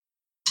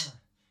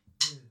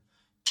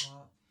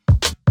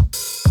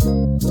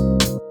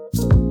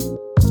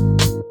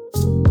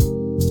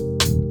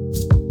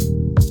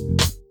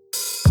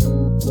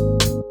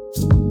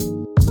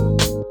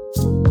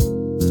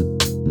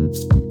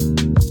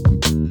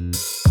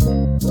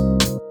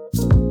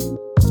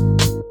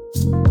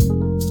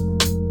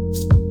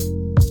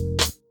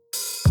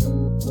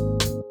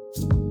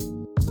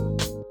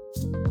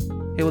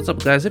what's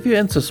up, guys? If you're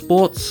into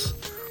sports,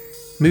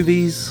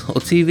 movies,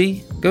 or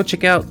TV, go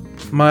check out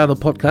my other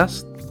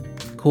podcast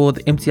called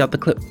Empty Out the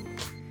Clip.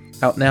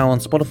 Out now on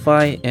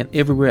Spotify and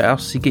everywhere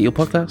else you get your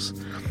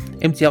podcasts.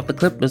 Empty Out the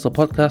Clip is a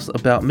podcast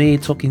about me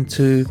talking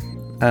to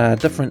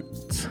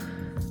different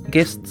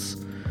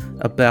guests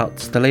about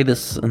the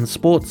latest in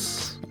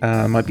sports.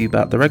 Might be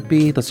about the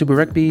rugby, the Super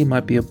Rugby,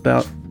 might be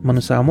about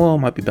Manu Samoa,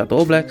 might be about the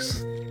All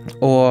Blacks,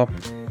 or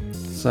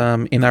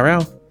some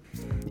NRL,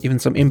 even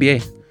some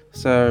NBA.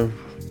 So,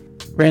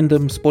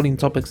 random sporting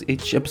topics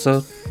each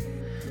episode.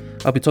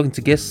 I'll be talking to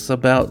guests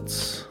about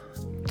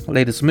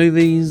latest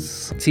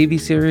movies, TV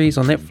series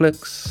on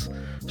Netflix,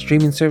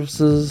 streaming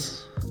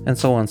services, and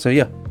so on. So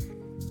yeah,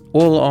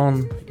 all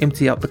on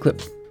Empty Out the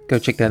Clip. Go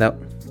check that out.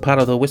 Part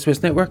of the West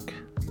West Network,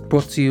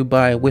 brought to you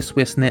by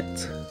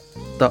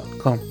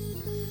westwestnet.com.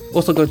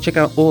 Also go check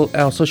out all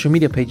our social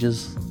media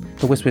pages,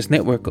 the West West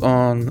Network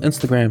on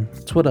Instagram,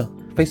 Twitter,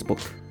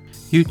 Facebook,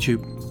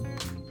 YouTube.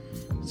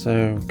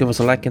 So give us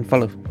a like and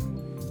follow.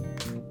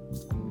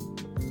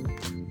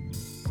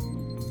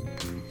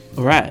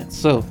 Alright,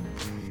 so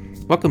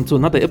welcome to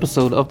another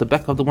episode of the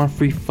Back of the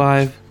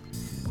 135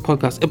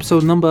 podcast,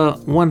 episode number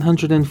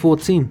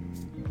 114.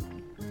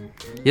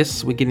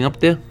 Yes, we're getting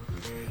up there.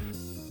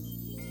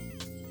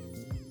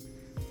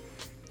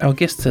 Our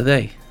guest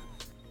today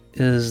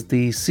is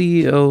the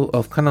CEO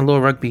of Kanaloa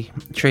Rugby,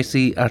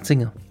 Tracy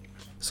Atiga.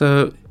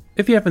 So,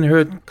 if you haven't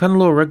heard,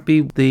 Kanaloa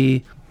Rugby,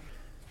 the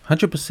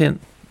 100%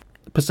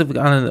 Pacific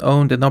Island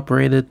owned and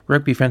operated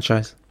rugby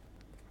franchise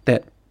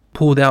that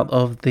pulled out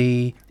of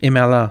the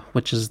MLR,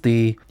 which is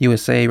the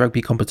USA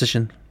rugby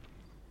competition,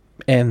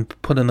 and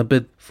put in a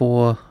bid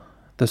for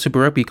the Super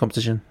Rugby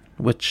competition,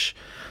 which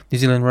New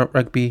Zealand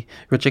Rugby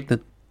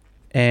rejected,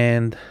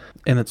 and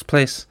in its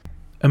place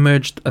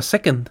emerged a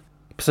second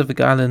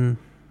Pacific Island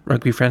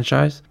rugby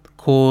franchise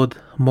called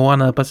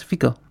Moana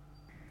Pacifica.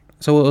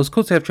 So it was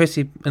cool to have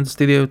Tracy in the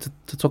studio to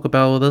talk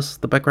about all this,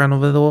 the background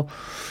of it all,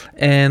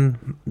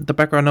 and the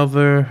background of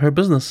her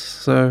business.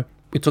 So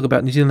we talk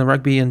about New Zealand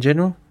rugby in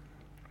general.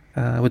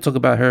 We talk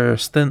about her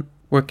stint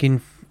working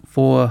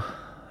for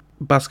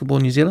Basketball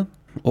New Zealand,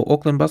 or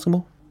Auckland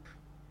Basketball.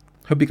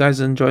 Hope you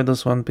guys enjoyed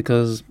this one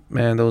because,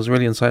 man, that was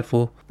really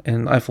insightful,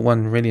 and I, for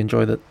one, really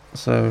enjoyed it.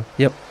 So,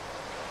 yep,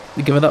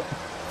 we give it up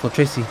for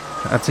Tracy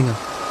Atiga.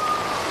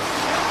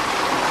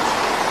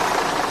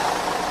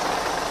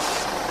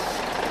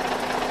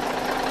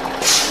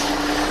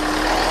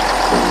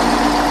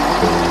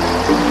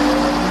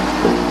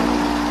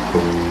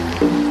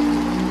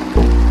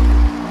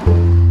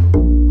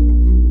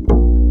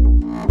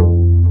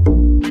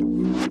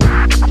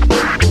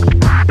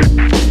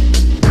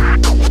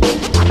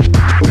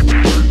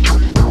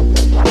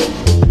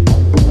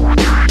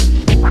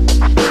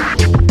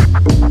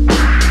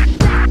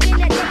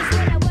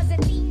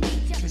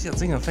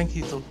 Thank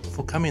you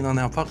for coming on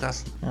our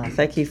podcast.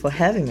 Thank you for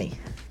having me.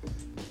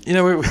 You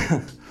know,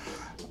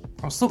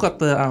 I've still got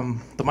the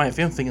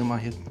MyFM thing in my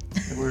head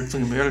that we were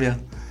talking about earlier.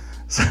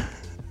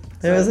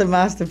 It was a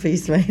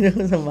masterpiece, mate. It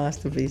was a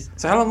masterpiece.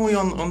 So how long were you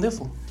on there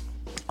for?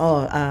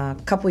 A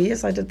couple of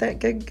years I did that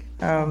gig.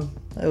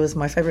 It was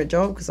my favourite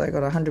job because I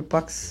got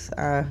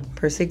 $100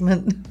 per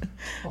segment,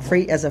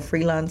 free as a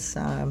freelance.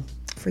 I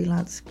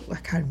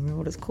can't remember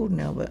what it's called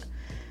now, but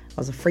I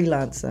was a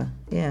freelancer,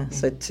 yeah.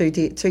 So 2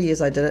 years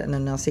I did it, and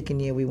then our second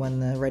year we won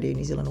the Radio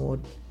New Zealand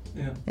Award.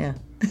 Yeah.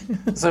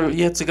 So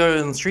you had to go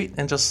in the street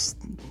and just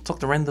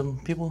talk to random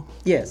people?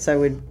 Yeah, so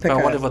we'd pick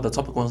whatever the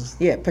topic was.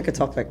 Yeah, pick a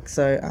topic.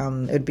 So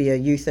it'd be a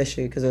youth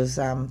issue because it was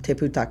Te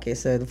Pūtake,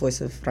 so the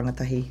voice of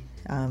rangatahi.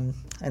 And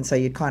so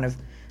you'd kind of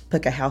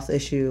pick a health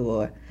issue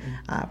or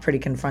a pretty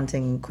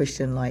confronting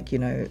question like, you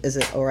know, is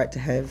it all right to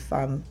have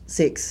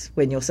sex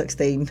when you're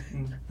 16?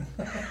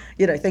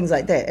 You know, things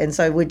like that. And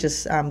so we'd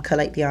just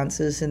collate the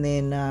answers and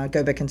then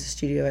go back into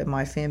studio at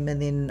MyFM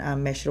and then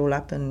mash it all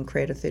up and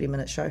create a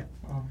 30-minute show.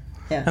 Oh.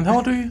 Yeah. And how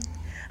old are you?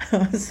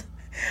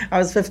 I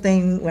was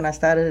 15 when I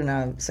started and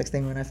I was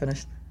 16 when I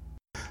finished.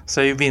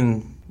 So you're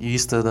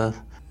used to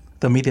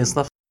the media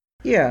stuff?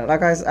 Yeah,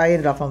 like I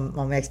ended up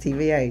on Max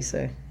TVA, so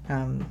it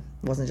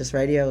wasn't just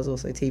radio, it was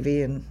also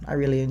TV, and I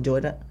really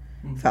enjoyed it.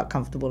 Felt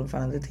comfortable in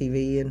front of the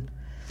TV, and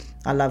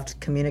I loved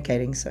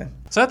communicating. So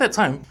at that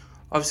time,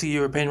 obviously you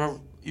were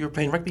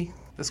playing rugby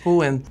at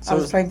school, and so I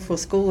was playing for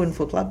school and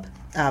for club,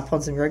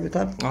 Ponsonby Rugby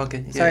Club.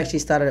 Okay. So I actually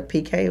started at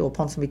PK or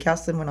Ponsonby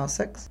Cowston when I was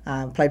 6.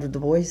 Played with the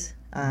boys,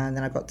 and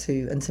then I got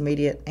to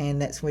intermediate,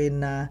 and that's when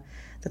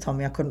they told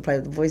me I couldn't play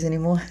with the boys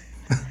anymore.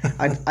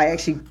 I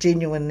actually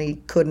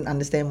genuinely couldn't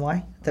understand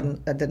why.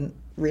 It didn't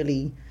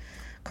really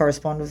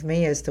correspond with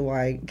me as to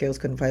why girls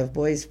couldn't play with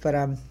boys, but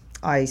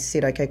I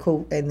said okay,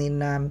 cool, and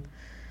then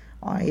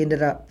I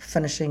ended up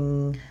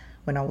finishing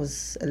when I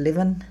was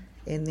 11,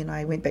 and then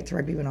I went back to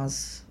rugby when I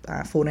was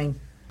 14.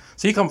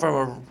 So you come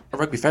from a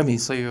rugby family,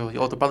 so your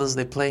older brothers,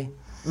 they play.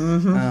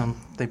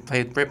 They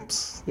played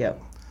reps. Yeah.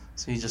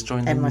 So you just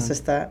joined and them. My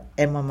sister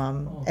and my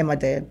mum and my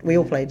dad, we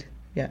all played.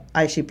 Yeah,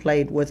 I actually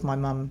played with my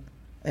mum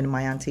and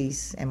my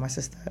aunties and my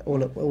sister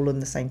all in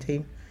the same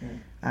team.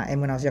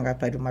 And when I was younger, I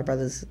played with my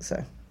brothers.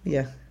 So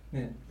yeah.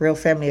 Yeah. Real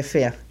family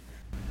affair.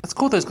 It's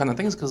cool, those kind of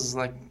things, because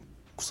like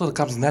sort of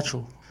comes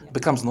natural. It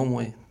becomes normal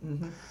way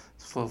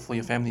for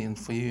your family and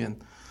for you.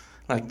 And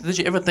like, did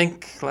you ever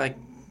think, like,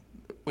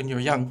 when you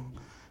were young,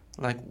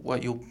 like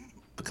what you'll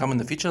become in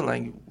the future?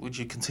 Like, would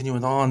you continue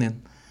it on?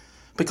 And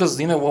because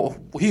you know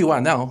who you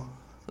are now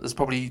is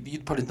probably, you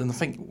probably didn't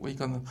think where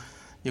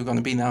you're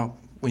gonna be now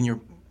when you're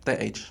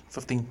that age,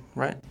 15,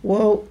 right?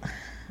 Well,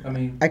 I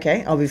mean,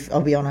 okay,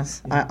 I'll be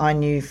honest. I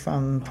knew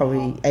from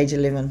probably age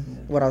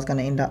 11 what I was going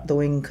to end up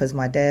doing, because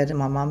my dad and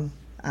my mum,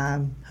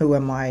 who were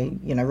my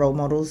role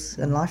models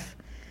in life,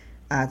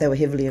 they were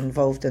heavily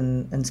involved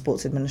in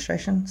sports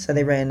administration. So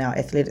they ran our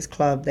athletics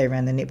club, they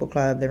ran the netball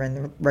club, they ran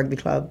the rugby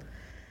club.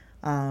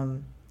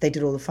 They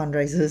did all the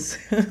fundraisers,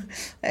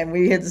 and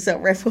we had to sell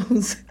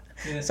raffles.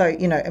 Yeah. So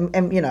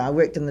and I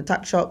worked in the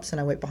tuck shops and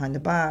I worked behind the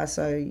bar.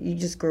 So you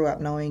just grew up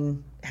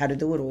knowing how to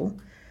do it all.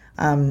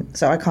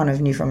 So I kind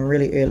of knew from a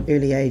really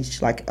early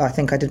age. Like, I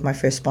think I did my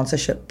first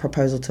sponsorship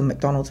proposal to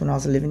McDonald's when I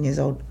was 11 years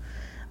old.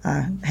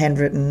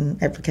 Handwritten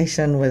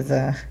application with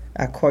a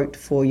quote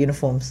for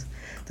uniforms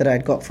that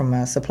I'd got from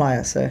a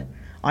supplier. So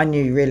I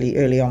knew really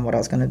early on what I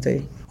was going to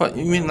do. What,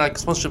 you mean like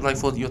sponsorship like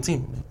for your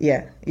team?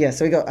 Yeah.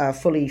 So we got a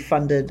fully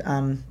funded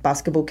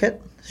basketball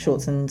kit,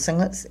 shorts and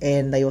singlets,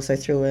 and they also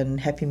threw in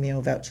Happy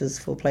Meal vouchers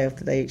for Play of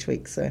the Day each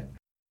week. So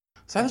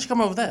how did you come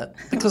up with that?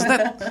 Because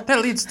that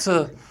leads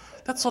to,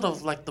 that's sort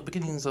of like the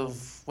beginnings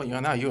of what you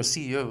are now. You're a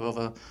CEO of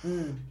a,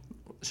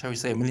 shall we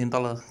say, $1 million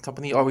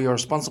company, or you're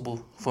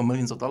responsible for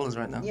millions of dollars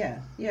right now. Yeah.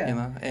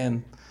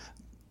 And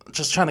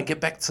just trying to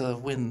get back to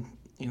when,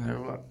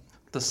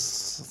 this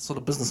sort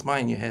of business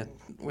mind you had.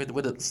 Where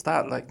did it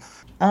start? Like,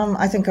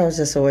 I think I was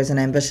just always an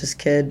ambitious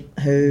kid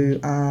who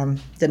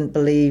didn't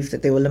believe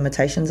that there were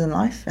limitations in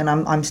life, and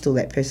I'm still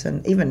that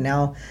person. Even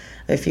now,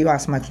 if you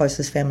ask my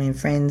closest family and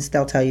friends,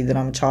 they'll tell you that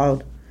I'm a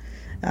child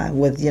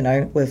with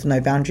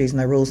no boundaries,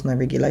 no rules, no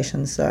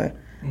regulations. So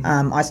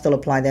I still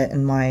apply that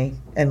in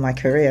my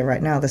career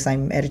right now, the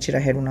same attitude I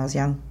had when I was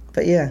young.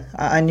 But yeah,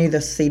 I knew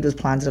the seed was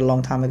planted a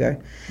long time ago,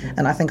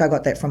 and I think I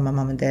got that from my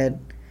mum and dad,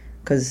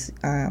 because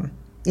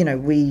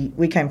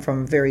we came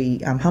from very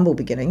humble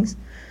beginnings,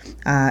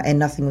 and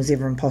nothing was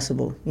ever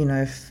impossible.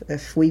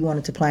 If we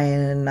wanted to play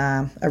in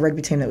a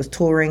rugby team that was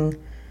touring,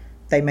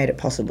 they made it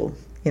possible.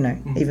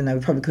 Even though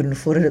we probably couldn't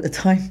afford it at the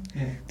time,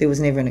 there was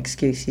never an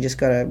excuse. You just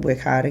got to work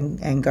hard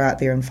and go out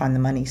there and find the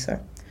money. So,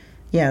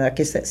 yeah, I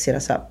guess that set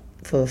us up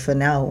for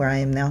now, where I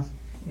am now.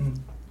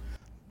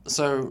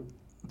 So,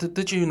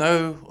 did you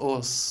know, or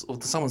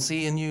did someone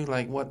see in you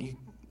like what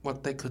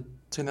they could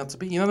turn out to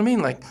be? You know what I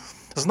mean? Like,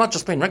 it's not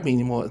just playing rugby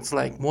anymore. It's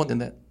like more than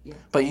that. Yeah.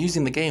 But you're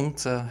using the game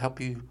to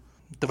help you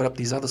develop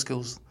these other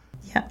skills.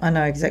 Yeah, I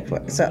know exactly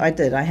what. So I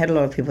did. I had a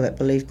lot of people that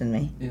believed in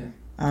me.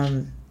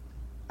 Yeah.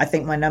 I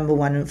think my number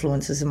one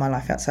influences in my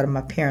life, outside of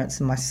my parents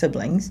and my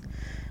siblings,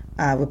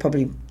 were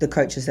probably the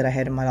coaches that I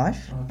had in my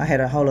life. Okay. I had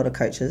a whole lot of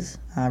coaches,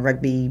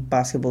 rugby,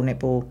 basketball,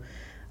 netball,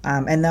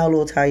 and they'll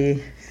all tell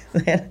you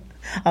that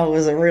I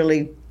was a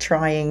really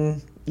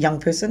trying young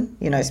person,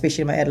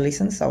 especially in my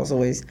adolescence. I was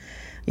always,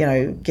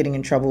 getting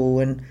in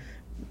trouble and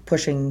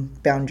pushing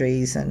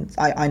boundaries, and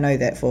I know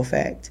that for a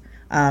fact.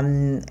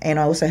 And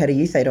I also had a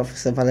youth aid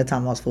officer by the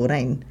time I was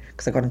 14,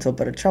 because I got into a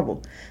bit of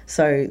trouble.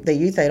 So the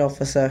youth aid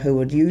officer, who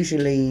would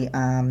usually,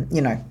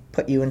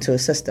 put you into a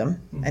system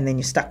and then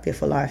you're stuck there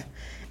for life,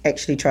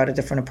 actually tried a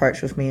different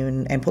approach with me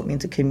and put me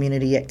into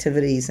community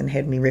activities and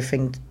had me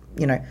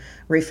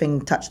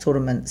reffing touch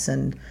tournaments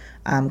and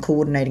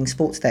coordinating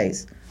sports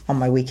days on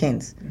my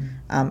weekends.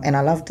 And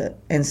I loved it.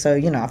 And so,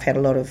 I've had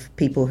a lot of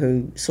people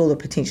who saw the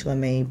potential in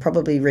me,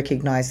 probably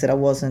recognised that I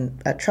wasn't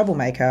a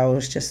troublemaker. I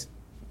was just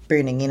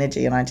burning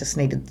energy and I just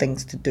needed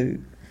things to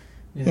do.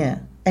 Yeah.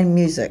 And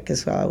music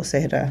as well. I also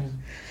had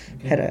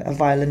a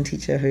violin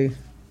teacher who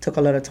took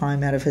a lot of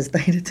time out of his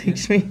day to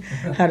teach me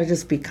how to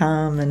just be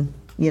calm and,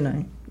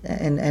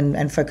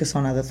 and focus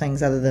on other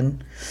things other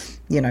than,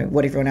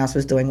 what everyone else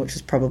was doing, which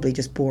was probably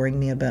just boring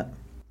me a bit.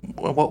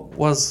 What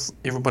was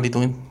everybody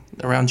doing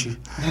around you?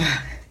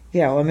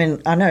 Yeah, I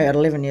mean, I know at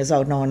 11 years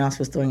old, no one else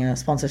was doing a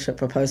sponsorship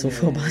proposal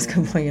for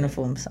basketball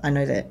uniforms. I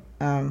know that.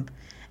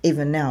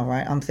 Even now,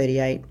 right, I'm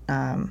 38.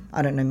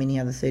 I don't know many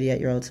other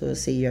 38-year-olds who are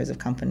CEOs of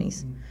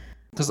companies.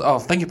 Because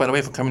thank you, by the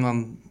way, for coming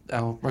on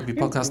our rugby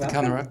podcast, The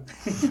Counteract.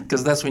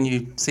 Because that's when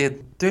you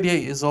said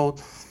 38 years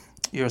old,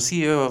 you're a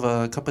CEO of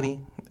a company,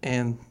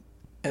 and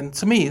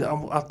to me,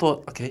 I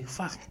thought, okay,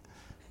 fuck,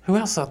 who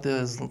else out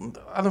there is?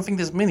 I don't think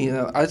there's many.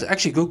 I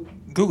actually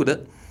Googled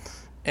it,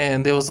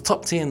 and there was a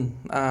top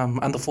 10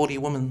 under 40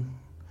 women.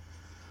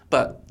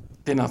 But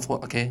then I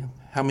thought, okay,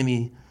 how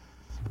many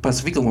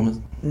Pacifica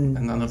women?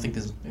 And I don't think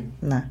there's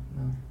many.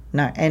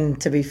 No. And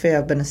to be fair,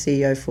 I've been a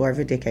CEO for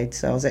over a decade,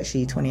 so I was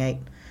actually 28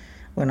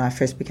 when I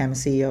first became a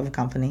CEO of a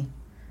company.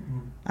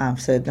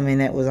 So, I mean,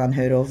 that was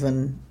unheard of,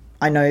 and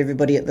I know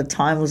everybody at the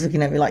time was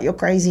looking at me like, you're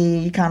crazy,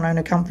 you can't own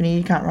a company,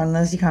 you can't run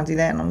this, you can't do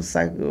that, and I was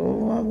like,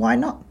 oh, why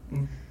not?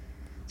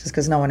 Just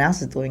because no one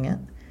else is doing it.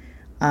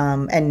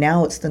 And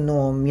now it's the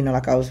norm,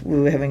 like we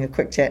were having a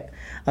quick chat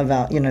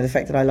about, the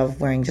fact that I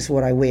love wearing just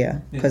what I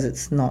wear, because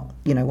it's not,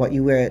 what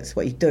you wear, it's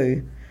what you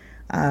do.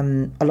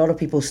 A lot of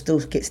people still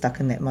get stuck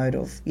in that mode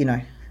of,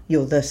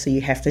 you're this, so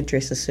you have to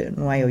dress a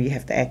certain way or you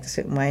have to act a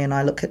certain way. And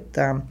I look at,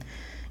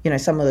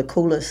 some of the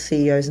coolest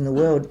CEOs in the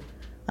world,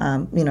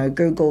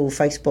 Google,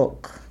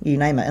 Facebook, you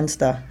name it,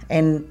 Insta,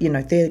 and,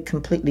 they're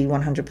completely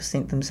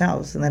 100%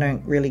 themselves, and they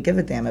don't really give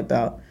a damn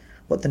about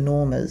what the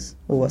norm is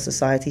or what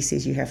society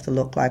says you have to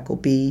look like or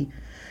be.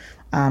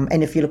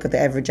 And if you look at the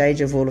average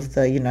age of all of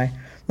the,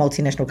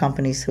 multinational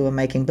companies who are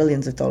making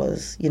billions of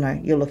dollars,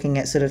 you're looking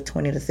at sort of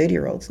 20 to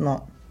 30-year-olds,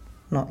 not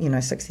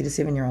 60 to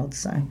 7-year-olds.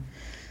 So,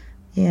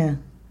 yeah,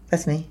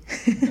 that's me.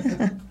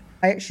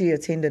 I actually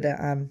attended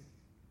an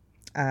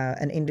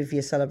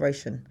end-of-year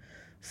celebration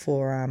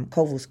for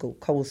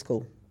Colville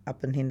School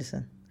up in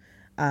Henderson.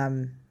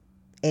 And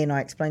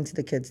I explained to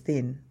the kids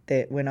then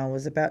that when I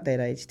was about that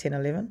age, 10,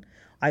 11,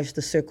 I used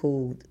to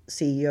circle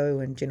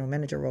CEO and general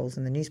manager roles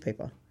in the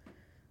newspaper,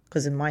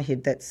 because in my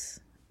head that's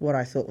what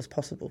I thought was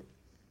possible.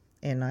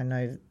 And I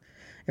know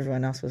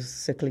everyone else was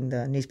circling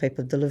the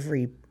newspaper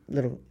delivery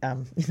little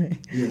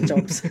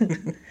jobs.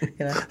 And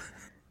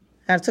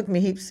it took me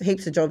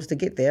heaps of jobs to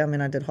get there. I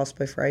mean, I did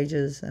hospo for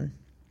ages, and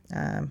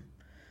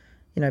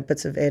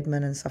bits of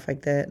admin and stuff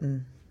like that,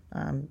 and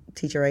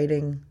teacher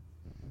aiding.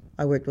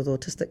 I worked with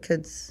autistic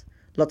kids,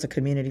 lots of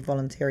community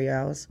voluntary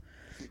hours.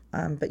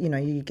 But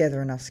you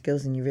gather enough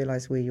skills and you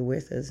realise where your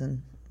worth is,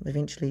 and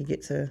eventually you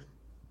get to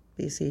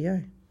be a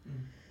CEO.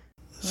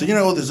 So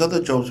all these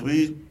other jobs, were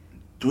you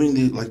doing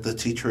the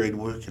teacher aid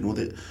work and all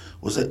that?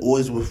 Was that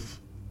always with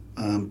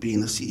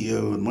being a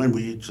CEO in mind? Were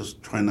you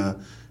just trying to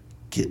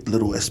get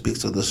little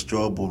aspects of this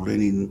job or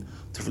learning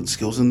different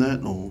skills in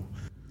that? Or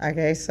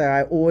Okay, so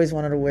I always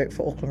wanted to work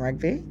for Auckland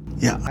Rugby.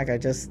 Yeah. I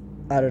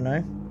don't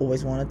know,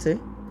 always wanted to.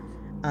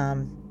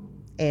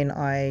 And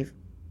I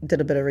did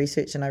a bit of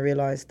research and I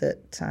realised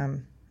that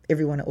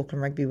everyone at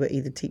Auckland Rugby were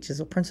either teachers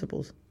or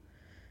principals,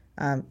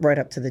 right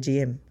up to the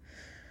GM.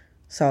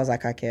 So I was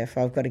like, okay, if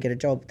I've got to get a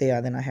job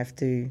there, then I have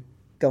to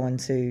go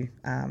into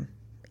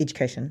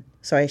education.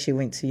 So I actually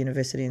went to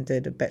university and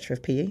did a Bachelor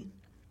of PE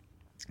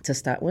to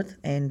start with.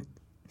 And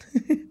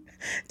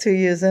 2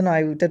 years in,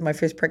 I did my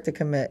first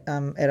practicum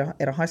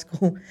at a high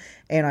school,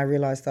 and I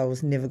realised I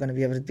was never going to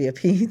be able to be a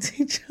PE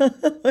teacher.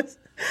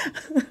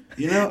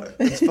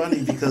 It's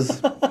funny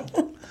because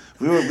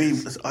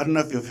I don't know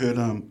if you've heard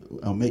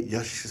our mate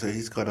Yash, so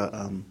he's got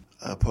a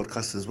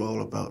podcast as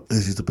well about,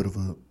 he's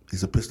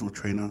a personal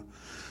trainer,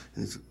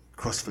 and he's a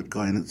CrossFit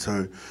guy in it.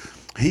 So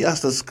he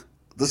asked us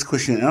this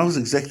question, and I was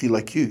exactly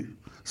like you.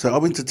 So I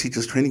went to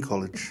Teachers Training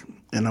College,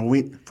 and I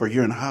went for a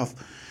year and a half,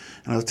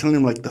 and I was telling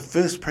him the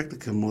first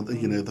practicum or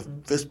the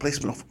first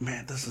placement, I thought,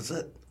 man, this is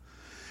it.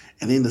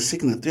 And then the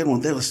second and third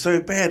one, they were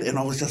so bad, and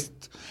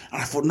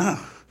I thought, nah,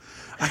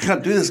 I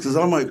can't do this because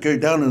I might go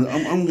down and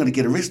I'm going to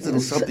get arrested or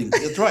something.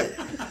 That's right.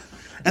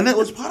 And that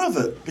was part of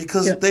it,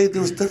 because they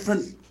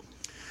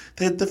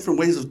had different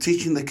ways of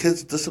teaching the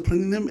kids,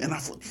 disciplining them, and I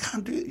thought, you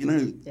can't do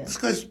it. This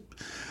guy's,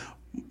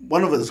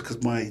 one of it is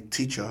because my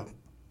teacher,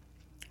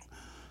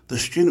 the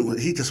student,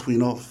 he just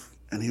went off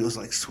and he was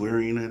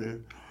swearing at her,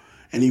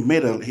 and he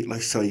made her,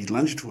 so he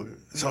lunged to her.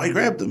 So I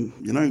grabbed him,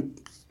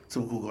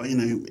 typical guy,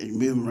 and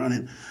move him around,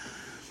 and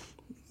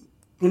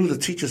one of the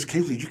teachers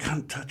came to me, you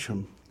can't touch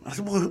him. I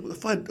said, well,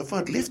 if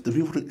I'd left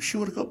him, she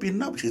would have got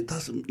beaten up. She said,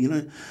 doesn't,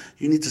 you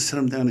need to sit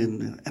him down.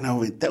 And I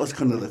went, that was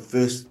kind of the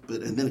first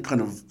bit. And then it kind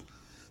of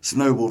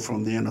snowballed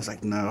from there. And I was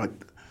like, no,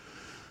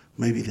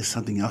 maybe there's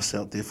something else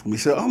out there for me.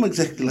 So I'm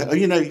exactly like,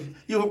 I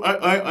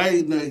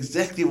know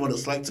exactly what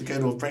it's like to go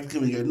to a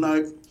practicum and go,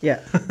 no,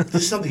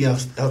 there's something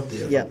else out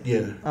there.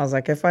 Yeah. I was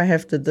like, if I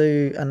have to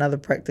do another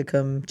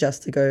practicum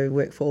just to go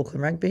work for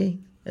Auckland Rugby,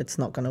 it's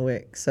not going to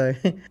work. So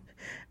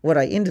what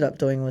I ended up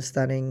doing was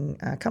starting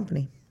a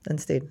company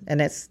instead,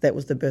 and that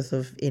was the birth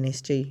of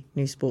NSG,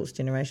 New Sports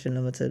Generation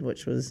Limited,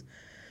 which was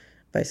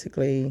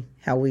basically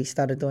how we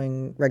started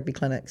doing rugby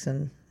clinics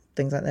and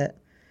things like that.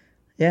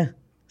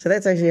 So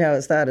that's actually how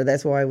it started.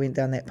 That's why I went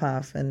down that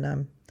path.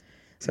 And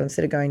so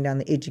instead of going down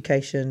the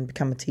education,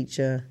 become a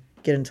teacher,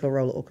 get into a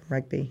role at Auckland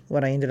Rugby,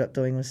 what I ended up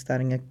doing was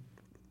starting a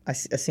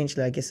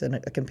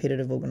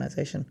competitive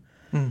organisation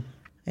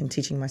and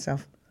teaching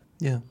myself.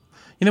 Yeah.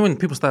 When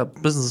people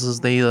start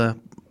businesses, they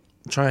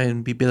try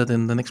and be better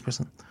than the next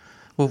person.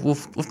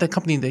 With that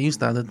company that you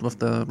started, with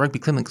the rugby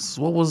clinics,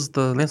 what was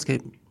the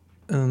landscape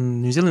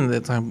in New Zealand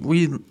at that time?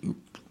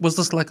 Was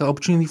this an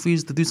opportunity for you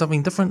to do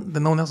something different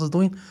than no one else is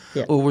doing?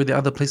 Yeah. Or were there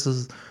other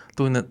places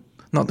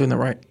not doing it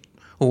right?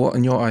 Or what,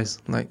 in your eyes?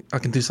 We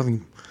can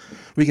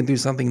do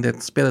something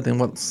that's better than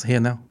what's here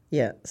now?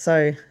 Yeah,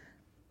 so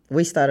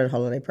we started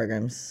holiday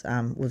programs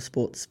with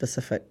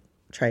sports-specific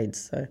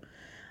trades. So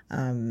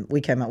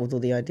we came up with all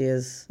the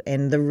ideas.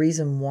 And the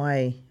reason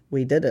why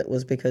we did it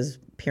was because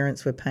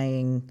parents were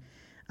paying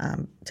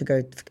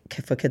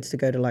for kids to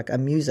go to a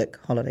music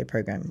holiday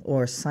program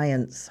or a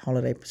science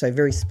holiday, so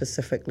very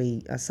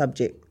specifically a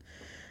subject.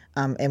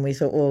 And we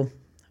thought, well,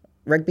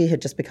 rugby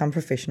had just become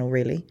professional,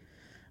 really.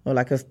 or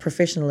like if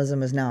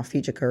professionalism is now a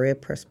future career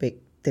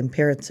prospect, then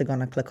parents are going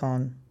to click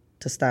on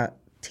to start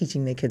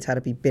teaching their kids how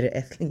to be better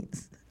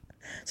athletes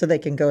so they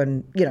can go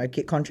and,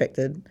 get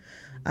contracted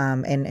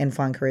and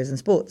find careers in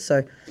sports.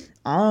 So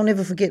I'll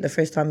never forget the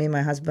first time me and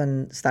my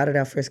husband started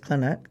our first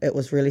clinic. It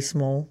was really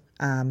small,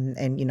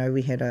 and,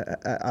 we had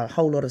a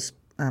whole lot of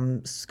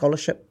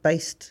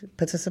scholarship-based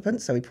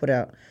participants. So we put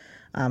out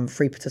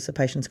free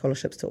participation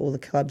scholarships to all the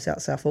clubs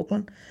out South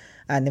Auckland,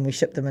 and then we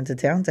shipped them into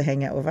town to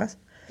hang out with us.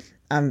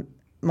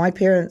 My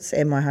parents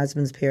and my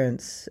husband's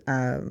parents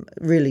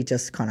really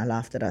just kind of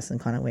laughed at us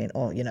and kind of went,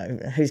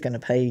 who's going to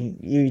pay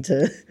you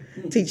to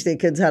teach their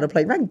kids how to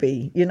play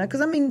rugby? Because,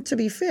 to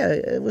be fair,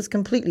 it was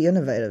completely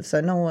innovative.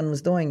 So no one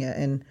was doing it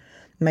and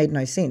made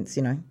no sense,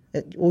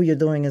 all you're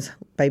doing is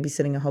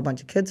babysitting a whole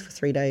bunch of kids for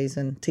 3 days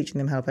and teaching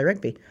them how to play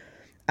rugby.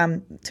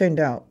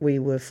 Turned out we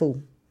were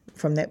full.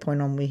 From that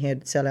point on, we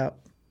had sell-out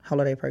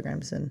holiday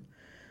programs, and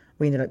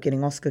we ended up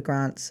getting Oscar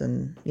grants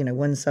and,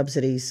 WIN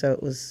subsidies. So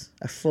it was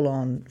a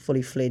full-on,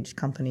 fully-fledged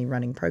company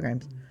running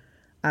programs.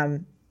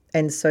 And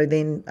so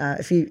then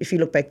if you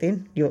look back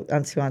then, to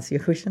answer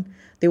your question,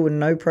 there were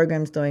no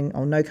programs doing,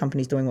 or no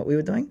companies doing what we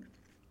were doing.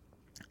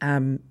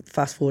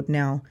 Fast forward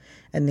now,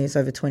 and there's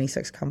over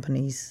 26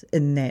 companies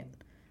in that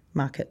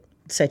market,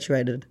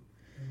 saturated.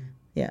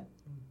 Yeah,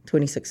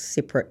 26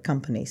 separate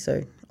companies.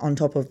 So on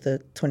top of the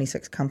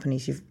 26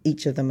 companies,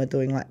 each of them are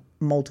doing like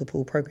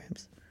multiple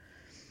programs.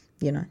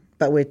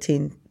 But we're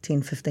 10,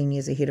 15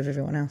 years ahead of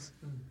everyone else.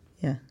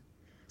 Yeah.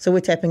 So we're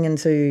tapping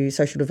into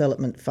social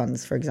development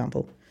funds, for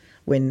example,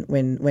 when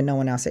no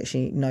one else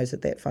actually knows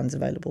that fund's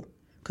available,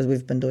 because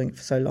we've been doing it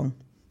for so long.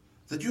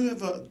 Did you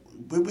ever,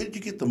 where did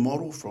you get the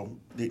model from?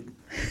 The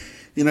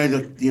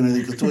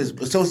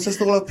toys. So it's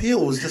just all up here,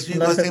 or was it just you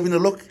guys having a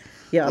look?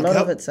 Yeah, a lot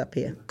of it's up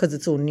here, because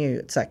it's all new.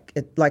 It's like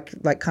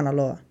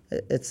Kanaloa.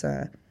 It's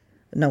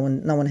no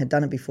one had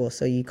done it before,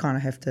 so you kind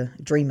of have to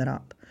dream it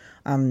up.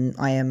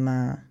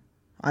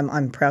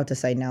 I'm proud to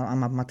say now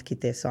I'm a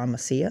matakite, so I'm a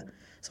seer.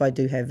 So I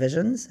do have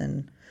visions,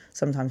 and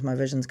sometimes my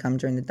visions come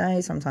during the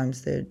day,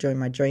 sometimes they're during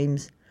my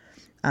dreams.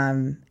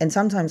 And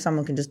sometimes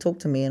someone can just talk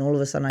to me, and all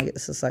of a sudden I get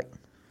this like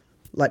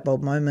light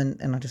bulb moment,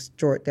 and I just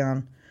draw it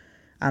down.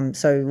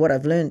 So what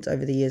I've learned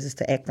over the years is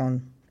to act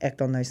on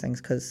those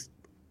things, because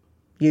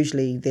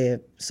usually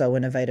they're so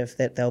innovative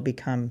that they'll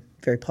become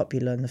very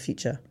popular in the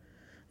future.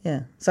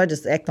 Yeah, so I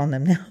just act on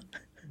them now.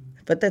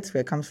 But that's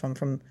where it comes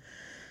from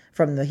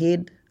the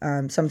head.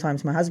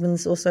 Sometimes my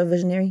husband's also a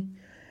visionary,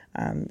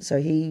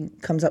 so he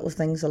comes up with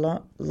things a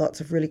lot,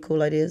 lots of really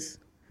cool ideas,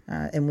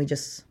 and we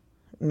just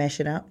mash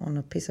it out on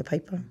a piece of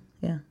paper.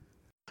 Yeah.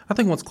 I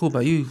think what's cool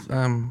about you,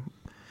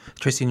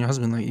 Tracy and your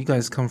husband, like you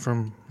guys come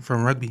from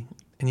rugby,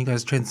 and you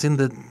guys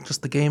transcended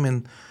just the game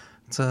and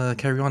to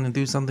carry on and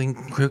do something,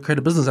 create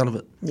a business out of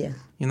it. Yeah.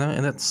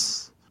 And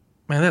that's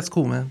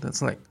cool, man.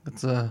 That's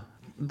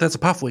a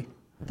pathway.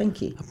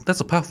 Thank you. That's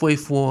a pathway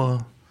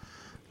for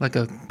like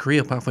a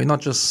career pathway,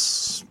 not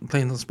just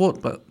playing the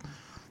sport, but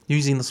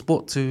using the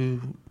sport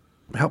to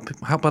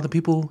help other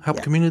people,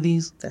 help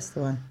communities. That's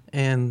the one.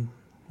 And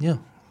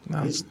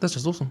that's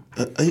just awesome.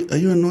 Are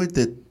you annoyed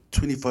that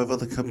 25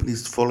 other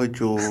companies followed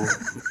your?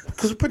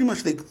 Because pretty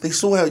much they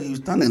saw how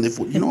you've done it, and they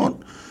thought, you know what?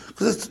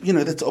 Because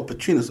that's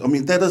opportunist.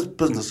 that is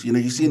business.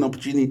 You see an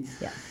opportunity,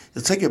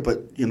 you take it.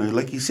 But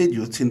like you said, you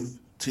were 10,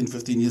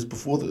 15 years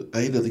before the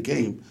age of the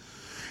game,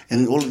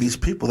 and all of these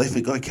people, they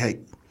think, okay.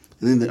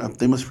 And then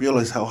they must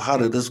realise how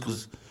hard it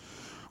is,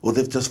 or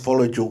they've just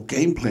followed your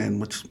game plan,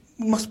 which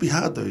must be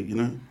hard though,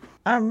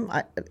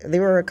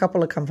 There were a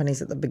couple of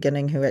companies at the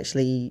beginning who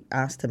actually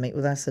asked to meet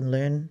with us and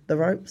learn the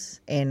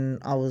ropes, and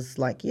I was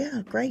like,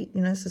 yeah, great,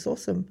 this is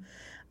awesome.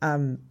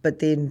 But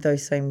then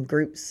those same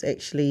groups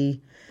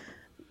actually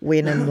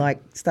went and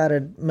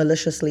started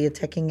maliciously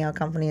attacking our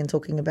company and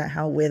talking about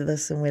how we're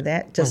this and we're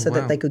that, just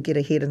that they could get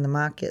ahead in the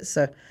market.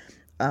 So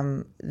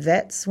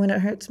that's when it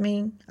hurts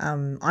me.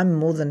 I'm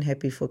more than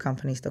happy for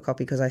companies to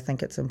copy, because I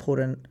think it's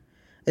important,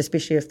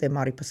 especially if they're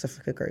Māori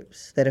Pasifika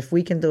groups, that if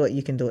we can do it,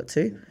 you can do it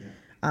too.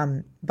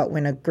 But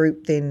when a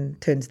group then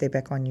turns their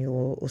back on you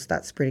or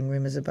starts spreading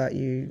rumours about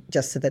you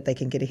just so that they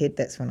can get ahead,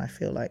 that's when I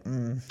feel like,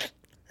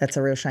 that's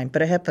a real shame.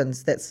 But it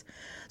happens. That's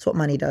what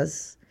money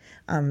does.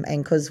 And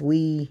because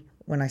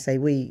when I say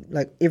we,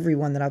 like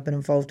everyone that I've been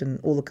involved in,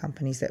 all the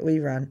companies that we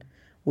run,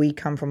 we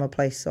come from a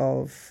place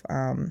of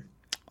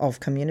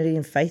community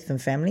and faith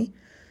and family.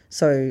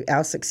 So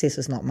our success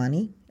is not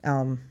money.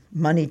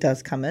 Money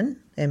does come in,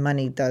 and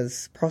money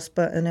does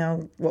prosper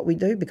in what we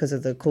do because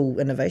of the cool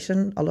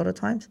innovation a lot of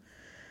times.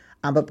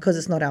 But because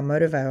it's not our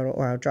motivator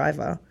or our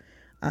driver,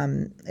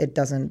 it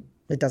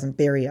doesn't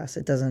bury us.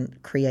 It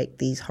doesn't create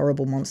these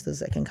horrible monsters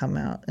that can come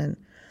out. And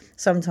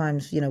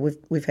sometimes,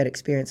 we've had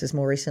experiences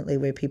more recently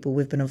where people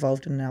we've been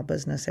involved in our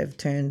business have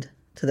turned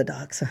to the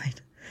dark side,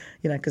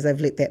 because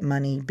they've let that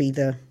money be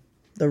the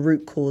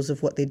root cause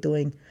of what they're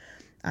doing.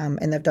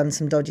 And they've done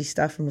some dodgy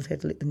stuff, and we've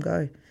had to let them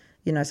go.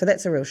 So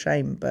that's a real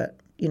shame. But,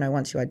 you know,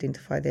 once you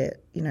identify that,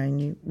 you know, and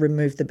you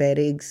remove the bad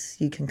eggs,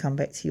 you can come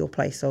back to your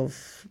place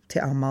of te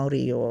ao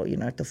Māori or, you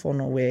know, te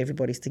whono, where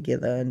everybody's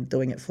together and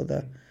doing it for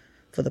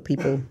the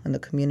people and the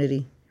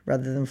community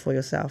rather than for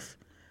yourself.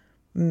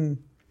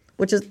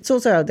 Which is, it's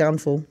also our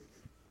downfall,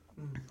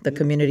 the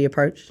community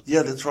approach.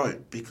 Yeah, that's right.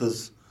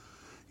 Because,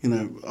 you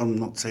know, I'm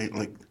not saying,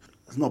 like,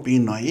 it's not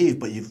being naive,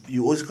 but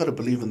you always got to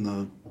believe in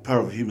the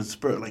power of human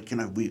spirit. Like, you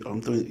know, I'm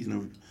doing, you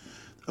know,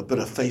 a bit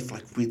of faith,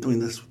 like we're doing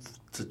this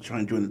to try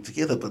and doing it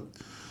together, but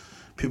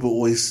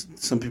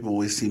some people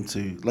always seem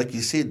to, like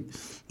you said,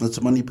 once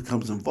the money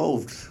becomes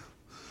involved,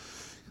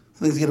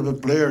 things get a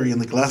bit blurry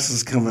and the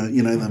glasses come out,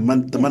 you know,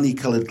 the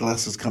money-coloured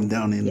glasses come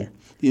down in.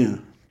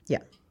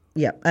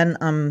 Yeah.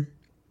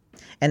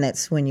 And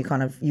that's when you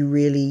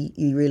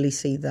really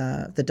see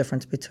the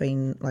difference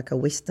between like a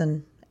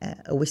Western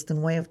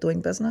way of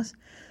doing business.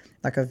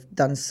 Like I've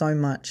done so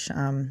much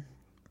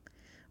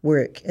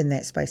work in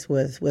that space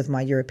with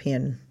my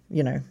European,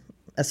 you know,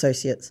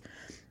 associates,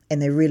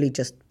 and they really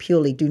just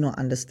purely do not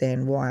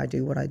understand why I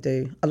do what I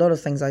do. A lot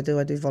of things I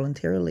do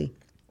voluntarily.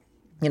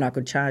 You know, I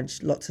could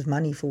charge lots of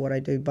money for what I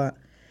do, but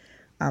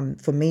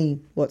for me,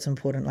 what's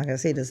important, like I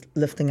said, is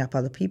lifting up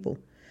other people.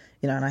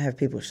 You know, and I have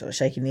people sort of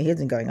shaking their heads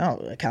and going,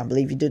 "Oh, I can't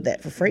believe you did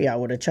that for free. I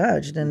would have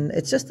charged." And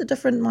it's just a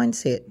different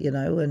mindset, you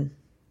know, and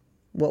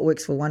what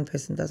works for one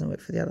person doesn't work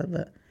for the other.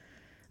 But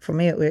for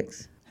me, it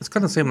works. It's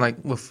kind of the same like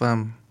with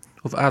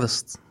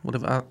artists,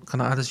 whatever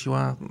kind of artist you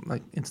are,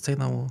 like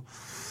entertainer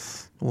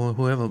or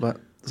whoever.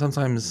 But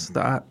sometimes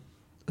the art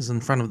is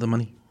in front of the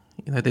money.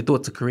 You know, they do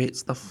it to create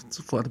stuff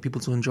for other people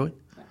to enjoy.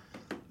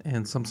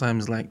 And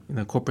sometimes, like, you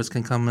know, corporates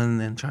can come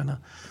in and trying to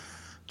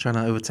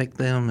overtake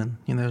them and,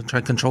 you know, try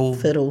to control.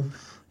 Fiddle.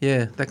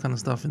 Yeah, that kind of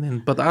stuff.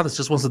 But the artist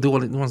just wants to do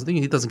what he wants to do.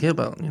 He doesn't care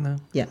about, you know.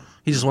 Yeah.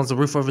 He just wants a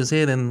roof over his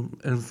head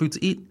and food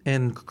to eat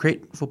and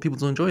create for people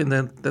to enjoy. And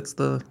then that's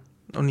the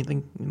only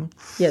thing, you know.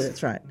 Yeah,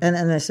 that's right. And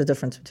that's the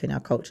difference between our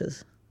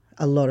cultures.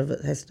 A lot of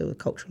it has to do with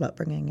cultural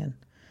upbringing and,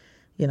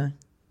 you know,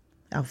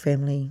 our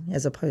family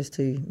as opposed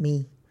to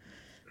me.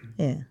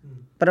 Yeah.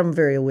 But I'm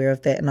very aware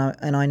of that,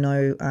 and I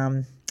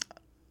know,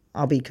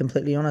 I'll be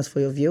completely honest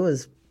for your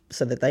viewers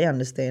so that they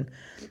understand,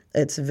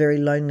 it's a very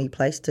lonely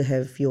place to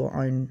have your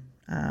own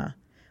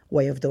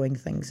way of doing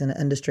things in an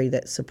industry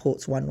that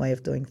supports one way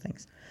of doing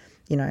things.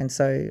 You know, and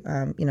so,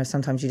 you know,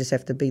 sometimes you just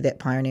have to be that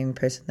pioneering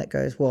person that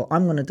goes, well,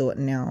 I'm going to do it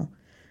now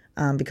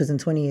because in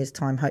 20 years'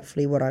 time,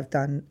 hopefully what I've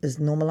done is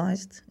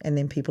normalised, and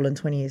then people in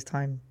 20 years'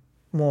 time,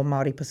 more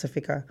Māori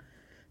Pacifica,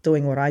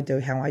 doing what I do,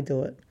 how I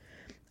do it,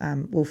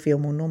 will feel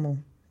more normal,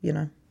 you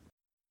know.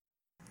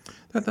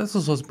 That's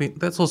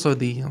also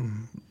the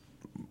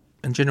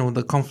in general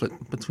the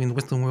conflict between the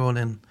Western world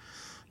and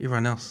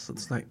everyone else.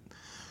 It's like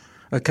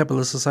a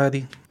capitalist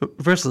society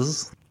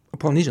versus a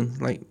Polynesian,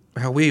 like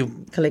how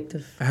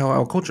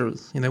our culture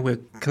is. You know, we're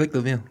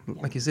collective, yeah,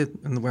 like you said,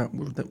 and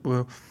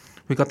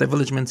we got that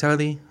village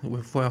mentality.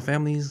 We're for our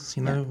families.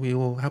 You know, we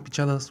all help each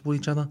other, support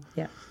each other.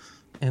 Yeah.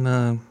 And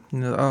you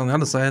know, on the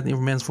other side,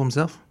 every man's for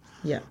himself.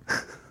 Yeah,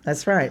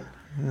 that's right.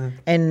 Yeah.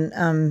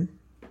 And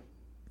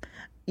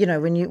you know,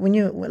 when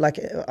you like,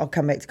 I'll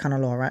come back to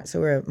Kanaloa, right? So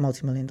we're a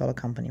multi-million-dollar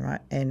company,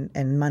 right?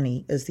 And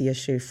money is the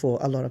issue for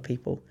a lot of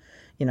people,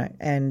 you know.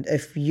 And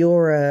if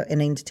you're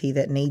an entity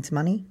that needs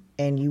money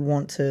and you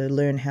want to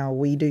learn how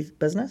we do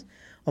business,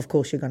 of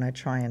course you're going to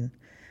try and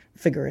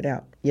figure it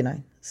out, you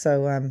know.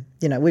 So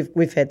you know,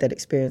 we've had that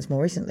experience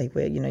more recently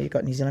where, you know, you've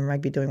got New Zealand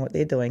Rugby doing what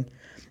they're doing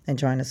and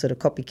trying to sort of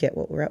copycat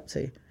what we're up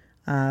to.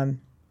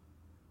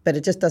 But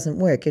it just doesn't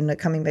work. And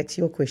coming back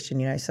to your question,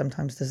 you know,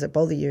 sometimes does it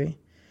bother you?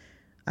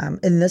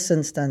 In this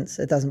instance,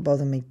 it doesn't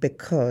bother me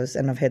because,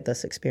 and I've had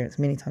this experience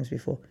many times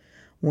before,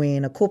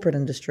 when a corporate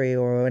industry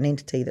or an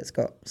entity that's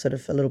got sort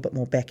of a little bit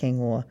more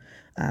backing or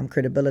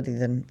credibility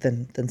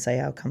than say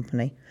our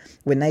company,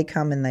 when they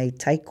come and they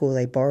take or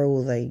they borrow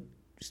or they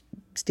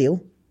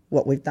steal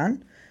what we've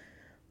done,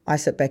 I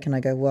sit back and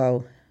I go,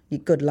 well,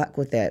 good luck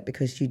with that,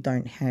 because you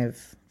don't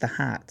have the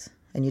heart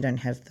and you don't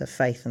have the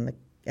faith and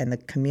the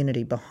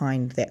community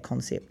behind that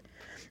concept.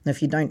 And if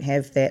you don't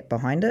have that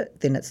behind it,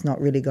 then it's not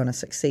really going to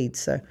succeed.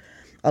 So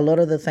a lot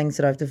of the things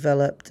that I've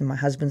developed and my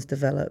husband's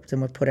developed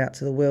and we've put out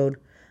to the world,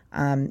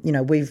 you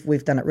know,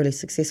 we've done it really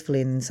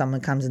successfully, and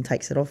someone comes and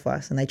takes it off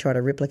us and they try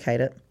to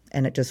replicate it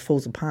and it just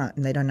falls apart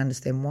and they don't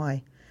understand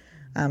why.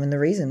 And the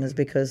reason is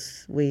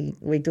because we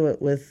do it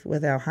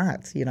with our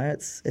hearts, you know,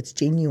 it's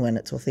genuine,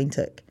 it's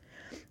authentic,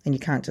 and you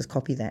can't just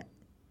copy that.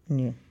 And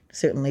you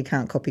certainly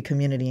can't copy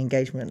community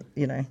engagement,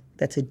 you know,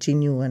 that's a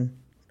genuine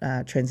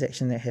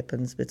transaction that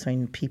happens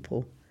between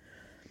people,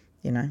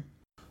 you know.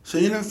 So,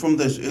 you know, from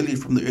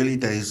the early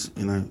days,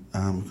 you know,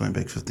 going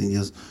back 15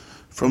 years,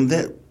 from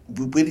that,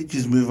 where did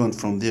you move on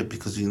from there?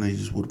 Because, you know, you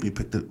just would be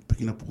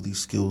picking up all these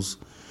skills,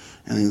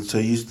 and then so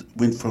you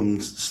went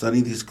from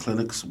studying these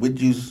clinics. Where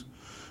did you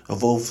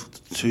evolve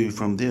to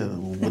from there?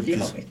 Or where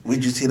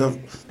did you set up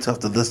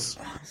after this?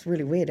 It's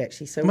really weird,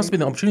 actually. So it must have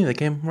been an opportunity that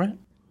came, right?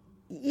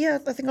 Yeah,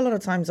 I think a lot of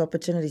times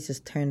opportunities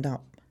just turned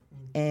up,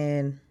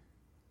 and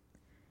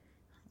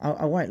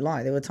I won't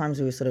lie, there were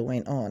times we sort of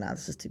went, oh, no,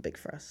 this is too big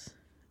for us.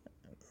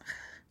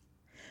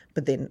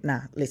 But then,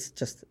 let's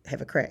just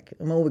have a crack.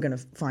 And all we're going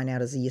to find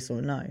out is a yes or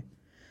a no.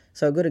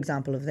 So a good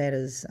example of that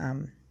is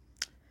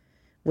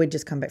we'd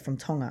just come back from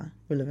Tonga.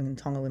 We're living in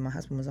Tonga where my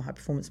husband was a high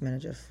performance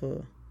manager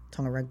for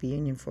Tonga Rugby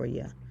Union for a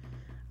year.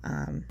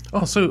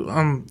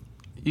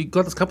 You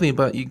got this company,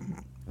 but you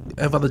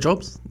have other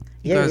jobs?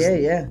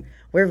 Yeah.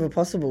 Wherever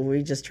possible,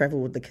 we just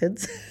travel with the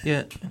kids.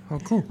 Yeah. Oh,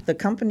 cool. The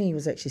company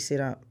was actually set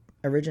up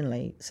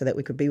originally so that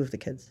we could be with the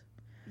kids.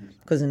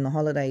 Because in the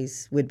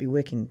holidays, we'd be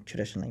working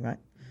traditionally, right?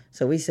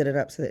 So we set it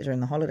up so that during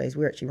the holidays,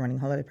 we're actually running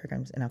holiday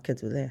programs and our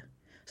kids were there.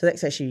 So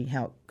that's actually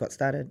how it got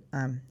started.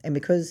 And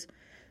because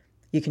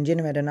you can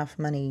generate enough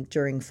money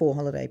during 4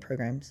 holiday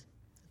programs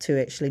to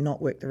actually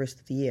not work the rest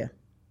of the year.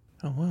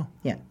 Oh, wow.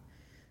 Yeah.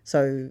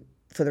 So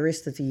for the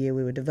rest of the year,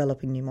 we were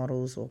developing new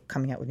models or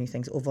coming up with new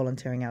things or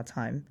volunteering our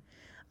time.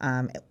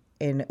 And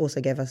it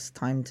also gave us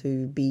time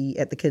to be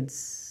at the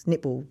kids'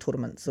 netball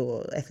tournaments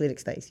or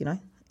athletics days, you know,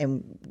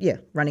 and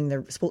running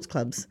the sports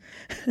clubs,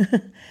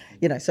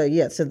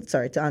 So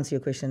sorry, to answer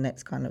your question,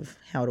 that's kind of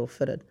how it all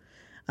fitted.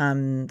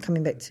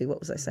 Coming back to what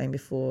was I saying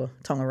before,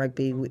 Tonga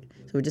Rugby, we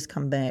just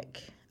come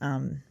back.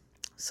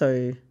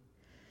 So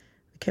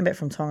we came back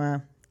from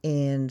Tonga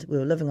and we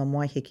were living on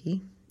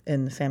Waiheke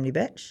in the family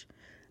batch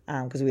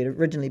because we had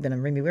originally been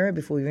in Remuera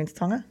before we went to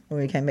Tonga. When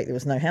we came back, there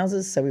was no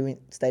houses, so we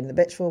stayed in the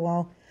batch for a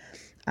while.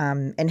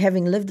 And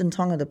having lived in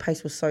Tonga, the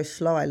pace was so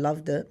slow, I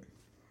loved it.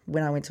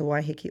 When I went to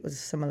Waiheke, it was a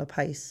similar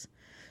pace.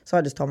 So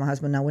I just told my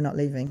husband, no, we're not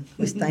leaving.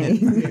 We're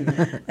staying.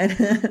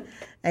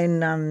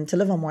 and to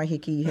live on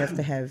Waiheke, you have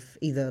to have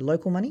either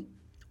local money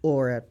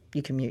or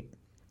you commute.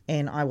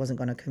 And I wasn't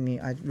going to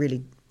commute. I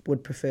really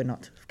would prefer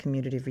not to have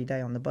commuted every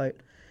day on the boat.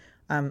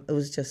 It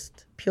was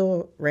just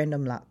pure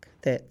random luck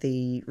that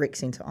the rec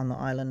centre on the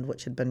island,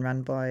 which had been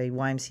run by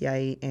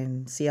YMCA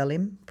and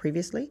CLM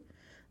previously,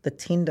 the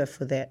tender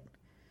for that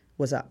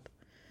was up.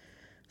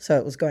 So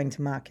it was going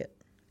to market.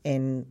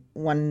 And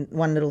one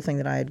little thing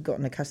that I had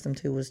gotten accustomed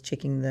to was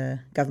checking the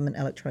government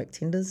electronic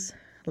tenders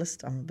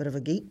list. I'm a bit of a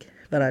geek,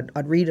 but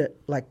I'd read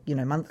it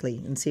monthly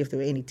and see if there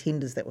were any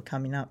tenders that were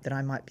coming up that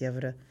I might be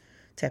able to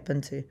tap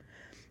into.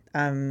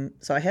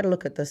 So I had a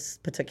look at this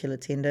particular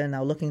tender and they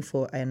were looking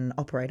for an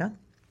operator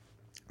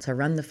to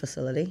run the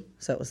facility.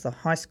 So it was the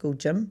high school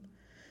gym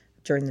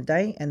during the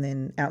day and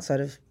then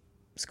outside of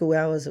school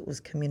hours it was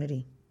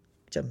community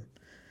gym.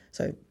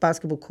 So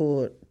basketball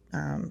court,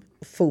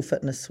 full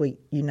fitness suite,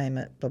 you name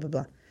it, blah, blah,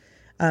 blah.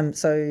 I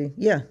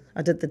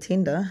did the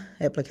tender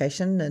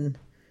application and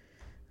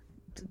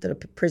did a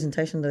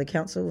presentation to the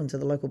council and to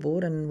the local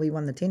board and we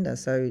won the tender.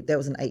 So that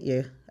was an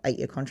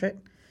 8-year contract.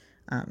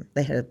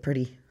 They had a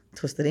pretty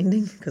twisted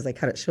ending because they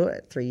cut it short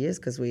at 3 years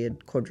because we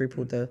had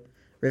quadrupled the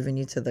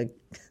revenue to the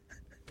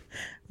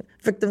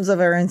victims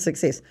of our own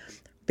success.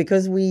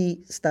 Because we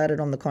started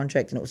on the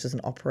contract and it was just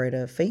an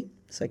operator fee,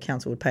 so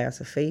council would pay us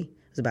a fee.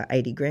 It was about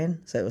 80 grand,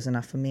 so it was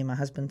enough for me and my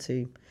husband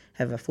to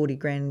have a 40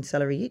 grand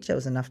salary each. That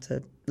was enough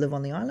to live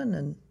on the island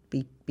and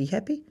be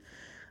happy.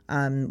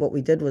 What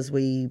we did was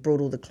we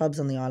brought all the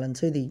clubs on the island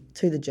to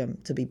the gym,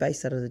 to be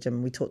based out of the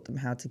gym. We taught them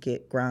how to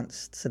get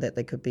grants so that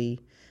they could be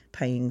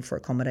paying for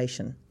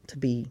accommodation, to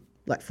be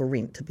like for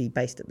rent, to be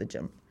based at the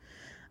gym.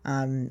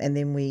 And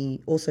then we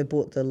also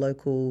bought the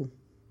local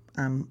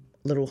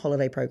little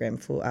holiday program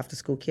for after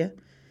school care,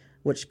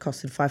 which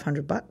costed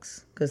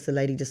 $500 because the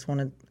lady just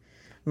wanted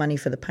money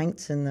for the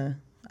paints and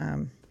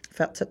the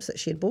felt tips that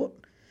she had bought.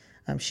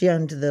 She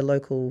owned the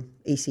local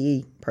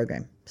ECE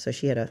program, so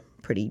she had a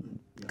pretty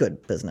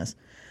good business.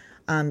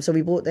 So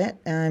we bought that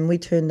and we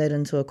turned that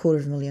into a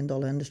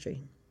 $250,000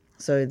 industry.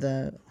 So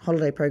the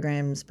holiday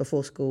programs,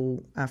 before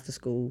school, after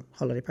school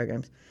holiday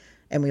programs,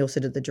 and we also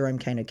did the Jerome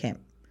Kaino camp.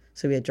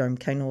 So we had Jerome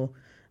Kaino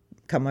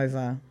come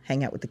over,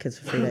 hang out with the kids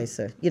for 3 days.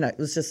 So, it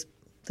was just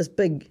this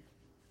big,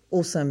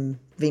 awesome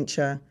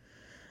venture.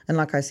 And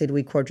like I said,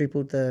 we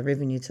quadrupled the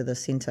revenue to the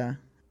centre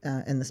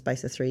in the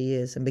space of 3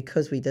 years. And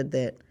because we did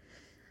that,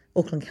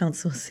 Auckland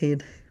Council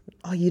said,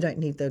 oh, you don't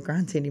need the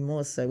grant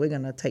anymore, so we're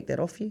going to take that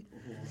off you.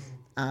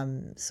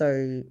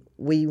 So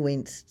we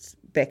went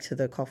back to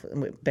the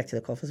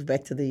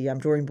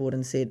drawing board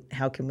and said,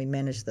 how can we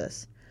manage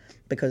this?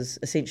 Because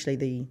essentially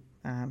the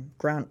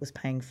grant was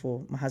paying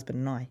for my husband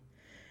and I,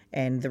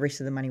 and the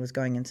rest of the money was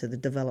going into the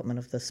development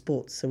of the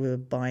sports. So we were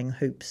buying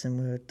hoops and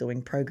we were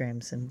doing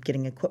programs and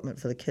getting equipment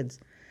for the kids.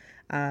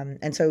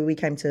 And so we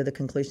came to the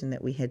conclusion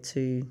that we had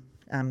to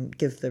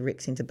give the rec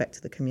centre back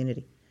to the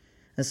community.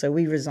 And so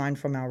we resigned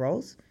from our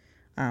roles.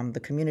 The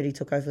community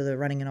took over the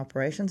running and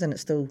operations, and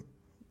it's still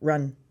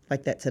run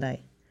like that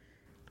today.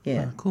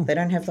 Yeah, cool. They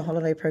don't have the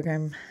holiday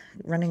program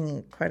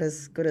running quite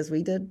as good as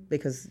we did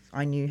because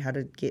I knew how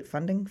to get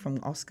funding from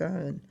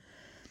Oscar.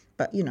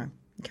 But, you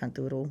can't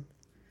do it all.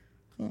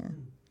 Yeah.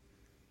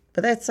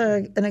 But that's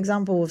an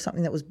example of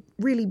something that was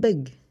really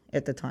big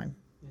at the time.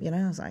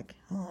 I was like,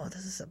 oh,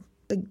 this is a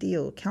big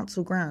deal.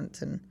 Council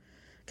grant and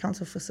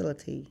council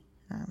facility.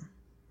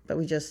 But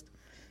we just...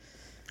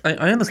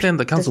 I understand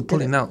the council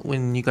pulling out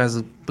when you guys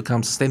have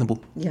become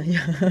sustainable. Yeah.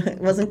 It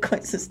wasn't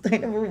quite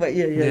sustainable, but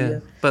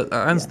yeah. But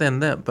I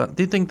understand that. But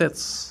do you think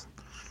that's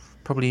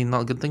probably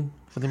not a good thing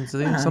for them to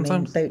do I mean,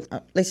 sometimes?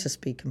 let's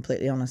just be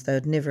completely honest. They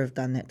would never have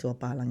done that to a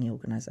Palangi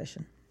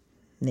organisation.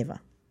 Never.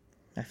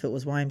 If it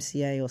was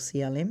YMCA or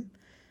CLM,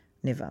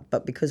 never.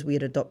 But because we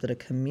had adopted a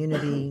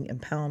community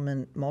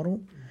empowerment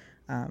model,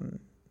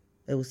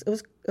 it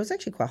was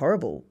actually quite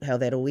horrible how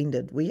that all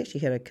ended. We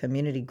actually had a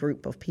community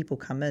group of people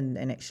come in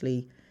and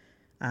actually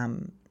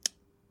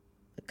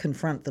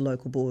confront the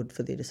local board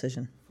for their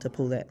decision to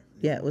pull that.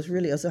 Yeah, it was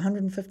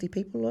 150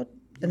 people odd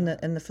in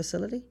the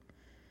facility.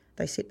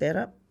 They set that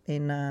up,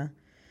 and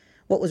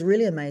what was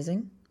really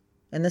amazing,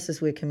 and this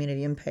is where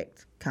community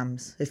impact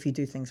comes if you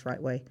do things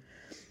right way.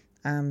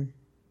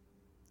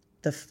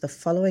 The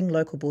following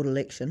local board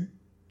election,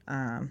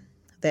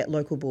 that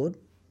local board,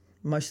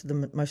 most of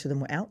them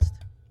were ousted.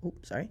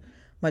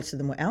 Most of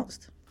them were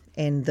ousted,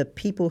 and the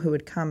people who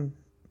had come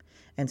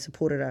and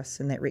supported us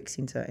in that rec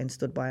centre and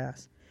stood by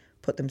us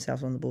put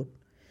themselves on the board.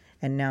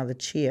 And now the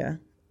chair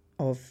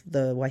of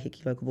the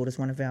Waiheke local board is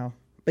one of our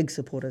big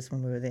supporters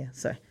when we were there.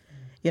 So,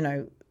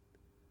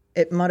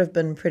 it might have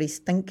been pretty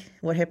stink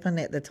what happened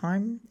at the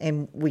time,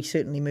 and we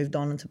certainly moved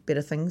on into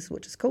better things,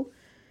 which is cool.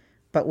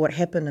 But what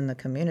happened in the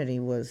community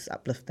was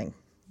uplifting,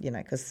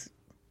 because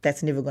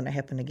that's never going to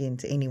happen again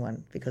to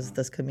anyone, because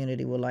this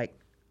community were like,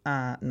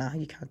 no,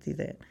 you can't do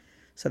that.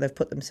 So they've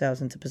put themselves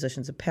into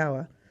positions of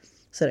power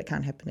so that it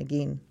can't happen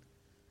again.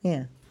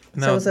 Yeah.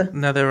 So it was a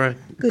they're a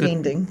good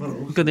ending.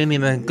 Good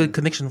ending and a good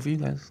connection for you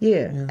guys.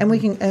 Yeah. And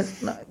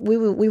we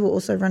were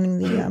also running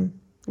the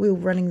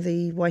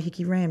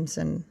Waiheke Rams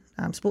and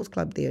sports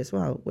club there as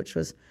well, which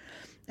was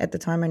at the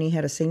time only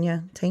had a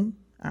senior team,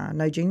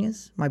 no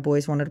juniors. My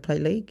boys wanted to play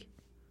league,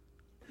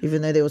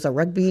 even though there was a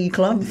rugby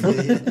club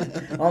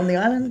on the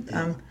island.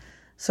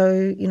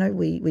 So,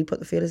 we put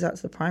the feelers out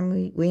to the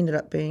primary. We ended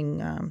up being,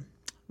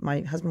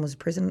 my husband was the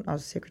president, I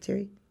was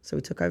secretary. So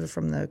we took over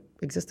from the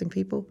existing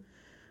people.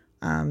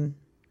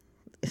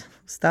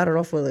 Started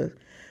off with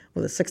a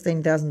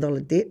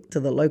 $16,000 debt to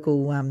the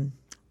local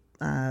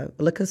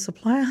liquor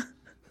supplier.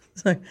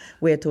 So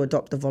we had to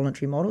adopt a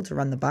voluntary model to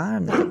run the bar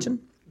and the kitchen,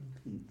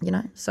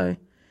 So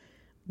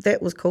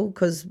that was cool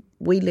because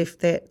we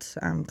left that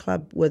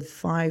club with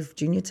 5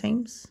 junior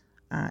teams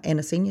and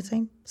a senior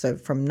team. So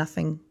from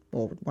nothing,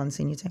 or one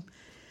senior team.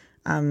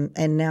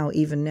 And now,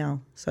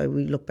 so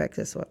we look back,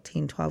 that's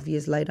 10, 12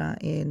 years later,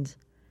 and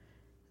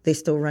they're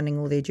still running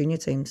all their junior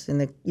teams.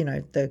 And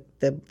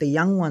the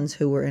young ones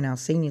who were in our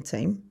senior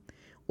team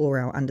or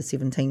our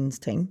under-17s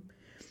team,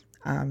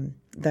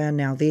 they are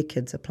now, their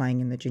kids are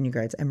playing in the junior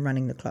grades and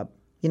running the club.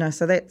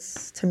 So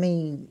that's, to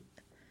me,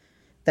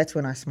 that's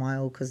when I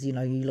smile because, you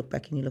look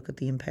back and you look at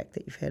the impact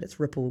that you've had. It's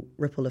ripple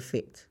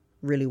effect,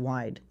 really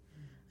wide,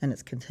 and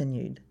it's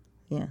continued.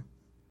 Yeah.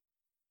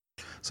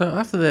 So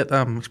after that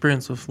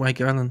experience with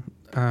Waiheke Island,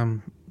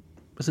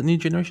 was it New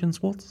Generation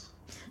Sports?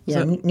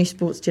 Yeah, New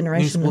Sports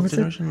Generation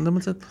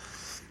Limited.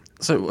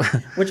 So,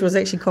 which was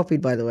actually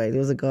copied, by the way. There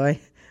was a guy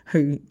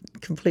who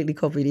completely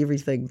copied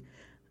everything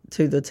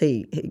to the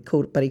T. He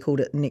called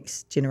it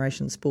Next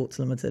Generation Sports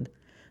Limited.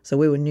 So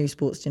we were New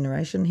Sports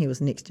Generation. He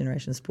was Next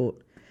Generation Sport.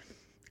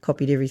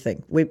 Copied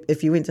everything.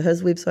 If you went to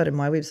his website and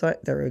my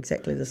website, they were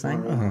exactly the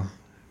same. Oh.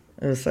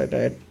 It was so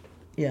bad.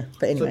 Yeah,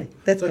 but anyway,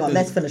 that's gone.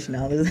 That's finished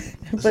now. There's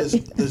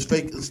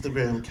fake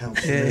Instagram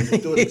accounts. They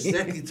do it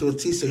exactly to a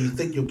T, so you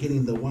think you're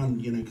getting the one,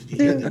 because you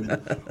hear them.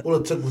 And all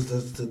it took was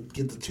to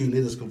get the 2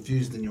 letters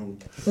confused, and you're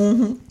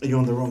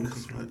on the wrong.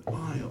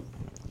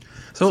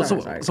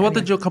 So what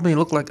did your company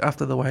look like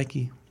after the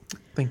Waiheke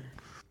thing?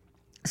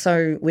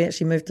 So we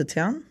actually moved to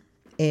town,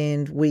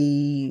 and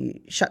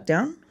we shut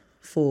down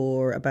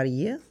for about a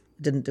year.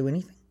 Didn't do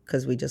anything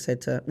because we just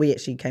had to. We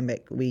actually came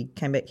back. We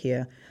came back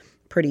here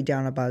pretty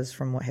down a buzz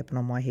from what happened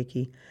on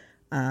Waiheke.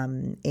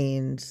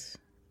 And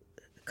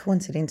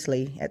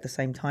coincidentally, at the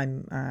same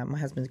time, my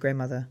husband's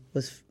grandmother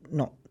was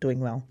not doing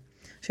well.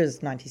 She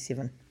was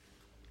 97.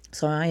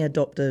 So I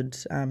adopted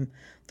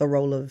the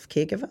role of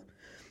caregiver.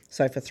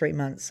 So for 3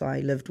 months,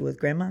 I lived with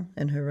Grandma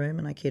in her room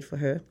and I cared for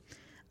her.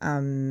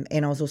 And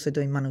I was also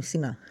doing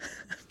manusina.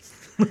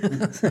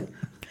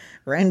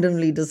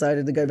 Randomly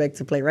decided to go back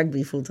to play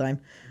rugby full time.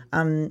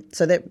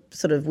 So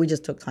that we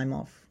just took time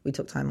off. We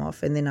took time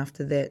off. And then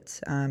after that,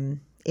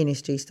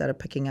 NSG started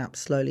picking up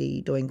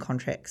slowly, doing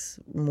contracts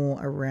more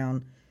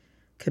around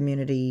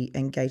community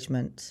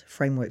engagement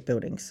framework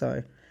building.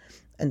 So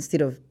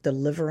instead of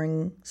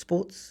delivering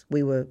sports,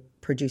 we were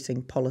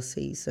producing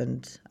policies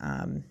and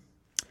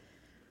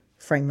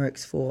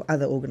frameworks for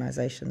other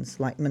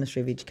organisations like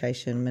Ministry of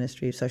Education,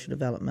 Ministry of Social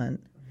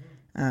Development,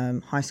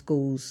 high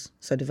schools,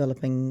 so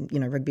developing,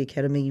 rugby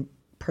academy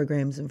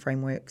programs and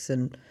frameworks.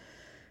 And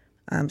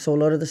so a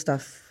lot of the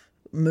stuff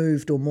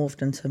moved or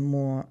morphed into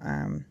more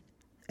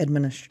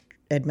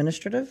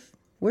administrative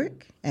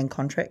work and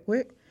contract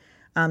work.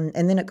 And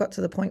then it got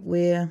to the point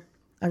where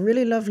a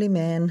really lovely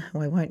man,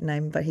 who I won't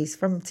name, but he's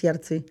from Te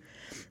Aratu,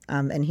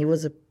 and he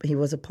was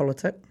a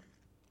politician.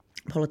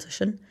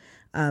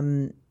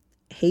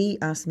 He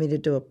asked me to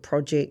do a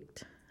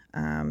project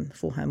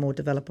for him, or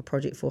develop a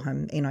project for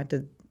him, and I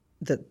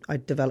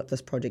developed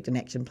this project, an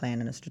action plan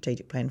and a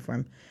strategic plan for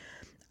him.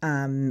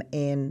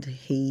 And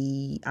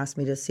he asked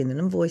me to send an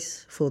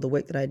invoice for the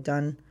work that I'd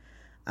done.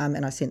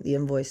 And I sent the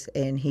invoice,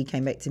 and he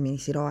came back to me and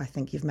he said, I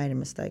think you've made a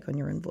mistake on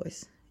your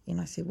invoice.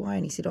 And I said, why?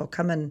 And he said,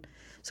 come in.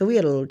 So we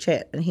had a little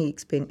chat, and he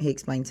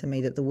explained to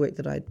me that the work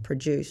that I'd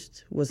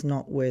produced was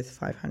not worth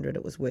 500,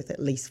 it was worth at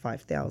least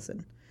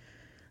 5,000.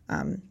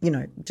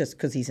 Just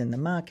because he's in the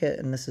market,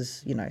 and this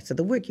is, so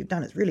the work you've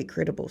done is really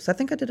credible. So I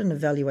think I did an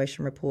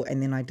evaluation report,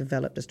 and then I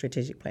developed a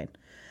strategic plan.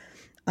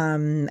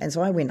 And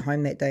so I went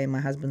home that day, and my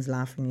husband's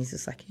laughing. He's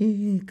just like,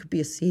 you could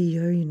be a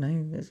CEO,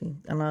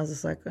 And I was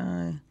just like,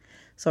 oh.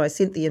 So I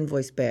sent the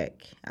invoice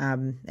back,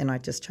 and I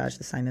just charged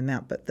the same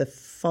amount. But the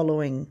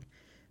following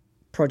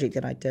project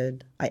that I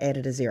did, I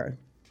added a zero.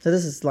 So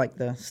this is like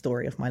the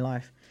story of my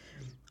life.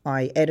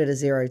 I added a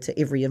zero to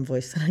every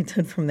invoice that I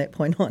did from that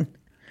point on.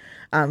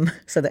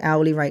 So the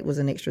hourly rate was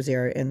an extra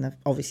zero, and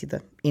obviously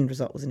the end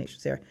result was an extra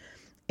zero.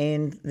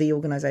 And the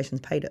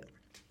organisations paid it.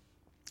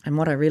 And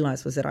what I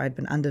realised was that I had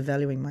been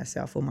undervaluing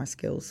myself or my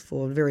skills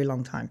for a very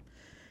long time.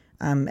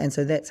 And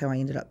so that's how I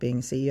ended up being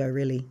a CEO,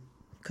 really,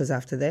 because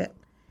after that,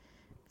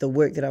 the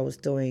work that I was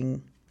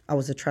doing, I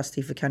was a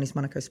trustee for Counties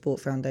Manukau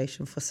Sport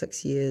Foundation for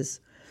 6 years.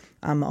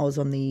 I was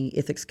on the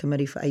ethics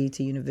committee for AUT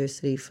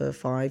University for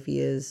 5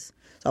 years.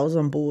 So I was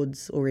on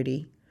boards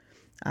already,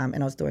 and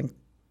I was doing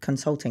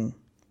consulting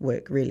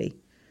work, really.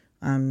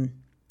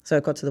 So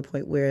it got to the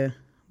point where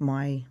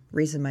my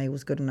resume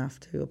was good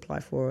enough to apply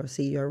for a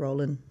CEO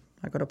role, and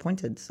I got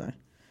appointed. So,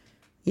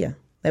 yeah,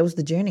 that was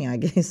the journey, I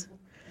guess.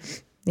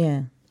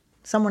 Yeah.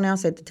 Someone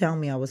else had to tell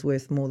me I was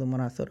worth more than what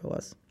I thought I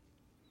was.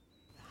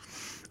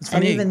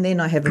 And even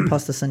then, I have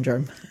imposter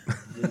syndrome.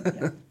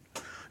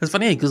 It's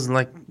funny because,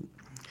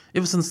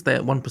 ever since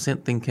that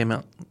 1% thing came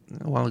out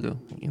a while ago,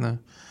 and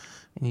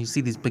you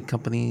see these big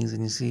companies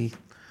and you see,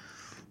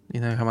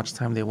 how much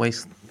time they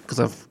waste.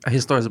 Because I hear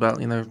stories about,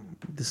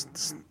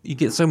 this you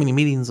get so many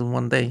meetings in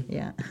one day.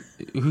 Yeah.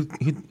 Who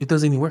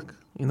does any work,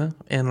 And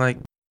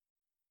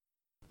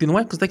you know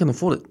why? Because they can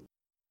afford it.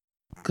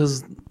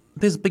 Because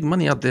there's big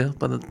money out there,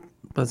 but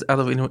it's out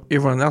of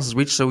everyone else's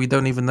reach, so we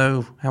don't even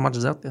know how much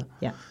is out there.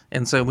 Yeah.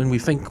 And so when we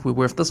think we're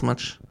worth this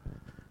much,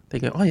 they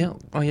go, oh yeah,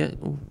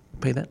 we'll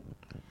pay that.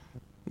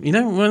 You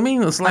know what I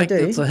mean? It's like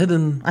it's a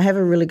hidden... I have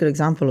a really good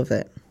example of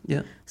that.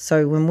 Yeah.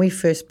 So when we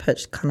first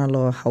pitched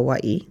Kanaloa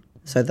Hawaii,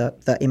 so the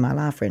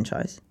MLR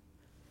franchise,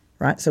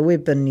 right? So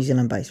we've been New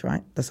Zealand based,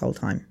 right, this whole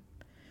time.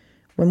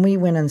 When we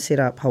went and set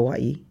up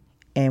Hawaii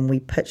and we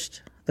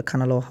pitched the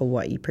Kanaloa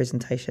Hawaii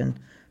presentation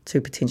to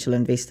potential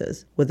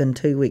investors, within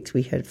 2 weeks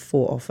we had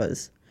 3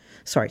 offers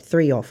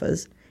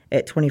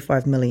at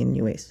 25 million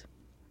US.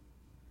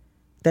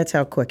 That's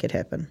how quick it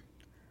happened.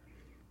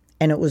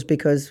 And it was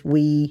because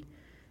we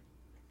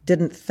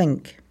didn't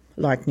think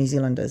like New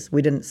Zealanders.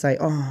 We didn't say,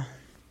 oh,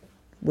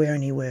 we're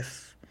only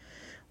worth,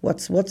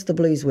 what's the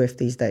Blues worth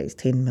these days?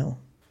 10 mil.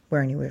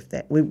 We're only worth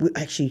that.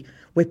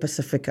 We're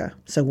Pacifica,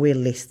 so we're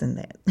less than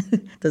that.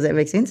 Does that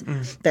make sense?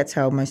 Mm. That's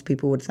how most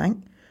people would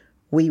think.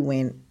 We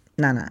went,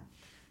 nah.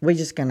 We're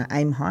just going to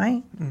aim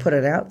high, put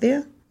it out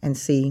there, and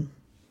see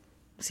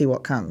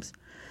what comes.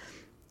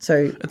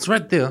 So it's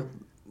right there.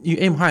 You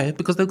aim high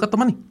because they've got the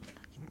money.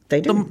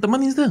 They do. The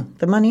money's there.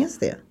 The money is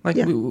there. Like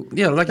you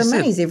said. The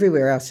money's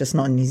everywhere else, just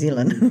not in New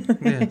Zealand.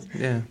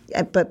 Yeah.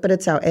 But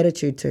it's our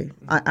attitude too.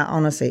 I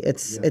honestly,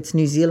 it's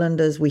New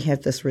Zealanders. We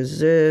have this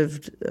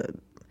reserved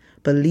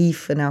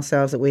belief in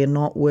ourselves that we are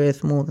not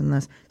worth more than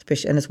this.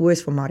 Especially, and it's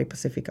worse for Māori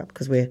Pacifica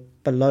because we're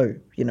below.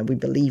 We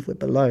believe we're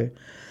below.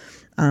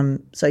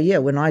 So yeah,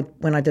 when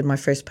I did my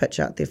first pitch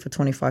out there for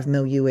 25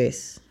 mil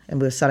US,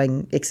 and we were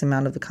selling X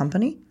amount of the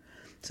company,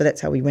 so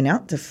that's how we went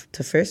out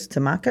to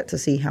market to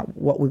see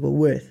what we were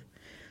worth.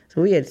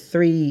 So we had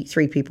three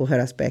people hit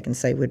us back and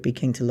say we'd be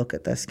keen to look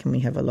at this. Can we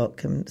have a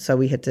look? So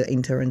we had to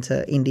enter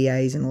into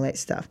NDAs and all that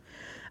stuff,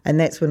 and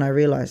that's when I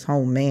realised,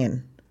 oh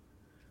man,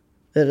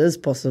 it is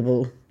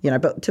possible.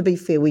 But to be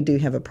fair, we do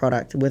have a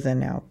product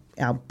within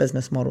our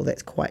business model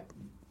that's quite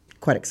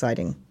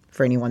exciting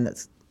for anyone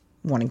that's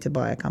wanting to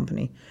buy a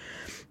company,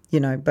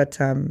 but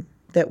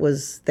that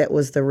was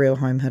the real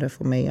home hitter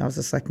for me. I was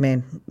just like,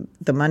 man,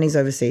 the money's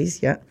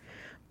overseas, yeah,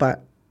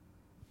 but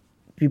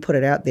you put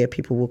it out there,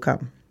 people will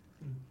come.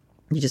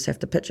 You just have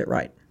to pitch it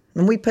right.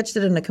 And we pitched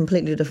it in a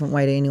completely different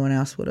way to anyone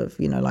else would have,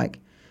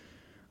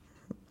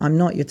 I'm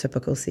not your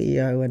typical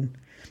CEO. And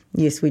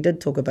yes, we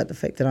did talk about the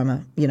fact that I'm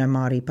a,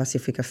 Māori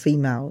Pacifica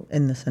female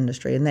in this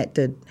industry, and that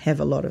did have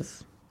a lot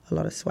of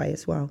sway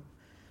as well.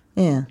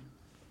 Yeah.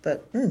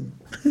 But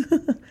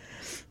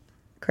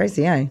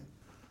crazy, eh?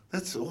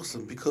 That's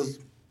awesome because,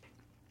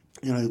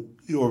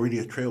 you're already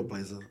a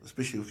trailblazer,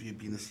 especially if you've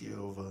been the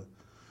CEO of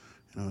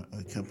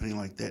a company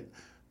like that.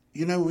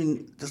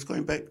 When just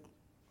going back,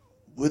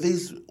 were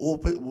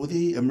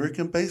they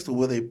American based, or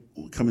were they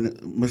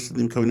most of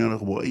them coming out of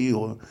Hawaii,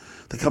 or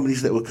the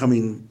companies that were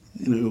coming?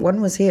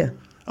 One was here.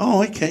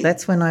 Oh, okay.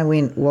 That's when I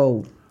went,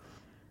 whoa.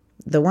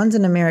 The ones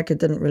in America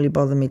didn't really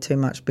bother me too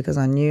much because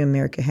I knew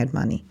America had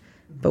money.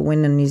 But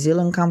when a New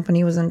Zealand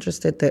company was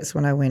interested, that's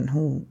when I went,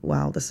 oh,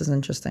 wow, this is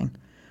interesting.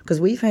 Because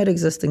we've had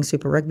existing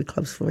Super Rugby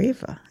clubs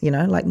forever,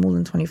 like more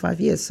than 25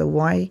 years. So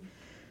why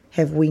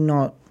have we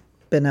not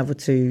been able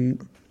to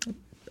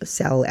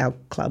sell our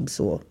clubs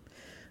or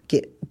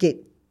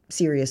get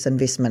serious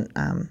investment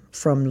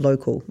from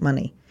local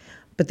money?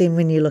 But then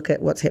when you look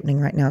at what's happening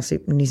right now,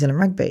 New Zealand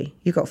Rugby,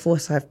 you've got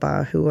Forsyth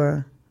Bar who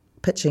are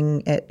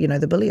pitching at,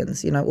 the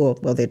billions,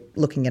 they're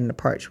looking at an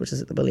approach which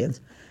is at the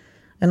billions.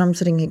 And I'm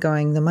sitting here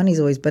going, the money's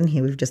always been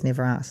here, we've just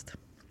never asked.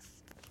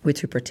 We're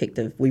too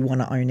protective. We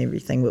want to own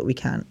everything, but we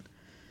can't.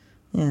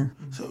 Yeah.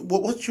 So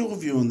what's your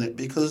view on that?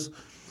 Because,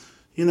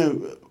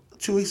 2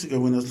 weeks ago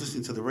when I was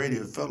listening to the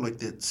radio, it felt like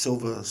that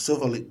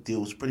Silver Lake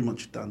deal was pretty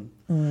much done.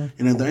 The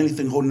only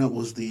thing holding up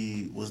was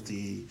the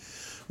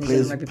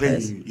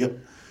players. Yep.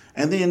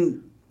 And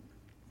then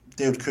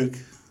David Kirk,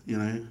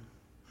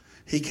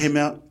 he came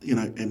out,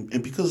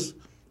 and because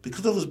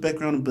of his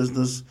background in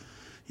business,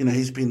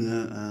 he's been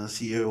the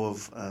CEO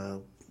of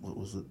what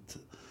was it?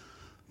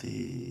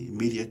 The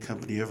media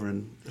company over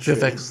in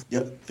Fairfax.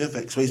 Yeah,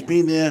 Fairfax. So he's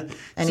been there.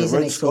 And he's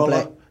an ex-All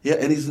Black. Yeah,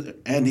 and he's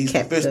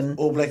the first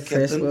All Black captain.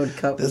 First World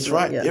Cup. That's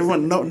right. Yeah.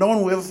 Everyone, no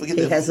one will ever forget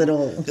that. He has it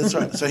all. That's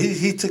right. So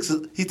he ticks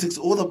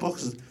all the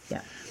boxes.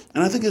 Yeah.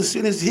 And I think as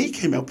soon as he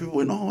came out, people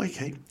went, oh,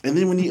 okay. And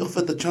then when he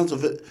offered the chance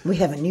of it, we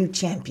have a new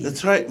champion.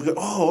 That's right. We go,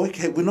 oh,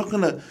 okay. We're not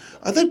gonna.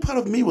 I think part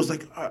of me was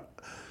like,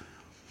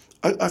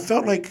 I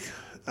felt like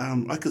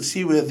I could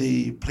see where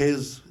the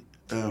players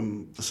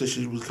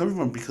association was coming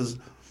from, because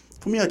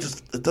for me,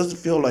 it doesn't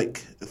feel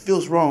like, it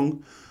feels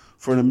wrong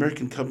for an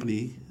American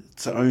company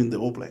to own the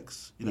All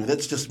Blacks.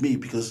 That's just me,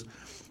 because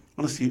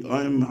honestly,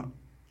 I'm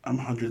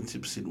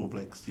 110% All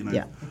Blacks,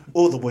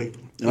 all the way.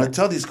 And I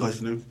tell these guys,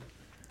 And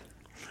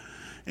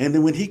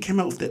then when he came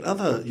out with that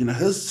other,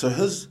 his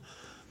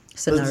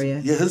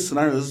scenario. His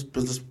scenario, his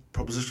business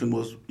proposition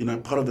was,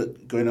 part of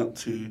it going out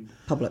to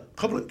public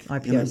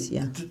IPOs.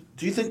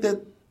 Do you think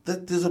that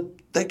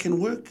that can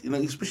work?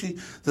 Especially,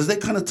 does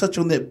that kind of touch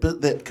on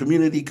that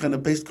community kind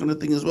of based kind of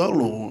thing as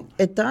well, or?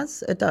 It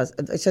does.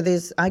 So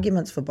there's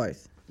arguments for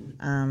both.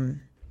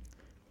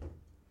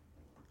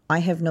 I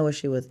have no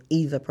issue with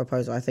either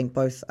proposal. I think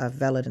both are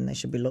valid and they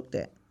should be looked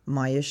at.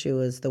 My issue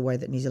is the way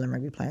that New Zealand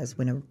rugby players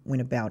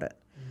went about it.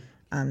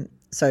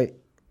 So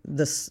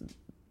this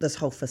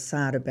whole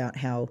facade about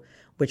how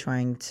we're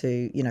trying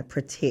to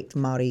protect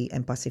Māori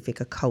and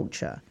Pasifika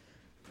culture,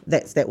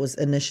 that was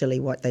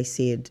initially what they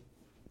said.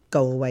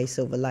 Go away,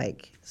 Silver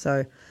Lake.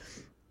 So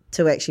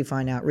to actually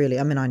find out, really,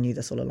 I knew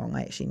this all along.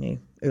 I actually knew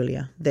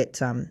earlier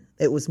that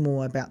it was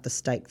more about the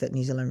stake that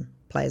New Zealand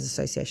Players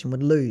Association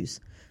would lose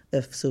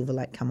if Silver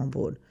Lake come on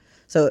board.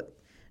 So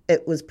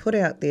it was put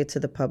out there to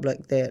the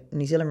public that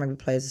New Zealand Rugby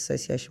Players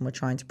Association were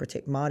trying to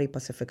protect Māori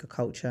Pasifika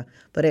culture,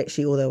 but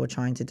actually all they were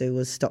trying to do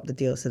was stop the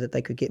deal so that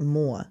they could get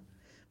more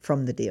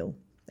from the deal.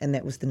 And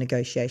that was the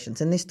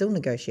negotiations. And they're still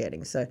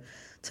negotiating. So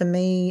to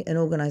me, an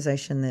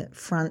organisation that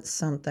fronts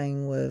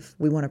something with,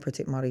 we want to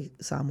protect Māori,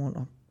 Samoan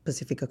or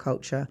Pasifika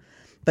culture,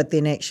 but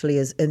then actually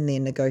is in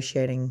there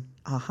negotiating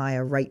a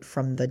higher rate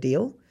from the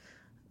deal,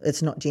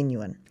 it's not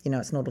genuine.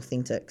 It's not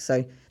authentic.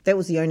 So that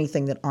was the only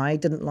thing that I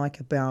didn't like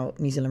about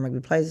New Zealand Rugby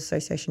Players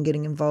Association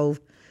getting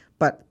involved.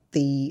 But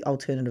the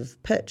alternative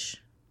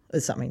pitch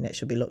is something that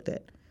should be looked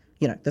at.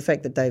 The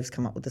fact that Dave's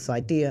come up with this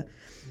idea.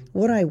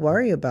 What I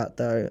worry about,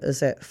 though, is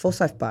that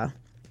Forsyth Bar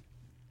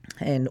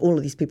and all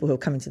of these people who are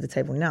coming to the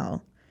table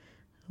now,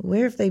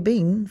 where have they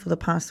been for the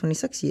past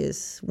 26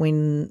 years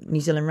when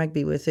New Zealand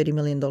Rugby were $30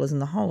 million in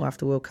the hole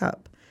after World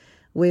Cup?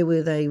 Where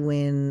were they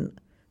when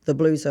the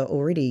Blues are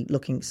already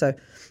looking? So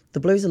the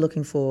Blues are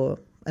looking for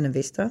an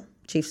investor.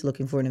 Chiefs are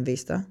looking for an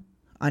investor.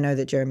 I know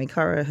that Jeremy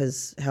Curra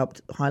has helped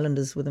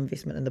Highlanders with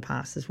investment in the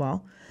past as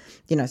well.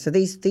 So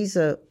these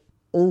are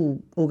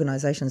all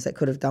organisations that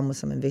could have done with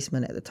some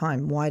investment at the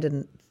time. Why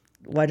didn't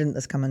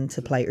this come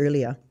into play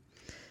earlier?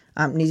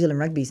 New Zealand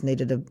Rugby's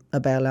needed a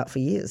bailout for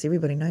years.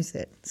 Everybody knows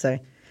that. So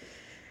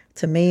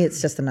to me, it's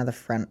just another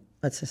front.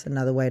 It's just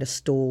another way to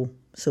stall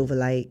Silver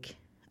Lake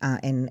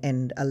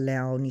and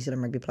allow New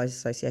Zealand Rugby Players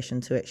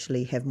Association to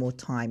actually have more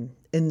time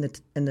in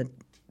the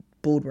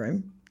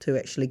boardroom to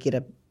actually get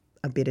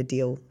a better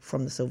deal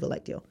from the Silver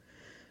Lake deal,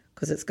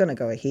 because it's going to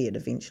go ahead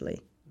eventually.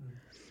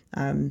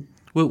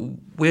 Well,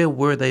 where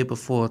were they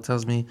before? It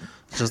tells me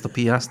it's just a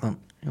PR stunt,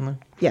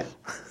 Yeah.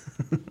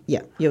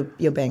 Yeah,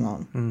 you're bang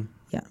on.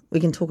 Yeah, we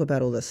can talk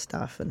about all this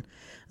stuff, and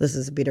this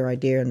is a better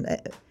idea,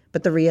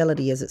 but the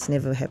reality is it's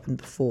never happened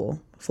before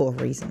for a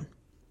reason,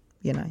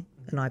 an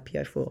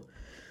IPO for.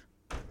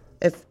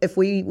 If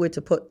we were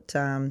to put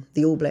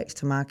the All Blacks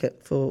to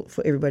market for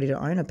everybody to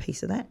own a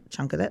piece of that,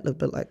 chunk of that, look a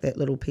bit like that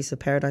little piece of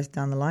paradise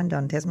down the line,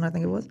 down in Tasman, I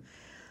think it was,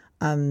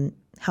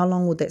 how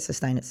long would that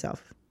sustain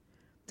itself?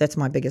 That's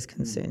my biggest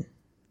concern,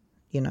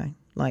 and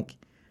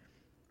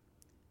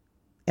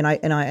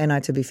I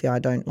to be fair, I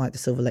don't like the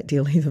Silver Lake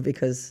deal either,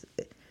 because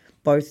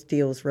both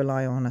deals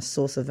rely on a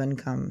source of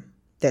income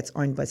that's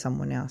owned by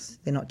someone else.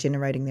 They're not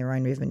generating their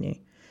own revenue.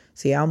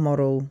 See, our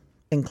model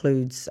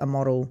includes a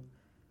model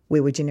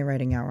where we're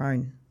generating our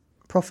own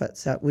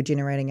profits. We're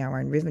generating our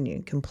own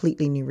revenue,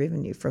 completely new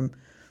revenue from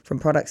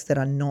products that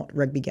are not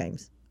rugby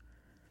games.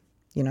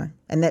 you know.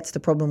 And that's the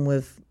problem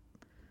with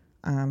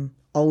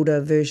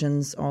older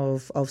versions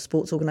of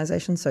sports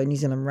organisations. So New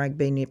Zealand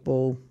Rugby,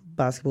 netball,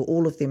 basketball,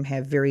 all of them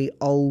have very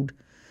old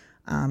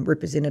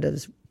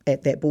representatives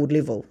at that board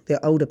level.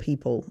 They're older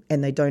people,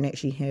 and they don't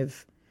actually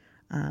have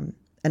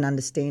an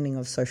understanding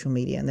of social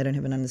media, and they don't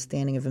have an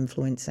understanding of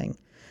influencing.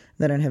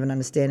 They don't have an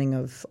understanding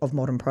of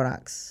modern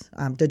products,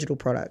 digital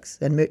products,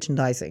 and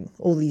merchandising.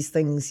 All these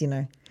things, you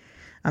know.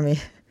 I mean,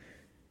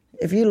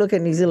 if you look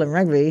at New Zealand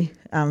Rugby,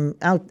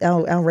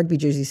 our rugby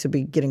jerseys should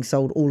be getting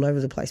sold all over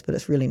the place, but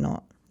it's really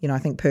not. You know, I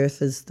think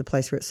Perth is the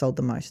place where it's sold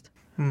the most.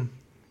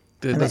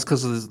 That's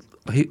because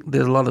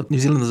there's a lot of New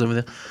Zealanders over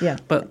there. Yeah,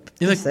 but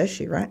you that's the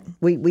issue, right?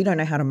 We don't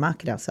know how to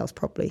market ourselves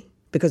properly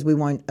because we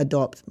won't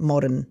adopt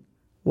modern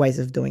ways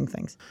of doing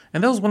things.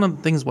 And that was one of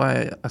the things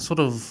why I sort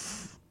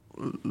of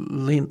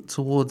leaned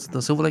towards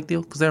the Silver Lake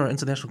deal, because they're an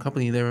international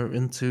company. They're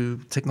into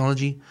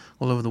technology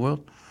all over the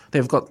world.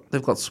 They've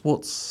got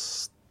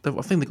sports. I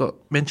think they've got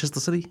Manchester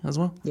City as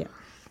well. Yeah.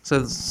 So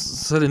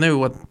they know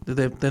what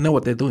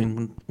they're doing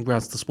in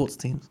regards to sports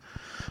teams.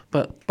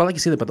 But like you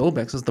said about the All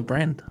Blacks, it's the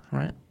brand,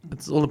 right?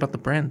 It's all about the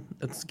brand.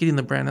 It's getting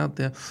the brand out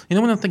there. You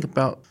know, when I think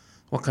about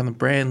what kind of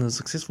brand is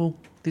successful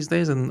these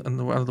days in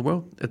the out of the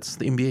world, it's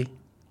the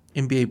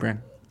NBA brand.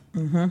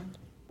 Mm-hmm.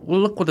 Well,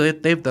 look what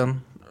they've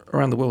done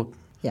around the world.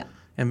 Yeah.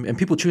 And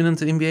people tune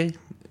into the NBA.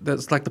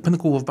 That's like the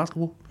pinnacle of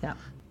basketball. Yeah.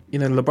 You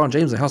know, LeBron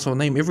James is a household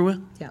name everywhere.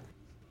 Yeah.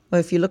 Well,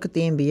 if you look at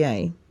the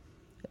NBA,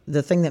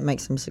 the thing that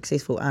makes them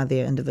successful are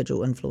their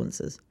individual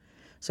influences.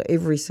 So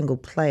every single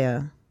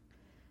player,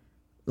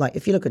 like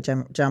if you look at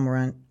Ja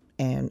Morant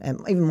and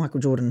even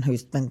Michael Jordan,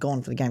 who's been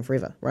gone for the game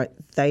forever, right?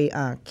 They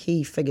are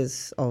key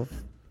figures of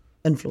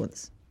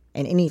influence.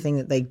 And anything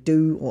that they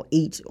do or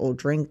eat or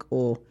drink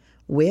or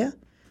wear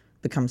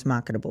becomes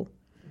marketable.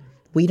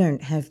 We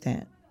don't have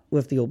that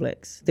with the All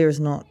Blacks.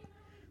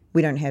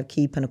 We don't have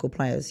key pinnacle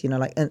players, you know,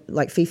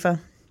 like FIFA,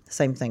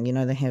 same thing, you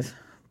know, they have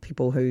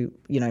people who,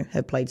 you know,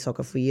 have played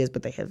soccer for years,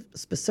 but they have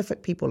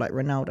specific people like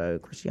Ronaldo,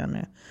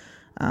 Cristiano,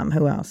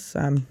 who else?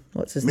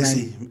 What's his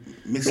name?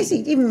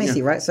 Messi, even Messi,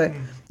 yeah. Right? So,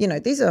 you know,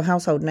 these are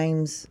household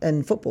names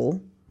in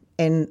football,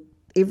 and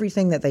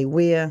everything that they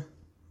wear,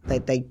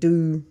 they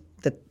do,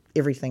 that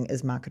everything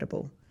is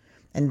marketable.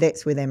 And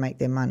that's where they make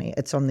their money.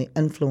 It's on the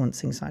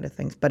influencing side of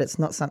things, but it's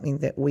not something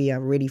that we are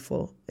ready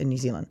for in New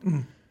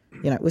Zealand.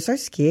 You know, we're so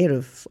scared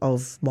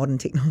of modern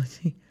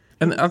technology.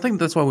 And I think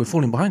that's why we're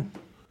falling behind.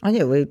 Oh,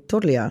 yeah, we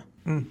totally are.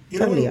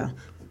 Totally are.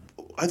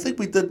 I think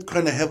we did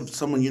kind of have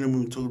someone, you know,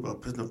 when we talk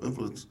about person of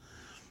influence,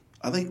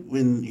 I think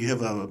when you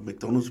have a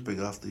McDonald's big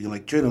after, you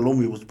like Jonah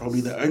Lomu was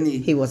probably the only...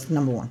 He was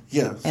number one.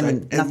 Yeah. So,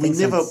 and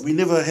we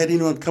never had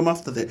anyone come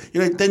after that.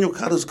 You know, Daniel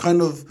Carter's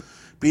kind of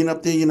been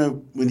up there, you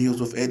know, when he was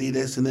with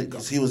Adidas and that,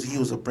 because he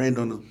was a brand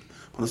on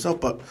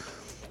himself, but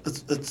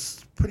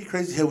it's pretty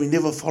crazy how we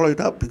never followed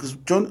up, because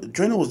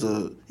Jonah was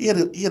he had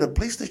a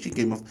PlayStation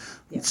game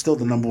still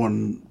the number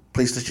one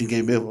PlayStation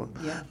game ever.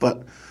 Yeah.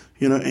 But,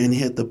 you know, and he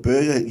had the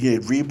burger, he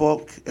had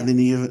Reebok, and then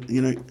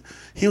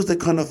he was the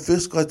kind of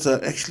first guy to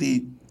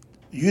actually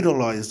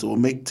utilize or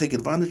take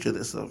advantage of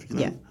that stuff, you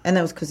know? Yeah, and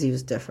that was because he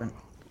was different.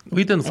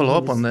 We didn't follow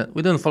up on that.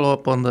 We didn't follow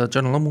up on the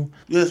Jonah Lomu.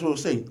 Yeah, that's what I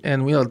was saying.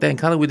 And Dan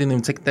Carter, we didn't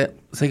even take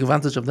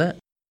advantage of that.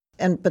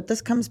 But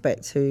this comes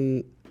back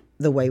to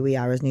the way we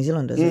are as New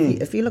Zealanders.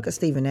 If you look at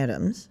Stephen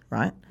Adams,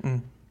 right?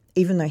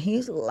 Even though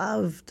he's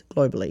loved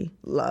globally,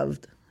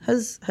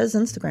 his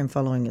Instagram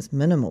following is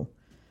minimal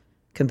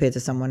compared to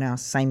someone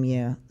else, same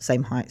year,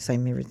 same height,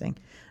 same everything.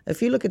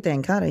 If you look at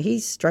Dan Carter,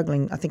 he's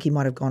struggling. I think he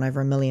might have gone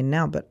over 1 million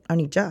now, but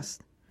only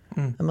just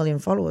 1 million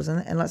followers.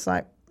 And it's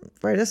like,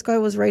 bro, this guy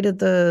was rated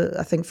the,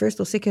 I think,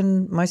 first or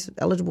second most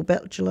eligible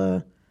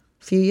bachelor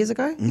a few years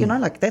ago. You know,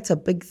 like that's a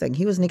big thing.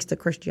 He was next to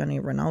Cristiano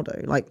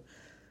Ronaldo. Like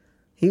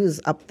he was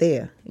up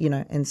there, you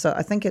know. And so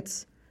I think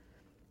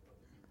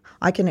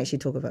I can actually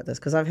talk about this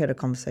because I've had a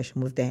conversation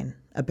with Dan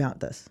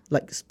about this,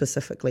 like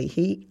specifically.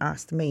 He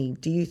asked me,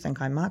 do you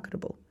think I'm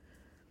marketable?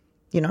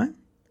 You know?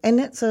 And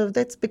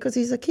that's because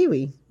he's a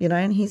Kiwi, you know,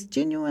 and he's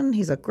genuine.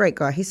 He's a great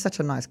guy. He's such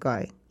a nice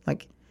guy.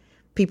 Like,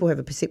 people have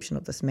a perception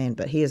of this man,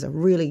 but he is a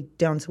really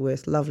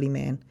down-to-earth, lovely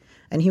man,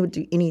 and he would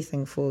do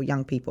anything for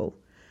young people.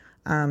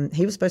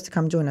 He was supposed to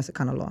come join us at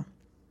Kanaloa.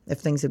 If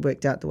things had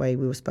worked out the way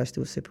we were supposed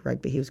to with Super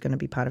Rugby, he was going to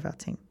be part of our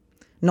team.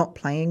 Not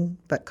playing,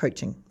 but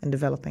coaching and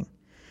developing.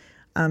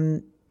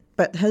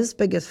 But his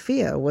biggest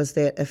fear was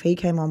that if he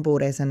came on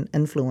board as an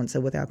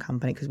influencer with our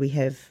company, because we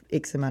have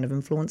X amount of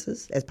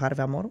influencers as part of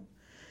our model,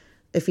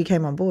 if he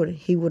came on board,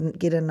 he wouldn't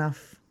get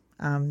enough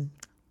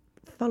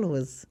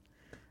followers.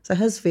 So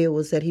his fear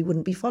was that he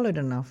wouldn't be followed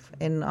enough.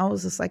 And I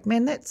was just like,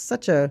 man, that's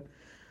such a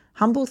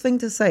humble thing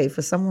to say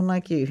for someone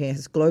like you. He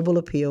has global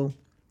appeal.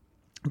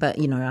 But,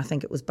 you know, I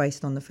think it was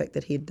based on the fact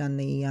that he'd done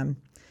the,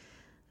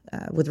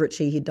 with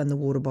Richie, he'd done the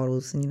water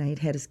bottles, and, you know, he'd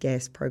had his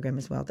gas program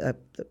as well,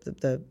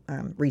 the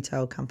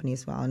retail company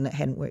as well, and it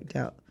hadn't worked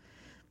out.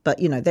 But,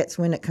 you know, that's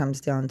when it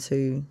comes down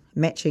to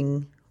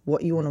matching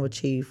what you want to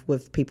achieve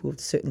with people with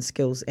certain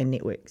skills and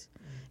networks,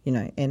 you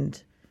know. And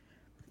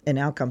in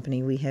our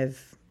company, we have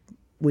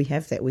we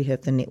have that. We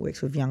have the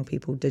networks with young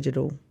people,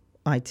 digital,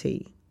 IT,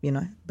 you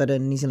know. But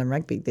in New Zealand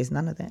rugby, there's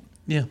none of that.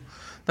 Yeah.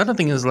 The other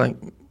thing is, like,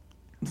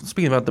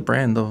 speaking about the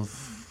brand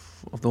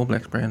of the All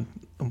Blacks brand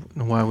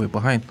and why we're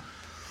behind.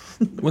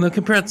 When I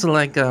compare it to,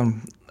 like,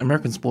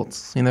 American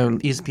sports, you know,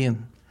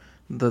 ESPN,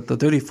 the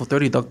 30 for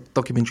 30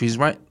 documentaries,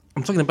 right?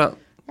 I'm talking about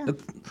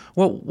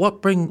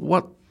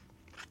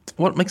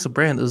what makes a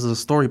brand is the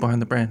story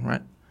behind the brand,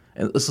 right?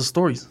 And it's the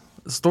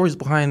stories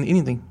behind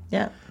anything.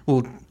 Yeah.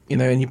 Well, you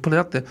know, and you put it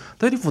out there.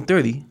 30 for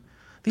 30,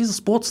 these are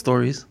sports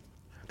stories.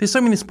 There's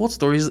so many sports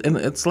stories, and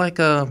it's like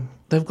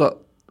they've got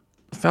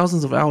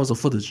thousands of hours of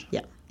footage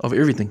of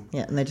everything.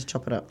 Yeah, and they just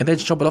chop it up. And they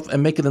just chop it up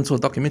and make it into a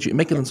documentary,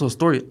 make it into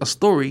a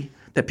story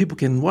that people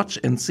can watch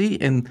and see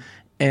and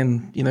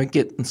you know,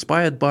 get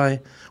inspired by,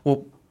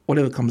 or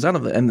whatever comes out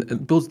of it, and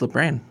it builds the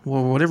brand,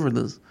 or whatever it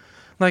is.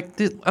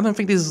 Like, I don't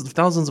think there's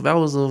thousands of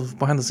hours of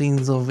behind the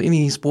scenes of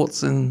any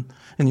sports in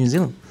New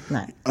Zealand.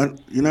 No.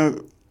 You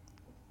know,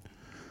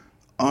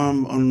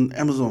 on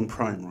Amazon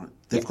Prime, right?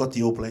 They've got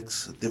the All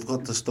Blacks. They've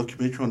got this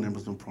documentary on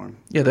Amazon Prime.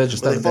 Yeah, they just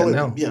started that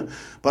now. Yeah,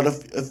 but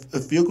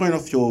if you're going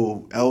off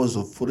your hours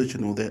of footage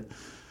and all that,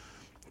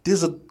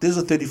 there's a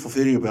 30 for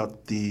 30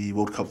 about the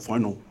World Cup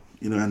final,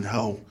 you know, and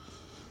how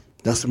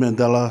Nelson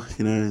Mandela,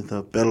 you know,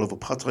 the Battle of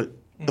Apartheid.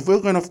 If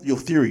we're going off your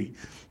theory,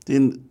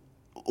 then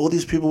all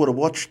these people would have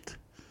watched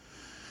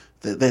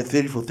that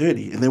 30 for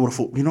 30, and they would have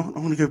thought, you know, I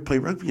want to go play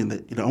rugby, and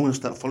that, you know, I want to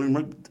start following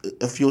rugby.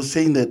 If you're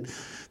saying that,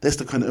 that's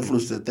the kind of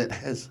influence that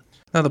has.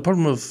 Now, the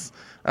problem with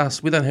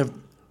us, we don't have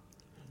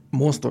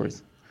more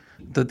stories.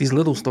 These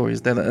little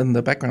stories that are in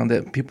the background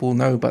that people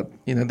know, but,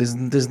 you know,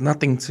 there's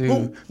nothing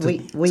to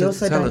we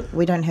also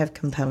don't have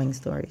compelling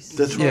stories.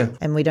 That's right. Yeah.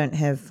 And we don't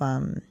have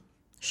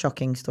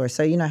shocking stories.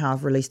 So you know how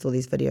I've released all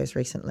these videos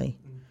recently.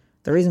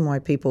 The reason why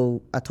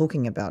people are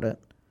talking about it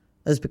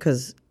is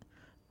because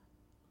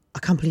I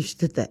can't believe she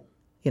did that,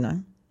 you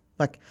know?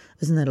 Like,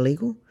 isn't that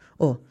illegal?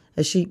 Or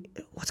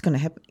what's going to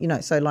happen? You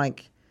know, so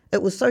like,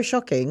 it was so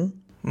shocking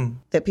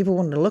that people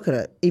wanted to look at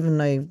it, even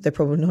though they're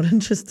probably not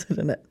interested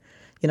in it.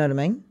 You know what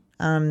I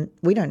mean?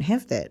 We don't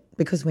have that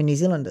because we're New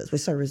Zealanders. We're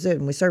so reserved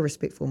and we're so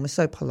respectful and we're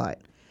so polite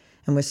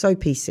and we're so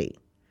PC.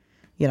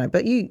 You know,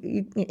 but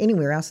you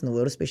anywhere else in the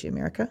world, especially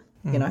America,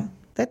 you know,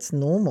 that's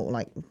normal.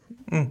 Like,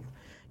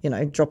 you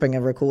know, dropping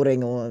a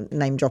recording or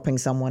name dropping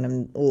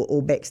someone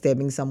or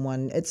backstabbing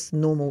someone, it's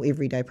normal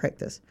everyday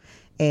practice.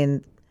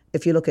 And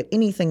if you look at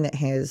anything that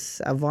has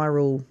a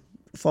viral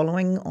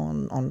following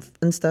on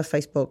Insta,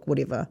 Facebook,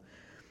 whatever,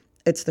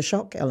 it's the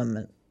shock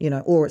element, you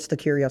know, or it's the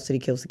curiosity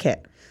kills the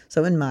cat.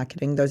 So in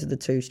marketing, those are the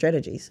two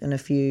strategies. And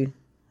if you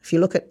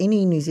look at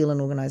any New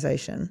Zealand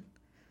organisation,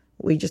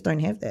 we just don't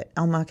have that.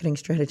 Our marketing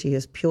strategy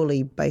is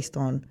purely based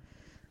on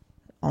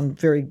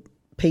very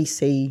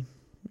PC,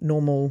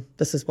 normal,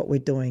 this is what we're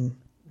doing.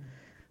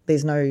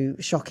 There's no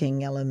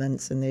shocking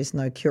elements and there's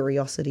no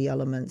curiosity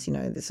elements, you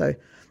know. So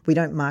we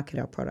don't market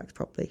our products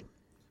properly.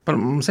 But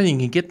I'm saying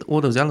you can get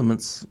all those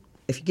elements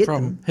if you get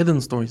from them.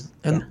 hidden stories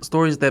and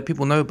stories that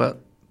people know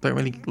but don't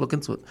really look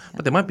into it.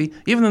 But there might be,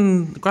 even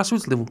in the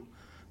grassroots level,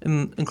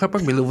 in club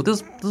rugby level,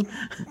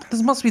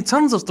 there must be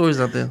tons of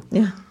stories out there.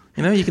 Yeah.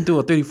 You know, you can do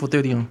a 30 for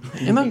 30 on,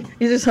 you know?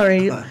 You just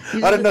hurry.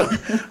 I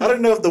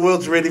don't know if the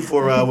world's ready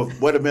for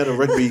Waitemata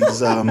Rugby's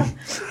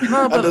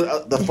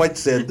the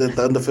fights at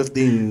the under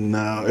 15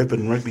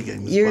 open rugby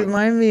games. You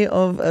remind me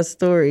of a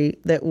story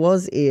that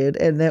was aired,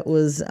 and that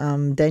was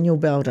Daniel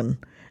Bowden.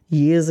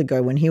 Years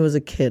ago, when he was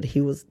a kid, he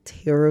was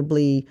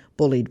terribly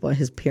bullied by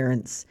his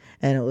parents,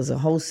 and it was a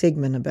whole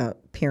segment about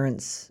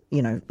parents,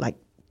 you know, like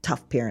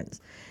tough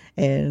parents.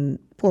 And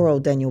poor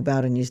old Daniel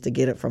Bowden used to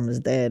get it from his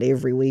dad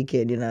every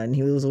weekend, you know, and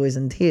he was always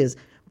in tears.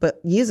 But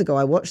years ago,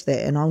 I watched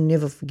that, and I'll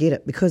never forget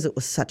it because it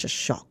was such a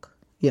shock,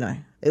 you know.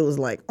 It was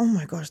like, oh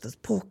my gosh, this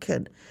poor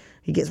kid,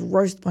 he gets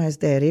roasted by his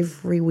dad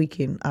every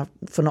weekend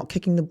for not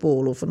kicking the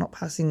ball or for not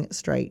passing it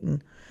straight,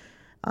 and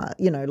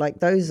you know, like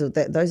those are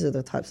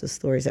the types of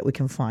stories that we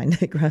can find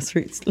at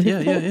grassroots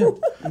level.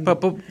 Yeah.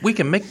 But we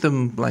can make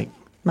them like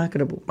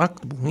marketable.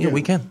 Yeah,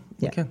 we can.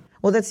 Yeah. We can.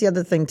 Well, that's the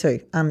other thing too.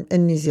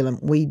 In New Zealand,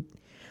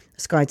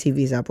 Sky TV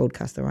is our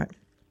broadcaster, right?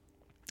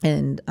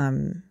 And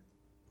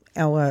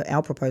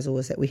our proposal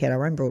was that we had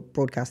our own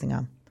broadcasting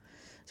arm,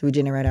 so we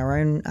generate our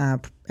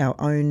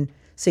own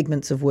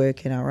segments of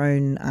work and our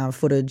own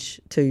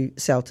footage to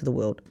sell to the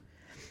world.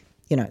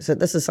 You know, so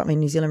this is something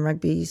New Zealand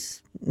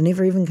Rugby's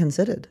never even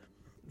considered.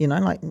 You know,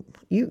 like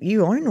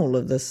you own all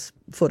of this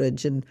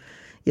footage, and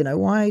you know,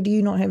 why do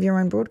you not have your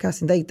own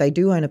broadcasting? They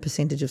do own a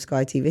percentage of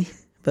Sky TV,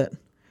 but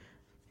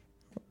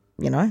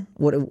you know,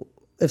 what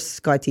if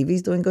Sky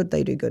TV's doing good,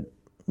 they do good.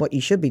 What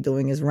you should be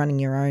doing is running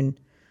your own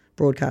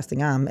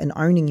broadcasting arm and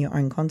owning your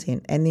own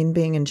content, and then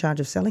being in charge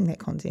of selling that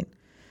content.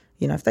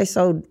 You know, if they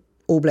sold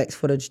All Blacks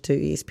footage to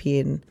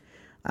ESPN,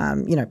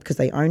 you know, because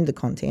they owned the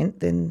content,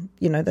 then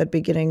you know they'd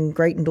be getting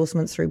great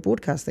endorsements through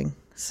broadcasting.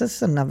 It's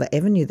just another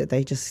avenue that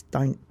they just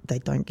don't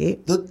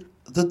get.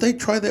 Did they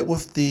try that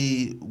with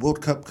the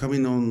World Cup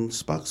coming on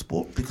Spark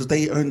Sport because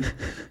they owned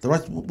the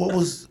rights? What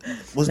was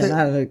that?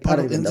 I part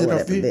don't of even know what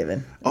happened NZRV? there,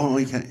 man. Oh,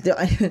 okay.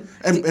 I-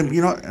 And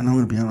you know, and I'm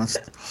going to be honest,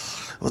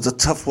 it was a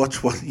tough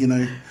watch.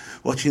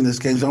 Watching those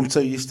games. I'm so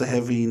used to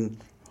having,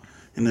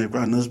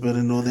 Brian Nisbet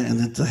and all that, and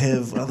then to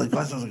have other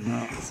guys. I was like,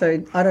 no.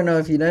 So I don't know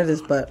if you know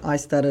this, but I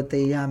started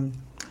the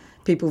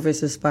People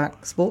versus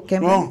Spark Sport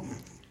campaign. Well,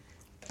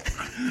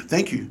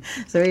 thank you.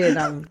 So we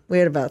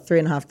had about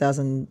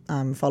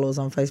 3,500 followers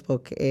on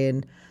Facebook,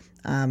 and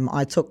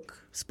I took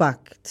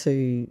Spark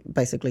to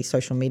basically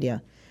social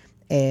media,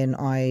 and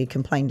I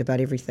complained about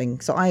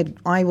everything. So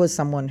I was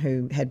someone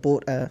who had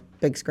bought a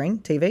big screen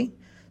TV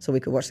so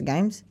we could watch the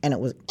games, and it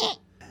was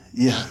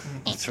Yeah,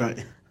 that's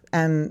right.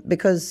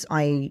 because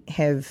I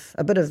have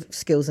a bit of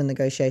skills in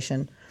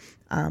negotiation.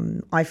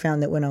 I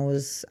found that when I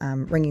was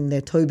ringing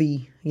the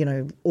Tobii,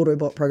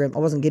 Autobot program, I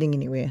wasn't getting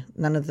anywhere.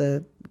 None of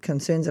the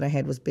concerns that I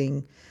had was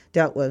being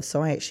dealt with.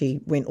 So I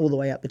actually went all the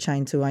way up the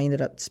chain to I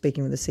ended up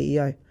speaking with the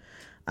CEO.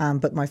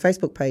 But my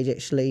Facebook page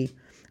actually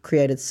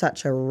created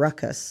such a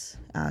ruckus,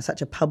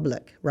 such a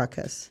public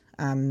ruckus,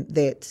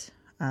 that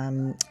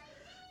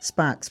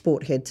Spark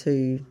Sport had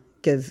to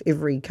give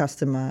every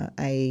customer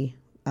a,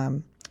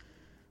 the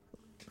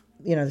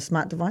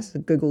smart device, the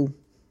Google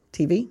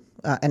TV,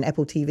 an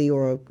Apple TV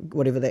or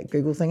whatever that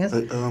Google thing is.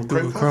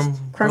 Google Chrome.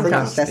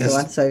 Chromecast, that's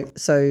yes. the one.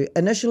 So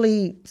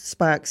initially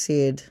Spark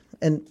said,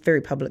 and very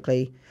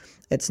publicly,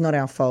 it's not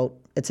our fault.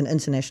 It's an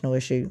international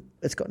issue.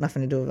 It's got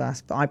nothing to do with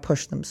us. But I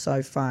pushed them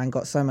so far and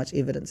got so much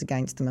evidence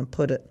against them and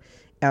put it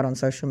out on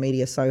social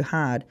media so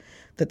hard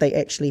that they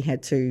actually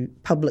had to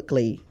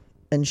publicly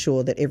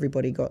ensure that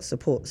everybody got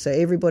support. So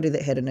everybody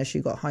that had an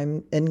issue got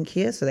home in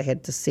care, so they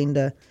had to send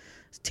a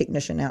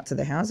technician out to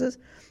the houses.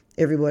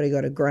 Everybody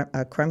got a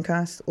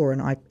Chromecast or an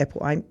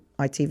Apple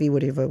iTV,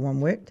 whatever one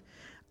worked.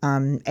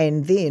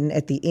 And then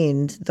at the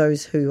end,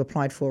 those who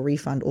applied for a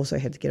refund also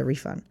had to get a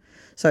refund.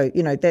 So,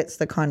 that's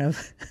the kind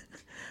of...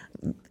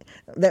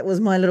 that was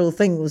my little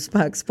thing with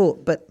Spark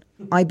Sport. But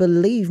I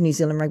believe New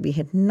Zealand Rugby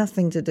had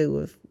nothing to do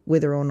with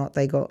whether or not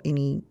they got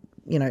any,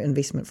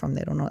 investment from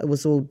that or not. It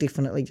was all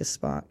definitely just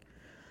Spark.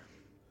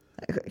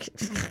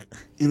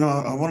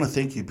 I want to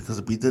thank you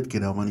because we did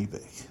get our money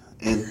back.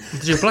 And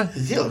Did you play?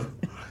 yeah.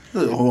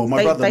 Oh,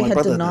 my They had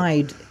brother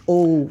denied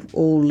all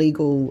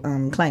legal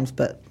claims,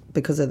 but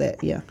because of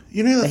that, yeah,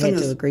 the they thing had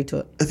is, to agree to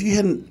it. if you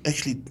hadn't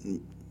actually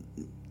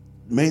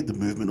made the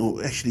movement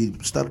or actually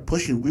started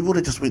pushing, we would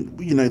have just went,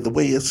 the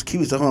way it's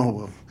Kiwis,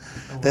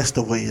 that's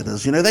the way it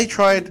is. They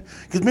tried,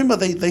 because remember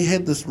they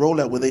had this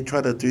rollout where they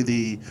tried to do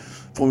the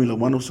Formula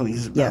One or something.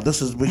 Yeah, We're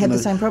had gonna, the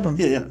same problem.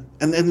 Yeah.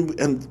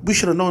 And we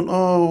should have known,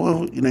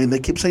 and they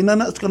kept saying, no,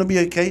 it's going to be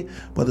okay.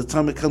 By the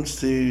time it comes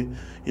to,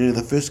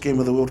 the first game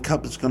of the World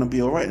Cup, it's going to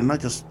be all right. And I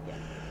just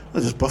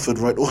buffered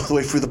right all the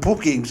way through the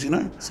pop games,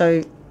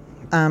 So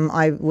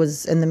I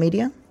was in the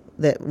media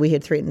that we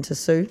had threatened to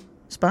sue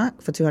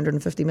Spark for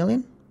 $250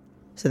 million.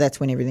 So that's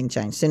when everything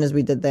changed. As soon as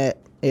we did that,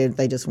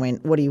 they just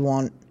went, what do you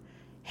want?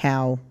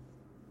 How?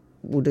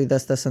 We'll do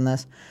this, this, and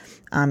this.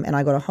 And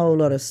I got a whole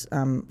lot of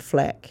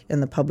flack in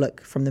the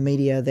public from the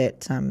media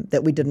that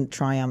we didn't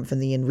triumph in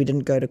the end. We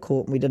didn't go to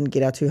court and we didn't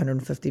get our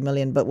 $250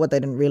 million. But what they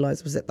didn't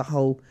realise was that the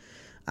whole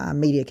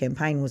media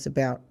campaign was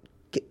about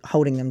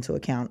holding them to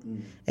account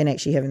and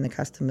actually having the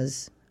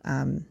customers,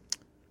 getting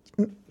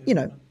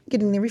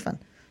their refund.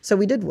 So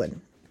we did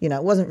win.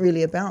 It wasn't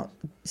really about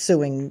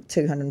suing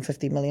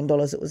 $250 million.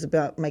 It was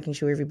about making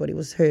sure everybody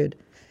was heard.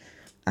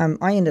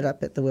 I ended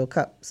up at the World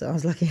Cup, so I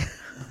was lucky.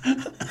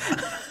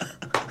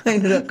 I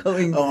ended up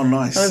going. Oh,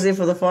 nice. I was there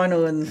for the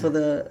final and for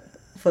the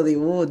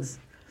awards.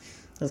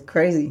 It was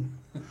crazy.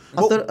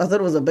 I thought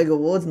it was a big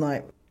awards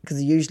night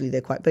because usually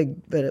they're quite big,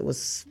 but it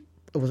was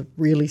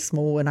really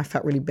small, and I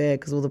felt really bad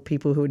because all the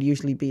people who would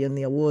usually be in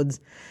the awards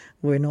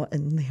were not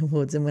in the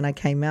awards. And when I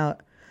came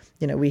out,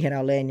 we had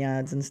our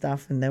lanyards and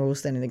stuff, and they were all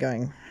standing there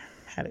going,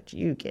 "How did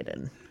you get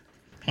in?"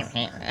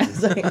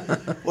 It's like,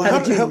 how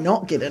did you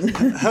not get in?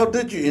 How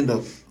did you end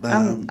up?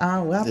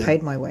 I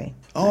paid my way.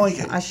 Oh,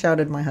 okay. I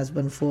shouted my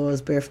husband for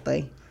his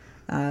birthday,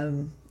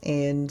 and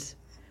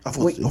I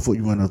thought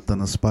you might have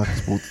done a Spark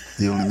Sports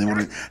deal, and they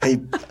wanted, hey,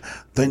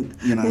 don't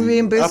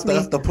reimburse me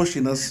after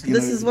pushing us.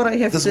 This is what I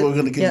have this to. is what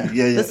we're going to give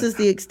you. Yeah. This is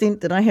the extent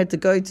that I had to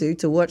go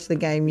to watch the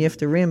game. You have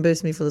to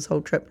reimburse me for this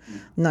whole trip.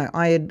 No,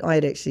 I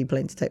had actually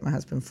planned to take my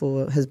husband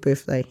for his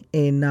birthday,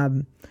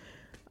 and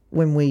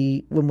when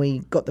we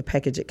got the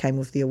package, it came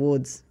with the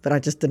awards, but I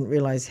just didn't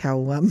realise how.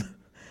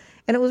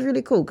 And it was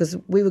really cool because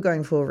we were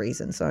going for a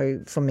reason. So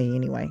for me,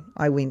 anyway,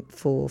 I went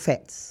for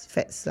Fats.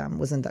 Fats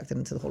was inducted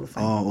into the Hall of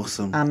Fame. Oh,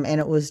 awesome! And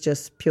it was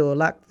just pure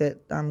luck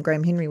that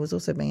Graham Henry was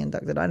also being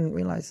inducted. I didn't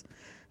realise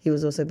he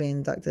was also being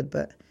inducted,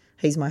 but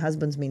he's my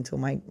husband's mentor.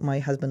 My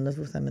husband lived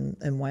with him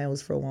in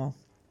Wales for a while,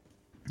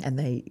 and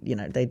they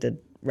did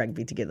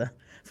rugby together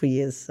for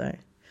years. So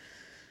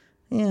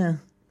yeah,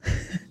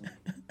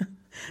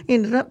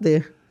 ended up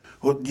there.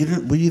 Well,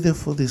 were you there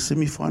for the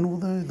semi-final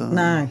though?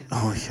 No.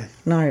 Oh, okay.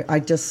 No, I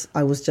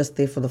was just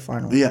there for the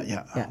final. Yeah.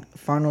 Yeah,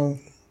 final,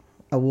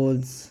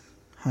 awards,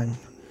 home.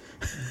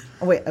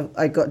 Oh, wait,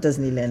 I got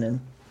Disneyland and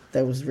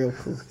that was real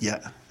cool.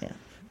 Yeah. Yeah.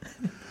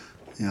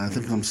 Yeah, I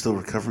think I'm still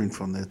recovering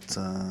from that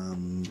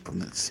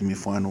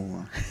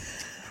semi-final.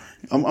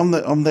 I'm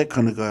that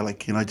kind of guy.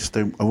 Like, you know,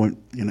 I won't.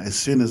 You know, as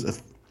soon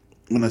as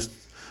when the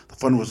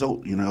final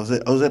result, you know, I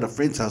was at a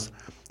friend's house.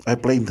 I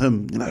blamed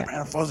him. You know, Yeah.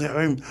 man, if I was at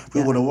home,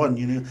 we would have won.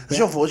 You know, it's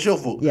your fault. It's your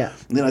fault. Yeah.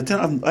 And then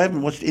I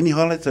haven't watched any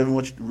highlights. I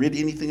haven't read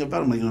anything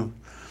about him. Like, you know,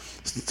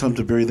 it's time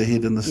to bury the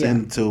head in the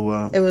sand till.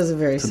 It was a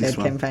very till sad this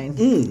one.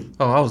 campaign.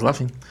 Oh, I was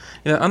laughing.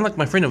 You know, unlike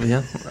my friend over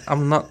here,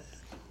 I'm not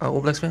an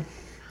All Blacks fan.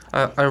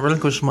 I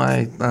relinquished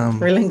my.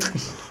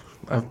 Relinquish.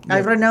 I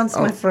renounced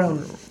my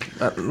throne.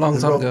 Long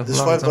time ago. There's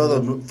long time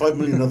ago. 5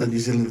 million other New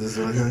Zealanders.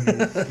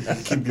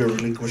 Keep your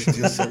relinquished to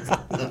yourself.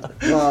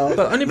 Wow.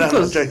 But only No,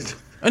 because, jokes.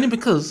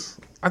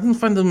 I didn't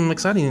find them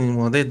exciting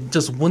anymore. They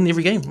just win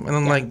every game, and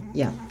I'm like,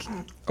 Yeah.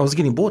 I was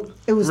getting bored.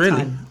 It was really.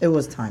 time. It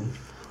was time.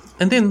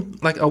 And then,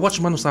 like, I watch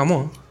Manu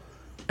Samoa,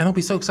 and I'll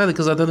be so excited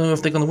because I don't know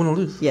if they're gonna win or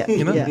lose. Yeah,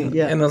 you know.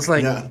 yeah. And it's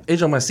like Yeah.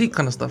 edge on my seat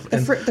kind of stuff. The,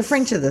 And the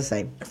French are the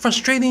same.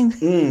 frustrating.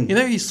 You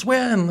know, you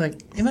swear and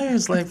like, you know,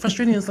 it's like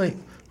frustrating. It's like,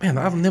 man,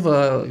 I've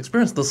never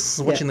experienced this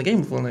watching the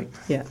game before. Like,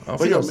 Yeah. I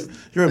Well, feel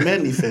you're a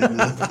Manly fan.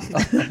 No,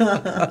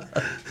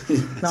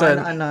 So-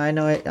 I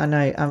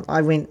know.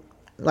 I went,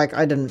 like,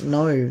 I didn't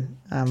know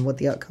what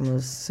the outcome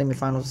of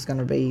semi-finals was going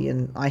to be,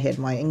 and I had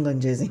my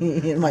England jersey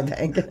in my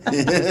bag.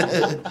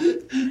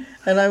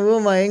 And I wore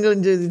my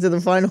England jersey to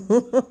the final.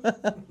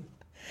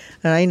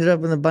 And I ended up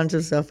with a bunch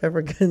of South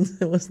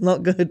Africans. It was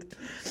not good.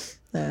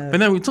 But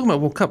now we're talking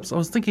about World Cups. I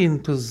was thinking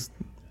because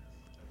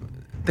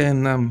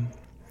then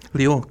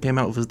Leo came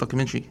out with his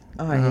documentary.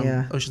 Oh,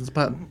 yeah. Oceans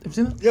Apart. Have you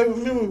seen it? Yeah,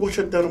 remember we watched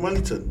it down in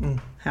Wellington?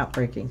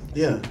 Heartbreaking.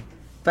 Yeah.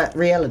 But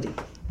reality.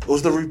 It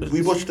was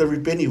we watched the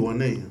Rubeni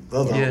one, eh? The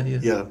other Yeah,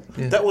 one.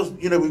 yeah. That was,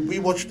 you know, we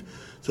watched,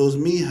 so it was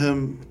me,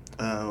 him,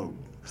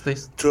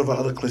 Stace? two of our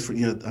other close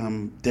friends,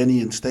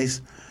 Danny and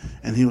Stace,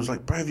 and he was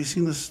like, bro, have you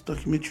seen this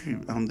documentary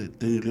that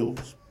Danny Little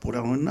put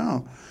out? I went,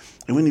 no.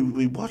 And when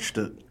we watched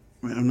it,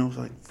 and I was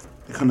like,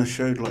 it kind of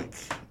showed, like,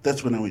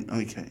 that's when I went,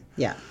 okay,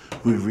 Yeah.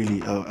 we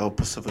really, our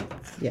Pacific,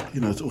 Yeah.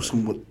 you know, it's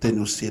awesome what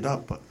Daniel set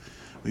up, but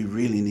we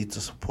really need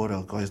to support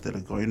our guys that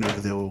are going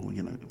over there,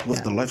 you know, with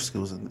Yeah. the life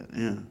skills and that,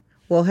 yeah.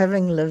 Well,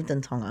 having lived in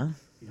Tonga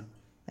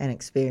and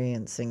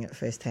experiencing it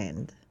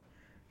firsthand,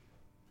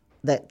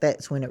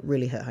 that's when it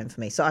really hit home for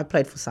me. So I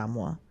played for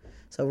Samoa,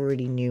 so I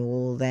already knew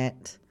all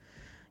that,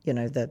 you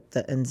know,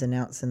 the ins and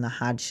outs and the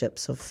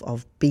hardships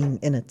of being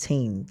in a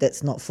team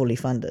that's not fully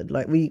funded.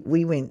 Like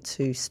we went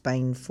to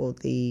Spain for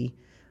the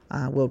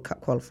World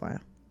Cup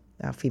qualifier,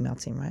 our female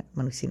team, right,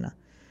 Manusina.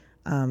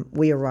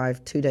 We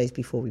arrived 2 days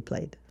before we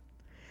played.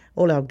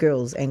 All our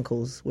girls'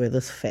 ankles were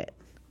this fat,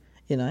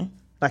 you know?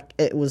 Like,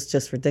 it was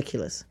just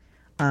ridiculous.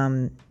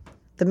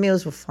 The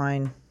meals were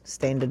fine,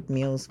 standard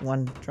meals,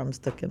 one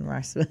drumstick and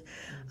rice.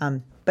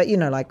 But, you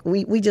know, like,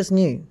 we just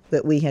knew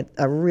that we had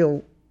a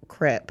real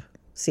crap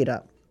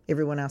setup.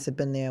 Everyone else had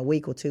been there a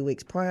week or 2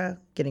 weeks prior,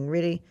 getting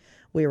ready.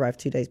 We arrived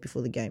 2 days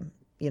before the game,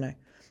 you know.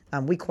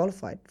 We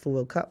qualified for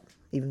World Cup,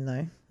 even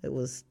though it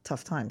was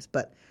tough times.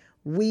 But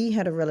we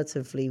had a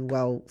relatively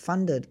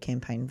well-funded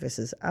campaign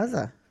versus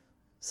other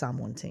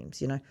Samoan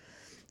teams, you know.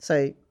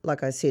 So,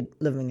 like I said,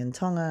 living in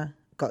Tonga,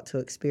 got to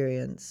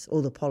experience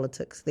all the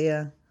politics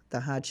there, the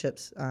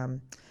hardships.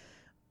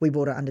 We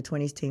brought our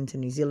under-20s team to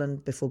New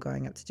Zealand before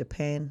going up to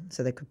Japan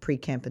so they could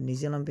pre-camp in New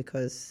Zealand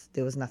because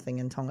there was nothing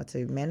in Tonga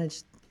to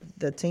manage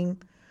the team.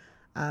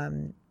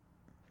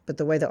 But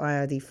the way that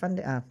IRB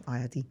funding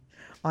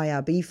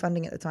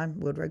at the time,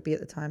 World Rugby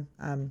at the time,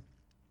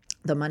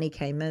 the money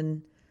came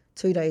in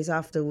 2 days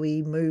after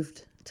we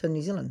moved to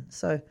New Zealand.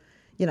 So,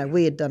 you know,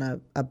 we had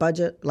done a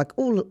budget, like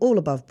all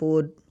above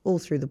board, all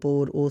through the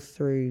board, all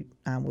through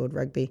World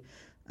Rugby.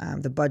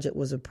 The budget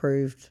was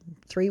approved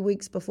 3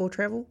 weeks before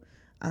travel,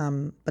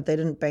 but they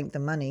didn't bank the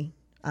money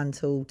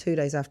until 2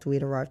 days after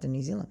we'd arrived in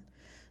New Zealand.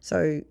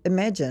 So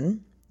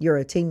imagine you're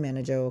a team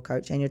manager or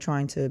coach and you're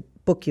trying to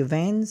book your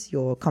vans,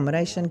 your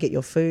accommodation, get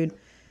your food.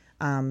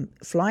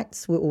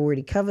 Flights were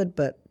already covered,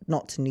 but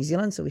not to New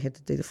Zealand, so we had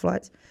to do the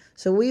flights.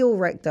 So we all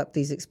racked up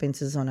these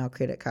expenses on our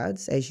credit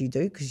cards, as you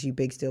do, because you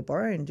beg, steal,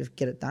 borrow, and just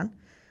get it done.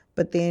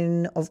 But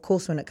then, of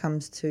course, when it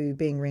comes to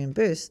being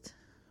reimbursed,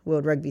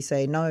 World Rugby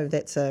say, no,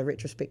 that's a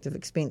retrospective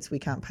expense, we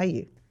can't pay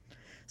you.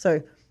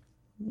 So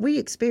we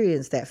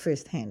experienced that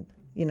firsthand.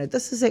 You know,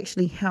 this is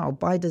actually how,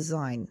 by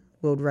design,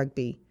 World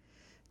Rugby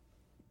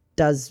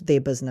does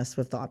their business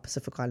with the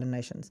Pacific Island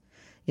nations.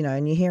 You know,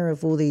 and you hear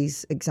of all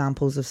these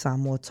examples of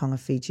Samoa, Tonga,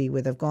 Fiji,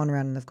 where they've gone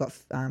around and they've got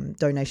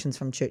donations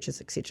from churches,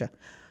 etc.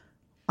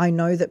 I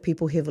know that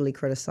people heavily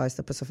criticise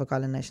the Pacific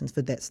Island nations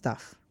for that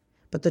stuff.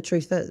 But the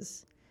truth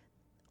is,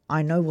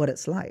 I know what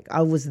it's like.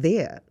 I was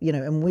there, you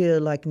know, and we're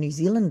like New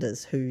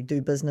Zealanders who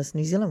do business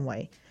New Zealand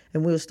way.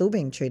 And we were still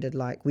being treated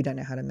like we don't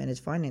know how to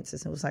manage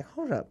finances. And it was like,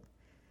 hold up.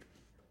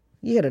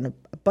 You had a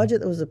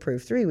budget that was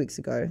approved 3 weeks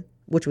ago,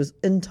 which was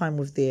in time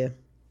with their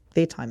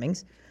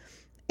timings.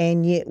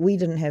 And yet we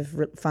didn't have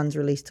funds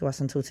released to us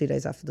until 2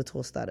 days after the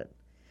tour started.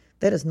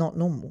 That is not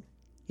normal.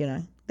 you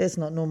know. That's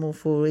not normal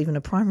for even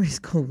a primary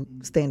school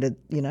standard,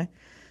 you know.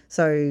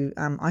 So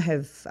I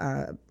have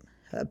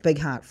a big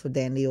heart for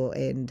Dan Leo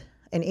and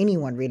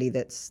anyone really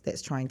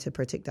that's trying to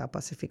protect our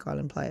Pacific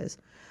Island players,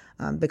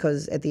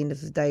 because at the end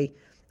of the day,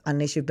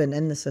 unless you've been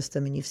in the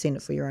system and you've seen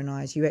it for your own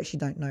eyes, you actually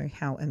don't know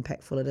how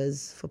impactful it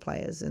is for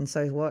players. And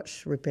so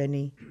watch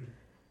Ripeni,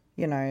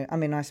 you know, I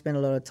mean, I spent a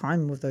lot of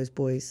time with those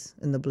boys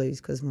in the Blues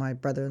because my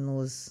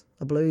brother-in-law's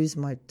a Blues,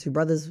 my two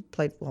brothers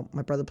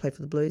my brother played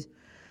for the Blues.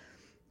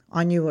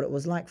 I knew what it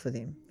was like for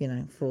them, you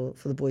know,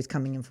 for the boys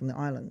coming in from the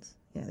islands.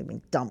 You know, they've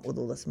been dumped with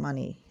all this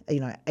money, you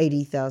know,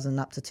 80,000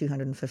 up to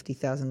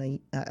 250,000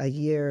 a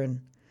year,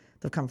 and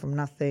they've come from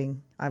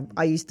nothing.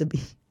 I used to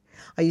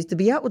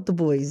be out with the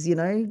boys, you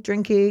know,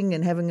 drinking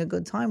and having a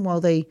good time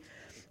while they,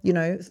 you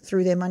know,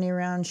 threw their money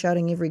around,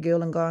 shouting every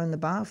girl and guy in the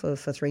bar for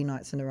 3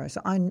 nights in a row.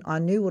 So I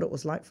knew what it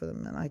was like for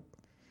them, and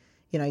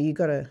you know, you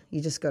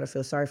just gotta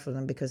feel sorry for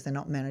them because they're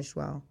not managed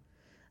well.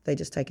 They're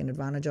just taken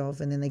advantage of,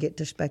 and then they get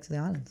dished back to the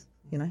islands.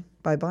 You know,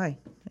 bye-bye.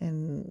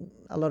 And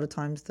a lot of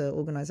times the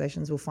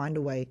organisations will find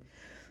a way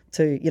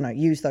to, you know,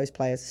 use those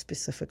players,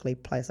 specifically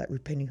players like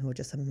Rupeni, who are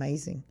just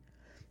amazing.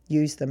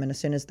 Use them, and as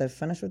soon as they've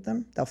finished with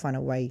them, they'll find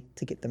a way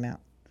to get them out.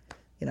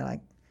 You know,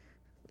 like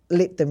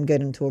let them get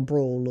into a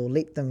brawl, or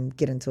let them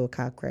get into a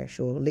car crash,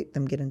 or let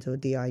them get into a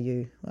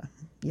DIU.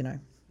 You know,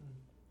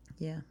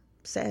 yeah,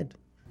 sad.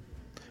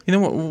 You know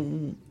what?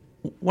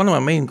 One of my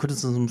main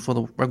criticisms for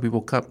the Rugby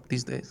World Cup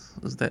these days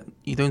is that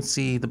you don't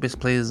see the best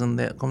players in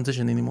that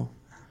competition anymore.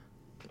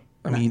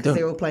 I mean, you don't.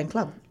 They're all playing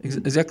club.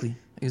 Exactly.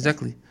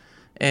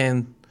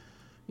 And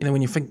you know,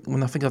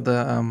 when I think of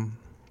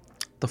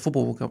the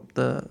football World Cup,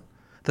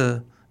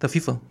 the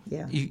FIFA,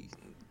 Yeah.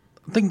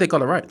 I think they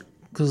got it right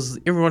because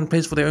everyone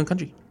plays for their own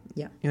country.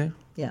 Yeah. You know.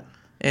 Yeah.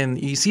 And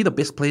you see the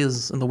best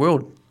players in the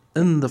world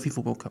in the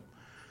FIFA World Cup,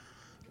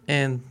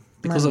 and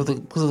because of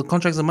the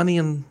contracts and money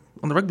and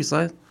on the rugby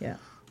side, Yeah.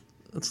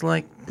 it's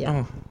like,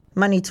 Yeah.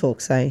 Money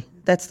talks, eh?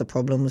 That's the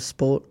problem with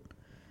sport.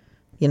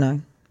 You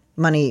know,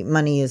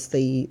 money is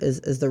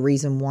the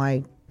reason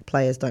why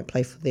players don't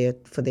play for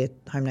their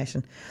home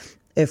nation.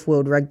 If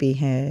World Rugby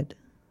had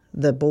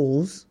the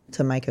balls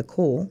to make a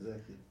call,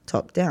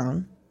 top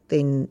down,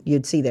 then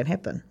you'd see that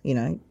happen. You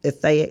know,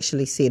 if they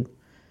actually said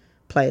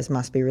players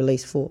must be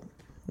released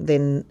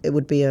then it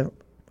would be a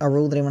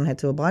rule that everyone had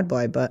to abide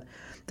by. But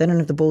they don't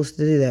have the balls to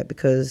do that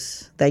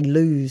because they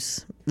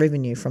lose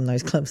revenue from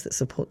those clubs that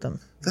support them.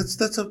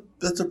 That's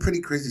a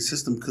pretty crazy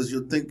system because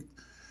you'd think,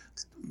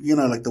 you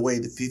know, like the way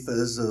the FIFA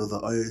is or the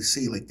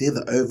IOC, like they're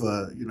the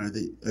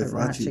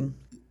overarching,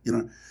 you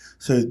know,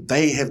 so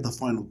they have the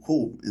final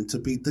call, and to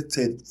be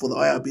dictated for the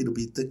IRB to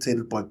be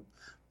dictated by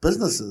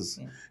businesses,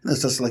 you know,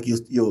 it's just like your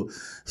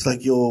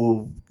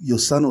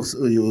son or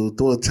your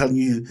daughter telling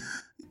you,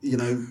 you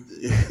know,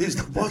 who's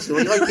the boss?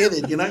 Like, I get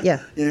it, you know.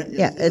 Yeah.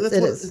 It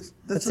is.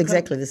 That's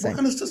exactly the same. What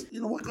kind of just, you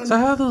know, what kind so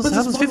of how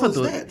does FIFA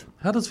do that? it?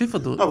 How does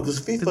FIFA do it? Oh,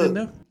 because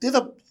FIFA,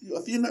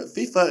 if you know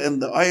FIFA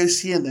and the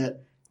IOC and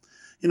that,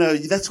 you know,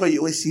 that's why you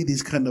always see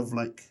these kind of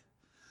like,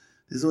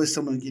 there's always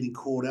someone getting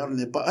called out in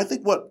there. But I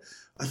think how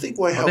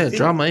they have FIFA,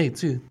 drama,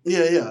 too.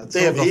 Yeah,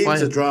 they have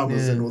heaps of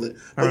dramas and all that.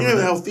 But you know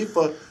that. how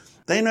FIFA,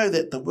 they know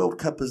that the World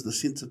Cup is the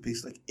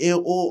centerpiece. Like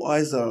all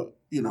eyes are,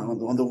 you know,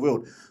 on the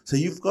world. So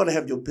you've got to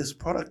have your best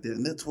product there,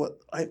 and that's what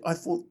I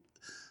thought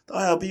the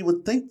IRB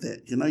would think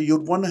that. You know,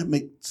 you'd want to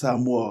make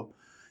Samoa.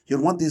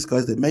 You'd want these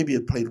guys that maybe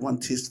have played one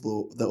test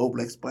for the All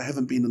Blacks but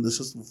haven't been in the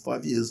system for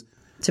 5 years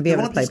to be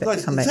able to play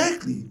back, come back.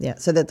 Exactly. Yeah,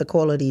 so that the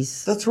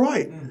quality's That's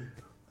right.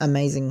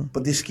 amazing.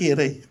 But they're scared,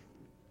 eh?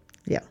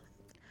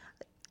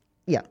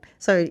 Yeah.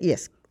 So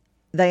yes,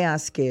 they are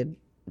scared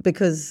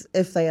because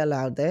if they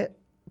allowed that,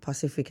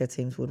 Pacifica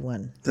teams would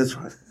win. That's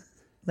right.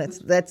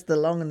 That's the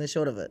long and the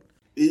short of it.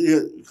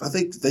 Yeah, I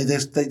think they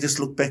just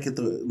look back at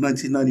the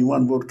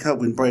 1991 World Cup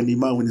when Brian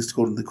Nemo, when he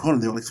scored in the corner,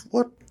 they were like,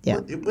 what? Yeah.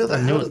 Where the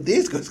hell did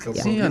these guys come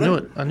from? See, I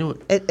knew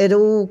it. It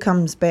all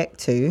comes back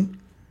to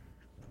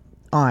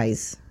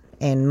eyes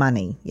and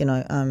money. You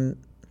know,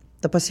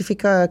 the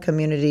Pacifica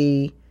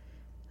community,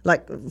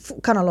 like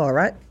Kanaloa,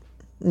 right?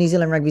 New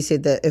Zealand Rugby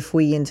said that if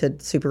we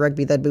entered Super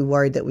Rugby, they'd be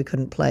worried that we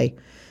couldn't play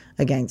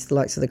against the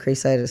likes of the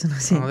Crusaders. And I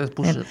said, that's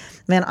bullshit.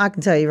 Man, I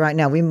can tell you right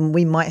now, we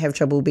might have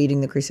trouble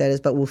beating the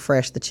Crusaders, but we'll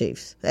thrash the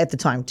Chiefs. At the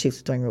time, Chiefs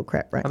were doing real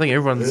crap, right? I think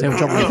everyone's having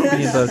trouble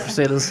beating the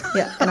Crusaders.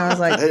 Yeah, and I was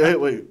like... Hey,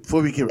 wait,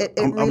 before we get...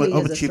 I'm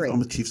a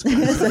Chiefs guy.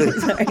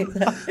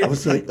 I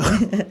was like...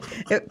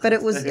 But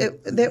that was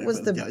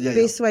the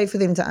best way for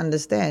them to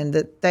understand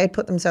that they had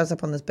put themselves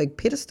up on this big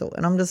pedestal.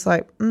 And I'm just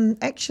like,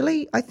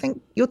 actually, I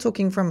think you're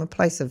talking from a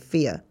place of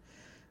fear,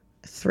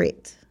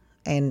 threat.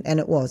 And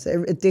it was.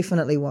 It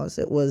definitely was.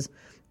 It was,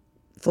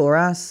 for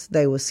us,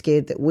 they were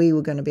scared that we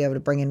were going to be able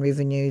to bring in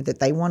revenue that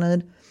they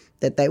wanted,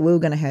 that we were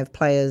going to have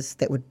players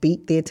that would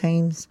beat their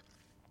teams.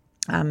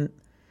 I'll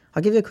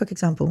give you a quick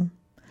example.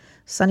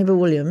 Sonny Bill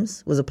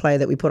Williams was a player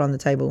that we put on the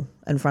table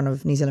in front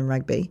of New Zealand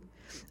Rugby,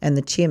 and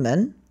the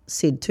chairman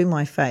said to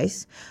my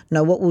face,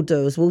 no, what we'll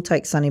do is we'll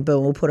take Sonny Bill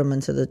and we'll put him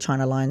into the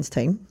China Lions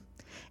team,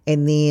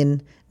 and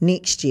then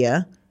next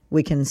year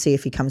we can see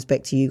if he comes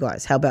back to you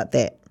guys. How about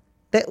that?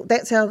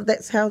 That's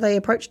how they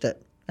approached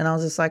it. And I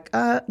was just like,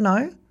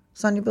 no,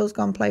 Sonny Bill's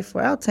going to play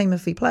for our team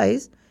if he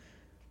plays.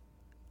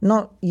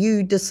 Not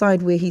you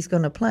decide where he's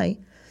going to play,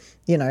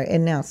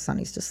 and now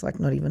Sonny's just like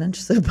not even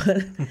interested.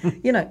 But,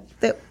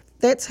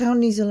 that's how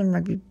New Zealand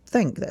rugby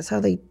think. That's how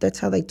they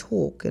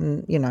talk.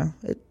 And,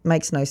 it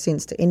makes no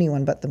sense to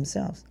anyone but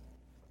themselves.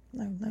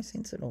 No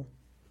sense at all.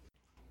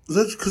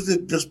 That's because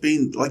they've just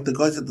been, like the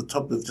guys at the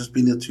top have just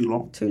been there too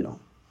long. Too long.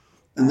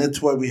 And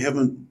that's why we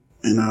haven't,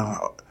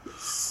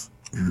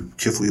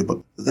 careful here,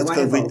 but that's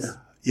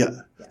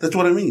that's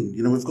what I mean.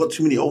 We've got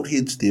too many old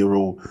heads there,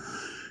 or,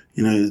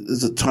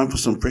 is it time for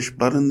some fresh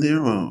blood in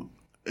there?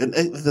 And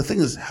the thing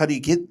is, how do you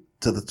get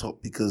to the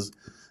top? Because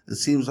it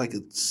seems like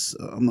it's,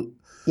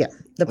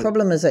 the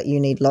problem is that you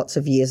need lots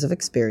of years of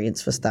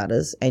experience for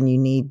starters, and you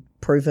need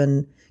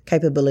proven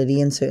capability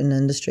in certain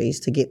industries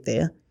to get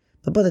there.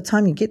 But by the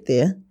time you get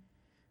there,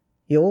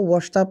 you're all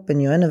washed up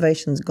and your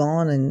innovation's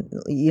gone, and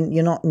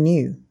you're not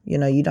new.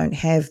 You don't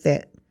have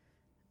that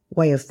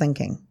way of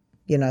thinking.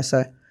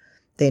 So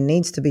there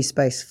needs to be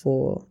space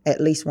for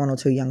at least 1 or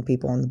 2 young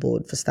people on the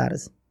board for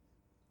starters.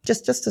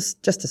 Just to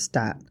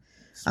start.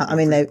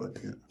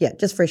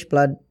 Just fresh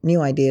blood,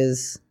 new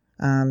ideas.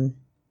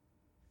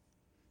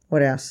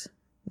 What else?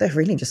 They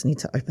really just need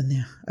to open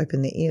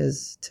their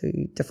ears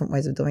to different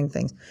ways of doing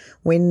things.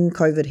 When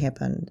COVID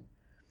happened,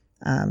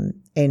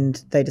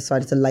 and they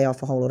decided to lay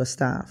off a whole lot of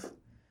staff,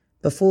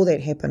 before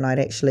that happened, I'd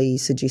actually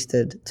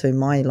suggested to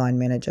my line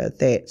manager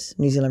that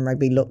New Zealand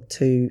Rugby look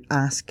to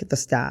ask the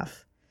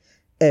staff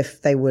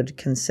if they would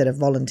consider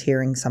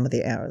volunteering some of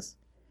their hours,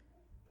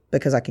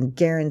 because I can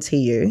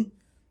guarantee you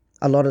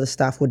a lot of the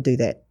staff would do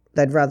that.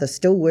 They'd rather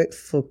still work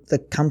for the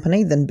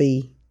company than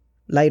be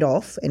laid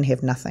off and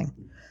have nothing.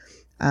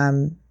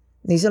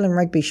 New Zealand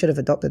Rugby should have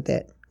adopted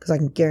that, because I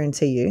can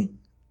guarantee you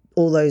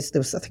I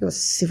think it was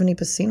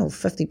 70% or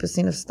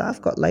 50% of staff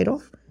got laid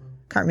off.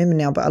 Can't remember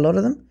now, but a lot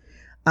of them.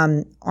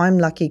 I'm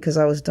lucky because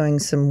I was doing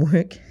some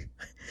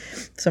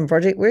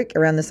project work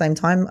around the same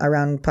time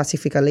around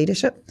Pacifica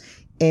leadership.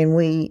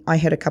 And I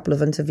had a couple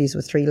of interviews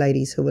with 3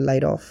 ladies who were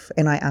laid off,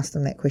 and I asked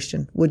them that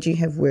question: would you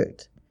have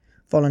worked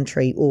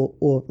voluntary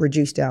or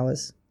reduced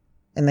hours?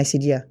 And they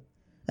said, yeah,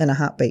 in a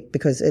heartbeat,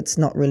 because it's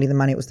not really the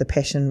money, it was the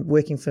passion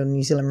working for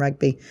New Zealand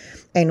Rugby.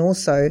 And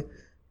also,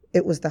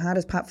 it was the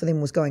hardest part for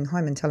them was going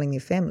home and telling their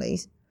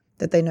families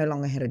that they no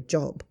longer had a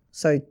job.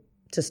 So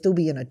to still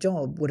be in a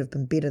job would have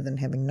been better than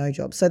having no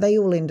job. So they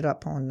all ended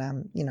up on,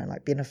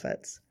 like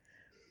benefits.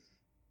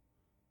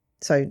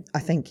 So I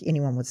think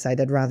anyone would say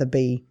they'd rather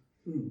be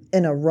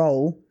in a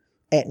role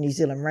at New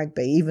Zealand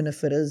Rugby, even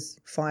if it is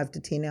 5 to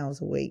 10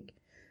 hours a week,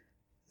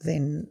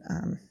 than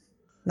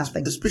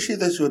nothing. Especially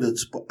those who had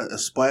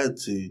aspired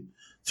to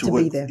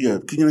work. Be there. Yeah,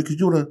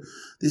 because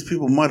these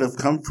people might have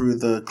come through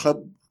the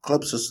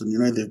club system.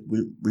 They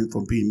went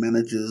from being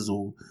managers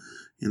or,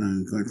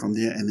 going from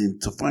there, and then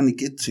to finally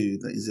get to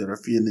the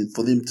NZRFE, and then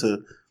for them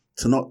to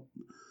not,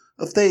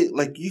 if they,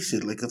 like you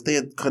said, like if they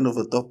had kind of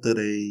adopted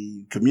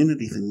a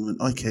community thing, went,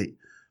 okay,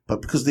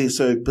 but because they're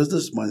so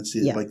business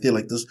mindset, like they're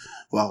like this,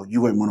 well,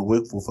 you won't want to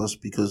work for us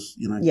because,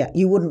 Yeah,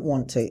 you wouldn't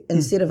want to.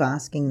 Instead of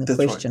asking the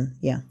question,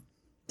 right.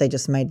 They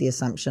just made the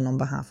assumption on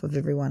behalf of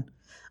everyone.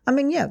 I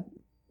mean,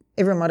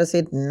 everyone might have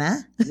said, nah,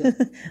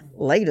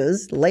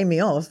 laters, lay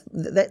me off.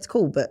 That's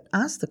cool, but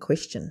ask the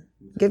question.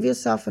 Give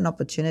yourself an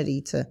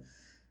opportunity to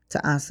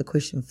ask the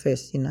question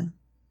first,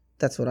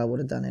 That's what I would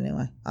have done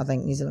anyway. I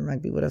think New Zealand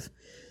Rugby would have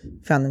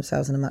found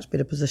themselves in a much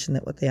better position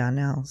than what they are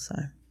now, so.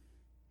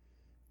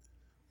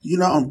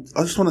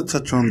 I just want to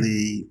touch on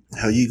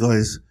how you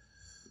guys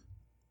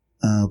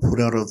pulled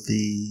out of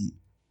the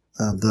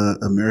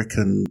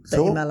American... The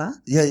MLR?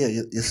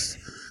 Yes.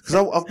 Because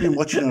I've been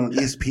watching it on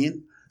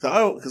ESPN.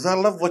 Because I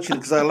love watching it,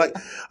 because I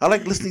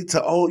like listening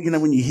to old,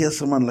 when you hear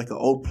someone like an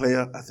old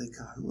player, I think,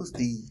 who was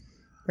the...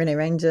 Rene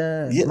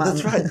Ranger. Yeah,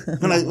 that's right.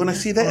 When I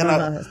see that,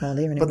 it's not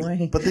there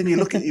anymore. But then you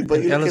look at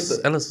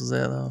Ellis was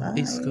there though.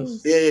 East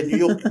Coast. Yeah, New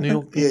York. New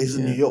York. Yeah, he's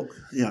in New York.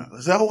 Yeah.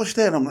 So I watched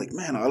that and I'm like,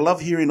 man, I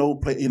love hearing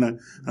old play. And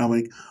I'm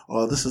like,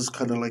 oh, this is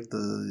kind of like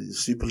the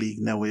Super League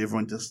now, where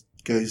everyone just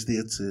goes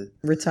there to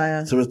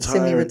retire,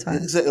 semi-retire.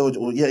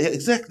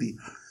 Exactly.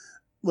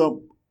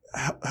 Well,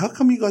 how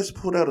come you guys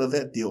pulled out of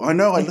that deal? I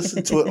know I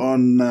listened to it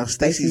on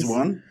Stacey's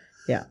one.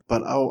 Yeah.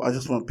 But I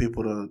just want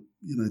people to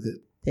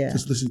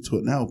just listen to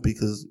it now,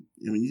 because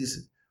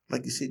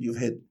like you said,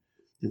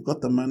 you've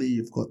got the money,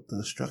 you've got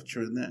the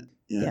structure and that.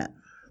 Yeah.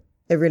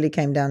 It really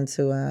came down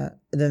to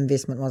the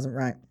investment wasn't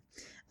right.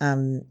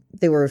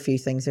 There were a few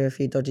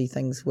dodgy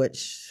things,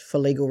 which for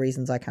legal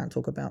reasons I can't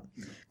talk about,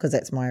 because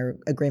that's my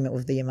agreement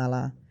with the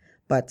MLR.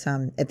 But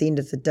at the end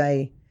of the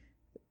day,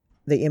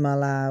 the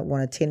MLR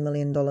wanted $10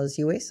 million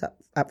US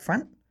up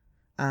front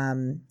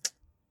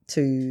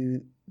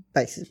to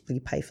basically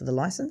pay for the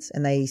license,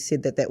 and they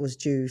said that was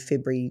due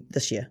February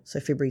this year, so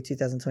February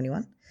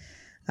 2021.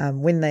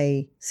 When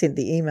they sent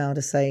the email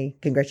to say,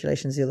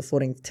 congratulations, you're the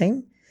 14th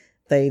team,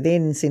 they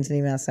then sent an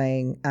email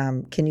saying,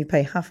 can you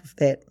pay half of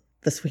that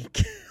this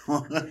week?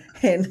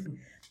 And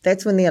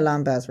That's when the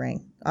alarm bells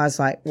rang. I was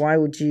like, why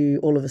would you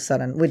all of a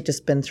sudden, we'd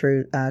just been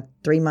through a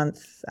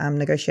 3-month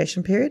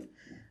negotiation period.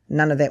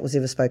 None of that was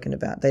ever spoken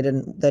about.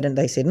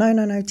 They said,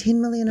 no,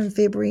 10 million in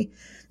February,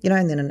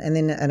 and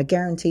then a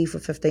guarantee for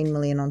 15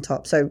 million on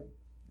top. So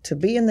to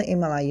be in the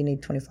MLR, you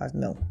need 25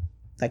 mil.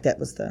 Like that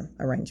was the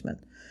arrangement.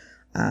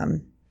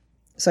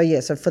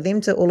 So for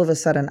them to all of a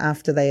sudden,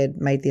 after they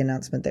had made the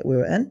announcement that we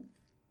were in,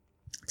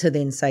 to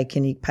then say,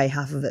 can you pay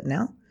half of it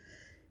now?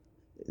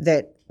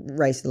 That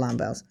raised alarm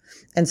bells.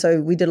 And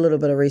so we did a little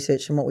bit of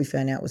research, and what we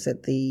found out was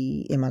that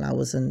the MLR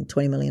was in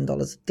 $20 million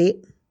debt.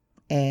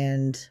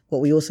 And what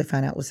we also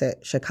found out was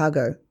that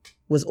Chicago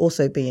was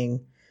also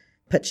being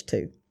pitched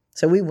to.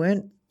 So we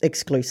weren't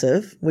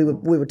exclusive. We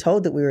were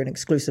told that we were an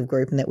exclusive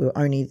group and that we were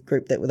only the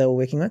group that they were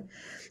working with.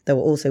 They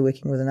were also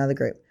working with another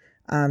group.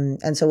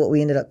 And so what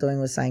we ended up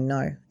doing was saying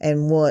no.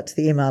 And what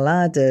the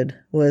MLR did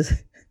was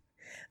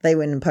they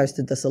went and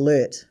posted this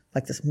alert,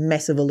 like this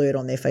massive alert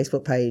on their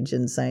Facebook page,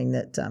 and saying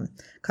that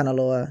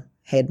Kanaloa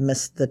had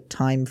missed the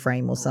time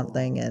frame or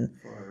something. And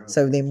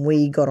so then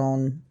we got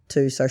on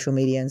to social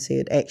media and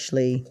said,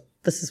 actually,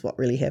 this is what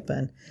really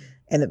happened.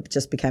 And it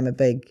just became a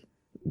big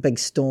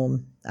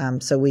storm.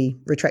 So we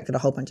retracted a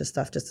whole bunch of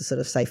stuff just to sort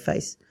of save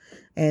face.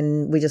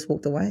 And we just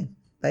walked away,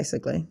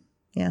 basically.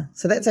 Yeah.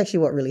 So that's actually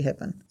what really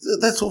happened.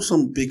 That's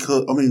awesome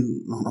because,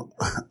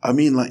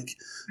 like,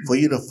 for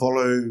you to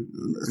follow,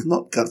 it's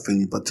not gut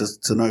feeling, but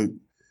just to know.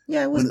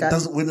 Yeah, it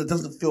was when it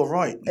doesn't feel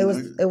right. It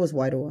was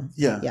Wairoa.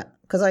 Yeah. Yeah.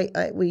 Because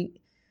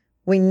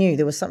we knew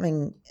there was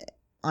something,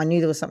 I knew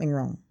there was something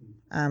wrong.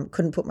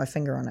 Couldn't put my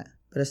finger on it.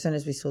 But as soon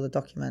as we saw the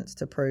documents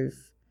to prove,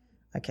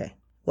 okay,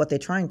 what they're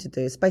trying to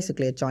do is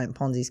basically a giant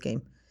Ponzi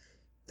scheme.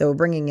 They were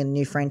bringing in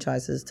new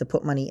franchises to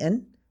put money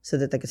in so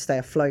that they could stay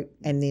afloat,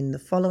 and then the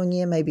following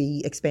year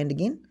maybe expand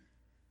again,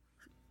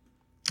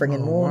 bring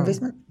in more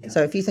investment. Yeah.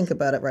 So if you think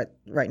about it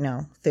right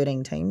now,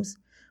 13 teams.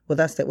 With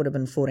us, that would have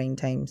been 14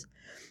 teams.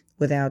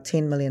 With our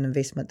 10 million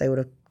investment, they were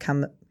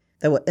in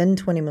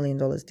 $20 million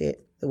debt.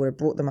 They would have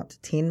brought them up to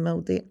 10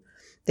 mil debt.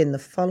 Then the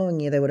following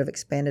year, they would have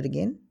expanded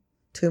again,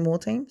 2 more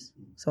teams,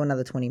 so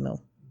another 20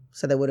 mil.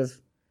 So they would have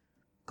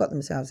got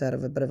themselves out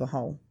of a bit of a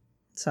hole.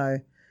 So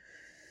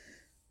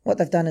what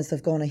they've done is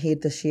they've gone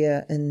ahead this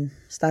year and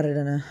started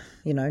in a,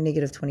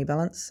 negative 20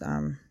 balance.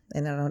 And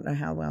I don't know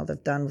how well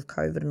they've done with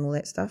COVID and all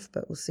that stuff,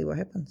 but we'll see what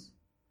happens.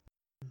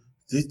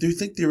 Do you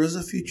think there is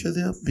a future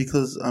there?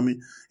 Because,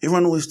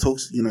 everyone always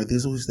talks,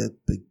 there's always that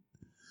big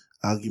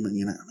argument,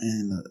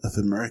 if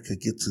America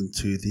gets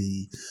into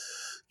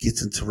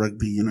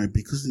rugby,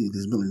 because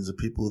there's millions of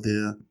people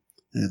there,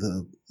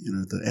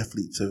 the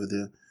athletes over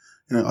there.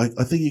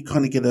 I think you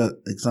kind of get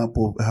an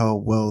example of how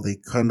well they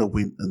kind of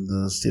went in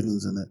the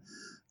sevens and that.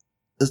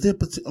 Is there,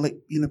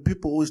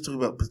 people always talk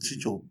about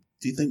potential.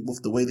 Do you think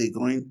with the way they're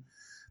going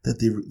that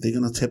they're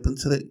going to tap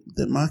into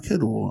that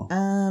market or?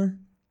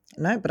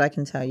 No, but I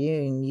can tell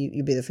you, and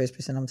you'll be the first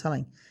person I'm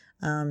telling.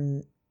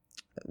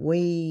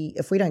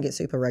 If we don't get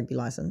Super Rugby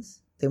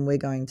license, then we're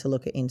going to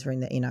look at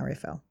entering the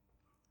NRFL.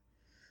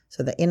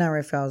 So the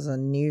NRFL is a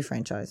new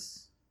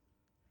franchise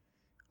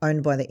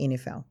owned by the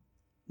NFL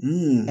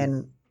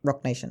and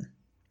Rock Nation.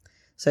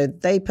 So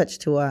they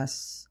pitched to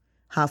us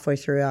halfway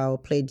through our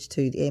pledge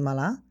to the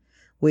MLR.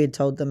 We had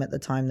told them at the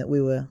time that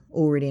we were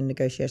already in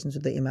negotiations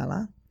with the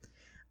MLR.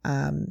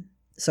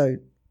 So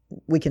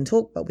we can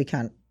talk, but we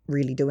can't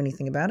really do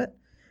anything about it.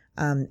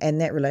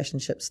 And that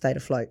relationship stayed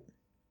afloat.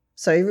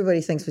 So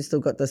everybody thinks we've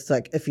still got this,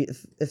 like,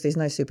 if there's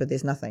no super,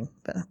 there's nothing.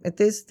 But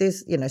there's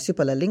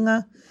Super La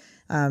Linga,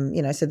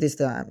 so there's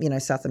the,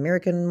 South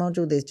American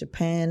module, there's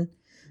Japan,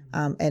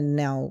 and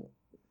now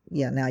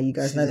you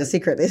guys know the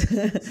secret. There's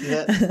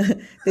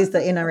the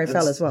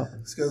NRFL as well.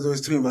 This guy's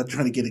always talking about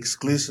trying to get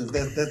exclusive.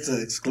 That's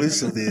an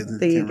exclusive there.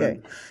 There you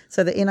go.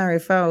 So the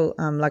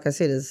NRFL, like I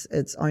said,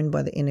 it's owned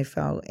by the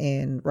NFL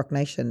and Rock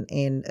Nation,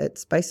 and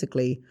it's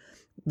basically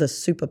the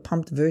super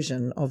pumped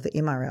version of the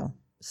MRL.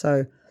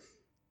 So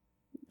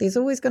there's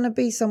always going to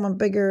be someone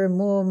bigger and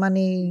more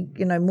money,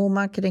 more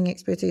marketing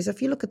expertise.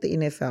 If you look at the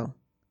NFL,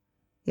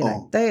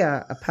 they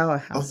are a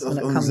powerhouse when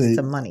it comes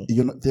to money.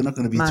 They're not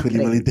going to be $20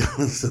 million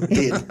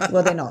dead.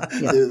 Well, they're not.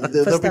 Yeah.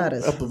 They'll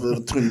starters, be up over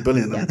 $20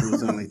 billion. Yeah.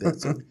 Something like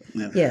that. So,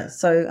 yeah. Yeah.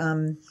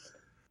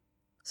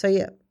 So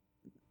yeah,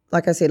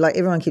 like I said, like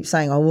everyone keeps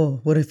saying, "Oh, well,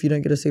 what if you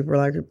don't get a Super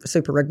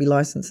Rugby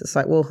license?" It's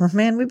like, well,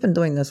 man, we've been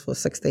doing this for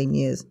 16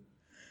 years.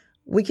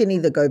 We can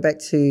either go back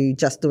to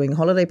just doing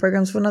holiday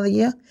programs for another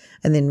year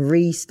and then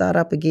restart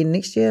up again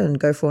next year and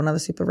go for another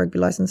Super Rugby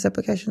license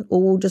application,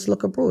 or we'll just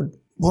look abroad.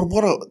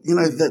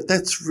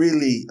 That's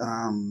really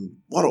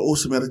what an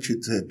awesome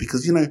attitude to have,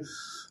 because a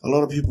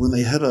lot of people when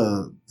they hit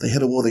a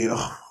wall, they go,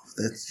 oh,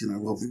 that's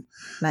well.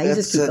 No, you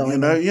just keep going.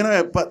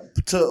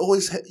 But to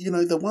always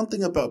the one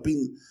thing about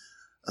being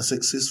a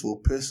successful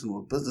person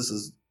or business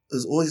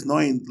is always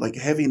knowing, like,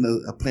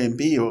 having a plan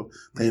B or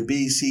plan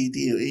B, C,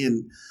 D, or E,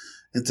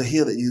 and to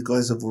hear that you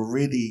guys have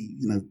already,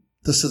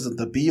 this isn't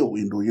the be all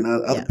end all.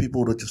 Other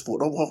people would have just thought,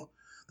 oh well,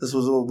 this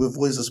was all. We've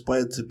always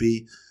aspired to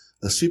be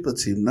a super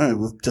team. No,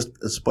 we've just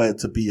aspired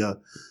to be a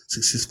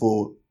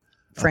successful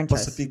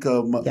franchise.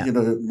 Pacifica, Yeah. you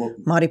know.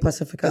 Māori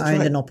Pacifica That's owned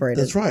right. and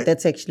operated. That's right.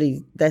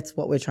 That's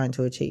what we're trying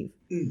to achieve.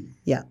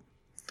 Yeah.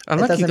 I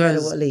It like you doesn't matter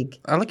guys. what league.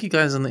 I like you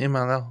guys in the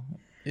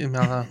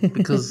MLR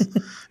because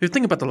if you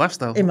think about the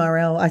lifestyle,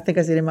 MRL, I think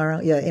I said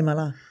MRL. Yeah,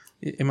 MLR.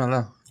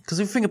 MLR. Because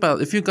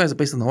if you guys are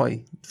based in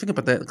Hawaii, think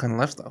about that kind of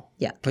lifestyle.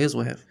 Yeah. Players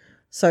will have.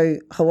 So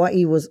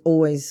Hawaii was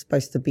always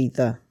supposed to be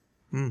the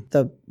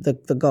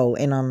goal.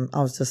 And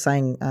I was just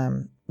saying,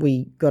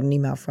 we got an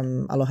email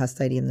from Aloha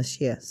Stadium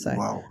this year. So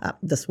Wow.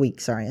 this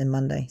week, on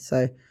Monday.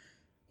 So,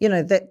 you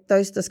know, that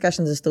those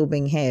discussions are still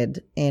being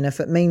had. And if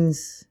it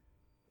means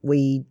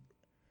we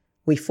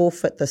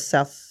forfeit the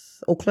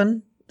South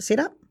Auckland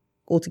setup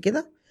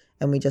altogether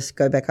and we just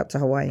go back up to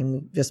Hawaii and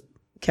we just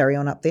carry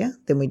on up there,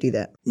 then we do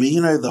that. I mean,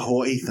 you know, the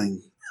Hawaii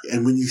thing,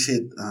 and when you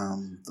said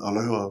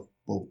Aloha,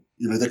 well,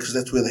 you know, because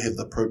that's where they have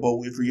the Pro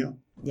Bowl every year.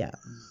 Yeah.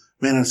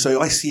 Man, and so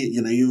I see it,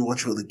 you know, you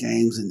watch all the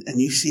games and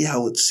you see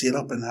how it's set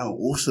up and how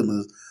awesome it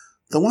is.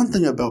 The one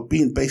thing about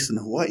being based in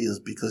Hawaii is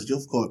because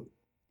you've got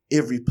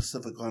every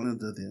Pacific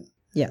Islander there.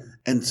 Yeah.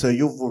 And so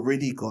you've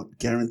already got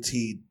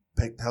guaranteed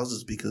packed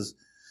houses because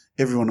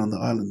everyone on the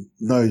island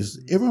knows.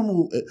 Everyone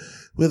will,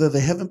 whether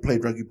they haven't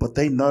played rugby, but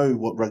they know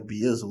what rugby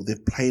is or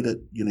they've played it,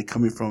 you know,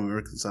 coming from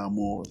American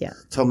Samoa, Yeah.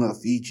 Tonga,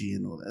 Fiji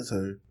and all that.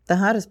 So The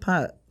hardest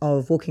part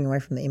of walking away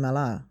from the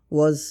MLR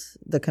was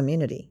the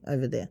community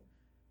over there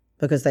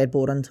because they'd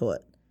bought into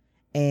it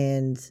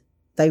and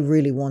they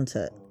really want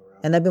it.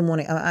 And they've been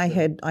wanting, I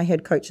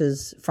had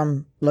coaches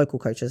from local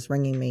coaches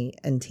ringing me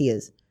in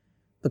tears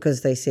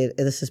because they said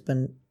this has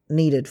been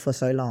needed for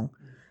so long.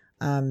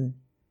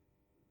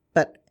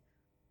 But,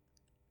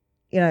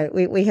 you know,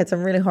 we had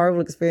some really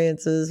horrible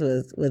experiences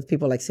with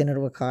people like Senator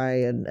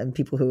Wakai and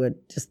people who were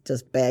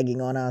just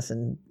bagging on us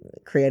and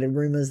created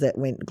rumours that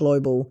went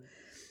global.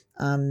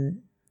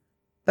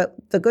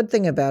 But the good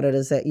thing about it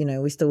is that, you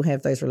know, we still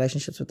have those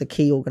relationships with the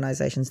key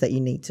organisations that you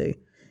need to.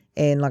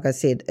 And like I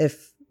said,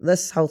 if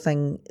this whole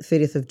thing,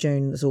 30th of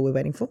June is all we're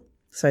waiting for.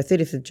 So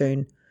 30th of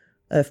June,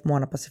 if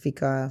Moana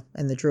Pacifica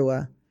and the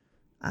Drua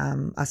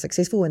are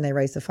successful and they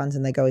raise the funds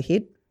and they go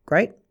ahead,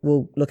 great,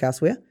 we'll look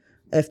elsewhere.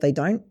 If they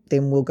don't,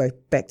 then we'll go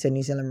back to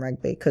New Zealand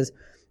Rugby because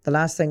the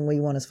last thing we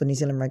want is for New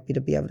Zealand Rugby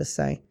to be able to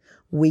say,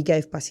 we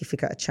gave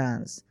Pacifica a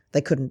chance.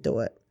 They couldn't do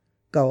it.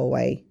 Go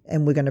away.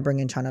 And we're going to bring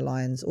in China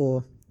Lions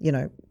or, you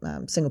know,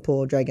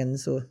 Singapore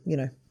Dragons or, you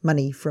know,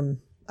 money from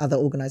other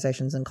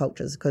organisations and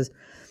cultures because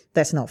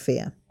that's not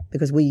fair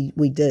because we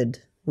did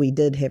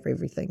have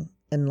everything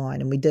in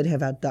line and we did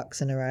have our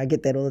ducks in a row. I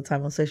get that all the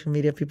time on social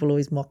media. People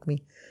always mock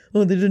me.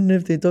 Oh, they didn't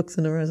have their ducks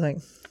in a row. I was like,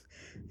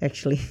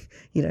 actually,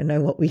 you don't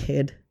know what we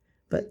had.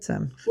 But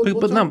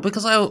no,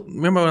 because I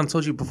remember when I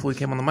told you before we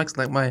came on the mics,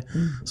 like my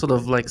sort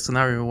of like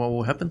scenario what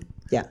will happen.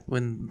 Yeah.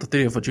 When the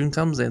 30th of June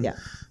comes and Yeah.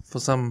 for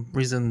some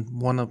reason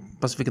one of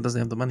Pacifica doesn't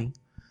have the money,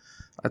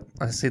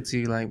 I said to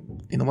you like,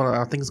 you know what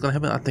I think is going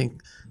to happen? I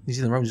think New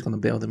Zealand Rugby is going to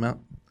bail them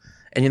out.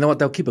 And you know what?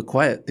 They'll keep it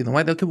quiet. You know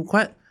why they'll keep it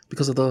quiet?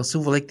 Because of the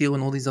Silver Lake deal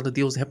and all these other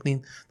deals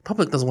happening. The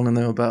public doesn't want to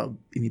know about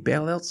any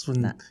bailouts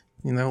when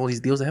you know all these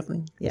deals are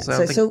happening. yeah, I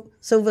think, so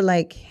Silver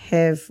Lake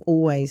have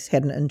always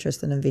had an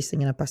interest in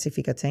investing in a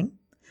Pacifica team.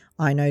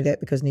 I know that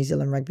because New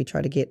Zealand Rugby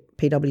tried to get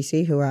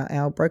PwC, who are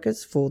our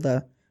brokers for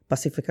the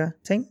Pacifica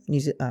team,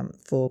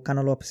 for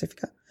Kanaloa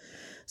Pacifica.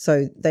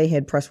 So they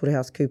had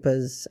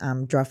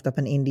PricewaterhouseCoopers draft up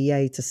an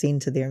NDA to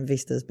send to their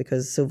investors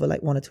because Silver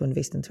Lake wanted to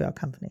invest into our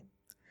company.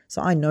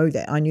 So I know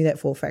that. I knew that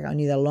for a fact. I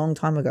knew that a long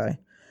time ago.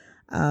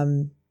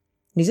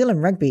 New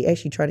Zealand Rugby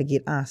actually tried to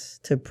get us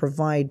to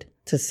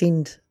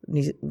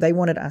they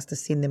wanted us to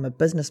send them a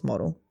business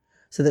model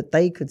so that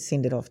they could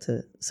send it off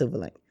to Silver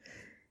Lake.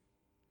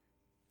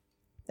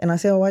 And I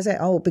said, why is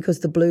that? Oh, because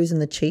the Blues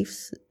and the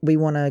Chiefs, we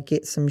want to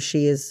get some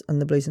shares on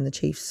the Blues and the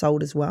Chiefs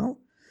sold as well.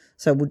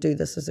 So we'll do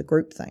this as a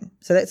group thing.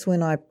 So that's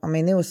when I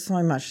mean, there was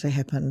so much that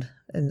happened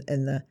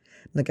in the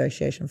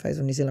negotiation phase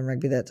of New Zealand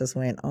Rugby that just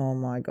went, oh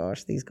my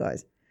gosh, these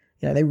guys,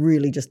 you know, they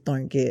really just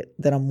don't get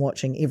that I'm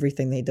watching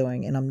everything they're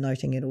doing and I'm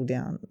noting it all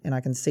down. And I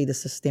can see the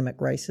systemic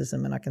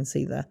racism and I can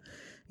see the,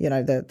 you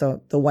know,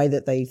 the way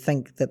that they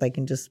think that they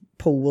can just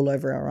pull wool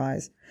over our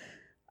eyes.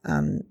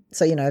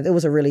 So, you know, it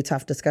was a really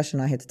tough discussion.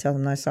 I had to tell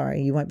them, no,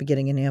 sorry, you won't be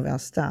getting any of our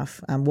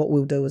stuff. What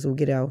we'll do is we'll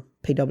get our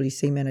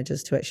PwC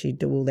managers to actually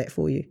do all that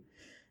for you.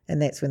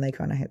 And that's when they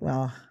kind of had,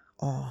 well,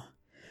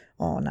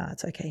 no,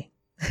 it's okay.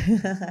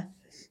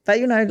 But,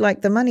 you know,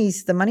 like the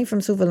money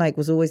from Silver Lake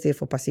was always there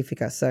for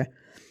Pacifica. So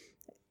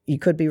you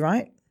could be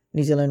right.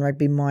 New Zealand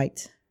Rugby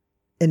might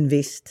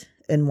invest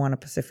in Moana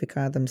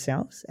Pacifica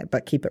themselves,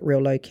 but keep it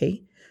real low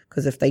key.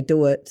 Because if they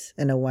do it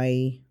in a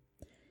way,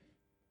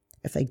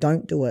 if they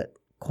don't do it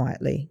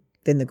quietly,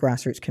 then the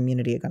grassroots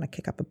community are going to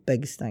kick up a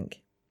big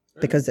stink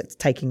because it's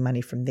taking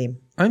money from them.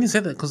 I only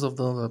said that because of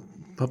the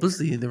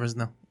publicity there is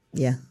now.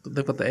 Yeah.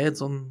 They've got the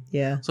ads on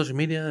social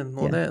media and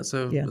all that.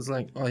 So it's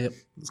like, oh, yeah,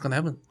 it's going to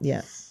happen.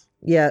 Yeah.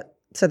 Yeah.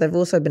 So they've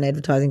also been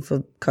advertising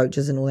for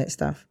coaches and all that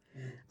stuff.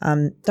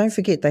 Don't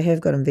forget, they have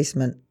got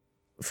investment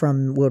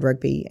from World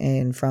Rugby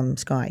and from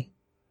Sky.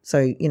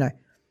 So, you know,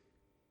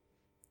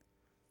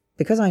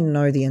 because I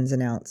know the ins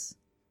and outs,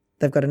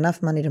 They've got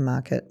enough money to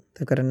market.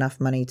 They've got enough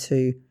money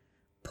to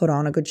put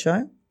on a good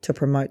show, to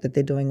promote that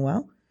they're doing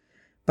well.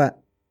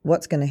 But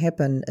what's going to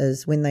happen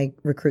is when they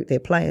recruit their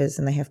players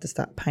and they have to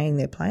start paying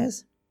their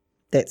players,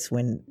 that's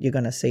when you're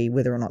going to see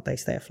whether or not they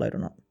stay afloat or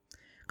not.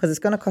 Because it's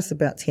going to cost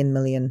about 10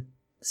 million,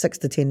 6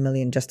 to 10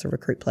 million just to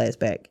recruit players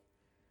back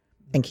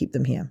and keep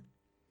them here.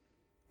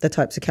 The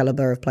types of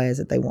caliber of players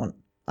that they want.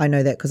 I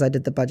know that because I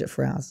did the budget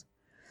for ours.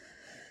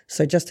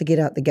 So just to get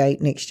out the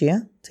gate next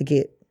year, to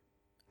get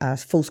a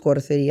full squad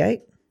of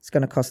 38, it's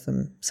going to cost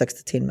them 6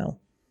 to 10 mil.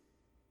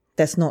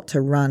 That's not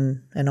to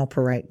run and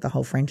operate the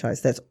whole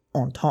franchise. That's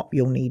on top.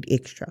 You'll need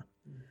extra,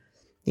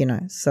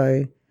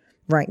 So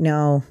right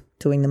now,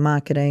 doing the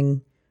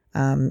marketing,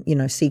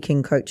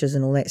 seeking coaches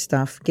and all that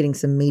stuff, getting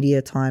some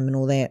media time and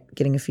all that,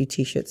 getting a few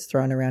T-shirts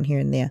thrown around here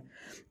and there.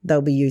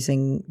 They'll be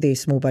using their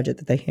small budget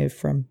that they have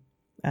from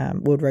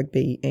World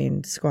Rugby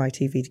and Sky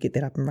TV to get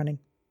that up and running.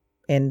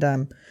 And,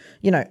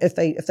 if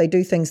they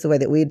do things the way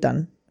that we had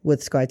done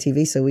with Sky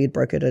TV, so we had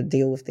brokered a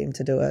deal with them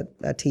to do a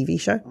TV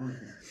show,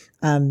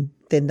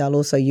 then they'll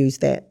also use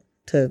that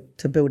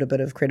to build a bit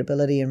of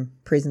credibility and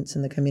presence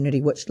in the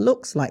community, which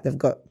looks like they've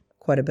got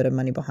quite a bit of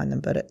money behind them,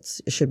 but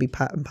it should be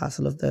part and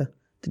parcel of the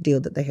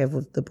deal that they have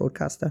with the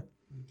broadcaster.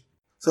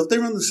 So if they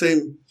run the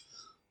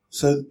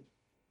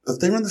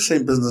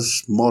same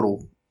business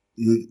model,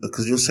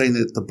 because you're saying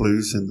that the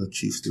Blues and the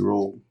Chiefs,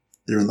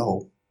 they're in the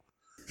hole.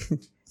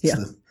 Yeah.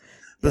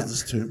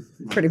 Business term.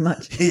 Pretty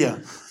much. Yeah.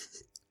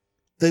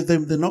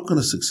 They're not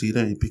going to succeed,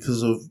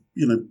 because of,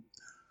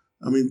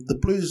 the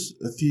Blues,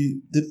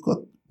 they've got,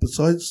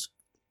 besides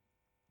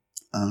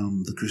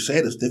the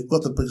Crusaders, they've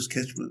got the biggest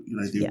catchment.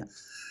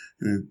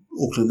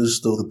 Auckland is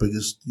still the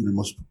biggest,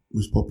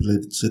 most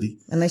populated city.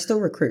 And they still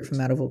recruit from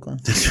out of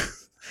Auckland.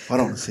 I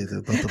don't want to say that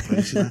about the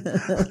Blues,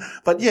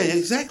 But yeah,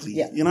 exactly.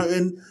 Yeah.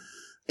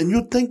 And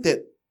you'd think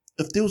that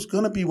if there was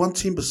going to be one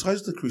team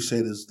besides the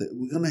Crusaders, that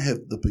we're going to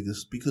have the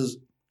biggest, because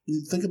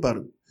you think about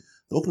it,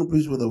 the Auckland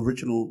Blues were the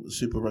original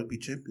Super Rugby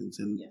champions,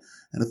 and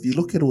if you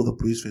look at all the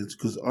Blues fans,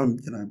 because I'm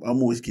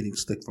always getting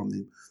stick from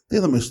them, they're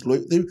the most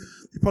loyal. They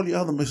probably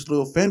are the most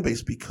loyal fan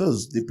base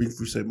because they've been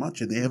through so much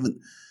and they haven't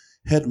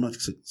had much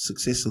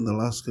success in the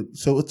last.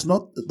 So it's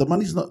not, the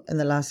money's not in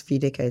the last few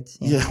decades.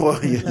 Yeah. I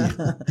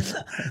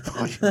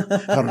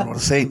don't know what to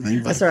say, anything.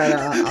 But that's all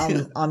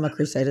right. I'm a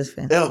Crusaders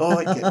fan.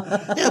 Okay.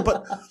 Yeah,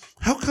 but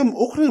how come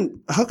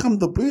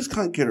the Blues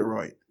can't get it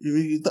right?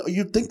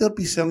 You'd think they'd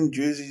be selling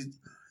jerseys.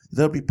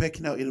 They'll be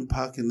packing out Eden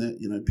Park and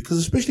that, because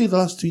especially the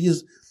last 2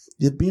 years,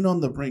 they've been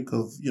on the brink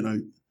of,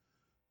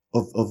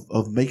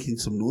 of making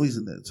some noise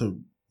in that. So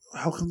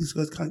how come these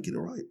guys can't get it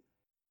right?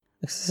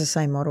 It's the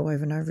same model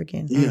over and over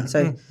again. Yeah.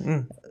 So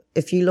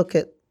if you look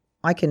at,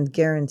 I can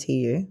guarantee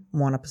you,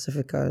 Moana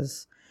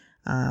Pacifica's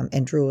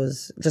and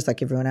Drew's, just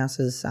like everyone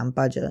else's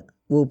budget,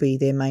 will be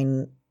their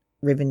main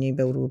revenue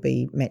build will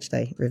be match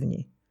day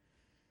revenue.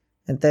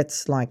 And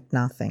that's like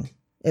nothing.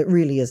 It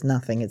really is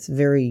nothing. It's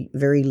very,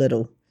 very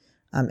little.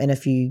 And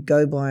if you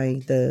go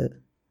by the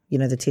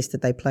test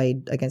that they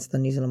played against the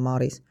New Zealand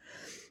Māoris,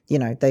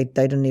 they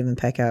didn't even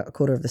pack out a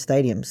quarter of the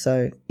stadium.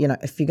 So,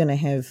 if you're going to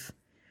have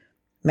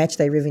match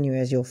day revenue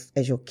as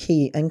your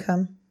key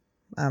income,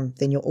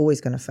 then you're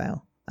always going to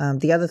fail.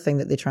 The other thing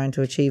that they're trying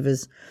to achieve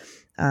is,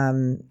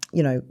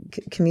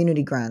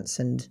 community grants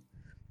and,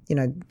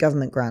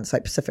 government grants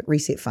like Pacific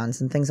Reset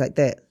funds and things like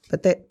that.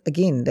 But that,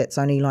 again, that's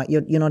only like,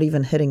 you're not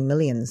even hitting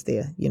millions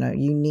there.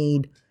 You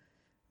need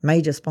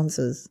major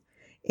sponsors.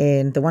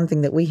 And the one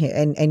thing that we have,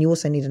 and you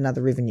also need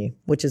another revenue,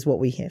 which is what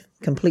we have,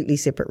 completely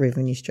separate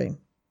revenue stream.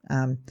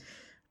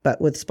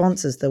 But with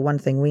sponsors, the one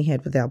thing we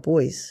had with our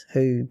boys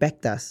who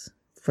backed us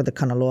for the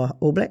Kanaloa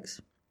All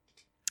Blacks,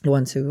 the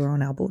ones who were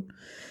on our board,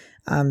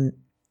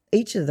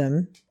 each of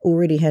them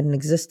already had an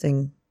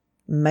existing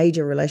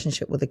major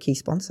relationship with a key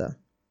sponsor,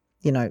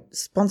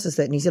 sponsors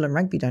that New Zealand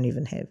Rugby don't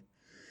even have.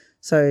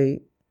 So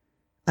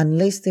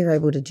unless they're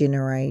able to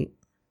generate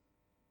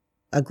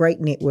a great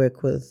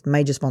network with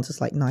major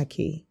sponsors like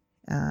Nike,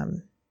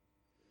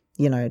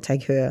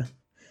 Take Her,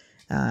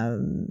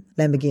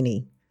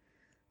 Lamborghini,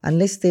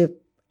 unless they're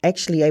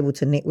actually able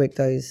to network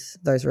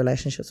those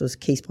relationships with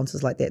key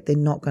sponsors like that, they're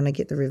not going to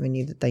get the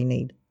revenue that they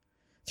need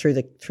through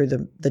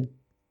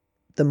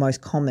the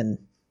most common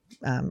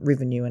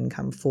revenue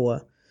income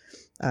for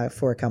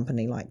a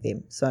company like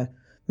them. So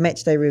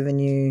match day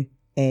revenue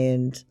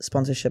and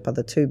sponsorship are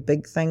the two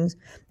big things.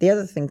 The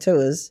other thing too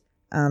is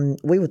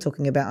we were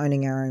talking about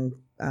owning our own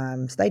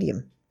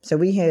stadium. So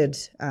we had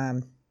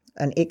an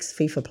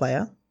ex-FIFA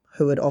player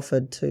who had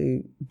offered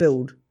to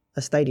build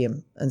a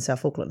stadium in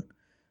South Auckland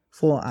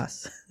for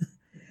us.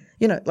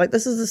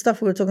 This is the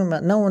stuff we were talking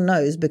about. No one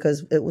knows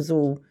because it was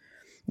all,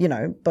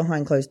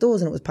 behind closed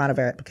doors and it was part of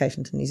our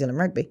application to New Zealand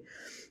Rugby.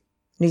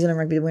 New Zealand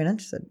Rugby weren't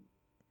interested.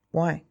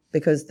 Why?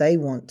 Because they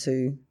want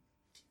to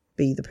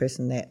be the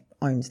person that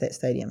owns that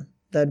stadium.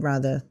 They'd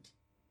rather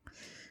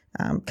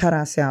cut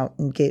us out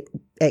and get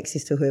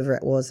access to whoever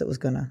it was that was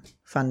going to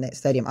fund that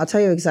stadium. I'll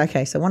tell you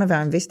exactly. So one of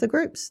our investor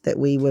groups that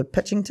we were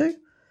pitching to,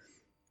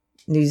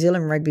 New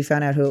Zealand Rugby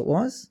found out who it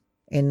was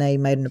and they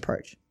made an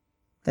approach.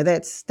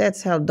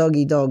 That's how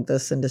dog-eat-dog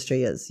this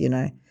industry is, you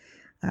know.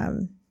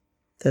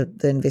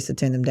 The investor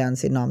turned them down and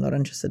said, no, I'm not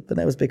interested. But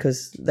that was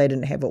because they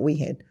didn't have what we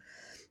had.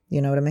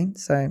 You know what I mean?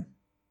 So,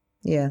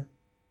 yeah.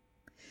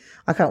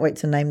 I can't wait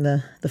to name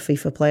the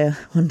FIFA player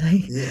one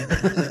day.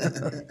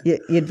 Yeah.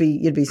 You'd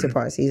be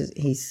surprised.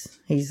 He's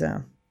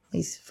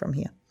from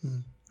here.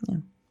 Yeah.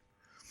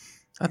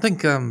 I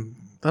think the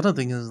other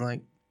thing is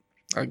like,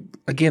 I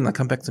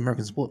come back to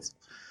American sports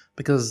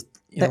because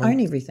they own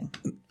everything.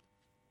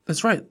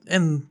 That's right,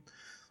 and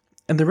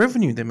the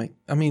revenue they make.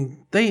 I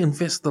mean, they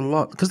invest a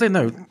lot because they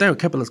know they're a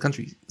capitalist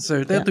country,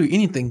 so they'll do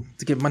anything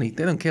to get money.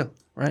 They don't care,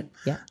 right?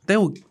 Yeah.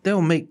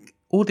 They'll make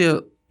all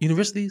their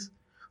universities.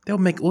 They'll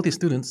make all their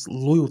students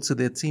loyal to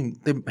their team.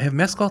 They have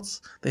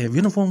mascots. They have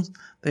uniforms.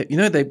 They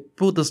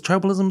build this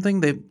tribalism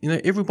thing.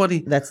 Everybody.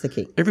 That's the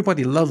key.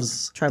 Everybody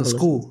loves Tribalism. the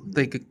school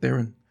they're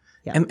in,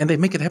 and they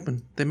make it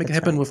happen. They make it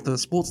happen with the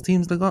sports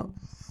teams they got.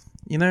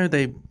 You know,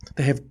 they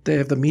have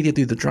the media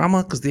do the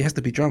drama because there has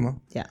to be drama.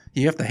 Yeah.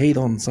 You have to hate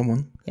on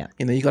someone. Yeah.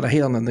 You know, you got to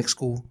hate on the next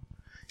school.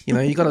 You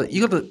know, you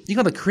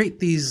gotta create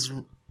these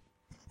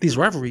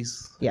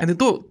rivalries. Yeah. And they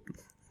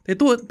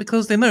do it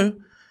because they know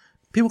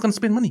people can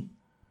spend money.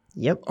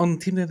 Yep. On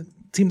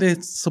team they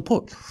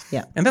support.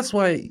 Yeah. And that's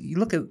why you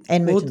look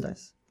at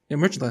merchandise. Yeah,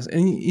 merchandise,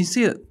 and you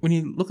see it when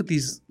you look at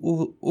these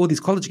all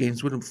these college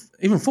games,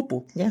 even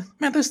football. Yeah.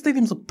 Man, those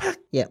stadiums are packed.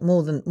 Yeah,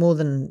 more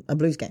than a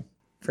Blues game,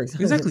 for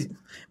example. Exactly.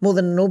 More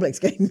than an All Blacks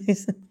game.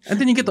 And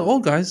then you get the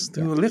old guys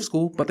who left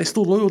school, but they're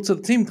still loyal to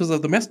the team because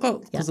of the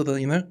mascot, because of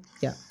the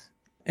Yeah.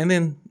 And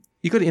then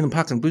you go to Eden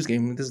Park and Blues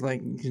game. There's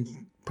like you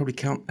can probably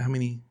count how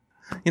many.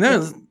 You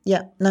know.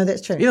 Yeah. No,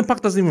 that's true. Eden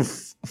Park doesn't even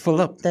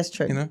fill up. That's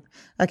true. You know.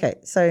 Okay,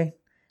 so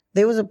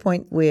there was a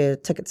point where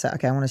ticket sales.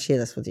 Okay, I want to share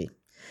this with you.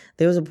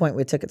 There was a point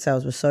where ticket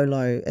sales were so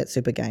low at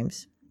Super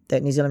Games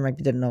that New Zealand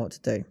Rugby didn't know what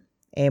to do.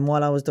 And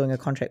while I was doing a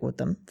contract with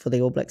them for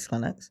the All Blacks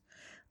clinics,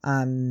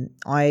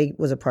 I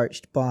was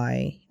approached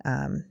by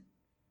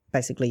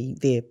basically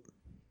their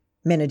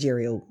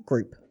managerial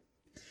group.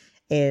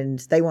 And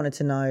they wanted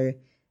to know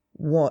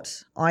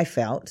what I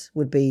felt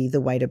would be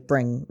the way to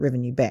bring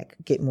revenue back,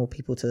 get more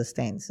people to the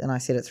stands. And I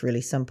said, it's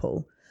really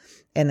simple.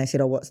 And they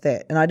said, oh, what's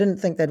that? And I didn't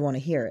think they'd want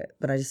to hear it,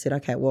 but I just said,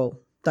 okay, well,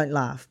 don't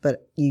laugh,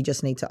 but you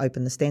just need to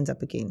open the stands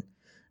up again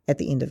at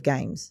the end of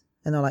games.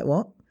 And they're like,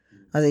 what?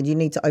 I said, you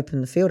need to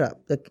open the field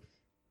up. Like,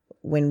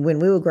 when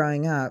we were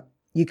growing up,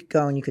 you could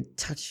go and you could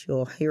touch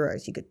your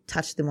heroes. You could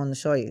touch them on the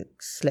shoulder. You could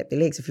slap their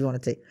legs if you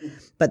wanted to.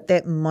 But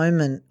that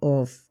moment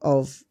of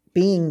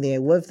being there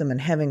with them and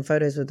having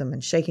photos with them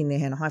and shaking their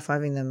hand,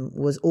 high-fiving them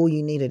was all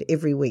you needed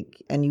every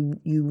week. And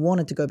you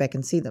wanted to go back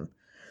and see them.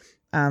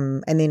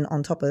 And then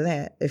on top of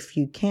that, if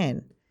you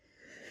can,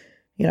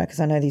 you know,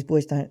 because I know these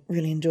boys don't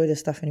really enjoy this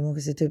stuff anymore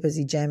because they're too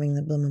busy jamming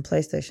the blooming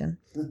PlayStation,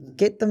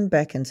 get them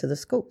back into the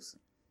schools.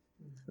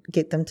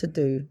 Get them to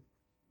do,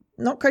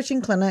 not coaching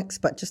clinics,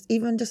 but just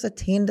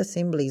attend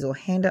assemblies or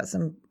hand out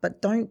some,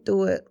 but don't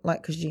do it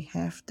like because you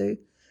have to.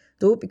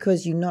 Do it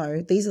because you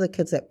know these are the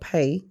kids that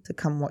pay to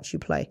come watch you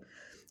play.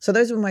 So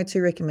those were my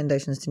 2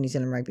 recommendations to New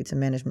Zealand Rugby to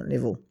management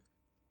level.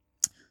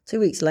 2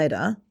 weeks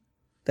later,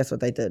 that's what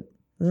they did.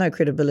 No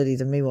credibility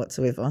to me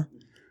whatsoever.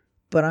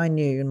 But I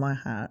knew in my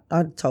heart,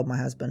 I told my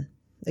husband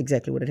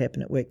exactly what had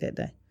happened at work that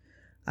day.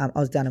 I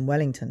was down in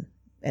Wellington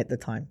at the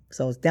time.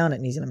 So I was down at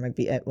New Zealand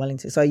Rugby at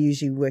Wellington. So I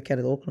usually work out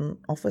of the Auckland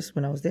office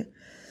when I was there.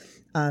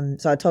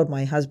 So I told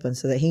my husband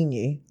so that he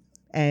knew.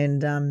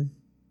 And then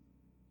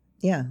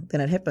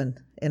it happened.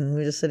 And we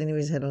were just sitting there,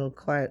 we just had a little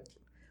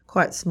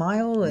quiet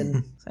smile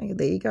and saying,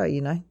 there you go,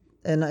 you know.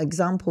 An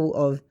example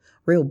of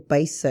real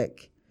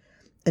basic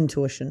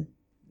intuition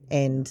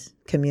and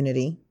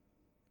community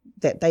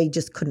that they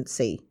just couldn't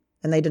see.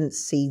 And they didn't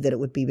see that it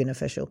would be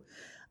beneficial.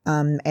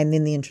 And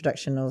then the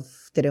introduction of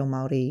Te Reo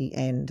Māori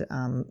and,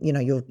 you know,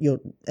 your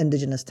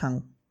Indigenous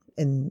tongue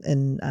in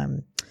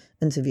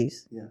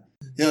interviews. Yeah.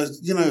 Yeah,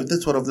 you know,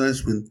 that's what I've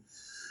noticed when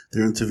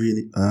they're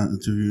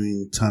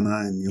interviewing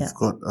Tana and you've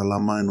got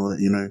Alama and all that,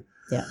 you know.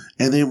 Yeah.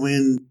 And then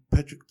when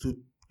Patrick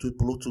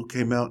Tupolotu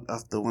came out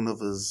after one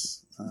of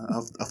his,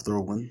 after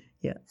a win.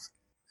 Yeah.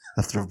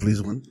 After a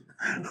Blues win.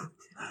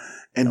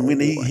 And when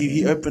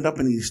he opened up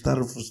and he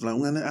started with like,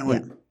 I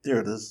went, there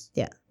it is.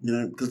 Yeah. You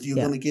know, because you're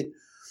going to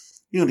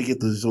get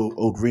those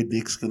old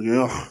rednecks going to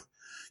go, oh,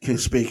 can't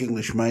speak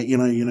English, mate. You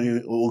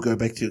know, or go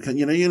back to your,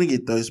 you know, you're going to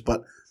get those,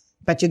 but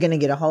you're going to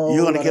get a whole.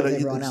 You're going to get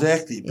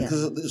exactly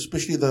because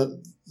especially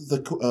the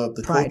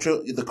pride.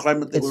 culture, the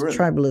climate that we're in. It's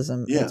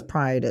tribalism. Yeah. It's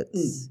pride.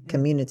 It's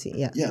community.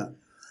 Yeah. Yeah.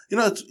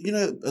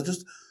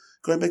 Just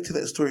going back to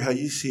that story, how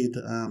you said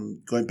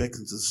going back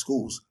into the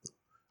schools.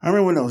 I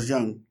remember when I was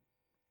young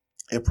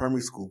at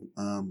primary school.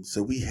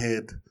 So we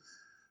had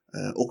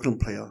an Auckland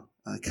player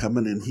come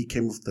in, and he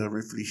came with the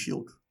referee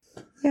shield.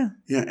 Yeah.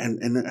 Yeah, and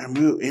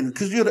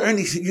because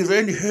you've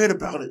only heard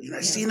about it, you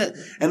know, seen it,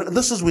 and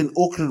this is when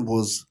Auckland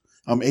was.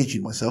 I'm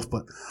aging myself,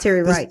 but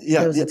Terry Wright.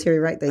 There was a Terry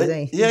Wright days,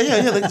 eh?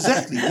 Yeah,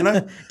 exactly. You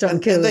know, John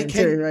Killen and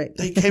Terry Wright.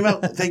 They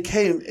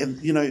came,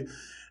 and you know,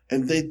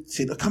 and they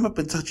said, "Oh, come up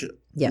and touch it."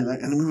 Yeah. You know,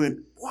 and we went,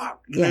 what?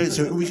 You Yeah. know,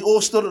 so we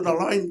all stood in a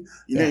line,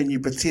 you know, and you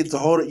pretend to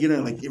hold it, you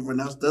know, like everyone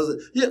else does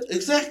it. Yeah,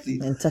 exactly.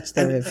 And touch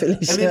the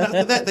finish. And then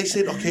after that, they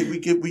said, okay, we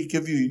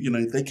give you, you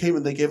know, they came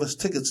and they gave us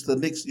tickets to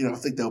the next, you know, I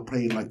think they were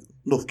playing like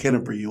North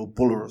Canterbury or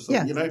Buller or something,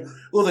 Yeah. you know,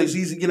 all those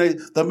easy, you know,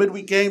 the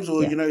midweek games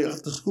or, Yeah. you know,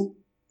 after school.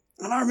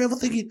 And I remember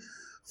thinking,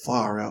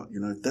 far out, you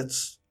know,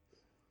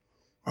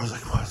 I was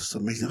like, wow, this is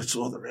amazing. I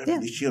saw the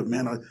rabbit this year,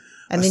 man.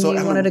 And then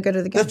you wanted to go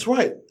to the game. That's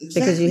right.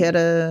 Exactly. Because you had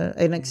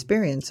an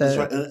experience, That's a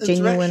right, an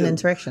genuine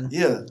interaction.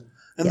 Yeah.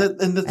 And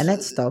Yeah.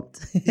 that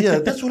stopped. yeah,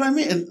 that's what I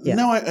mean. And Yeah.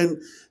 now and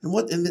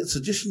that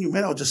suggestion you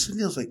made, I was just sitting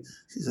there, I was like,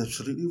 she's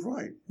absolutely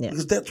right. Yeah.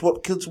 Because that's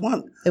what kids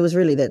want. It was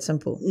really that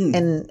simple.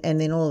 Mm. And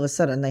then all of a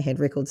sudden they had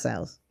record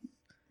sales.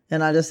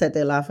 And I just sat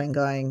there laughing,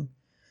 going,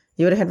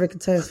 you would have had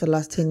record sales for the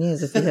last 10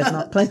 years if you had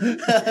not played.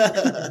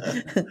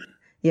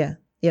 Yeah.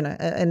 You know,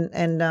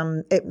 and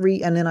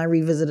then I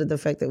revisited the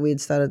fact that we had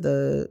started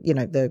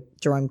the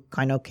Jerome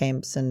Kaino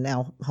camps and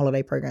our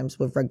holiday programs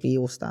with Rugby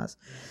All Stars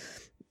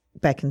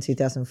back in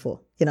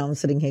 2004. You know, I'm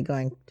sitting here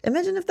going,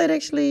 imagine if they'd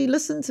actually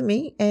listened to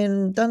me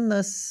and done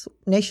this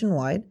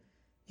nationwide.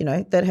 You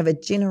know, they'd have a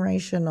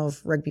generation of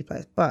rugby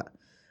players. But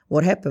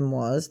what happened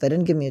was they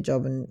didn't give me a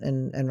job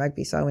in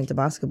rugby, so I went to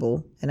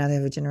basketball, and now they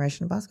have a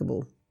generation of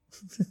basketball.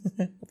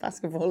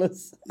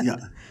 Basketballers. Yeah.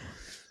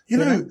 You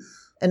know,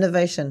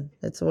 innovation,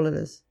 that's all it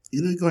is.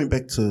 You know, going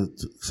back so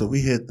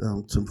we had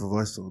Tim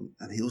Proviso on,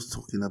 and he was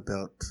talking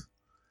about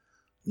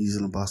New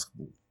Zealand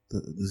basketball,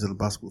 the New Zealand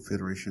Basketball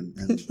Federation.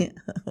 And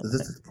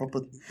it's a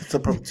proper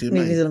term.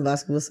 New Zealand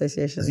Basketball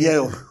Association.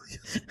 Yeah.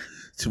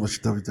 Too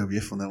much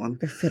WWF on that one.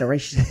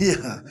 Federation.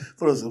 Yeah.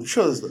 But I'm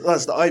sure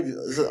that's the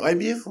IBF. Is it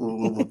IBF?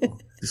 Or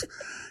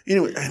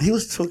anyway, and he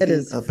was talking It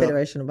is about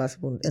Federation of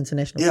Basketball,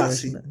 International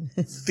Federation.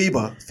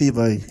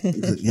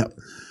 FIBA, yeah.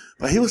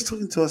 But he was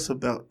talking to us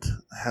about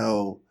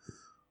how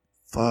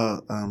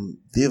far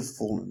they've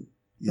fallen,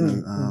 you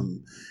know.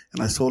 And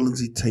I saw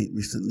Lindsay Tate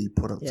recently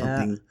put up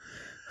something,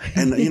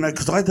 and you know,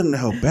 because I didn't know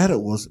how bad it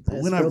was,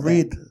 but when I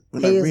read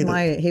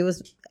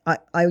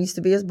I used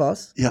to be his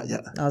boss.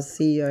 Yeah. I was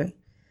CEO,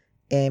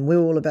 and we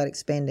were all about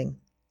expanding.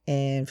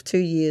 And for 2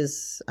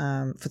 years,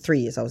 for 3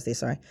 years, I was there.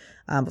 Sorry,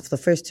 but for the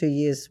first 2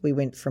 years, we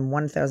went from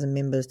 1,000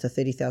 members to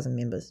 30,000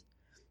 members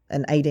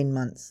in 18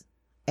 months,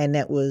 and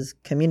that was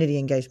community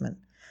engagement.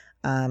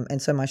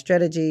 And so my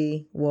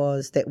strategy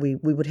was that we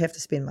would have to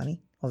spend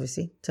money,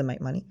 obviously, to make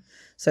money.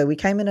 So we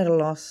came in at a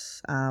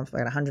loss for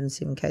about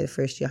 107K the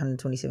first year,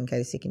 127K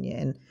the second year.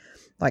 And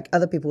like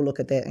other people look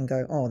at that and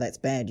go, oh, that's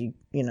bad.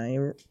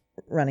 You're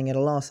running at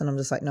a loss. And I'm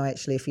just like, no,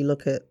 actually, if you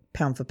look at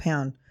pound for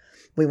pound,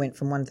 we went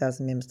from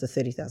 1,000 members to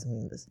 30,000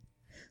 members.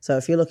 So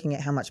if you're looking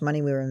at how much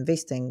money we were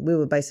investing, we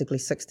were basically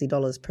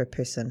 $60 per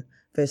person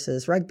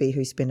versus rugby,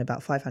 who spend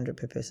about $500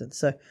 per person.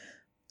 So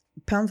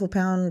pound for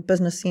pound,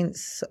 business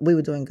sense, we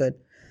were doing good.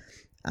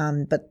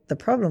 But the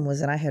problem was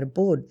that I had a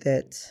board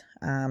that,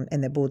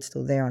 and that board's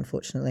still there,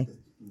 unfortunately.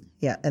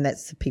 Yeah, and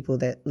that's the people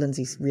that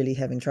Lindsay's really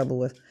having trouble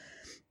with.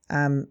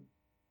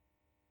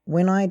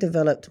 When I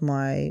developed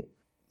my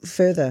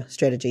further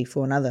strategy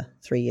for another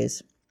 3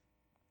 years,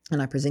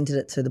 and I presented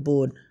it to the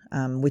board,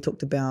 we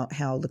talked about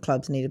how the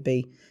clubs need to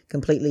be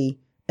completely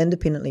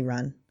independently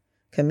run,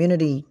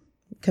 community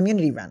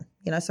run,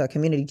 you know, so a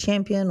community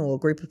champion or a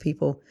group of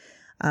people.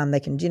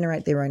 They can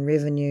generate their own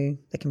revenue.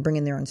 They can bring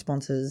in their own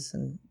sponsors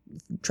and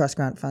trust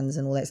grant funds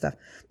and all that stuff.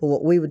 But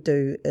what we would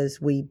do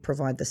is we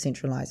provide the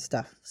centralized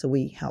stuff. So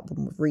we help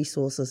them with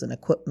resources and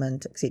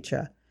equipment,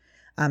 etc.,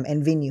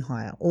 and venue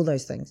hire, all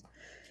those things.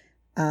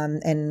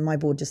 And my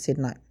board just said,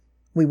 no,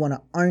 we want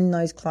to own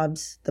those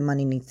clubs. The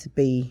money needs to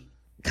be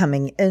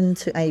coming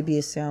into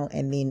ABSL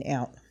and then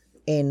out.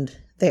 And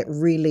that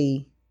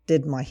really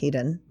did my head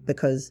in,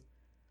 because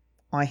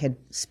I had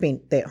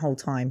spent that whole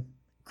time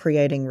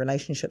creating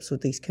relationships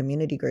with these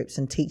community groups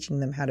and teaching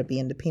them how to be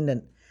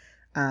independent,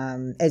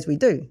 as we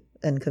do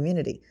in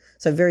community.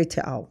 So very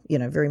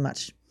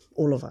much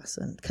all of us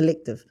and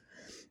collective.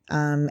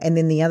 And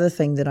then the other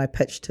thing that I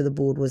pitched to the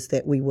board was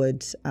that we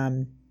would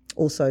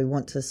also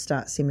want to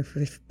start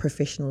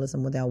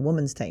semi-professionalism with our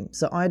women's team.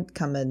 So I'd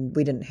come in,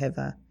 we didn't have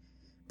a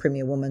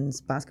premier women's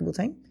basketball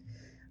team.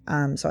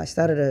 So I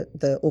started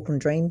the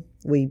Auckland Dream.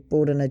 We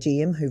brought in a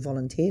GM who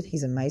volunteered.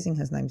 He's amazing.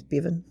 His name's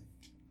Bevan.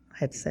 I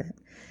had to say it.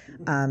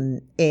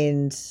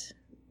 And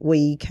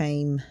we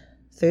came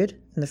third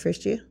in the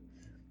first year.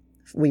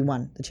 We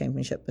won the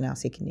championship in our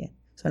second year.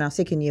 So in our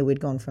second year, we'd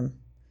gone from,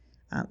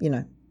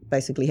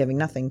 basically having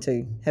nothing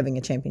to having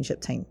a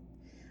championship team.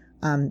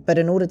 But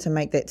in order to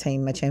make that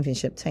team a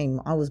championship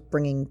team, I was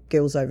bringing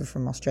girls over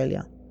from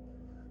Australia.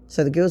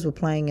 So the girls were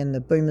playing in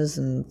the Boomers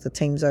and the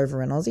teams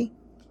over in Aussie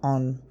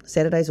on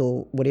Saturdays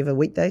or whatever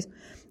weekdays.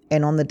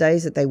 And on the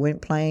days that they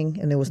weren't playing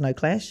and there was no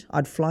clash,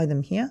 I'd fly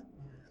them here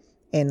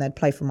and they'd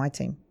play for my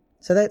team.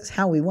 So that's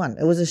how we won.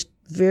 It was a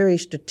very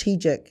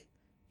strategic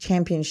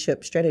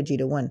championship strategy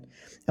to win.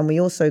 And we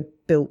also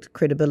built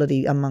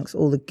credibility amongst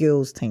all the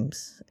girls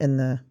teams in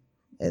the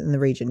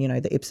region,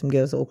 the Epsom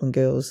girls, the Auckland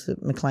girls, the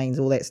McLean's,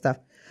 all that stuff.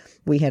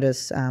 We had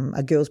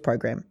a girls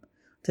program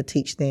to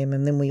teach them.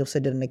 And then we also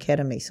did an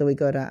academy. So we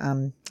got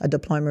a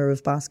diploma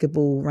of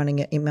basketball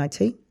running at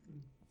MIT.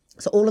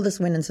 So all of this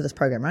went into this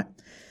program, right?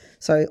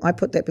 So I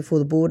put that before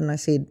the board and I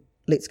said,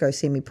 let's go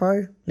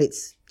semi-pro.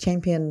 Let's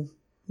champion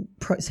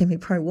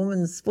semi-pro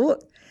women's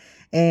sport.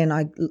 And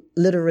I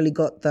literally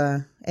got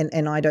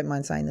and I don't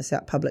mind saying this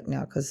out public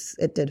now because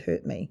it did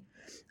hurt me.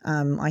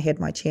 I had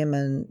my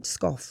chairman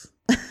scoff.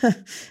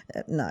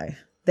 No,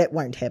 that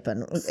won't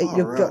happen.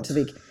 You've got to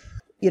be...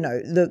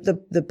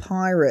 the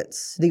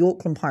Pirates, the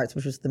Auckland Pirates,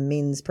 which was the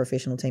men's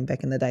professional team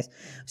back in the days,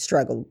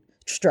 struggled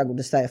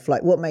to stay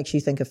afloat. What makes you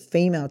think a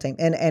female team?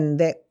 And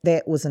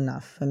that was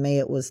enough. For me,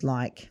 it was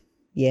like,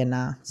 yeah,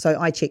 nah. So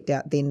I checked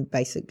out then,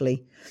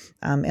 basically,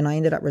 and I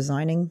ended up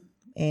resigning,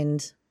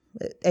 and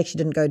it actually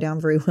didn't go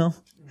down very well.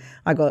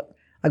 I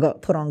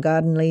got put on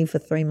garden leave for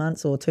 3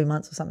 months or 2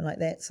 months or something like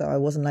that, so I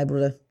wasn't able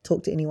to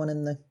talk to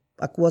anyone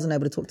I wasn't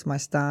able to talk to my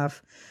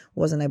staff,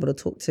 wasn't able to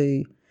talk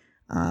to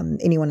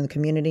anyone in the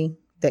community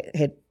that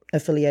had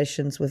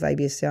affiliations with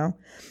ABSL.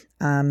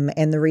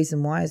 And the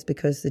reason why is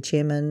because the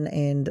chairman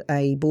and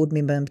a board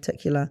member in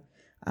particular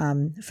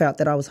felt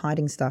that I was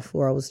hiding stuff,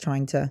 or I was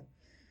trying to,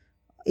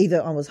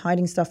 either I was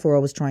hiding stuff or I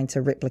was trying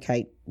to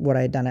replicate what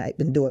I had done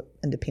and do it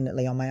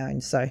independently on my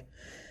own. So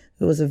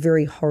it was a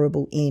very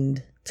horrible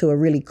end to a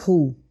really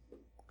cool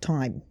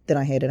time that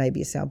I had at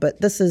ABSL.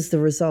 But this is the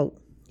result,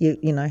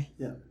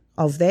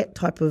 of that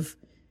type of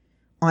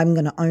I'm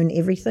going to own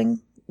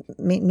everything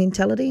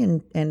mentality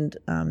and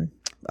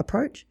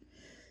approach.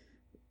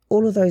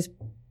 All of those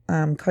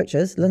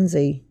coaches,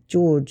 Lindsay,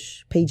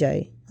 George,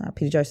 PJ,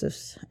 Peter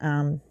Josephs,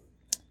 I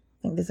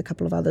think there's a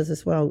couple of others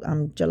as well,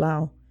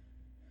 Jalal,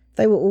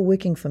 they were all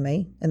working for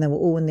me and they were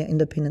all in their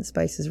independent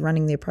spaces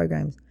running their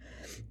programs.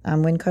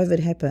 When COVID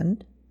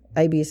happened,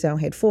 ABSL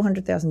had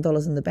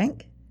 $400,000 in the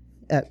bank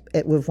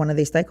with one of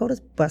their stakeholders,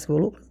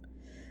 Basketball Auckland.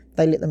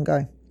 They let them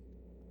go.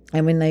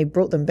 And when they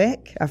brought them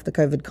back after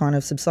COVID kind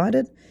of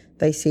subsided,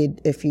 they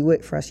said, if you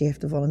work for us, you have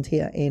to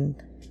volunteer.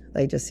 And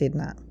they just said,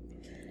 nah.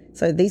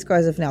 So these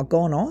guys have now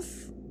gone off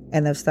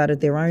and they've started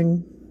their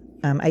own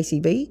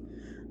ACB.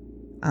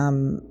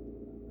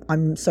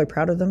 I'm so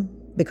proud of them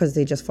because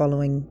they're just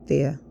following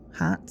their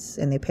hearts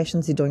and their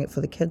passions. They're doing it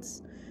for the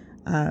kids.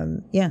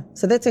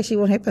 So that's actually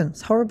what happened.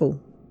 It's horrible.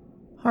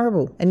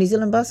 And New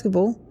Zealand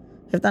basketball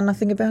have done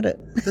nothing about it.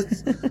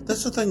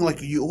 That's the thing,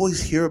 like you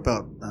always hear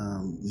about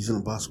New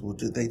Zealand basketball.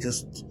 They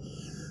just,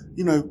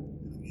 the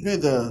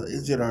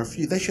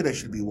NZRFU, they should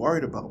actually be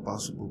worried about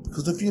basketball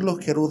because if you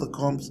look at all the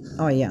comps,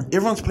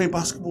 everyone's playing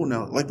basketball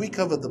now. Like we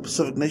covered the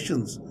Pacific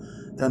Nations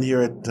down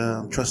here at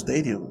Trust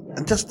Stadium,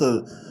 and just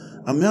the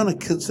amount of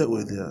kids that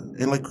were there,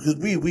 and like because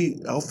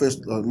our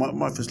first,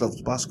 my first love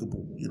was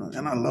basketball,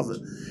 and I love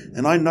it,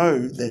 and I know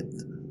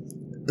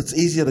that it's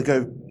easier to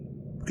go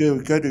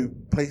to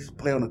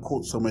play on a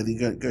court somewhere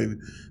than go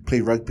play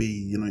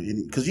rugby,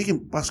 because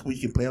basketball you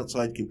can play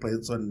outside, you can play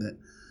inside and that.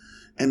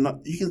 And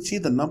you can see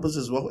the numbers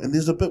as well, and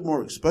there's a bit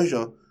more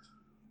exposure.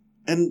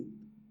 And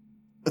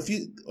if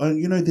you,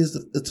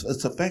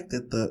 it's a fact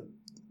that the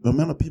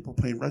amount of people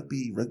playing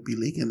rugby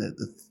league, and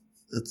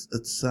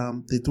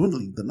they're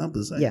dwindling the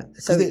numbers. Yeah,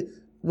 so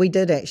we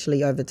did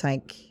actually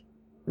overtake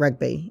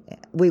rugby.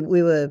 We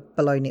were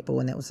below netball,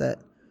 and that was it.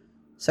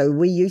 So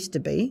we used to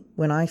be,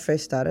 when I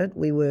first started,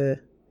 we were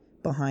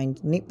behind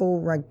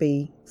netball,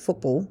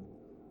 football,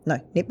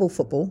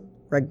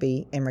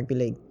 rugby, and rugby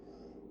league.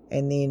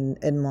 And then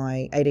in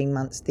my 18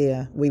 months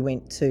there, we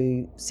went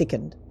to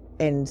second.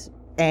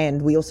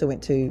 And we also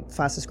went to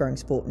fastest growing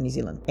sport in New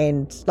Zealand.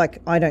 And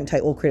I don't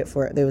take all credit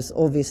for it. There was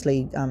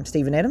obviously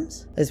Stephen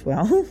Adams as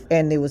well.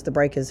 And there was the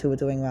Breakers who were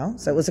doing well.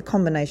 So it was a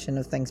combination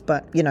of things.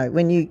 But,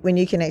 when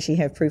you can actually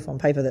have proof on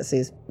paper that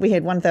says we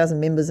had 1,000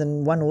 members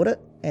in one audit.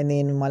 And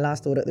then in my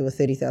last audit, there were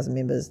 30,000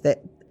 members.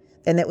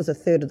 And that was a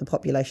third of the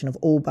population of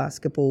all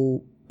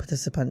basketball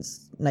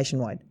participants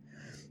nationwide.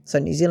 So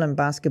New Zealand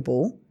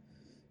basketball,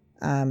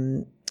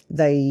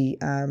 they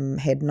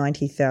had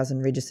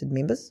 90,000 registered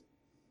members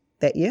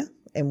that year,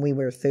 and we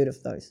were a third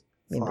of those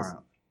members.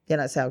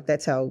 Wow.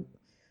 That's how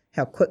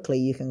quickly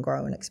you can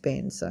grow and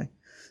expand. So,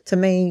 to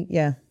me,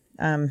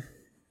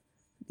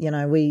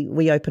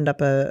 we opened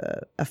up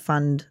a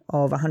fund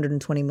of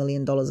 $120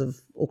 million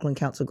of Auckland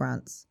Council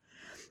grants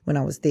when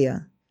I was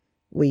there.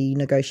 We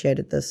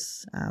negotiated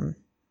this a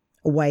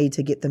way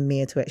to get the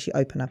mayor to actually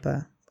open up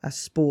a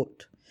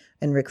sport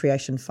and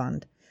recreation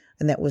fund,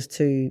 and that was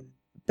to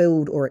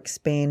build or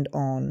expand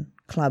on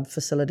club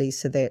facilities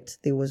so that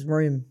there was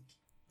room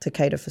to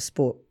cater for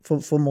sport,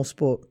 for more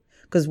sport.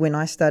 Because when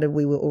I started,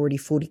 we were already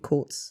 40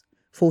 courts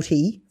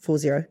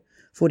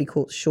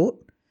short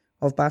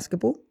of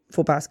basketball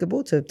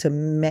to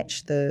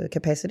match the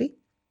capacity.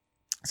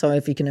 So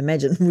if you can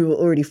imagine, we were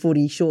already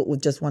 40 short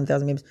with just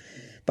 1,000 members.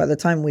 By the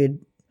time we'd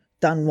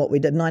done what we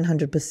did,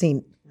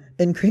 900%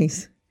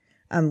 increase,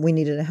 we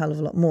needed a hell of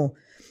a lot more.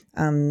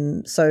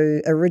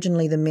 So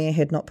originally the mayor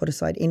had not put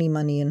aside any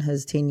money in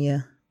his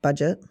 10-year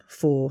budget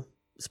for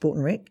sport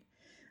and rec.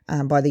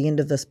 By the end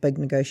of this big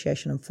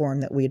negotiation and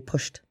forum that we had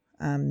pushed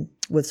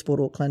with Sport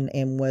Auckland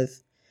and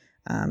with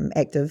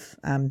Active,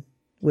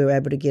 we were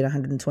able to get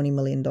 $120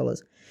 million.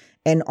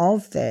 And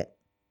of that,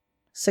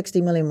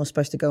 $60 million was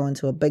supposed to go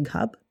into a big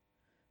hub,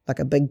 like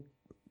a big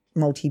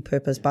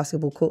multi-purpose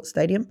basketball court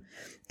stadium,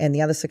 and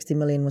the other $60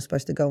 million was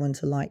supposed to go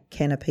into like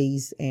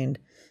canopies and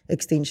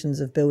extensions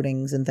of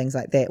buildings and things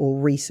like that,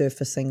 or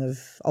resurfacing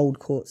of old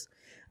courts.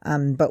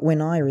 But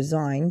when I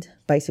resigned,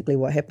 basically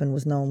what happened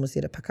was no one was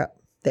there to pick up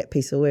that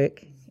piece of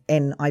work,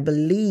 and I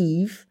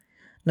believe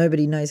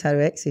nobody knows how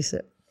to access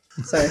it.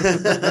 So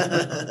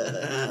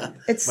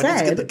it's sad.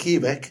 Let's get the key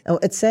back. Oh,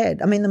 it's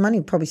sad. I mean, the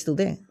money probably still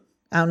there.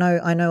 I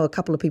know a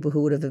couple of people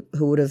who would have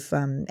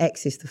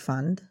accessed the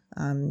fund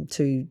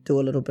to do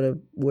a little bit of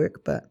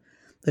work, but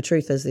the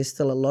truth is there's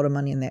still a lot of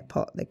money in that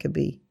pot that could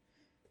be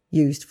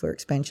used for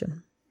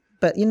expansion.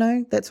 But you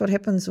know, that's what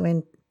happens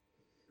when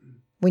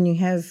you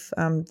have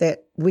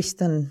that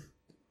Western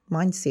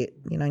mindset,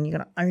 you know, and you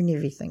got to own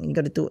everything and you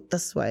got to do it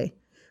this way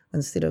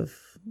instead of,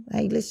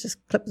 hey, let's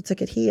just clip the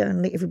ticket here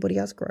and let everybody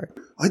else grow.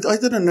 I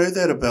didn't know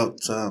that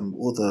about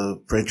all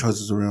the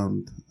franchises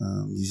around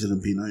New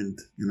Zealand being owned,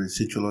 you know,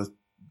 centralised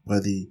by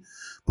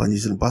New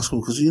Zealand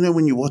Basketball. Because, you know,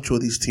 when you watch all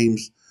these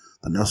teams,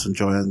 the Nelson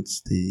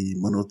Giants, the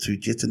Manawatu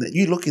Jets, and that,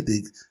 you look at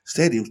the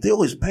stadiums, they're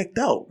always packed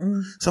out.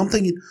 So I'm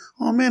thinking,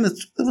 oh man, it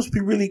must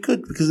be really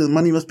good because the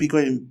money must be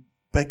going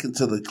back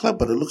into the club,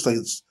 but it looks like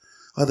it's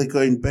either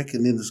going back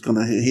and then it's going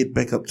to head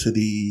back up to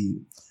the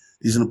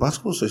New Zealand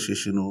Basketball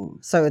Association, or...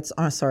 So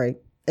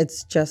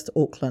it's just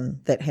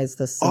Auckland that has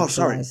this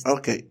centralised. Oh,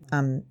 sorry.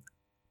 Okay.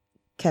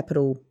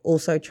 Capital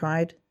also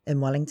tried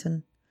in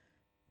Wellington.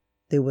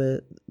 There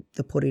were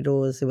the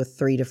Porirors. There were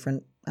 3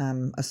 different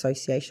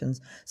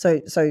associations.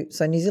 So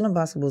New Zealand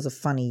Basketball is a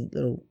funny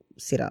little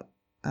setup.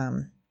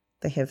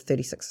 They have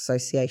 36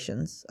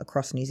 associations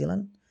across New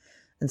Zealand,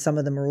 and some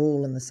of them are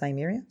all in the same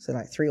area, so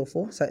like 3 or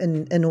 4. So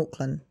in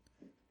Auckland,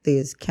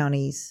 there's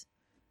counties,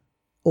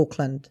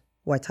 Auckland,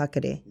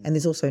 Waitakere, and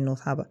there's also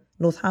North Harbour.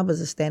 North Harbour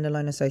is a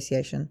standalone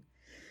association,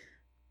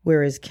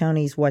 whereas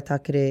counties,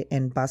 Waitakere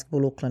and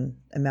Basketball Auckland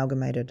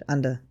amalgamated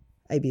under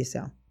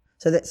ABSL.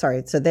 So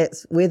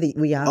that's where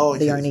we are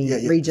the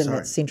only region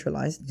that's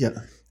centralised. Yeah.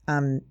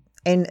 And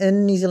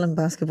in New Zealand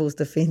Basketball's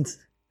defence,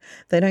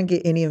 they don't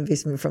get any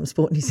investment from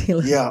Sport New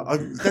Zealand. Yeah,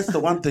 that's the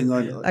one thing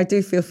I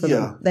do feel for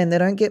them. Then they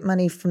don't get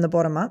money from the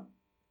bottom up.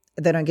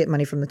 They don't get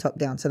money from the top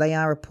down. So they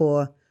are a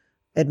poor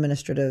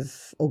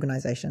administrative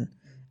organisation.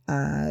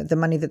 The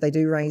money that they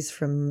do raise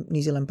from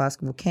New Zealand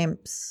basketball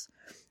camps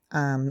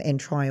and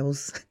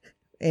trials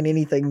and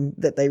anything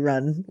that they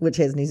run, which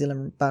has New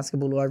Zealand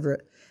basketball all over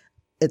it,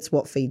 it's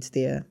what feeds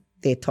their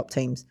top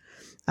teams.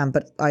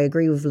 But I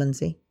agree with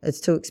Lindsay.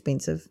 It's too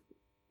expensive.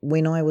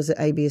 When I was at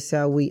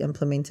ABSL, we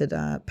implemented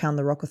Pound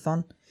the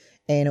Rockathon,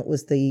 and it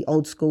was the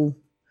old school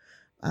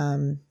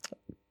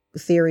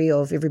theory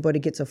of everybody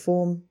gets a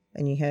form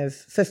and you have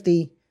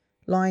 50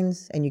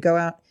 lines and you go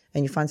out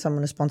and you find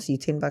someone to sponsor you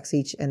 $10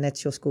 each, and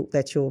that's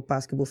your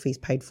basketball fees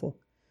paid for.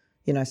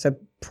 You know, so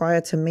prior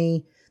to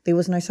me, there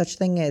was no such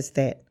thing as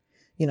that.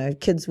 You know,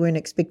 kids weren't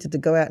expected to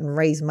go out and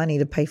raise money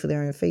to pay for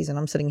their own fees. And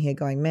I'm sitting here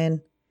going,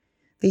 man,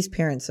 these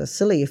parents are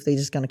silly if they're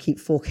just going to keep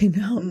forking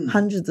out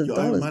hundreds of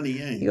dollars. Money,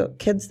 yeah. You got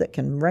kids that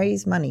can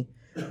raise money.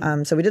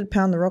 So we did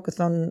Pound the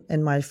Rockathon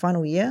in my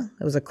final year.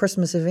 It was a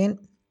Christmas event.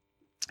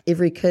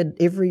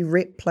 Every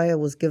rep player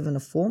was given a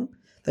form.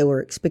 They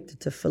were expected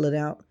to fill it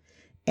out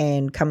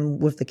and come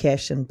with the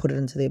cash and put it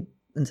into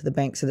the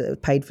bank so that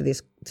it paid for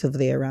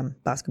their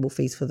basketball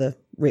fees for the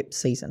rep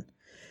season.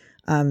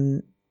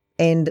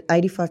 And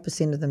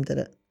 85% of them did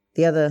it.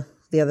 The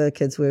other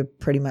kids were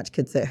pretty much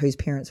kids whose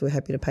parents were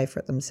happy to pay for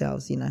it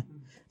themselves, you know.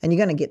 And you're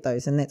going to get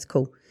those, and that's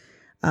cool.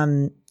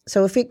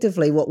 So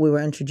effectively what we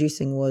were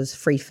introducing was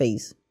free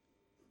fees.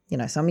 You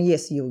know, so I mean,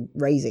 yes, you're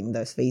raising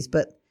those fees,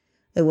 but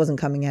it wasn't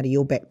coming out of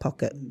your back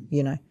pocket,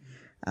 you know.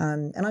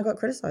 And I got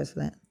criticised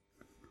for that.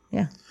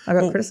 Yeah, I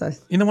got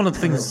criticised. You know, one of the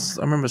things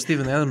I remember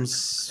Stephen Adams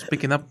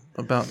speaking up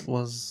about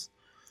was,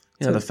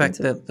 you know, the fact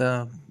that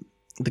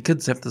the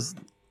kids have to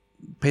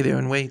pay their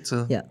own way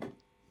to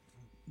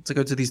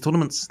go to these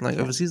tournaments, like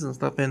overseas and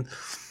stuff. And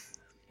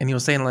he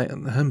was saying, like,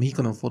 he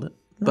couldn't afford it,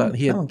 but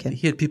he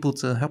had people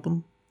to help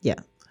him. Yeah.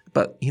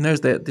 But he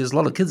knows that there's a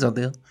lot of kids out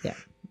there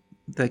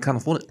that can't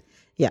afford it.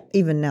 Yeah,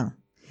 even now.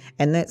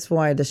 And that's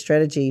why the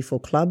strategy for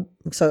club.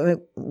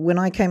 So when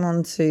I came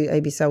on to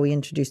ABSL, we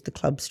introduced the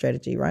club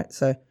strategy, right?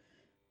 So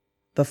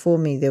before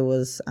me, there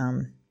was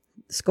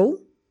school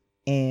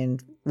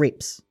and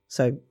reps,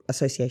 so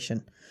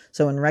association.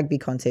 So in rugby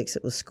context,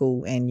 it was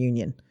school and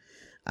union.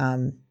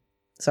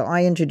 So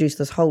I introduced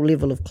this whole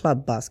level of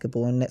club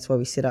basketball, and that's why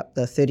we set up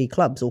the 30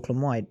 clubs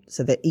Auckland-wide,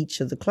 so that each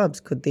of the clubs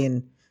could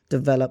then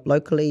develop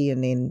locally,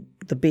 and then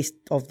the best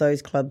of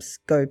those clubs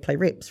go play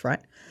reps, right?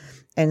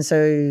 And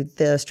so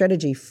the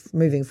strategy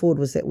moving forward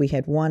was that we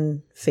had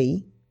one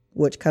fee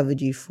which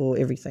covered you for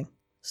everything,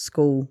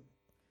 school,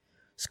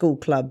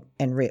 club,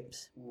 and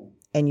reps.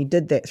 And you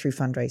did that through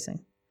fundraising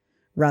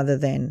rather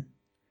than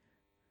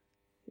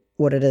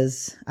what it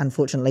is.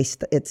 Unfortunately,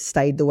 it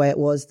stayed the way it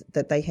was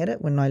that they had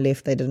it. When I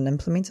left, they didn't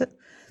implement it.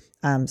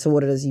 So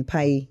what it is, you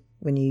pay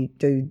when you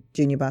do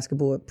junior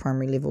basketball at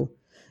primary level,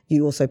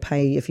 You also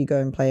pay if you go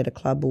and play at a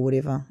club or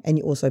whatever, and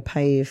you also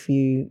pay if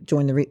you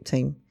join the rep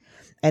team.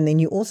 And then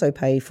you also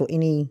pay for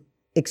any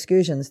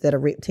excursions that a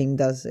rep team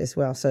does as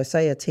well. So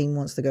say a team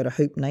wants to go to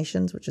Hoop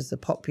Nations, which is the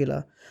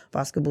popular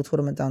basketball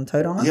tournament down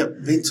Tauranga.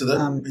 Yep, been to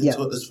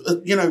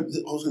that. You know,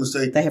 I was going to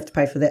say... They have to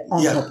pay for that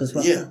on top as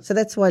well. Yeah. So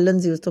that's why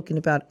Lindsay was talking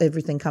about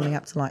everything coming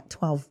up to like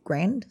 12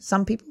 grand.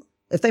 Some people,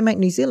 if they make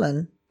New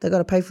Zealand, they've got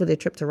to pay for their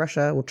trip to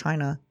Russia or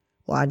China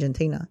or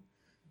Argentina.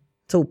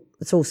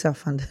 It's all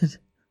self-funded.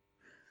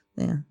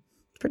 Yeah,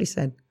 it's pretty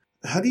sad.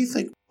 How do you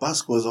think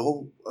basketball as a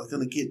whole are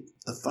going to get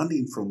the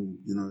funding from,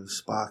 you know,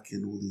 Spark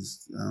and all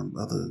these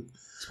other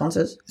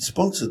sponsors?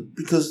 Sponsored,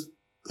 because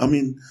I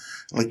mean,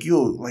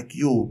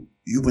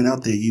 you went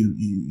out there,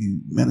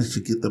 you managed to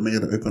get the mayor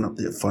to open up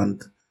their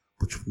fund,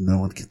 which no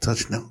one can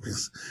touch now.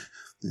 Because,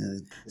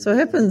 so it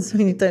happens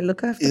when you don't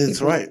look after people.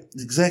 That's right,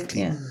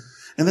 exactly. Yeah,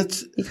 and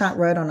it's you can't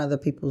ride on other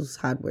people's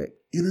hard work.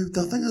 You know,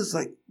 the thing is,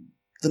 like,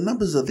 the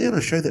numbers are there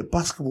to show that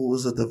basketball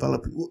is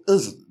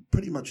is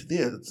pretty much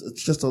there.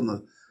 It's just on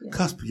the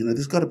cusp. You know,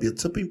 there's got to be a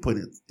tipping point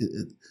at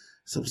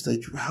some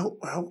stage. How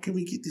can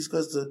we get these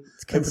guys to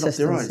open up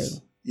their eyes?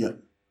 Yeah.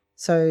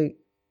 So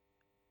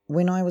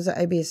when I was at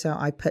ABSL,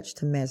 I pitched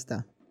to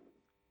Mazda.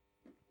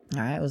 All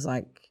right, it was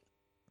like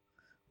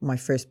my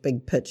first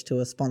big pitch to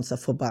a sponsor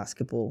for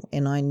basketball,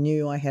 and I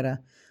knew I had a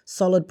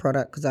solid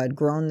product because I'd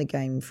grown the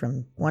game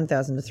from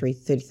 1,000 to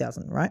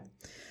 30,000, right?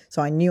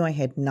 So I knew I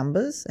had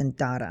numbers and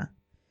data.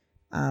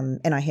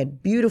 And I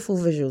had beautiful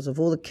visuals of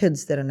all the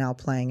kids that are now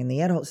playing and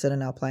the adults that are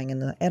now playing in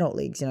the adult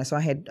leagues, you know, so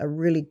I had a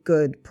really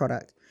good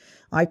product.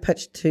 I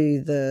pitched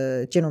to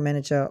the general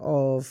manager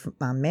of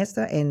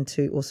Mazda and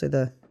to also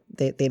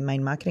their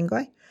main marketing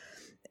guy,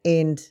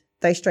 and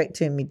they straight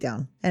turned me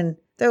down. And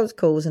that was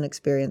cool. It was an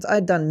experience.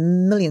 I'd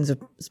done millions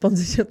of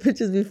sponsorship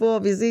pitches before,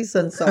 obviously,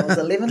 since I was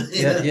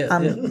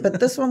 11. But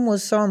this one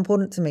was so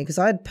important to me because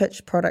I had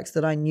pitched products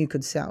that I knew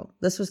could sell.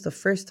 This was the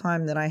first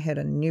time that I had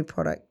a new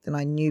product that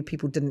I knew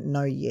people didn't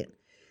know yet.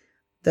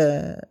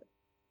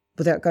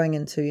 Without going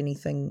into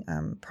anything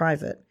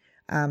private,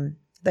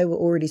 they were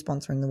already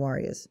sponsoring the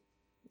Warriors.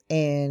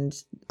 And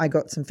I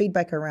got some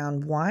feedback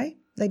around why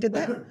they did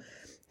that.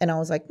 And I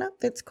was like, no,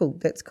 that's cool.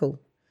 That's cool.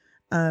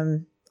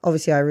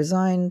 Obviously, I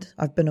resigned.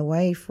 I've been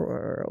away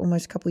for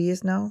almost a couple of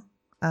years now.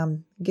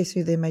 Guess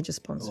who their major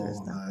sponsor is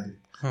now?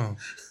 Oh.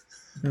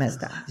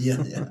 Mazda.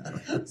 Yeah.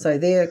 So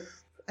their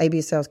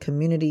ABSL's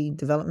community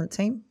development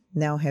team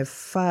now have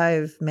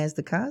 5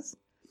 Mazda cars,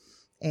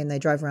 and they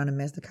drive around in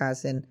Mazda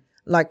cars. And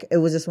like it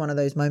was just one of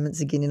those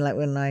moments again, like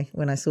when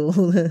I saw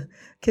all the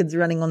kids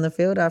running on the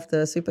field after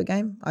a super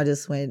game, I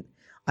just went,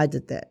 I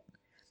did that,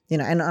 you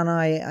know. And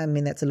I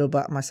mean that's a little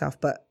bit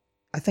myself, but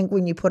I think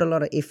when you put a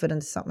lot of effort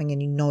into something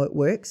and you know it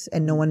works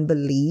and no one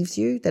believes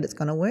you that it's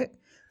going to work,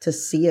 to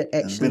see it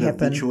actually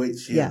happen.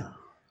 Yeah.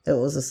 It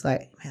was just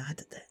like, man, I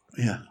did that.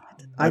 Yeah.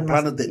 I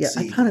planted that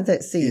seed. I planted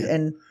that seed. Yeah.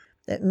 And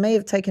it may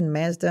have taken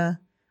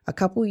Mazda a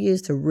couple of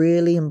years to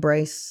really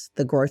embrace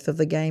the growth of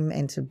the game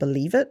and to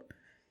believe it.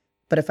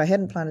 But if I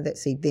hadn't planted that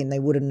seed then, they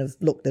wouldn't have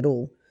looked at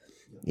all,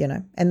 you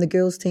know. And the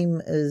girls' team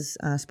is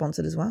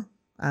sponsored as well.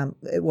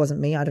 It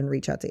wasn't me. I didn't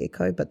reach out to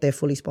Echo, but they're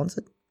fully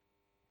sponsored,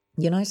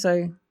 you know,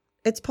 so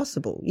it's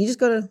possible. You just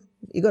got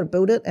to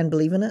build it and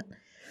believe in it,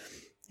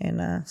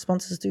 and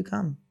sponsors do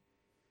come.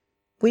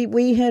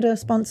 We had a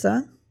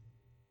sponsor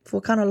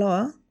for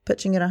Kanaloa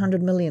pitching at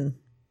 100 million.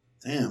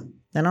 Damn.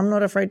 And I'm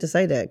not afraid to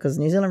say that because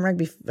New Zealand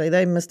Rugby,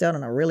 they missed out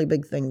on a really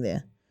big thing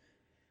there.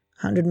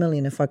 100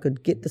 million if I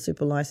could get the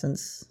super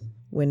license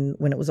when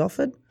it was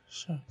offered.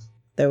 Sure.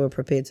 They were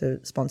prepared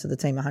to sponsor the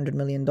team $100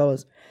 million.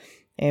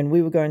 And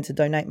we were going to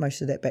donate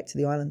most of that back to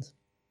the islands.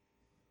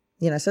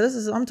 You know, so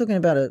I'm talking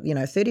about a, you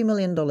know, $30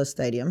 million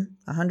stadium,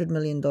 $100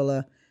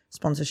 million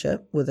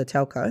sponsorship with a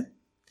telco.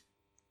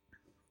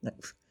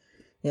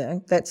 Yeah,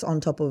 that's on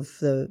top of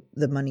the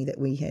money that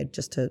we had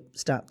just to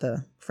start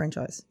the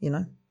franchise, you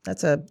know.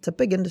 It's a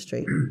big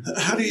industry.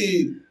 How do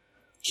you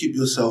keep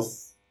yourself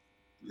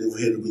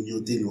level-headed when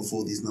you're dealing with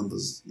all these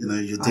numbers? You know,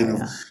 you're dealing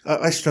with...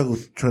 I struggle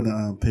trying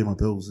to pay my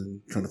bills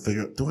and trying to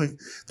figure out, do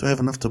I have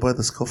enough to buy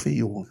this coffee?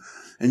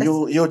 And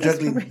you're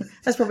juggling...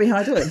 That's probably how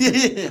I do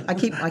it. Yeah.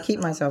 I keep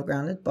myself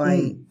grounded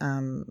by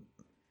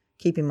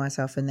keeping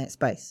myself in that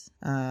space.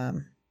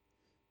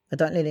 I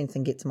don't let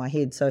anything get to my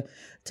head. So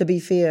to be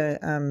fair,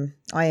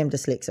 I am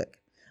dyslexic.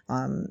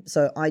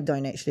 So I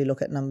don't actually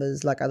look at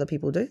numbers like other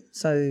people do.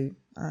 So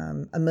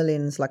 $1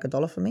 million's like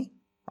 $1 for me.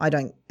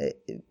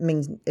 It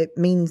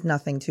means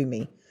nothing to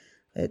me.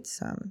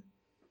 It's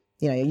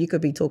you know, you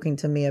could be talking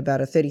to me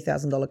about a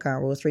 $30,000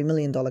 car or a $3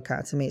 million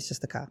car. To me, it's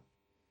just a car.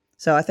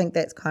 So I think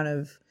that's kind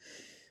of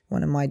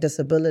one of my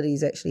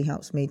disabilities. Actually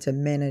helps me to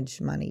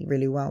manage money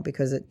really well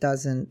because it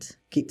doesn't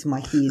get to my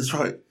head. That's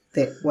right.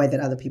 That way that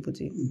other people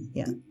do.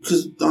 Yeah.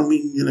 Because I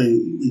mean, you know,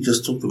 we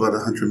just talked about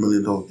 $100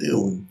 million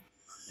deal.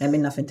 That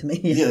meant nothing to me.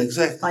 Yeah,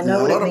 exactly. I know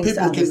a what lot it means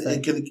of people to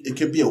others, it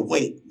can be a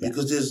weight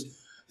because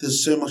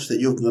there's so much that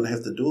you're going to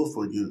have to do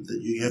for you that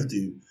you have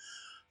to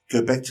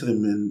go back to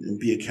them and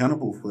be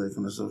accountable for that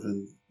kind of stuff.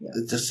 And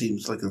it just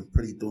seems like a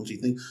pretty daunting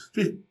thing.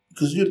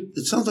 Because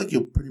it sounds like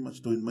you're pretty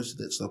much doing most of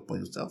that stuff by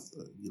yourself,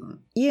 though, you know?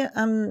 Yeah,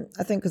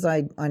 I think because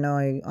I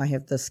know I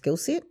have the skill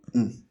set.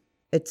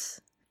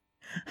 It's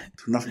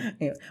nothing.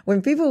 Yeah.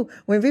 When people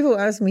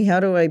ask me how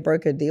do I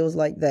broker deals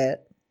like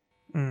that,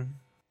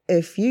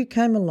 if you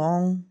came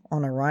along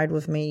on a ride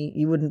with me,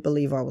 you wouldn't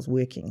believe I was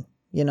working.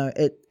 You know,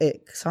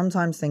 it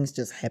sometimes things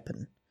just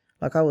happen.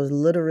 Like I was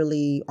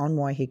literally on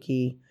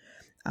Waiheke,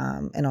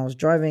 and I was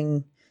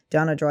driving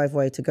down a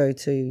driveway to go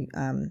to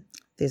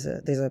there's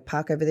a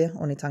park over there,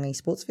 Onetangi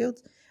Sports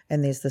Fields,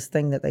 and there's this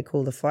thing that they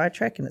call the fire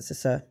track, and it's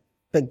just a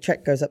big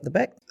track goes up the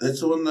back.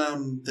 That's the one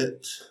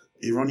that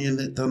Iranian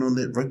that done on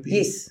that rugby.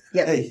 Yes,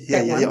 yeah, hey,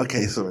 yeah.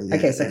 Okay, sorry. Yeah,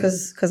 okay, so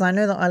because I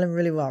know the island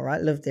really well, right?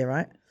 Lived there,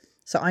 right?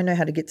 So I know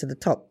how to get to the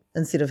top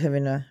instead of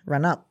having to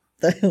run up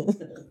the hill.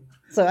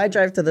 So I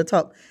drove to the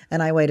top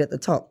and I wait at the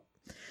top.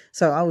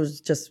 So I was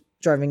just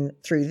driving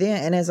through there,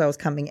 and as I was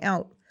coming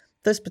out,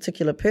 this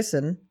particular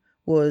person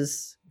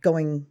was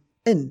going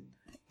in,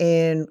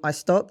 and I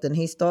stopped and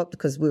he stopped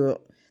because there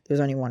was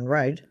only one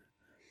road,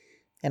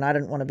 and I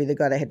didn't want to be the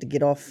guy that had to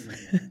get off.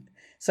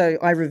 So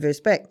I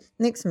reversed back.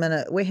 Next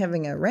minute, we're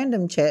having a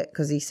random chat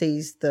because he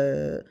sees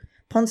the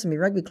Ponsonby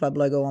Rugby Club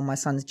logo on my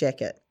son's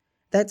jacket.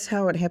 That's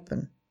how it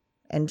happened.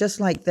 And just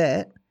like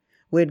that,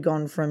 we'd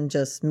gone from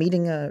just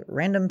meeting a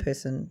random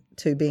person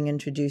to being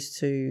introduced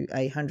to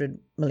a $100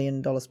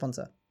 million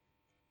sponsor.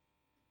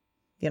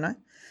 You know?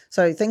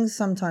 So things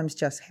sometimes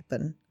just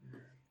happen.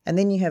 And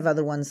then you have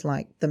other ones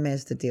like the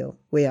Mazda deal,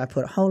 where I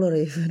put a whole lot of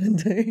effort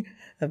into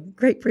a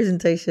great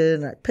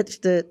presentation, I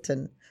pitched it,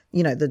 and,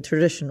 you know, the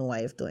traditional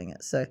way of doing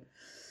it. So,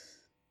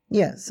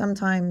 yeah,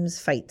 sometimes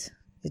fate,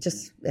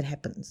 it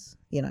happens,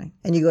 you know,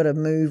 and you got to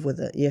move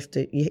with it. You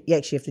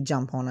actually have to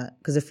jump on it,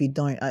 because if you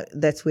don't,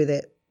 that's where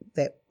that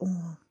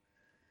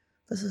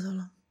this is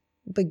a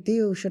big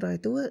deal. Should I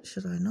do it?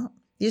 Should I not?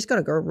 You just got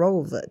to go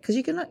roll with it, because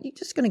you're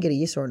just going to get a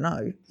yes or a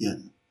no. Yeah.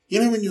 You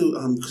know, when you,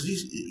 because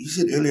you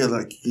said earlier,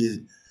 like,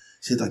 you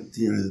said, like,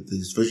 you know,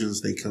 these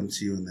visions, they come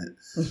to you and that,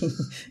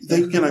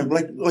 they, you know,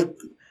 like,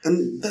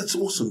 and that's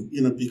awesome,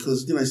 you know,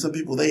 because, you know, some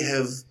people, they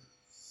have,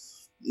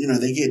 you know,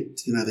 they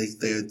get, you know, they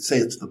say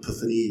it's an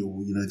epiphany,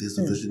 or, you know, there's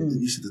a vision,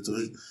 and you said it's a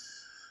vision.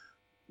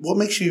 What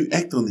makes you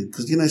act on it?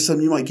 Because, you know,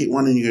 you might get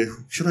one and you go,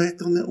 should I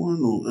act on that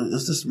one? Or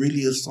is this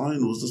really a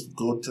sign? Or is this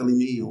God telling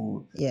me?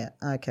 Or yeah,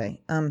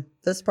 okay.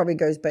 This probably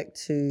goes back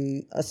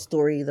to a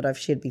story that I've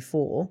shared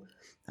before.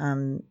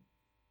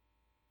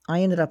 I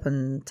ended up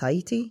in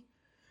Tahiti,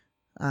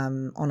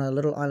 on a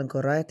little island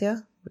called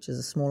Raiatea, which is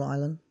a small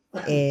island,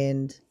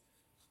 and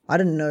I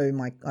didn't know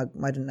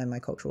my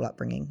cultural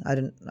upbringing. I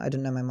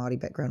didn't know my Māori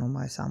background or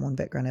my Samoan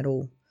background at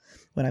all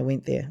when I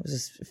went there. It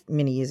was just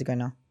many years ago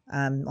now,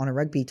 on a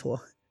rugby tour.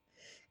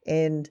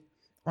 And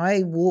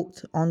I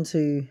walked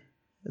onto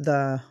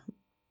the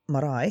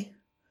marae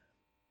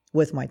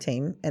with my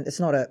team, and it's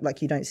not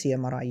you don't see a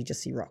marae, you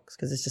just see rocks,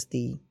 because it's just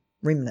the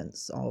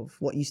remnants of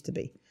what used to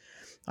be.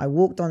 I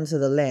walked onto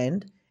the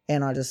land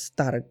and I just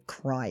started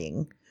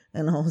crying,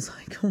 and I was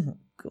like, oh my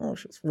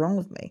gosh, what's wrong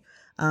with me?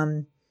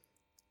 And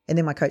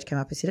then my coach came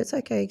up and said, it's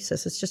okay,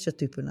 sis, it's just your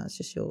tupuna, it's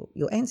just your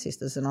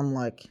ancestors. And I'm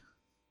like,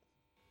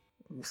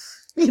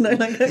 you know,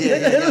 like,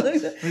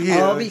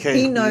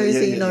 he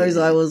knows.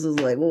 I was just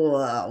like,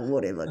 wow,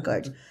 whatever,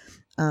 coach.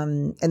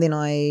 And then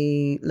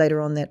I, later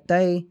on that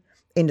day,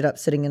 ended up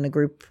sitting in a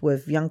group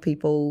with young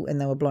people,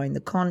 and they were blowing the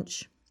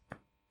conch,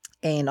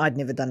 and I'd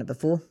never done it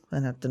before,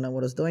 and I didn't know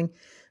what I was doing.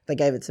 They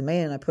gave it to me,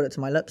 and I put it to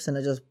my lips, and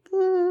it just,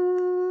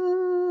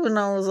 and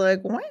I was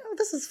like, wow,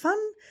 this is fun.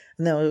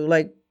 And they were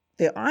like,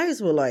 their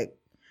eyes were like,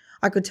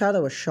 I could tell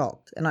they were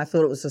shocked, and I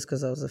thought it was just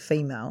because I was a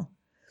female.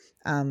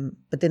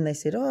 But then they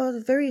said, oh,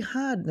 it's very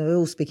hard. And they were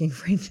all speaking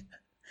French.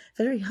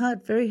 Very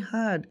hard, very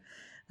hard.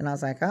 And I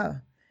was like, oh.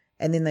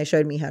 And then they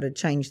showed me how to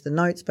change the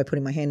notes by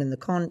putting my hand in the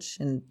conch.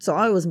 And so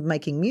I was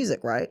making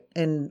music, right?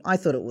 And I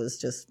thought it was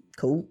just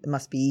cool. It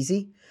must be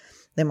easy.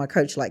 Then my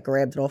coach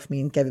grabbed it off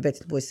me and gave it back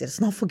to the boys, said,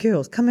 it's not for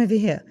girls, come over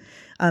here.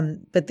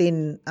 But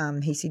then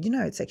he said,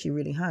 it's actually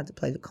really hard to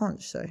play the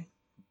conch. So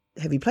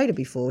have you played it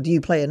before? Do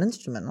you play an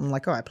instrument? I'm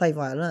like, oh, I play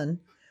violin.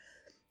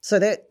 So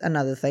that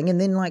another thing. And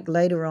then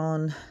later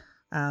on,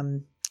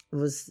 it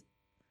was,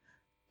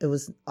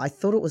 I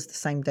thought it was the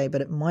same day, but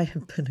it might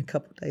have been a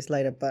couple of days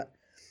later. But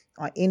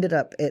I ended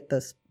up at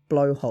this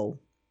blowhole,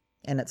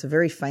 and it's a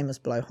very famous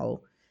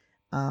blowhole.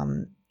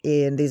 And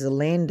there's a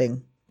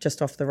landing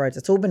just off the roads.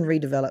 It's all been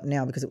redeveloped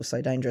now because it was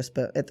so dangerous,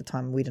 but at the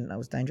time we didn't know it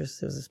was dangerous.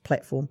 There was this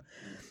platform.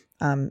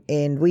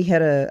 And we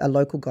had a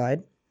local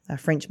guide, a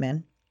French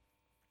man,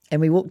 and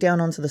we walked down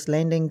onto this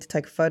landing to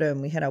take a photo,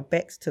 and we had our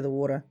backs to the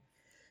water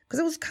because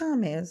it was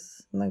calm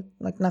as,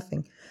 like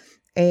nothing.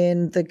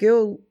 And the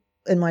girl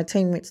in my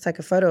team went to take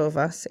a photo of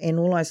us, and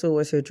all I saw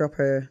was her drop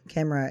her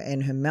camera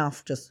and her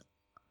mouth just,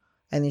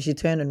 and then she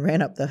turned and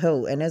ran up the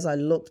hill. And as I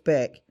looked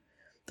back,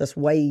 this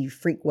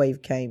freak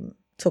wave came,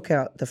 took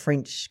out the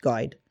French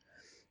guide.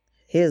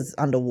 he was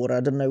underwater. I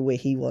didn't know where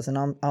he was, and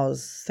I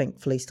was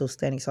thankfully still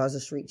standing, so I was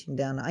just reaching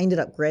down. I ended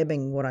up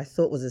grabbing what I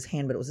thought was his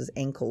hand, but it was his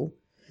ankle,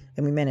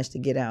 and we managed to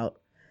get out.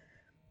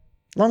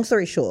 Long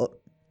story short,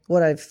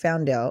 what I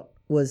found out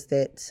was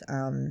that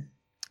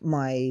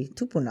my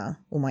tupuna,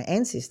 or my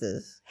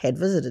ancestors, had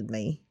visited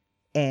me,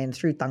 and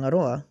through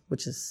Tangaroa,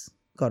 which is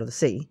God of the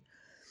Sea,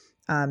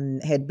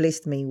 had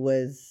blessed me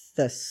with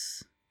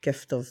this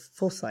gift of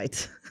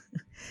foresight.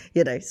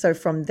 So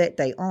from that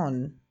day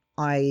on,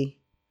 I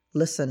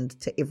listened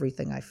to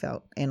everything I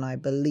felt, and I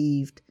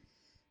believed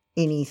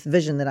any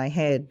vision that I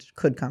had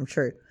could come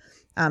true.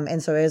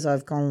 And so as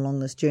I've gone along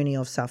this journey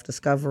of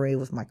self-discovery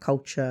with my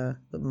culture,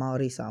 with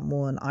Māori,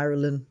 Samoa, and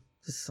Ireland,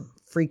 there's some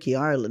freaky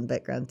Ireland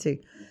background too,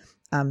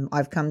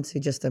 I've come to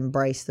just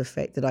embrace the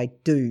fact that I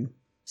do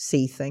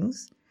see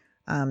things.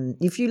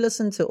 If you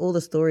listen to all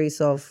the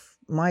stories of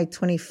my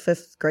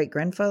 25th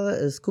great-grandfather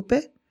is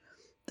Kupe,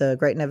 the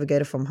great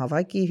navigator from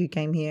Hawaii who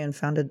came here and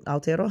founded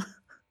Aotearoa,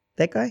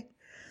 that guy.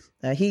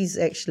 He's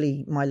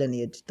actually my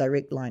lineage,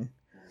 direct line.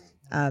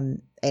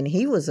 And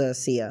he was a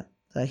seer.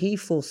 He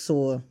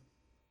foresaw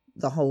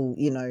the whole,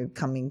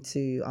 coming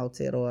to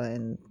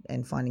Aotearoa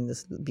and finding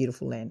this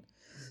beautiful land.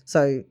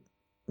 So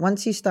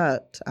once you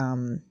start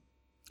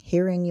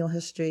hearing your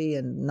history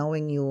and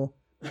knowing your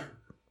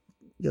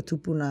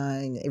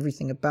tupuna and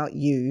everything about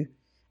you,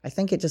 I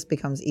think it just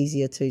becomes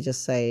easier to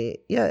just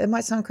say, yeah, it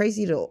might sound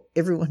crazy to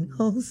everyone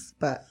else,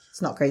 but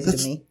it's not crazy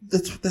to me.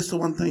 That's the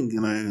one thing,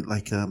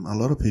 like a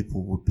lot of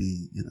people would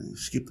be,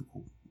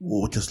 skeptical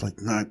or just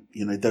like, no,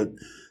 don't.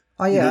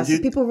 Oh, yeah,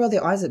 people roll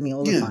their eyes at me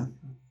all the time.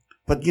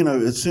 But,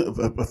 it's,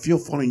 if you're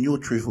following your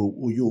truth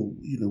or your,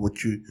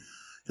 your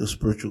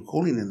spiritual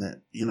calling in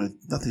that,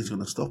 nothing's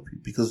going to stop you.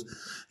 Because,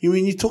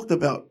 when you talked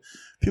about,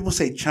 people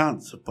say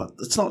chance, but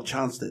it's not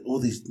chance that all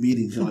these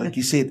meetings, like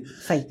you said.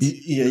 Fate.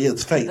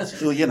 It's fate.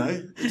 Well,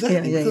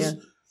 exactly.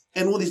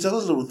 And all these other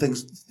little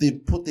things they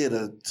put there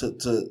to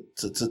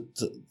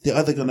they're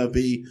either going to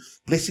be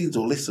blessings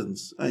or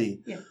lessons. Eh?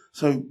 Yeah.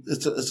 So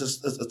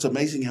it's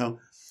amazing how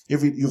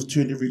you've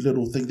turned every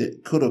little thing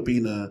that could have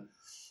been a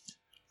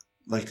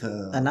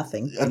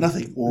nothing,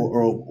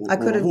 or I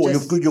could have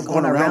you've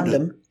gone around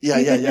them. Yeah,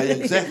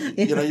 exactly.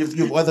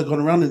 You've either gone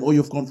around them or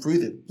you've gone through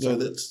them. So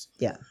that's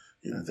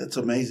that's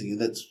amazing,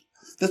 and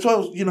that's why I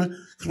was,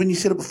 because when you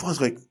said it before, I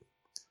was like,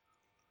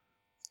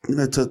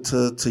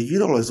 to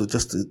utilize or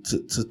just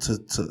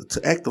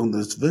to act on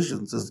those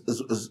visions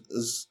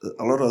is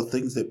a lot of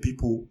things that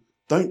people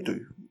don't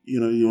do.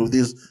 If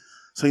there's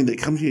something that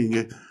comes here and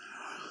you go,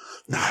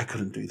 no, I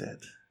couldn't do that.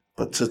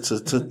 But a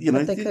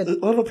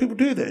lot of people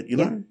do that,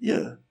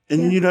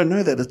 and you don't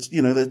know that it's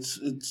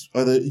it's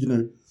either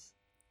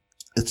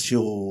it's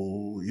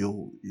your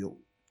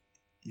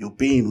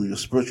being or your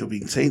spiritual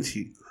being saying to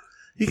you,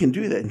 you can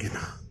do that, and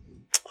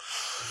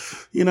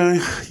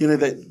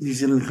that New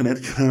Zealand kind of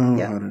attitude. I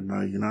don't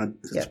know,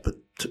 it's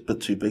a bit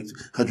too big,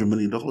 $100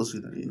 million,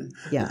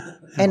 Yeah,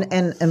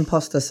 and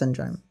imposter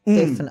syndrome.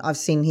 Definitely, I've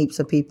seen heaps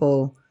of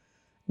people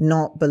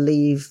not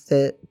believe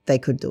that they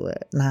could do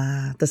it.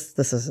 Nah, this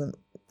isn't.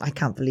 I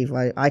can't believe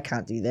I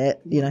can't do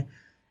that,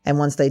 And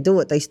once they do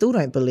it, they still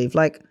don't believe.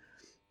 Like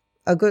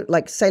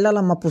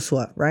Seilala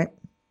Mapusua, right?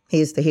 He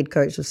is the head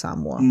coach of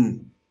Samoa.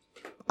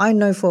 I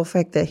know for a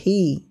fact that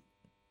he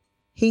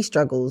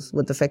struggles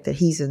with the fact that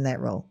he's in that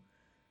role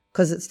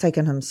because it's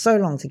taken him so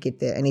long to get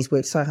there and he's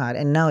worked so hard.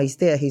 And now he's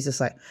there. He's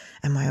just like,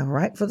 am I all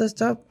right for this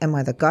job? Am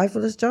I the guy for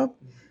this job?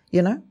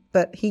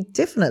 But he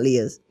definitely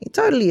is. He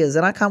totally is.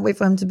 And I can't wait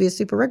for him to be a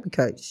Super Rugby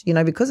coach,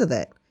 because of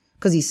that.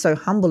 Because he's so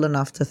humble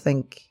enough to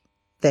think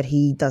that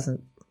he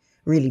doesn't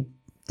really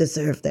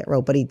deserve that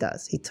role, but he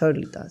does. He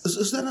totally does.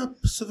 Is that a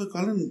Pacific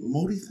Island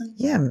Māori thing?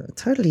 Yeah, it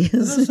totally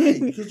is.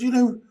 Because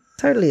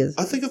totally is.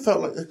 I think it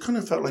kind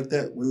of felt like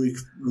that when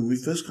we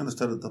first kind of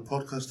started the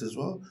podcast as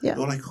well. Yeah,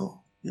 we were like,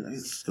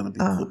 it's going to be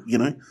cool,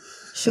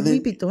 Should we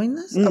be doing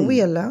this? Are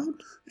we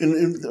allowed?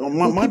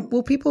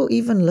 Will people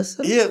even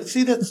listen? Yeah,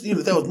 see, that's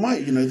that was my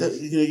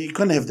you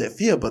kind of have that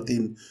fear, but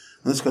then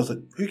this guy's like,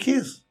 who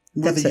cares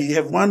whether you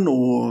have one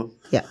or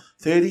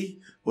 30.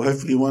 Well,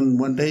 hopefully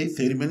one day,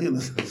 30 million.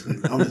 I'm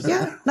just,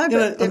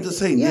 I'm just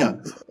saying,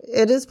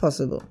 It is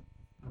possible.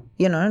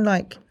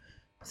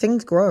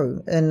 Things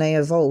grow and they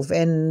evolve.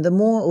 And the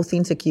more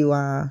authentic you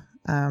are,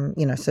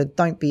 so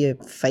don't be a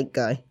fake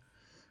guy.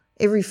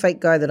 Every fake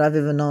guy that I've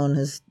ever known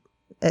has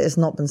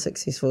not been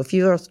successful. If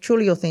you're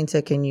truly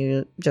authentic and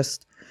you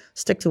just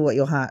stick to what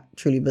your heart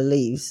truly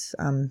believes,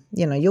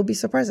 you'll be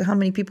surprised at how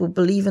many people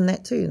believe in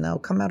that too, and they'll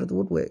come out of the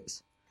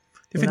woodworks.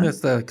 Do you think that's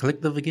the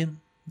collective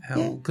again?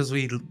 Because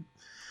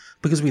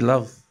we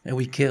love and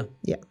we care.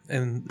 Yeah.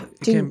 And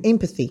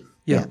empathy.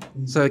 Yeah.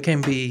 So it can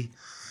be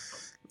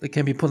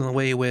put in a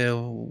way where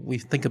we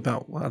think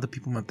about what other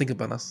people might think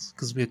about us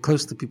because we're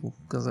close to people,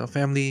 because our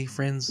family,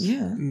 friends.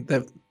 Yeah.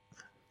 That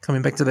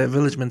coming back to that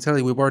village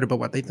mentality, we're worried about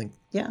what they think.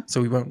 Yeah.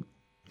 So we won't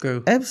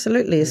go.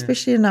 Absolutely,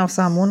 especially in our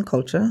Samoan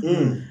culture.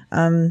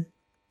 I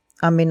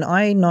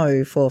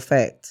know for a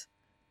fact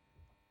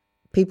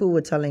people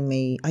were telling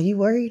me, are you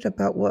worried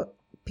about what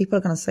people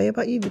are going to say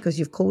about you because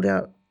you've called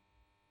out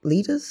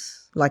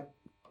leaders, like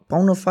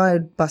bona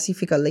fide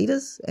Pacifica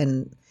leaders,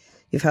 and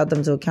you've held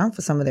them to account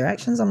for some of their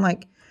actions. I'm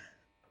like,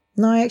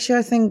 no, actually,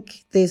 I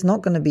think there's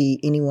not going to be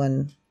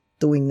anyone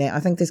doing that. I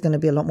think there's going to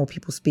be a lot more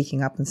people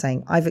speaking up and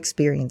saying, I've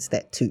experienced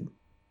that too.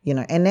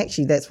 And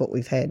actually that's what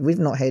we've had. We've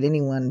not had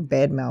anyone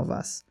badmouth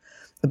us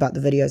about the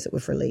videos that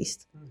we've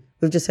released.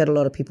 We've just had a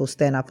lot of people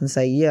stand up and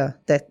say, yeah,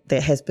 that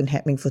has been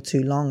happening for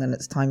too long and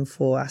it's time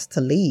for us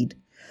to lead.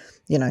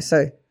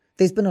 So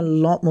there's been a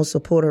lot more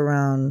support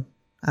around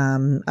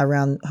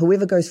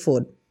whoever goes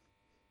forward.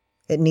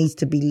 It needs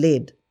to be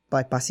led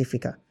by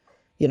Pacifica.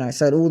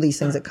 So all these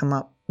things that come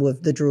up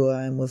with the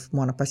Drua and with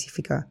Moana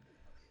Pacifica,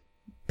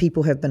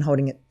 people have been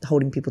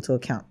holding people to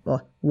account.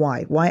 Well,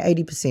 why? Why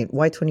 80%?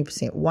 Why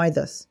 20%? Why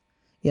this?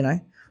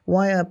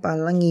 Why a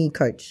Palangi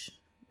coach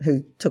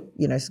who took,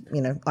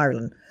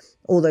 Ireland?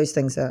 All those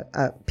things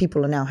are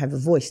people now have a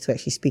voice to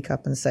actually speak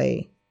up and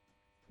say,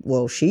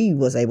 well, she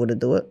was able to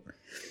do it.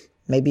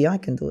 Maybe I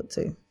can do it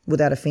too,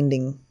 without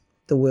offending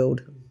the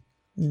world.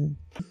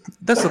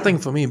 That's the thing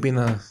for me, being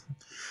a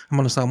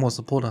Moana Samoa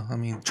supporter. I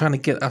mean, trying to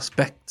get us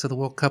back to the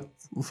World Cup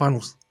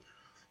finals.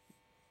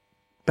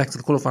 Back to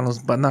the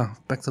quarterfinals, but now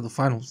back to the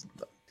finals.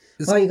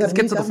 Well, you got let's a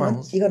get new to the government.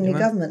 finals. You got a new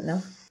government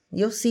now.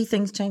 You'll see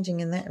things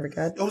changing in that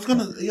regard. That's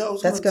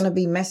going to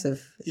be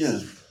massive. Yeah.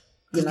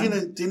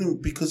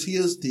 Because he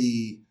is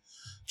the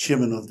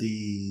chairman of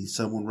the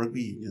Samoan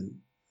Rugby Union,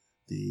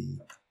 the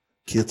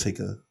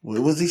caretaker.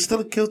 Was he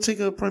still a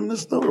caretaker prime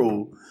minister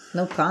or?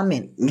 No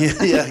comment.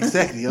 Yeah,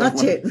 exactly.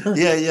 Not yet.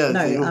 Yeah.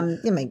 No,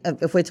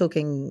 if we're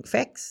talking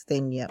facts,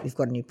 then yeah, we've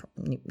got a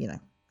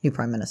new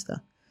prime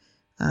minister.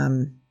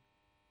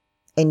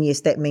 And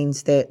yes, that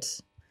means that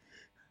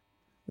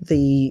the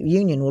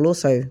union will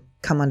also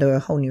come under a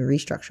whole new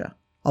restructure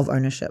of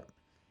ownership.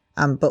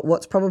 But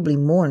what's probably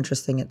more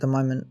interesting at the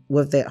moment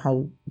with that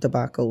whole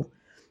debacle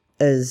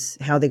is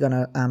how they're going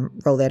to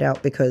roll that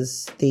out,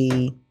 because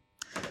the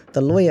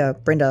lawyer,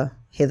 Brenda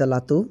Heather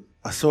Latu,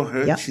 I saw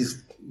her. Yep.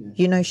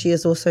 She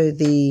is also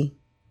the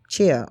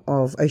chair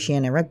of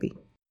Oceania Rugby.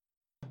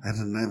 I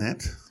didn't know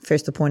that.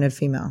 First appointed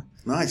female.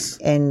 Nice.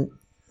 And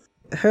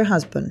her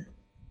husband,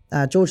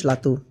 George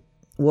Latu,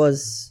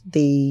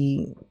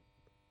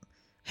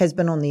 has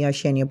been on the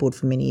Oceania board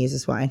for many years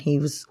as well, and he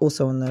was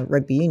also on the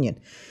rugby union.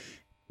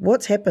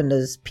 What's happened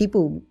is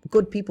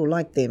good people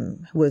like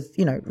them with,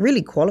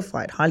 really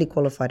qualified, highly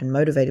qualified and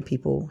motivated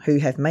people who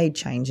have made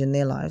change in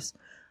their lives,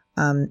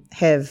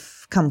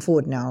 have come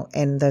forward now,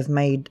 and they've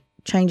made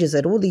changes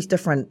at all these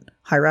different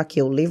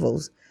hierarchical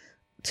levels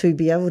to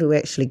be able to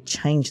actually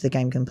change the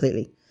game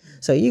completely.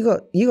 So you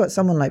got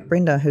someone like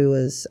Brenda who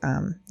is,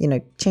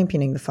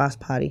 championing the Fast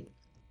Party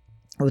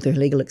with her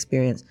legal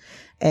experience,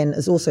 and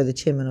is also the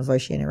chairman of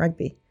Oceania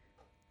Rugby.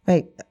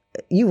 Wait.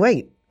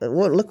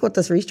 Look what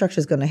this restructure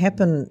is going to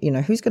happen.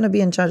 Who's going to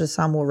be in charge of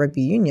Samoa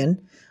Rugby Union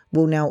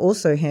will now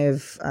also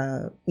have,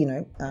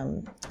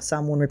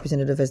 Samoan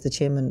representative as the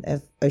chairman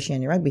of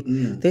Oceania Rugby.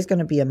 There's going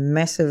to be a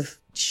massive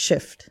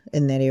shift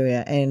in that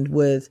area. And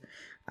with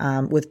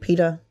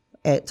Peter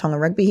at Tonga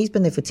Rugby, he's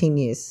been there for 10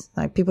 years.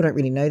 Like, people don't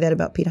really know that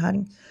about Peter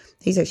Harding.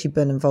 He's actually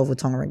been involved with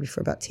Tonga Rugby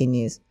for about 10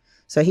 years.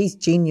 So he's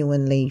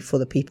genuinely for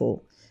the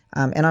people.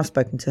 And I've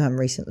spoken to him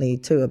recently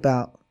too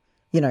about,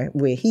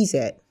 where he's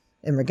at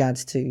in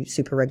regards to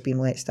Super Rugby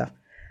and all that stuff.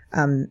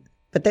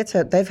 But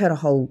they've had a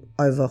whole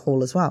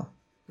overhaul as well.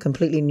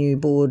 Completely new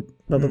board,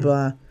 blah, blah,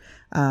 blah.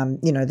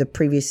 The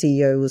previous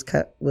CEO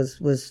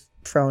was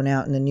thrown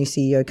out and a new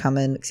CEO come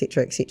in, et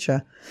cetera, et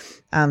cetera.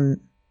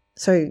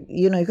 So,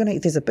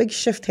 there's a big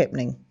shift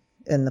happening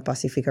in the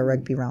Pacifica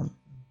rugby realm.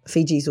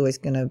 Fiji's always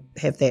going to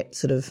have that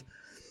sort of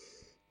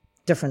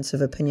difference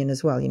of opinion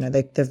as well.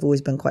 They've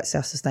always been quite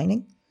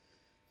self-sustaining.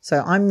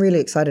 So I'm really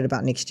excited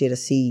about next year to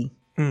see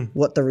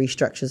what the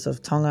restructures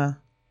of Tonga,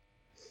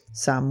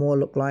 Samoa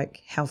look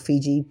like, how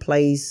Fiji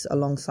plays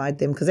alongside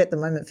them. Because at the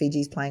moment,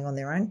 Fiji's playing on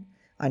their own.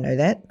 I know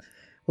that.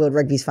 World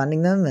Rugby's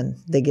funding them and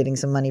they're getting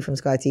some money from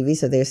Sky TV,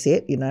 so they're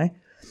set,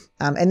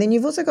 And then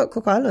you've also got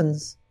Cook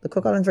Islands. The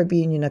Cook Islands Rugby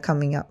Union are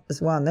coming up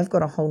as well, and they've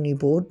got a whole new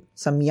board,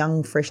 some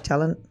young, fresh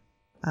talent,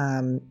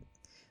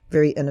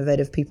 very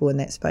innovative people in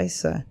that space.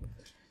 So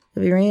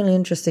it'll be really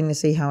interesting to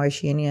see how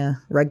Oceania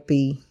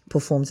Rugby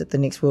performs at the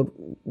next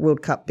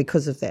World Cup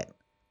because of that,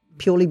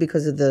 purely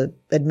because of the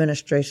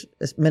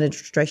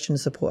administration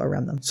support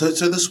around them. So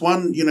this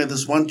one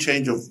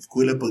change of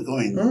Kuilepa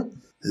going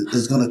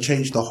is going to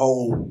change the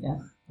whole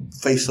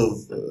face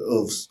of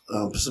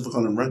Pacific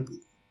Island Rugby.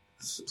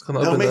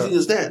 How amazing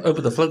is that?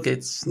 Open the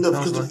floodgates. No,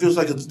 because it feels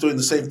like it's doing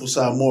the same for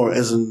Samoa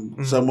as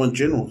in Samoa in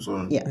general.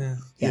 So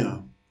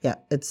yeah,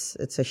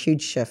 it's a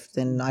huge shift,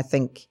 and I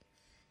think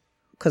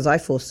because I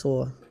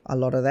foresaw a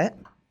lot of that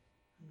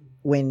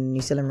when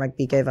New Zealand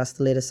Rugby gave us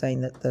the letter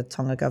saying that the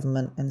Tonga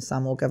government and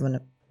Samoa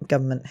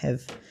government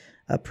have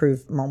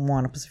approved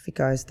Moana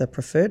Pacifica as the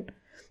preferred.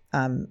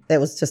 That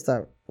was just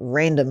a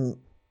random,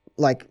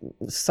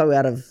 so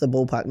out of the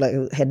ballpark.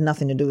 It had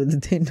nothing to do with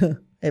the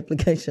tender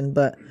application,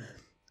 but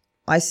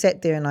I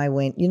sat there and I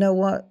went, you know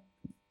what?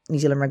 New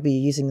Zealand Rugby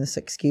are using this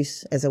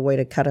excuse as a way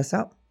to cut us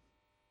up.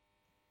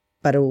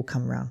 but it will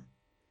come around.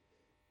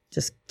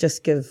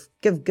 Just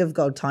give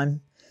God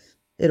time.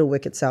 It'll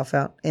work itself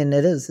out, and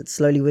it is. It's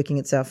slowly working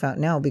itself out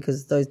now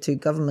because those two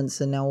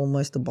governments are now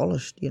almost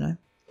abolished.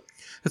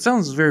 It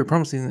sounds very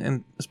promising,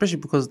 and especially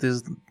because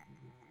there's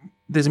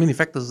many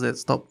factors that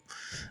stop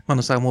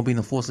Manasamo being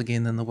a force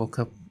again in the World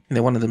Cup.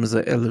 One of them is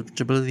the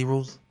eligibility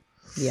rules.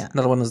 Yeah.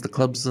 Another one is the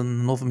clubs in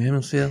the Northern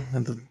Hemisphere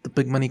and the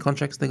big money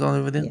contracts they got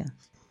over there. Yeah.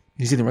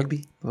 New Zealand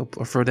Rugby,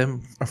 I throw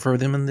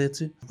them in there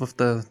too, with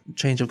the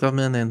change of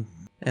government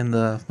and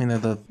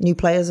the New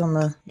players on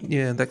the...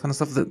 that kind of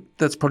stuff.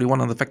 That's probably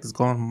one of the factors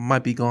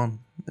might be gone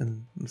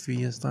in a few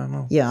years' time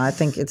now. Yeah, I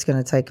think it's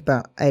going to take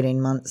about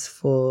 18 months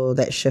for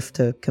that shift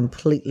to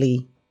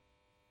completely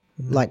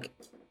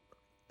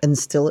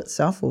instill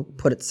itself or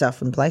put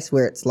itself in place,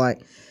 where it's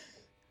like,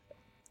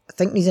 I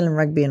think New Zealand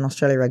Rugby and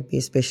Australia Rugby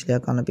especially are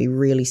going to be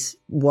really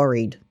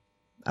worried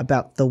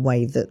about the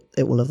way that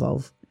it will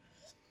evolve.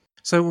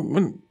 So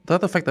the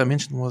other factor I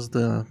mentioned was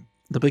the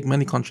big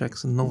money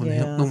contracts in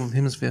Northern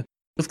Hemisphere.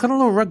 If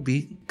Kanaloa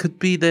Rugby could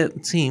be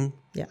that team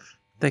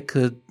that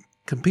could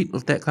compete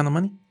with that kind of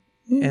money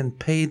and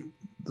pay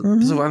the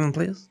Pacific Island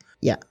players.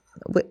 Yeah.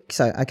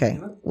 So, okay,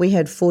 we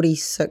had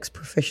 46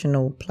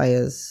 professional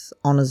players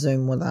on a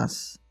Zoom with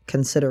us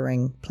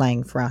considering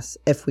playing for us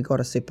if we got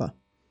a super.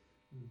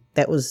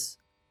 That was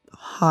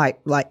high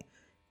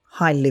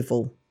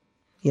level,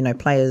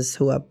 players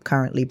who are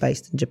currently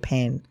based in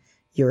Japan,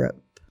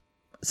 Europe,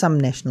 some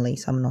nationally,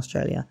 some in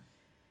Australia.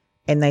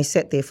 And they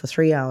sat there for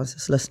 3 hours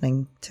just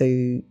listening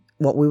to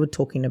what we were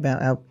talking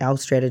about, our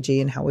strategy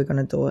and how we're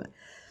going to do it.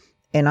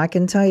 And I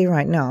can tell you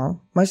right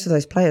now, most of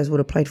those players would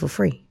have played for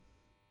free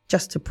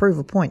just to prove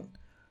a point.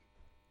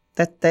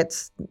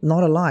 That's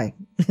not a lie.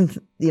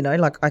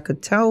 I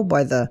could tell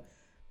by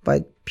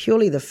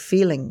purely the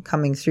feeling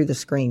coming through the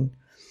screen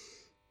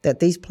that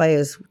these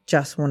players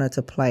just wanted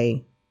to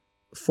play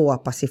for a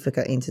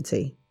Pacifica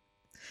entity.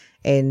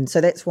 And so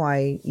that's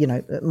why,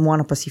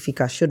 Moana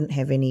Pacifica shouldn't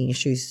have any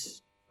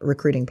issues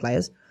recruiting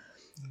players.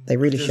 They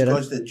really shouldn't.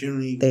 Guys that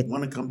generally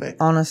want to come back.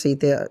 Honestly,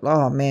 there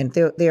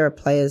are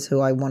players who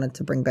I wanted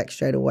to bring back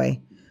straight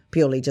away,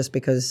 purely just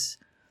because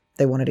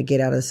they wanted to get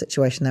out of the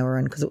situation they were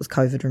in, because it was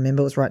COVID,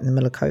 remember? It was right in the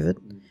middle of COVID.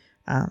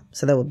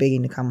 So they were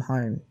begging to come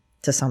home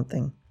to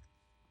something.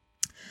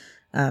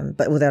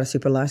 But without a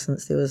super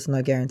license, there was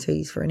no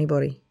guarantees for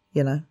anybody,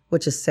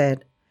 which is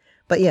sad.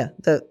 But yeah,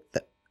 the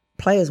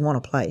players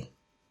want to play,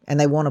 and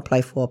they want to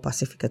play for a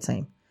Pacifica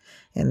team.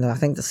 And I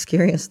think the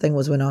scariest thing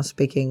was when I was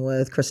speaking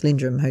with Chris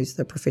Lindrum, who's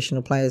the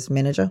professional players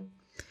manager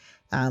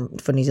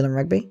for New Zealand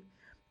Rugby.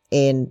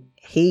 And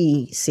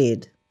he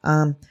said,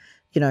 a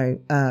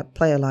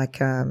player like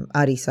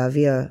Ari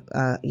Savia,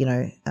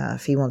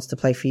 if he wants to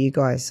play for you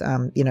guys,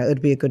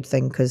 it'd be a good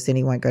thing because then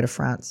he won't go to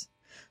France.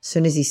 As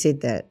soon as he said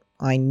that,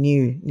 I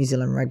knew New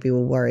Zealand Rugby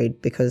were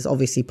worried, because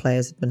obviously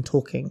players had been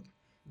talking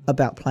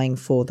about playing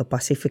for the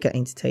Pacifica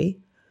entity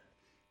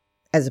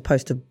as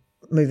opposed to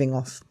moving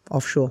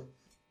offshore.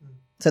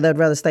 So they'd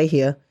rather stay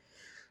here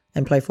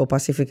and play for a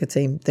Pacifica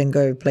team than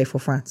go play for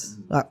France,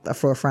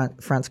 for a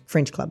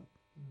French club.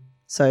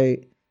 So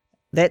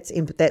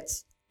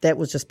that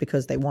was just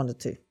because they wanted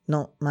to,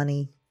 not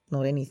money,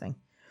 not anything.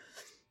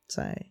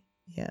 So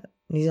yeah,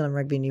 New Zealand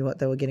Rugby knew what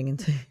they were getting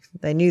into.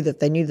 They knew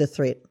the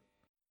threat.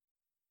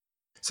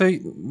 So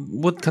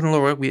would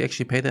Kanaloa Rugby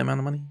actually pay that amount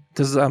of money?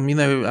 Because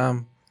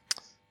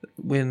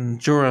when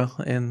Jura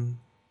and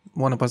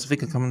Moana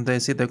Pacifica come in, they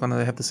said they're going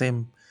to have the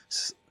same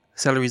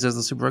salaries as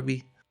the Super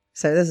Rugby.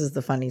 So this is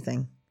the funny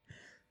thing.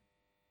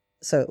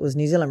 So it was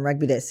New Zealand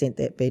Rugby that sent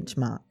that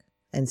benchmark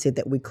and said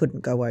that we couldn't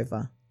go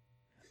over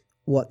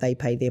what they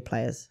pay their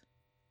players.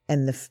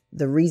 And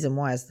the reason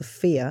why is the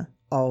fear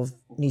of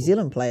New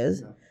Zealand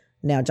players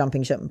now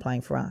jumping ship and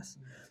playing for us.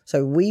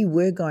 So we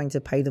were going to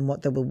pay them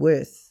what they were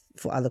worth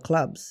for other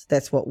clubs.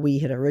 That's what we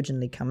had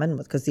originally come in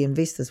with, because the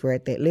investors were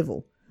at that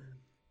level.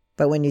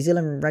 But when New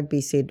Zealand Rugby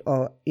said,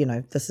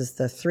 this is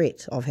the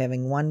threat of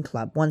having one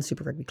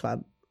Super Rugby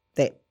club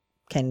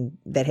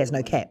that has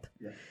no cap.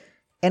 Yeah.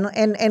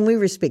 And we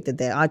respected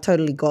that. I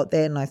totally got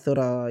that, and I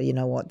thought, you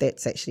know what,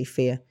 that's actually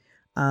fair.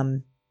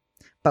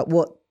 But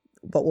what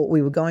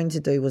we were going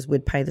to do was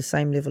we'd pay the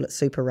same level at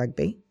Super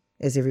Rugby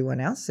as everyone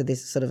else. So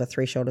there's sort of a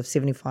threshold of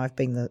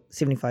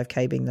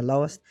 75K being the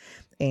lowest,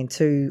 and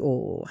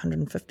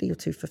 150 or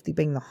 250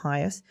 being the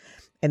highest.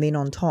 And then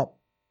on top,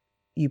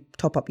 you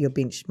top up your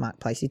benchmark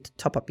place. You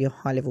top up your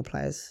high level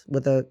players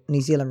with a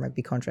New Zealand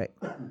Rugby contract.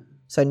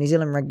 So New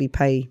Zealand Rugby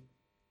pay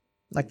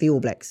like the All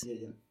Blacks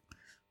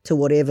to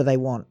whatever they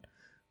want.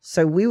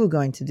 So we were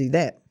going to do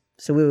that.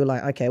 So we were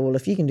like, okay, well,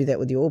 if you can do that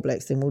with your All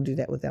Blacks, then we'll do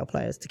that with our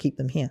players to keep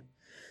them here.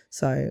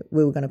 So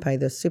we were going to pay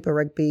the Super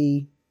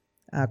Rugby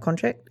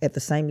contract at the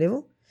same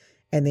level.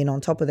 And then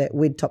on top of that,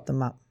 we'd top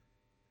them up.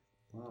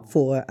 Wow.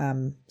 For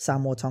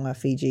Samoa, Tonga,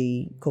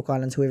 Fiji, Cook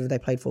Islands, whoever they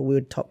played for, we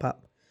would top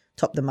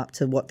them up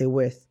to what they're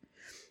worth.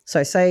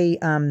 So say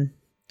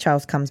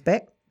Charles comes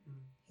back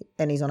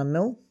and he's on $1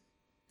 million,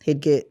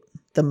 he'd get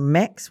the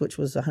max, which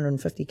was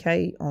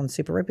 150k on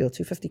Super Rugby, or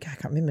 250k, I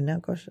can't remember now,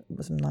 gosh, it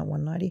was like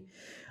 190,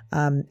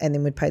 and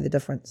then we'd pay the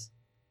difference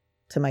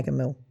to make a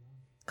mil.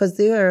 Because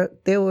there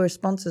were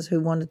sponsors who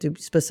wanted to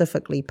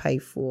specifically pay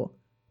for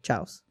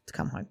Charles to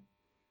come home.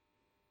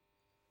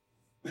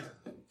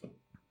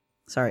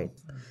 Sorry,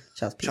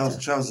 Charles Pizza.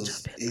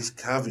 Charles is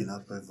carving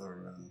up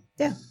over.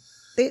 Yeah.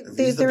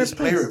 He's the best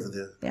player over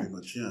there, pretty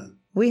much, yeah.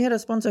 We had a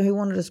sponsor who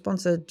wanted to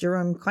sponsor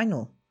Jerome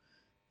Kaino.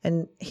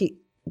 And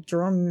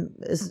Jerome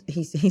I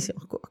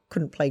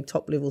couldn't play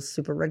top level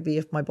Super Rugby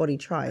if my body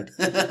tried.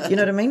 You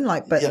know what I mean?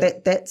 Like,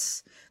 but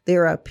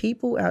there are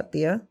people out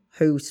there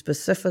who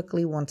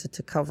specifically wanted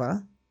to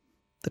cover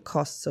the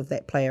costs of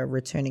that player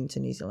returning to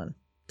New Zealand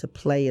to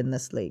play in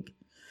this league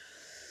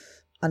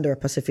under a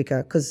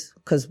Pacifica.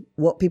 Because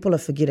what people are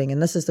forgetting, and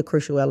this is the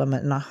crucial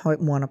element, and I hope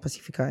Moana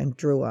Pacifica and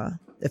Drua,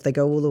 if they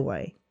go all the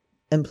way,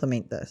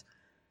 implement this.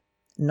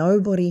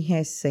 Nobody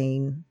has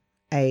seen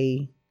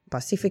a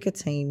Pacifica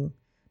team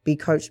be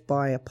coached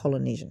by a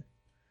Polynesian,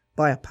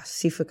 by a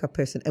Pacifica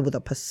person, and with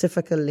a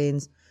Pacifica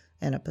lens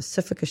and a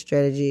Pacifica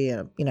strategy,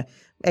 and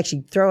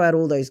actually throw out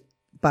all those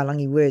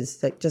Balangi words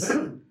that just,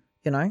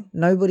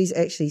 nobody's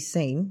actually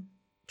seen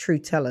true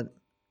talent,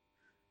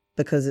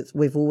 because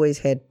we've always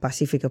had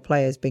Pacifica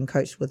players being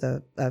coached with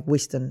a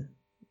Western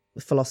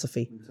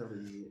philosophy.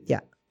 Yeah,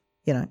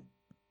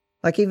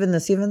 like even the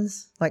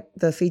Sevens, like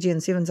the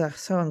Fijian Sevens are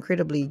so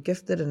incredibly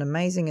gifted and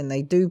amazing, and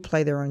they do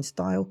play their own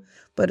style,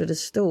 but it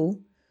is still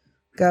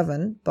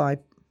governed by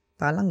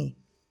Palangi.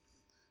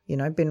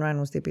 Ben Ryan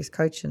was their best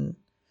coach, and,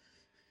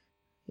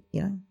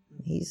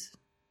 he's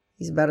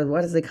about as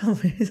wide as they come.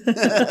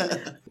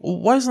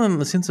 Why isn't it an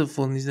incentive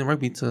for New Zealand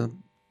Rugby to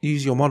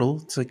use your model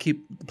to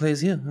keep the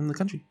players here in the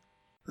country?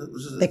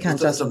 They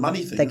can't a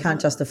money thing. They can't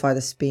justify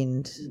the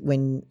spend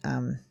when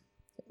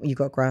you've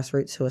got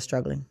grassroots who are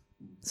struggling.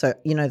 So,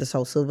 this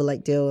whole Silver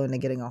Lake deal, and they're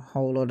getting a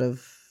whole lot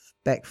of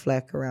back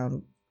flack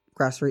around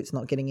grassroots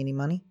not getting any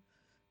money.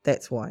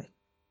 That's why.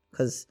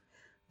 Because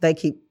they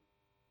keep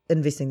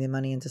investing their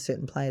money into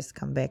certain players to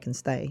come back and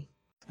stay.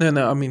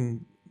 No, I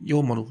mean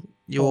your model.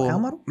 Our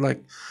model?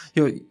 Like,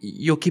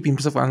 you're keeping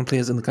Pacific Island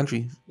players in the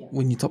country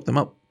when you top them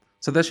up.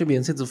 So that should be an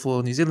incentive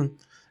for New Zealand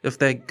if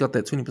they got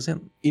that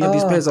 20%.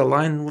 These players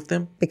align with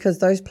them? Because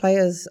those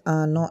players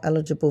are not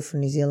eligible for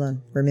New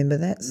Zealand. Remember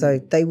that? So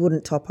they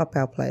wouldn't top up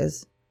our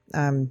players.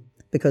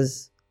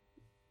 Because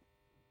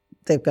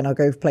they're going to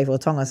go play for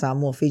Tonga,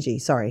 Samoa, Fiji.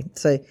 Sorry.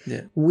 So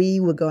we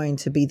were going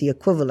to be the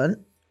equivalent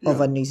of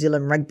a New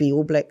Zealand Rugby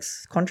All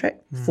Blacks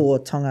contract for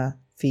Tonga,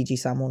 Fiji,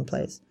 Samoan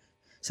players.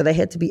 So they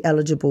had to be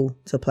eligible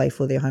to play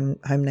for their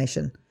home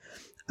nation.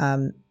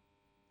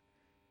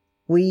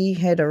 We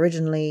had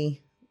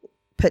originally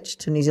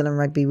pitched to New Zealand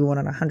Rugby, we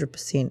wanted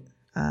 100%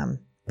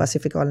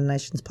 Pacific Island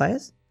Nations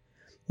players.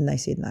 And they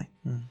said no.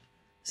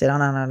 Said, oh,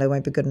 no, they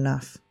won't be good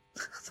enough.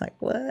 It's like,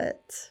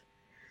 what?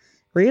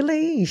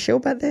 Really? You sure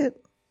about that?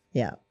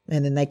 Yeah.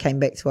 And then they came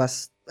back to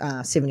us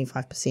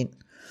 75%.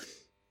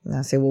 And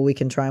I said, well, we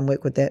can try and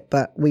work with that,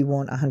 but we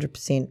want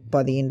 100%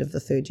 by the end of the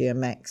third year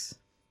max.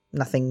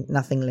 Nothing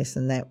less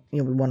than that.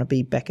 We want to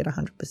be back at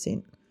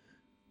 100%.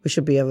 We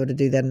should be able to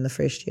do that in the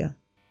first year.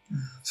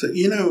 So,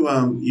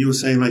 you were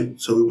saying,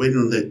 so we're waiting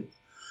on that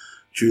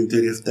June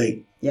 30th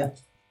date. Yeah.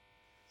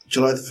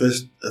 July the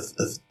 1st,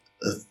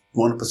 if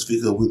Moana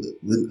Pacifica,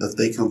 if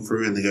they come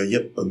through and they go,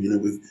 yep, we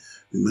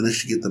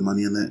managed to get the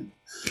money in that.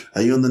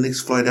 Are you on the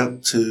next flight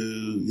out to,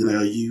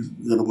 are you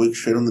going to work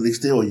straight on the next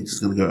day, or are you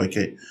just going to go,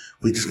 okay,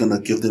 we're just going to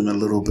give them a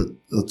little bit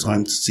of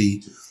time to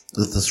see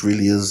if this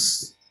really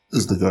is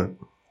the go?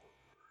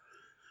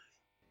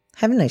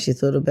 Haven't actually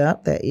thought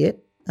about that yet.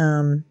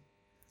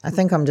 I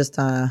think I'm just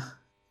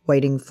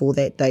waiting for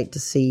that date to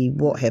see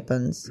what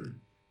happens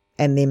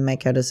and then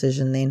make our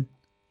decision then.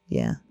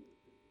 Yeah.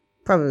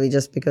 Probably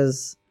just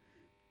because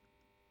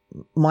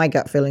my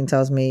gut feeling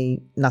tells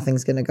me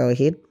nothing's going to go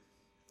ahead.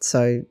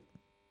 So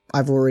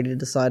I've already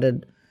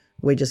decided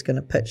we're just going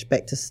to pitch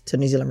back to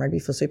New Zealand Rugby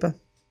for Super.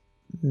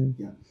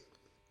 Yeah.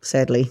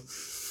 Sadly.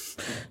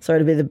 Sorry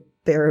to be the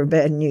bearer of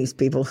bad news,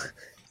 people.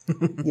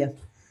 Yeah.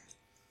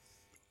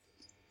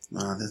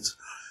 Nah, it's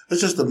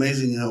just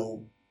amazing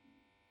how,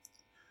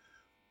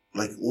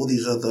 all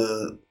these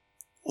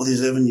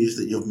avenues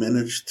that you've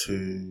managed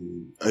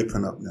to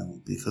open up now,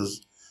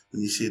 because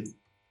when you said,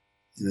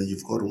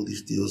 you've got all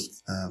these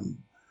deals,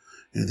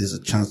 there's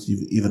a chance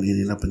you even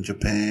ending up in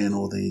Japan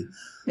or the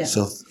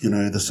South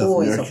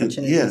always American.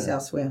 Opportunities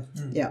elsewhere.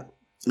 Yeah.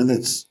 And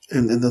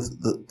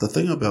the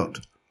thing about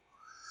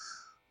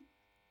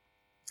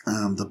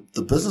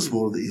the business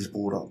model that he's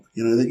brought up,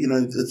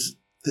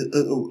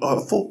 I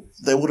thought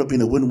there would have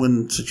been a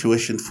win-win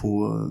situation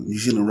for New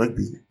Zealand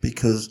Rugby,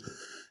 because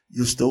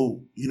you're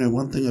still,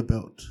 one thing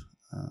about,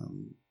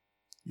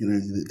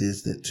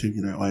 there's that too,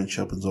 iron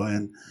sharpens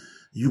iron.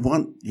 You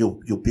want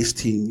your best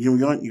team. You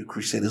want your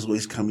Crusaders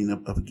always coming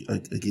up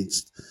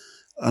against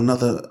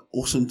another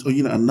awesome, or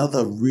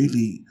another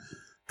really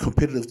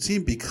competitive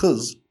team,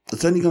 because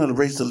it's only going to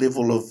raise the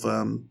level of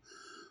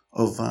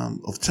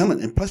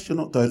talent. And plus, you're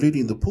not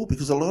diluting the pool,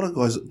 because a lot of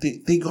guys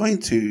they're going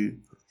to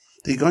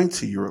they're going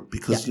to Europe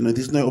because,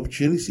 there's no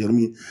opportunity. I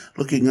mean,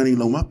 look at Ngani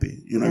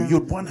Laumape,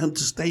 you'd want him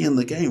to stay in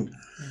the game.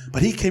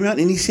 But he came out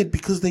and he said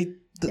because they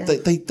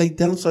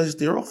downsized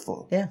their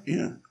offer. Yeah.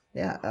 Yeah.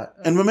 Yeah.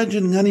 And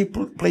imagine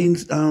Ngani playing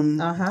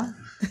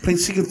playing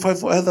second five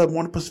for either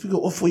Moana Pacifica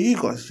or for you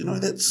guys.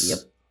 That's... Yep.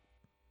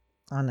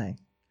 I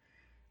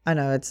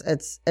know.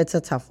 It's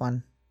a tough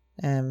one.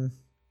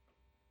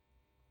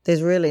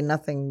 There's really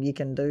nothing you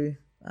can do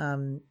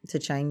to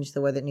change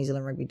the way that New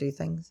Zealand Rugby do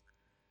things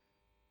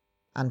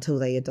until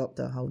they adopt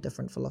a whole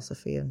different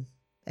philosophy,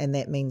 and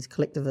that means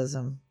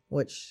collectivism,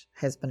 which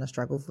has been a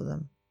struggle for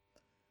them.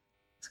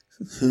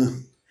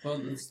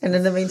 And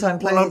in the meantime,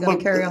 players are going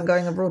to carry on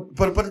going abroad.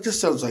 But it just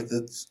sounds like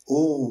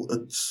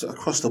it's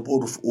across the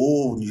board with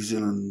all New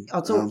Zealand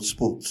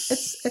sports.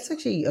 It's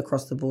actually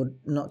across the board,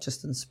 not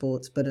just in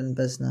sports, but in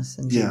business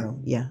in general.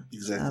 Yeah,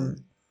 exactly.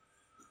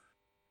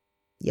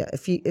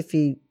 If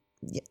you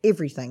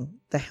everything,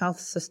 the health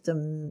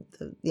system,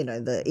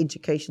 the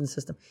education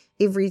system,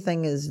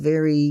 everything is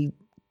very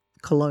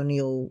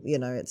colonial.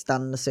 It's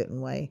done in a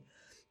certain way,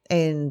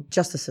 and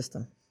justice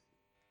system.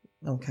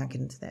 I can't get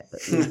into that, but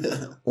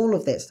all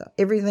of that stuff.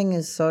 Everything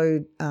is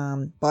so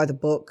by the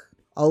book,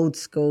 old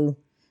school,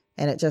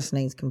 and it just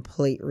needs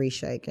complete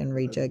reshake and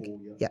rejig.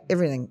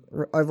 Everything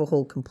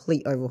overhaul,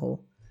 complete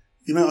overhaul.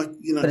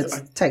 But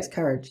it takes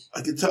courage.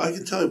 I can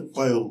tell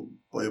by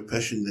your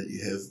passion that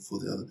you have for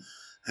the other.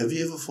 Have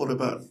you ever thought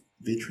about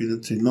venturing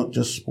into not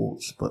just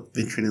sports, but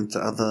venturing into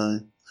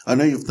other? I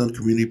know you've done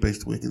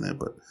community-based work in that,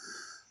 but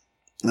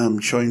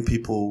showing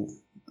people.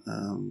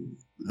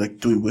 Like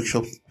doing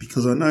workshops,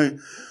 because I know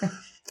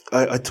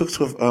I talked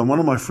to one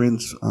of my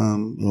friends,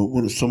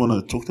 someone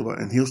I talked about,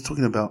 and he was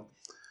talking about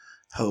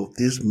how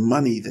there's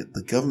money that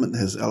the government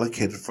has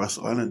allocated for us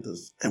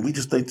islanders, and we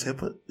just don't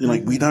tap it.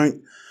 We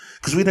don't,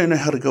 because we don't know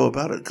how to go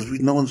about it, because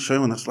no one's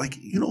showing us. All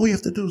you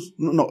have to do is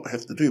not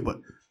have to do,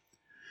 but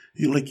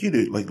like you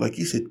do, like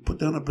you said, put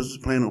down a business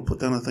plan or put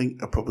down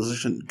a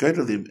proposition, go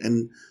to them,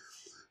 and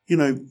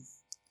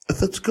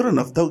if it's good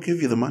enough, they'll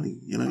give you the money.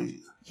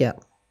 Yeah.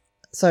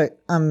 So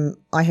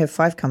I have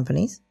 5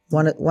 companies.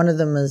 One of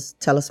them is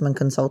Talisman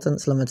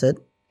Consultants Limited,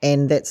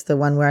 and that's the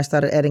one where I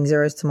started adding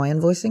zeros to my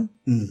invoicing.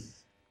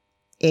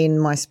 And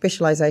my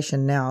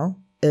specialisation now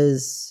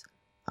is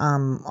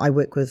I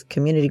work with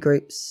community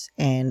groups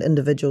and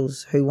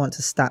individuals who want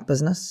to start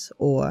business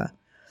or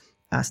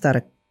start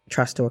a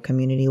trust or a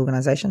community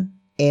organisation,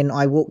 and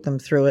I walk them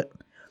through it,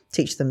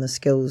 teach them the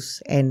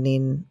skills, and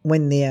then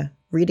when they're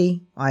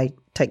ready, I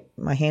take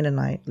my hand and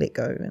I let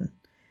go and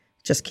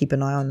just keep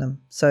an eye on them.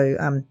 So,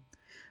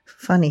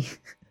 funny,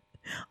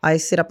 I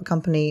set up a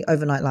company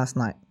overnight last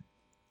night.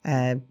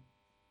 That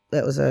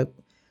was a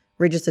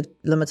registered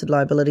limited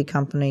liability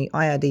company,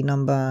 IRD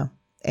number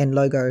and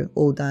logo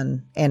all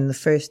done, and the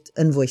first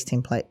invoice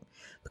template,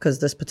 because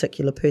this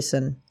particular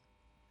person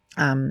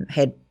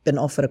had been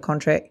offered a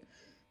contract,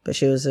 but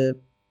she was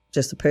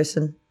just a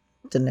person,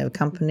 didn't have a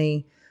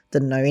company,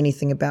 didn't know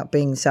anything about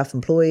being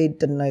self-employed,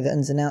 didn't know the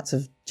ins and outs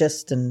of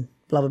GIST and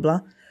blah, blah,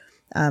 blah.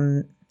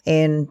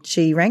 And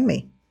she rang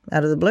me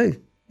out of the blue,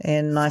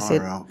 and I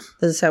said,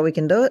 this is how we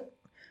can do it.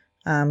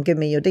 Give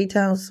me your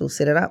details, we'll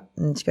set it up.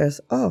 And she goes,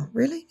 oh,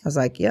 really? I was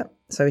like, yep.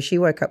 So she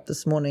woke up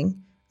this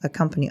morning, a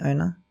company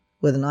owner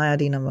with an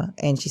IRD number,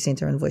 and she sent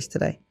her invoice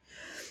today.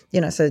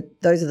 So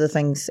those are the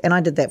things, and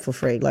I did that for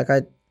free.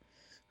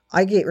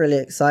 I get really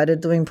excited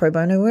doing pro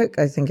bono work.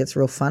 I think it's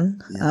real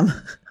fun. Yeah.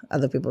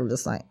 Other people are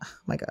just like, oh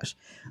my gosh.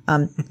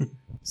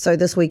 So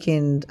this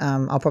weekend,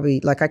 I'll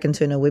probably, I can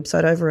turn a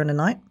website over in a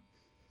night.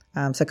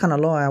 So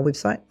Kanaloa, our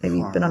website. Have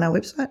you been on our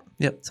website?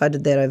 Yep. So I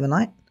did that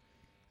overnight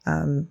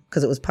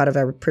because it was part of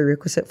our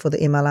prerequisite for the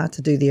MLR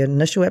to do the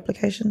initial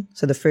application.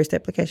 So the first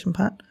application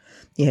part,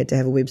 you had to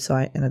have a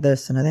website and a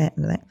this and a that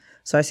and a that.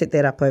 So I set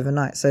that up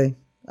overnight. So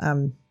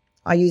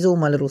I use all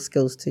my little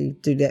skills to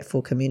do that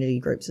for community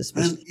groups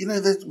especially. And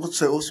that's what's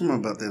so awesome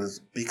about that is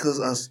because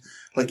us,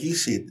 like you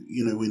said,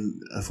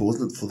 if it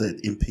wasn't for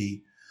that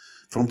MP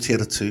from Te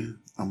Aratu,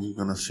 I'm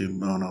going to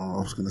assume, I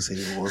was going to say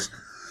it was.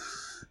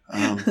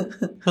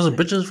 Was it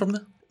Bridges from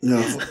there? No,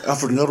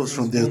 Alfred Nuttall's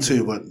from there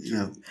too, but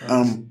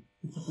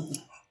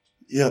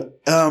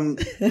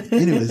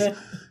anyways,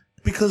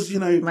 because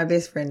my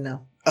best friend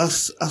now.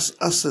 Us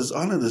as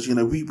islanders,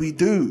 we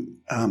do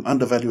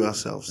undervalue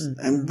ourselves,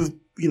 and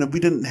we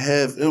didn't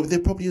have. There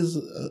probably is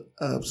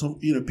some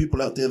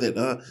people out there that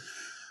are,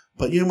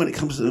 but when it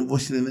comes to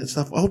invoicing and that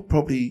stuff, I would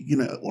probably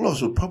all of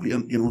us would probably go,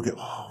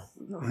 oh,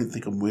 I don't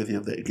think I'm worthy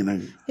of that,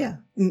 Yeah,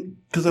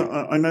 because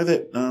I know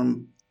that.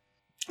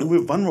 And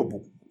we're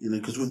vulnerable,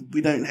 because we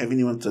don't have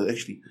anyone to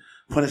actually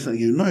point us out.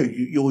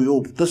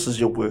 You're this is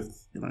your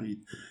worth.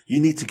 You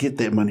need to get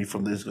that money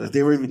from those guys.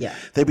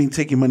 They've been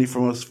taking money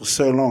from us for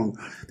so long.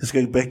 Let's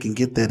go back and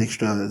get that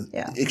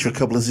extra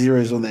couple of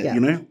zeros on that.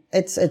 Yeah.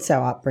 It's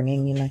our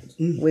upbringing.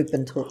 We've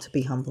been taught to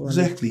be humble,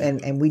 exactly,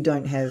 and we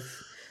don't have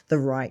the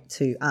right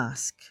to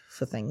ask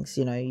for things.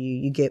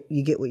 You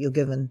get what you're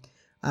given,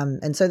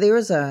 and so there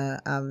is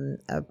a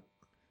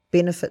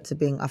benefit to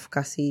being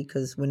awhakasi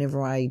because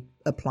whenever I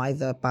apply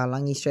the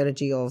Palangi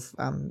strategy of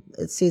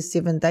it says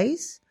 7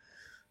 days,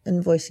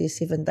 invoice says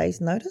 7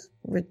 days notice,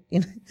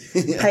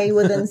 pay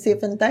within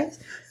 7 days.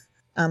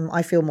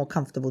 I feel more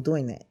comfortable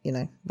doing that,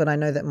 But I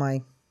know that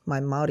my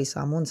Māori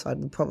Samoan side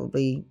would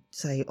probably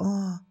say,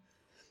 oh,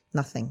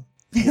 nothing.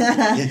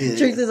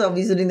 Truth is, I'll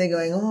be sitting there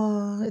going,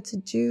 oh,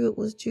 it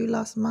was due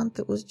last month,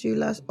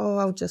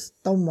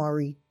 don't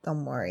worry.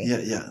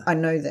 Yeah. I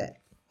know that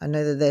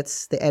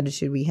that's the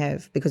attitude we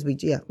have because we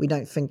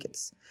don't think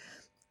it's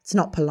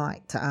not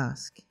polite to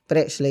ask. But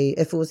actually,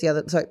 if it was the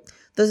other, so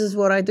this is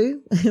what I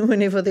do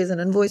whenever there's an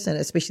invoice, and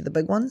especially the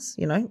big ones,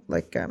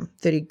 like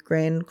 30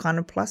 grand kind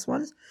of plus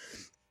ones,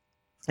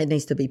 it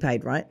needs to be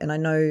paid, right? And I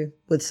know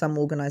with some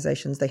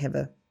organisations they have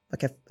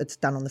it's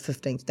done on the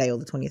 15th day or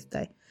the 20th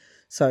day.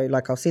 So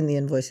like I'll send the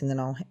invoice and then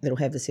it'll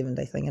have the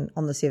 7-day thing, and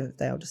on the 7th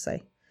day I'll just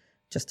say,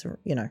 just to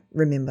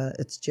remember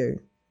it's due,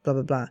 blah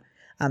blah blah.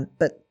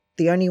 But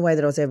the only way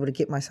that I was able to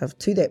get myself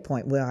to that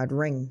point where I'd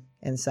ring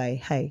and say,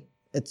 hey,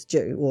 it's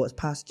due or it's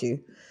past due,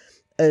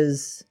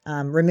 is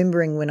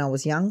remembering when I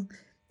was young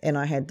and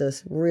I had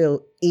this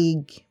real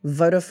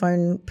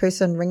Vodafone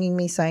person ringing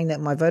me saying that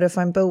my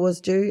Vodafone bill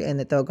was due and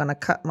that they were going to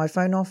cut my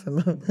phone off.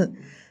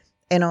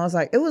 And I was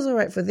like, it was all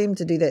right for them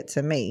to do that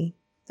to me.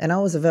 And I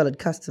was a valid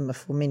customer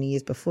for many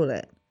years before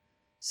that.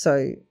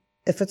 So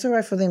if it's all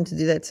right for them to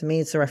do that to me,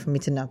 it's all right for me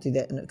to now do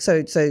that. And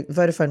so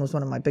Vodafone was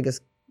one of my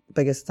biggest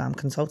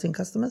consulting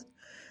customers.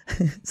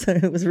 So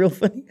it was real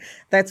funny.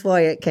 That's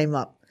why it came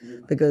up.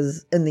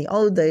 Because in the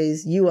old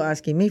days, you were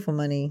asking me for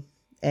money,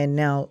 and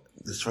now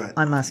that's right.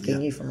 I'm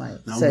asking you for money.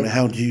 Now I'm going to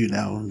hound you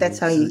now. That's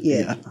how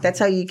you, that's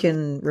how you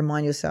can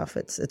remind yourself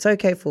it's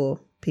okay for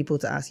people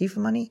to ask you for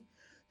money.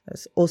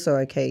 It's also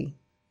okay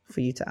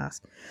for you to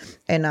ask.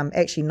 And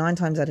actually 9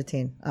 times out of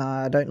 10,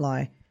 I don't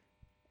lie,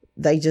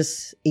 they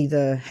just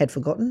either had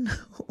forgotten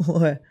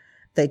or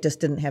they just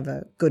didn't have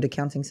a good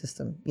accounting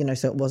system,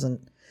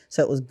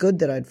 so it was good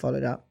that I'd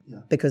followed up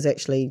because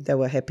actually they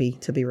were happy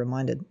to be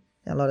reminded.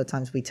 A lot of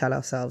times we tell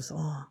ourselves,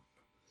 oh,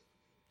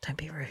 don't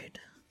be rude.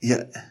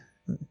 Yeah.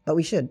 But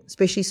we should,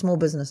 especially small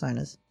business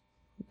owners.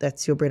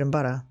 That's your bread and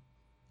butter.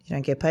 You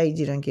don't get paid,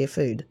 you don't get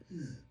food.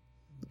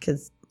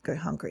 Kids go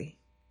hungry.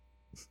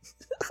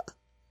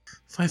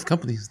 5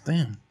 companies,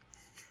 damn.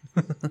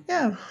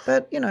 Yeah,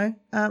 but, and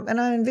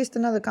I invest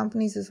in other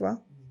companies as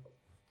well.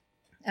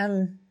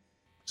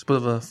 Just a bit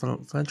of a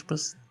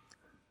philanthropist.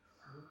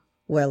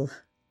 Well,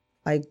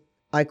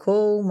 I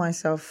call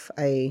myself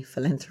a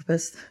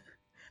philanthropist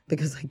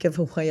because I give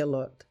away a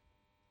lot.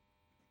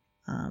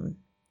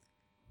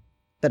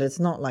 But it's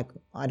not like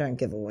I don't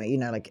give away,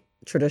 like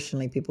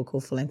traditionally people call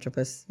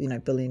philanthropists,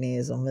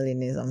 billionaires or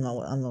millionaires. I'm not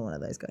one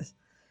of those guys.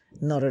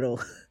 Not at all.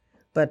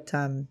 But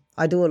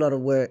I do a lot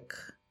of work.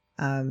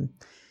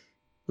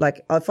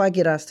 Like if I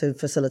get asked to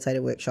facilitate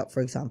a workshop,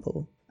 for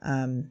example,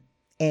 and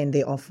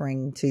they're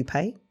offering to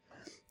pay,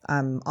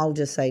 I'll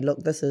just say, look,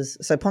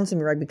 so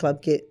Ponsonby Rugby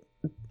Club get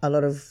a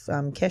lot of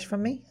cash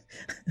from me,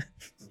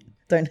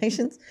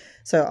 donations.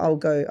 So I'll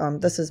go,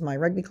 this is my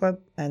rugby club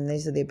and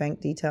these are their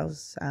bank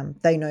details.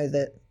 They know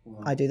that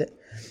I do that.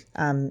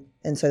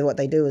 And so what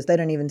they do is they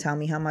don't even tell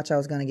me how much I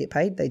was going to get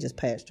paid. They just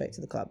pay it straight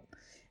to the club.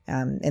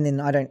 And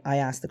then I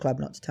ask the club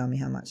not to tell me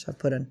how much I've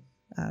put in.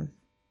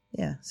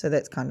 So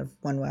that's kind of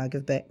one way I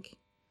give back.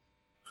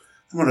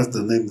 I might have to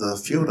name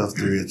the field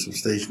after you at some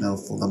stage now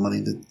for the money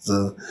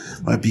that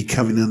might be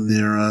coming in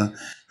there.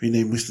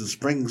 Rename Western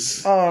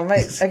Springs. Oh,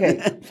 mate.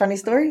 Okay. Funny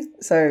story.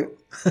 So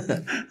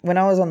when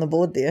I was on the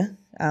board there,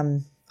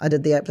 I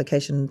did the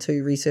application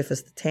to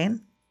resurface the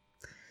tan.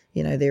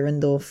 Their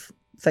indoor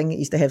thing that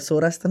used to have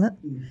sawdust in it.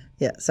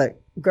 Yeah. So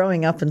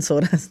growing up in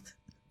sawdust,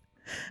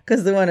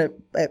 because the one at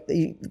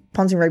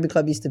Ponsonby Rugby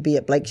Club used to be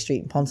at Blake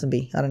Street in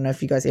Ponsonby. I don't know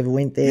if you guys ever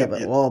went there,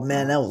 but oh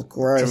man, that was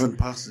gross. Driven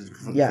past it a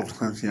couple of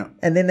times, yeah.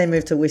 And then they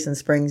moved to Western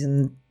Springs,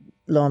 and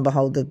lo and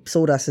behold, the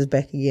sawdust is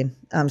back again.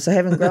 So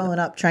having grown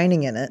up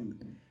training in it,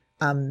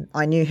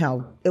 I knew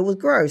how it was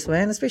gross,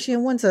 man, especially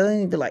in winter.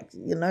 And you'd be like,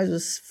 your nose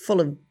was full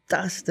of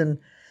dust, and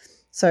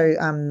so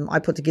I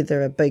put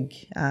together a big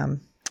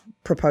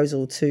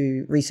proposal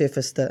to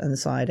resurface the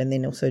inside, and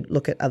then also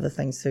look at other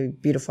things to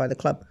beautify the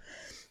club.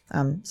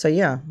 I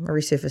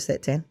resurfaced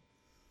that tan.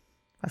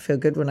 I feel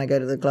good when I go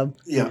to the club.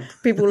 Yeah.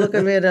 People look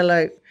at me and they're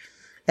like,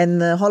 and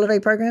the holiday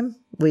program,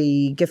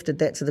 we gifted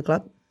that to the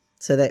club.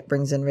 So that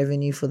brings in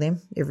revenue for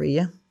them every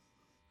year.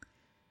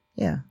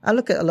 Yeah. I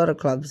look at a lot of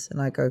clubs and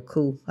I go,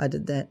 cool, I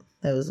did that.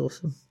 That was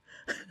awesome.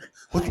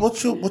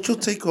 What's your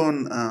take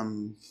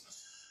on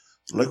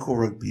local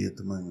rugby at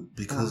the moment?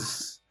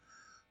 Because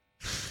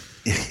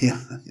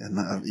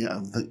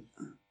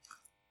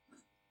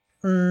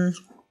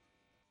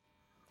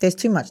there's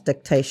too much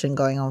dictation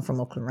going on from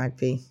Auckland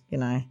Rugby,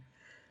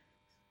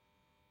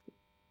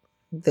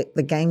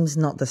 The game's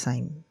not the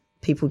same.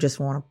 People just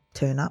want to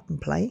turn up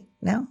and play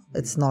now.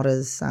 It's not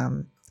as...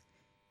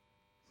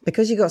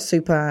 because you've got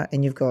super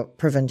and you've got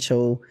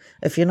provincial,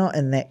 if you're not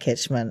in that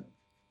catchment,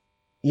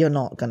 you're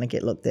not going to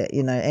get looked at,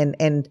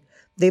 and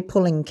they're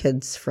pulling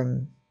kids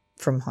from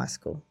high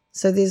school.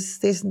 So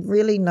there's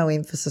really no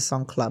emphasis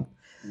on club.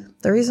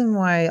 The reason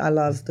why I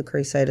love the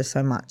Crusaders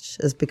so much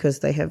is because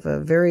they have a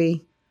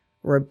very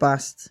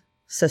robust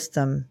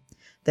system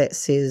that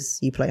says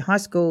you play high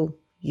school,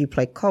 you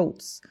play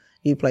Colts,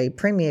 you play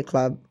Premier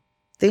Club,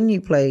 then you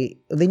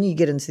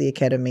get into the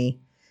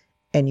academy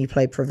and you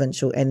play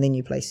provincial, and then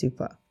you play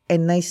super.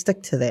 And they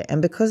stick to that.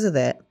 And because of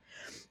that,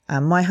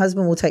 my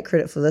husband will take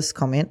credit for this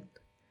comment.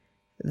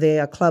 They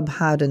are club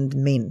hardened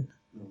men.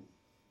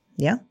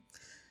 Yeah?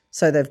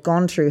 So they've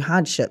gone through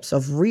hardships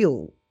of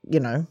real,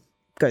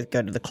 go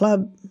to the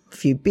club, a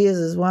few beers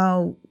as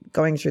well,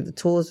 going through the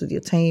tours with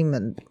your team,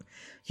 and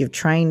you've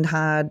trained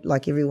hard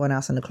like everyone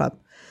else in the club.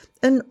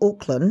 In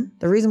Auckland,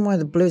 the reason why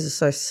the Blues are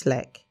so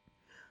slack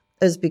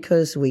is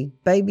because we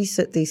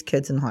babysit these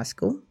kids in high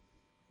school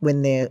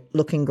when they're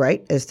looking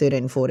great as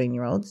 13,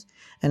 14-year-olds.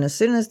 And as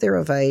soon as they're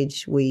of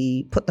age,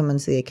 we put them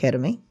into the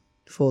academy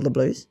for the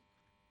Blues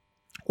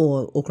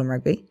or Auckland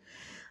Rugby.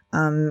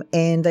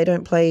 And they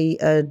don't play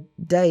a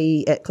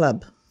day at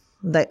club.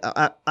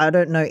 I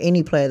don't know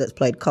any player that's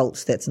played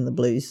Colts that's in the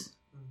Blues,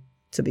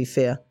 to be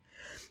fair.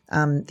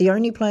 The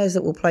only players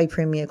that will play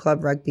Premier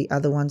Club Rugby are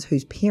the ones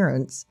whose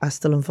parents are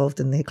still involved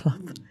in their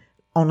club.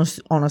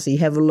 Honestly,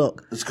 have a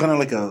look. It's kind of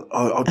like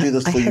I'll do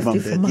this for you,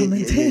 mum,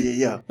 dad.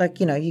 Yeah. Like,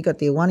 you got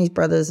the Iwanis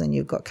brothers and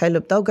you've got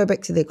Caleb. They'll go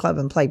back to their club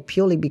and play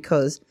purely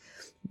because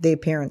their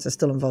parents are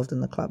still involved in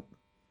the club,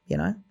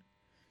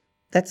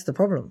 That's the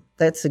problem.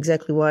 That's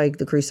exactly why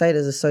the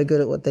Crusaders are so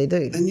good at what they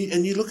do. And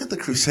you look at the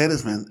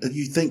Crusaders, man, and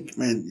you think,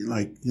 man,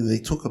 they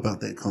talk about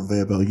that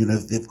conveyor belt,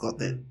 they've got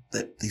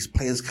that these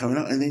players coming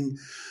out, and then,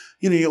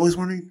 you're always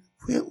wondering,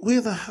 where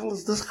the hell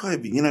is this guy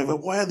been?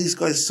 But why are these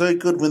guys so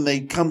good when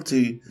they come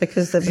to...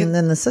 Because they've been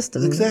in the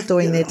system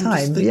doing their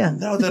time,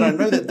 Now that I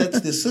know that's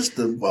their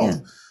system,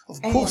 well,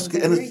 of course,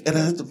 and it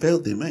has to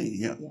build them,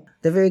 yeah.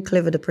 They're very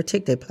clever to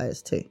protect their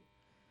players too.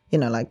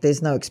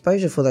 There's no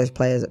exposure for those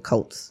players at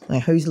Colts.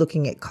 Who's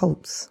looking at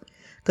Colts?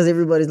 Because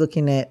everybody's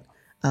looking at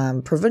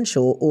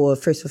provincial or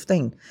first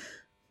 15.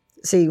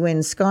 See,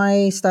 when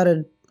Sky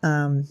started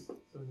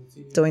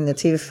doing the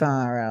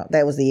TFR,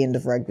 that was the end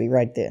of rugby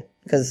right there.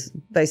 Because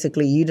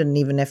basically you didn't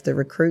even have to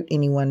recruit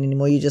anyone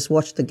anymore. You just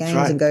watched the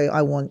games and go,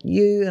 I want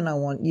you and I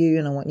want you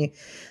and I want you.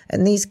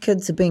 And these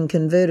kids are being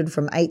converted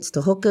from 8s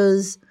to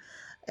hookers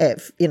at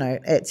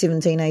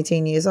 17,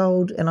 18 years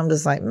old. And I'm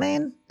just like,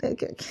 man,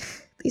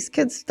 these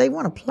kids, they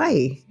want to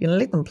play.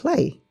 Let them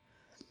play.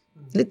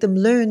 Let them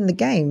learn the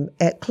game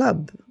at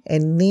club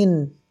and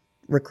then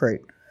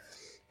recruit.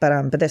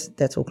 But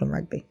that's Auckland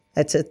Rugby.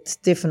 It's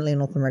definitely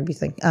an Auckland Rugby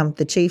thing.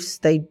 The Chiefs,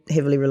 they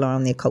heavily rely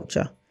on their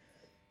culture.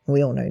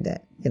 We all know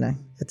that,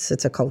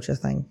 it's a culture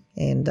thing.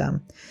 And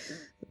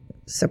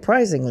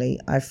surprisingly,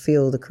 I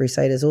feel the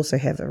Crusaders also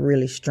have a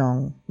really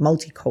strong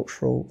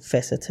multicultural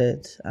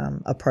faceted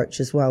approach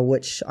as well,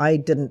 which I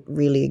didn't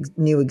really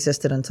knew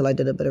existed until I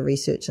did a bit of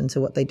research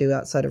into what they do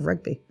outside of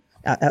rugby,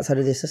 outside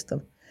of their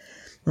system.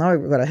 And I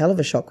got a hell of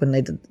a shock when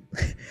they did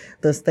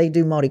this. They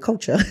do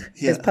multiculture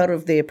as part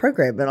of their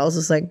program. And I was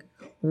just like,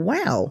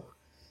 wow,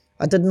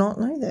 I did not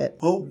know that.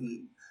 Well,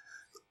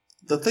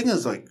 the thing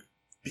is,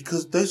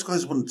 because those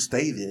guys wouldn't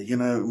stay there,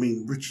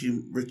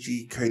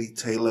 Richie, Cody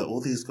Taylor,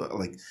 all these guys,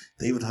 like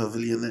David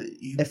Havilian.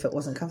 If it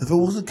wasn't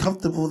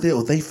comfortable there,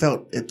 or they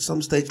felt at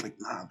some stage like,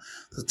 nah,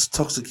 it's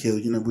toxic here,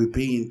 we're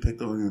being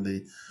picked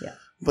on. Yeah.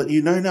 But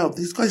now,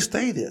 these guys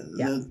stay there,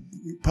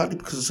 partly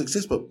because of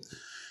success, but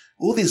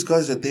all these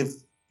guys that they've,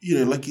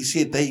 like you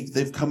said,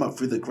 they've come up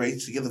through the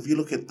grades together. If you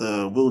look at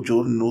the Will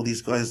Jordan and all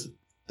these guys,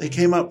 they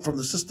came up from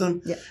the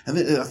system, and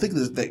I think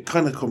there's that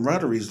kind of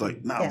camaraderie is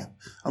like,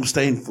 I'm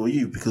staying for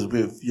you because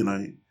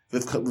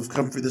we've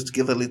come through this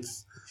together.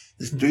 Let's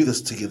do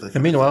this together.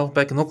 And meanwhile,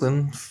 back in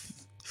Auckland,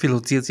 Philo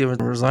Tiatia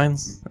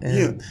resigns.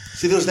 And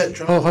see, there was that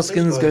drama.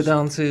 Hoskins go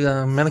down to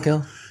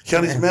Manukau.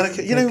 Counties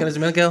Manukau, Counties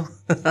Manukau.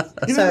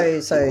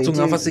 So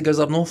Tungafasi goes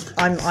up north.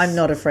 I'm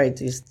not afraid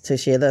to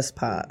share this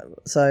part.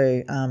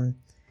 So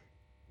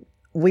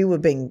we were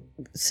being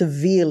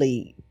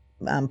severely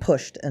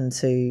pushed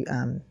into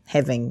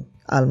having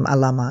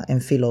Alama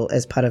and Philo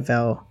as part of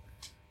our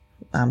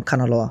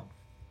Kanaloa.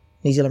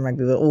 New Zealand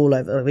Rugby were all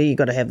over, you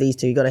got to have these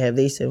two, you got to have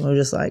these two. And we were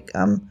just like,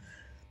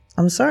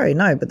 I'm sorry,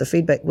 no, but the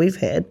feedback we've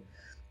had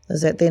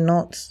is that they're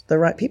not the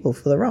right people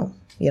for the role,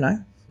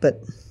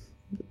 But,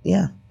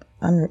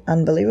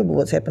 unbelievable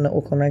what's happened at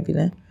Auckland Rugby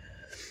now.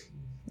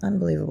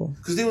 Unbelievable.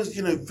 Because there was,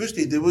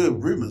 firstly, there were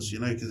rumours,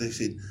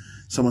 because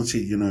someone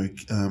said,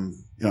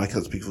 I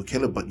can't speak for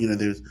Caleb, but,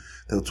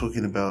 they were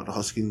talking about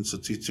Hoskins,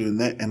 Tutu and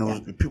that,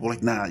 and people were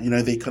like, nah,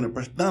 they kind of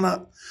brushed,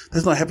 no,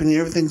 that's not happening,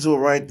 everything's all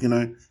right,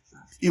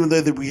 even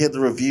though we had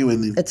the review.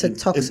 It's a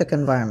toxic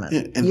environment.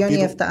 Yeah, you only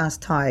have to ask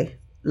Ty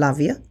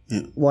Lavia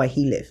why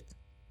he left.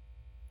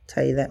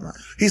 Tell you that much.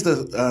 He's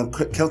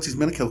the Counties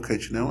Manukau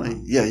coach now, eh?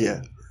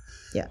 Yeah.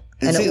 Yeah,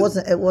 and it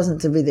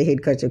wasn't to be the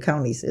head coach of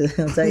Counties,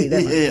 I'll tell you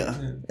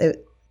that much.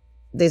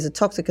 There's a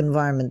toxic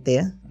environment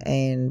there,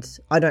 and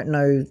I don't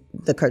know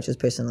the coaches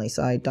personally,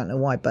 so I don't know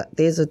why, but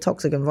there's a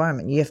toxic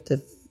environment. You have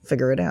to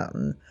figure it out,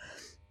 and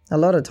a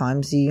lot of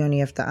times you only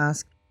have to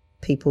ask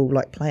people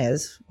like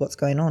players what's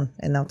going on,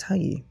 and they'll tell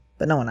you,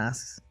 but no one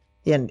asks.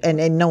 Yeah,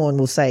 and no one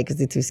will say because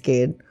they're too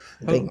scared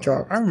of being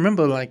dropped. I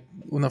remember like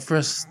when I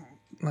first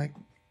like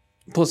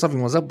thought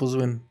something was up was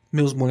when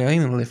Mills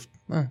Moriaina left.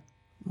 I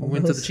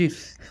went to the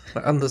Chiefs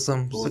like under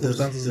some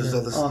circumstances.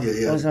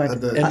 There's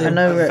and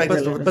other, I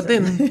know, but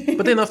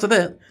then after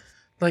that,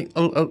 like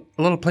a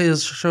lot of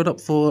players showed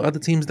up for other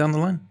teams down the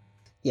line.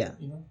 yeah.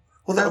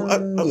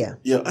 Well,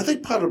 Yeah. I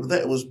think part of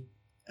that was,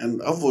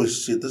 and I've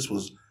always said this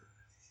was,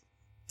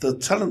 the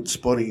talent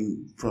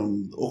spotting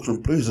from the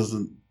Auckland Blues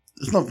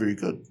it's not very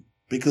good,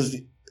 because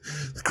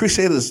the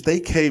Crusaders, they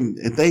came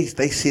and they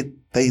said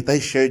they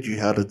showed you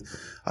how to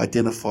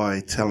identify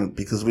talent,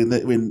 because when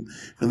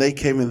they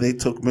came and they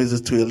took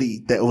Moses to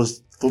elite, that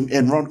was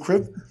and Ron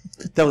Cribb,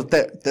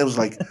 that was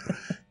like.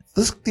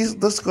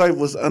 This guy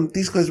was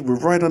these guys were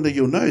right under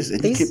your nose,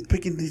 and you kept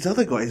picking these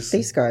other guys.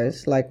 These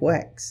guys like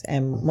Wax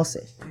and Mosse.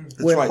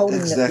 Right,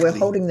 We're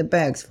holding the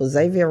bags for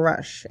Xavier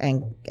Rush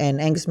and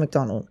Angus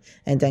McDonald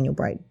and Daniel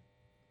Braid.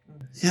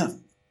 Yeah,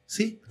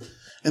 see,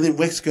 and then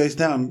Wax goes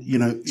down.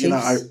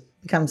 Chiefs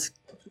becomes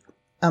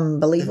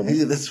unbelievable.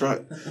 Yeah, that's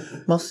right.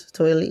 Moss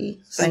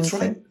Toili, same That's thing.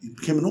 right. He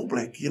became an All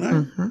Black,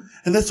 and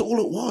that's all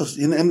it was.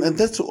 And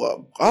that's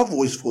all, I've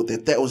always thought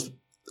that was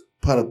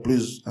part of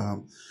Blues.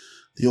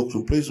 The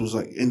Auckland Blues was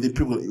like, and then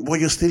people were like, well,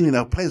 you're stealing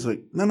our players.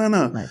 Like, no,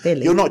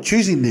 you're not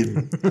choosing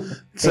them.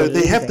 So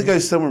they have to go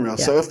somewhere else.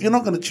 Yeah. So if you're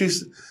not going to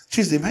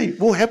choose them, hey,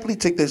 we'll happily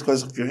take those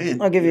guys off your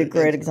hand. I'll give you a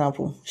great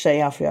example. Shea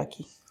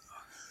Afiaki.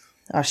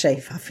 Shea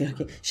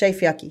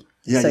Fiaki.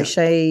 So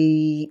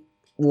Shea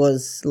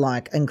was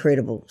like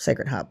incredible,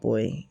 Sacred Heart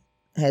boy,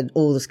 had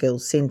all the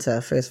skills,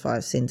 centre, first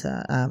five,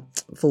 centre,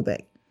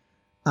 fullback.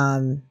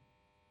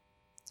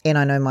 And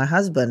I know my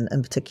husband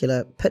in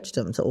particular pitched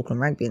him to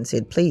Auckland Rugby and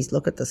said, please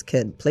look at this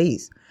kid,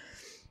 please.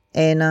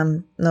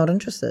 And not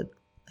interested.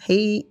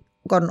 He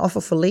got an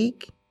offer for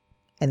league,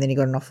 and then he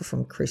got an offer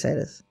from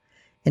Crusaders.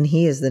 And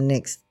he is the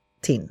next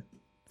 10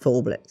 for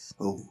All Blacks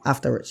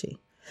after Richie.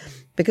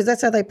 Because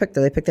that's how they picked it.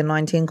 They picked the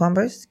 9-10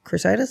 combos,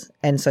 Crusaders,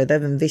 and so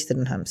they've invested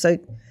in him. So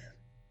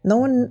no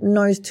one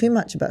knows too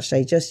much about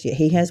Shea just yet.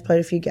 He has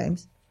played a few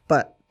games,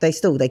 but they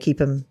keep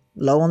him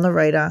low on the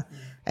radar.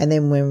 And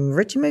then when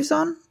Richie moves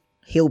on,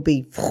 he'll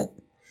be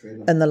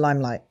in the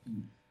limelight.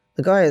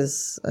 The guy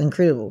is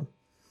incredible,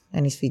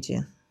 and he's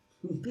Fijian.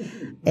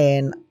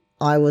 And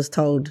I was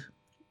told,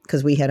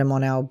 because we had him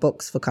on our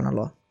books for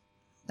Kanaloa,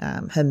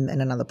 him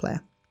and another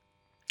player,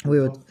 we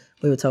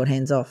were told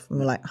hands off, and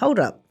we're like, hold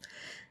up,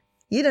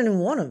 you didn't even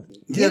want him.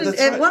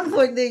 At one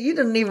point there, you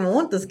didn't even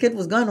want this kid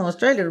was going to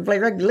Australia to play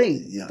rugby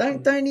league. Yeah.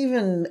 Don't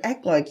even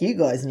act like you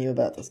guys knew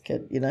about this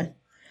kid. That's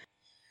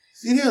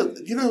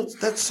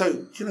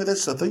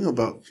the thing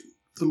about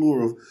the law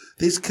of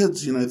these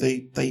kids,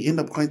 they end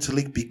up going to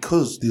league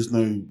because there's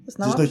no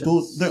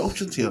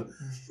options here.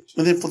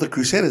 And then for the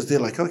Crusaders, they're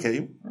like,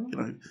 okay,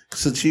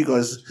 since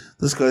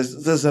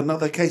there's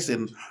another case,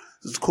 and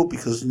it's cool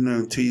because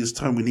in 2 years'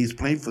 time when he's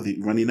playing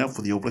running out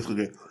for the All Blacks, we'll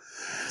go.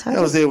 I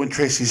was there when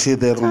Tracy said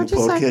that on the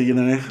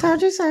podcast,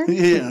 Told you so.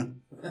 Yeah.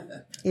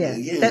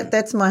 Yeah.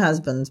 That's my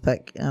husband's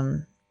pick.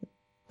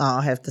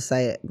 I'll have to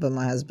say it, but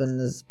my husband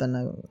has been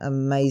an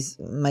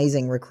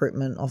amazing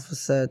recruitment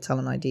officer,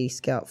 talent ID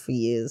scout for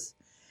years.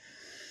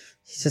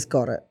 He's just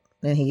got it.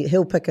 And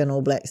he'll pick an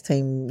All Blacks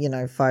team,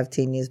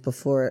 5-10 years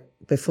before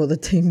the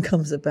team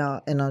comes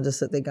about, and I'll just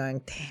sit there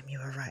going, damn, you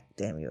were right.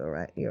 Damn, you were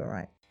right. You were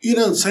right.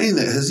 Saying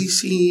that, has he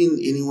seen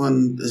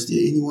anyone, is there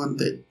anyone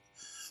that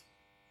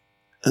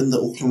in the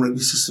Auckland rugby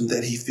system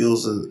that he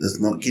feels is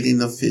not getting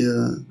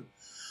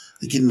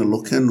getting a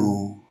look in,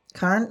 or?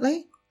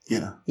 Currently?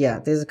 Yeah. Yeah,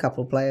 there's a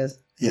couple of players.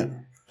 Yeah.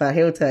 But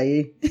he'll tell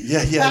you.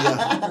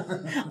 Yeah.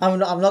 I'm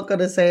not going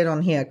to say it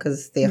on here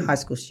because they're high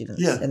school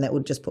students, yeah, and that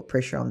would just put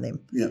pressure on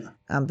them. Yeah.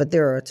 But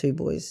there are two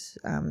boys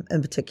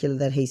in particular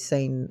that he's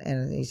seen,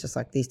 and he's just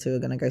like, these two are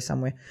going to go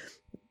somewhere.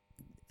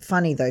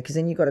 Funny though, because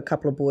then you've got a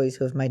couple of boys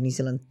who have made New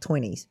Zealand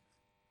 20s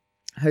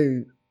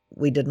who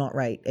we did not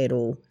rate at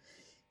all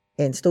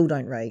and still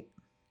don't rate.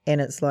 And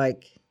it's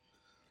like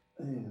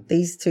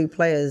these two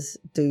players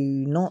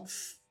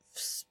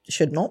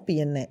should not be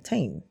in that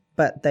team,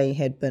 but they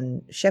had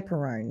been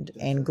chaperoned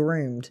and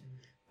groomed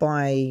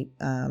by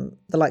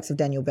the likes of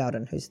Daniel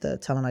Bowden, who's the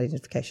talent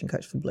identification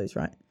coach for Blues,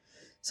 right?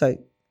 So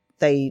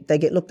they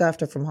get looked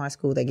after from high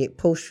school, they get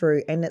pushed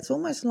through, and it's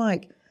almost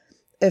like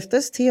if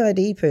this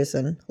TID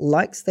person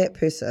likes that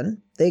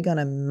person, they're going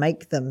to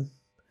make them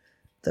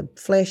the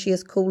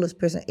flashiest, coolest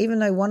person, even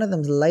though one of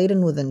them's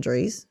laden with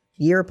injuries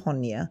year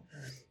upon year,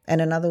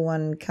 and another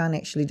one can't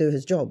actually do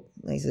his job.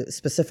 He's a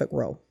specific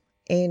role.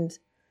 And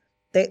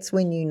that's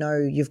when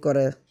you've got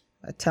a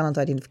talent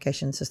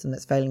identification system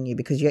that's failing you,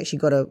 because you actually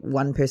got a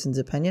one person's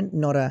opinion,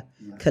 not a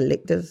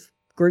collective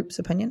group's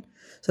opinion.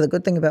 So the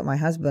good thing about my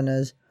husband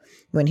is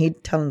when he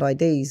talent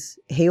IDs,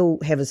 he'll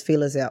have his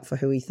feelers out for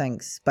who he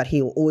thinks, but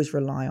he'll always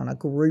rely on a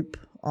group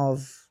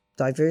of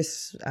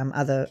diverse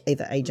other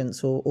either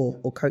agents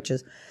or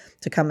coaches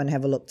to come and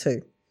have a look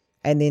too.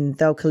 And then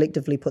they'll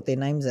collectively put their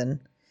names in,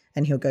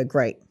 and he'll go,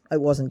 great,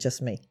 it wasn't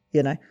just me,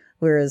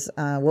 Whereas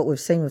what we've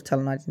seen with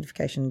talent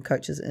identification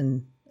coaches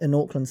in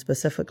Auckland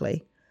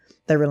specifically,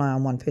 they rely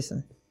on one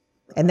person.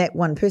 And that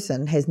one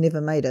person has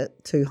never made it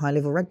to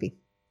high-level rugby.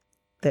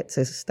 That's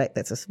a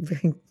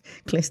very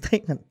clear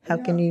statement. How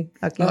can you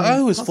I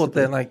always thought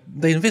that like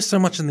they invest so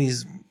much in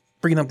these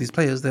bringing up these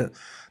players that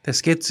they're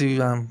scared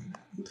to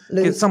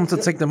get someone to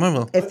take them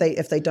over if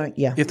they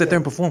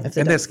don't perform, and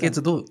they're scared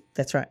to do it.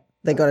 That's right.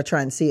 They got to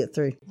try and see it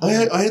through. I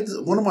had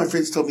one of my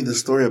friends told me the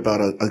story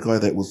about a guy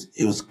that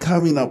was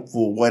coming up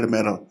for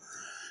Waitemata,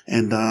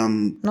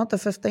 and not the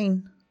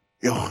 15.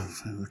 I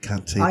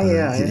can't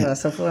take.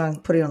 So I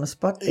put it on the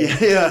spot there.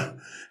 Yeah,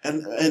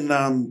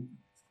 and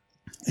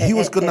he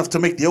was good enough to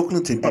make the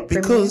Auckland team, but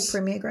because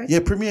Premier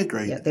grade, Premier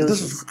grade. Yeah,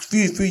 this was a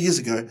few years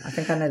ago. I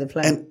think I know the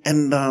player.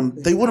 And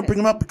they wouldn't bring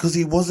him up because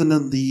he wasn't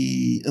in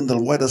the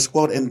wider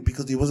squad, and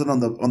because he wasn't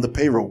on the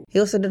payroll. He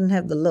also didn't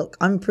have the look.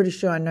 I'm pretty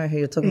sure I know who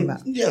you're talking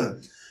about. Yeah,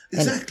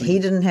 exactly. And he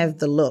didn't have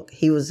the look.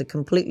 He was a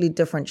completely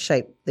different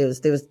shape. There was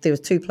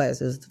two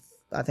players.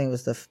 I think it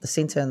was the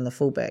centre and the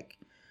fullback.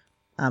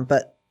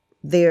 But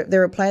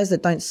there are players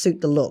that don't suit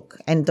the look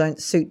and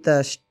don't suit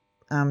the.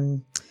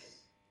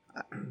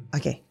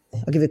 Okay.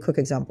 I'll give you a quick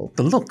example.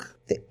 The look.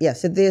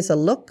 So there's a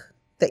look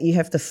that you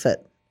have to fit.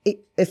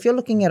 If you're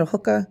looking at a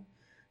hooker,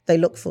 they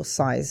look for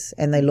size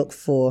and they look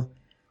for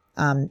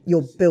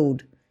your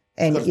build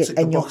and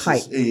your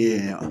height.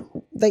 Yeah.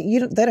 They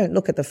don't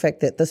look at the fact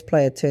that this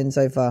player turns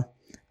over,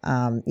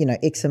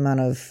 X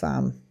amount of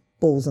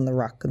balls in the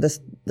ruck.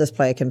 This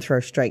player can throw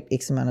straight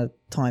X amount of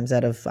times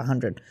out of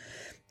 100.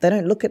 They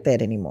don't look at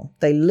that anymore.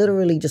 They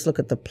literally just look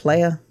at the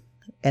player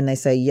and they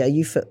say, yeah,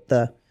 you fit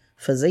the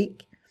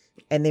physique.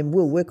 And then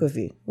we'll work with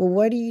you. Well,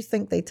 why do you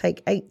think they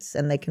take 8s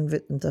and they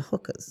convert them to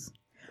hookers?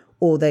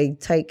 Or they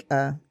take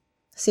a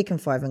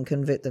second 5 and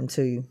convert them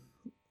to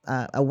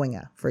a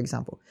winger, for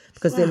example?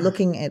 Because they're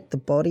looking at the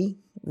body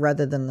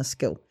rather than the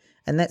skill.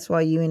 And that's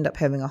why you end up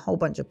having a whole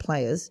bunch of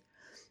players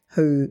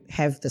who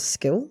have the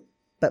skill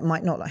but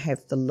might not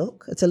have the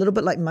look. It's a little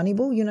bit like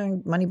Moneyball,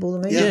 Moneyball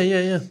the movie?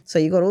 Yeah. So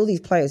you got all these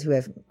players who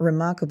have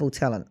remarkable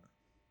talent,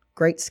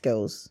 great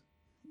skills,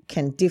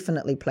 can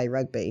definitely play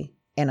rugby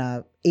and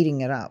are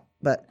eating it up.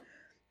 But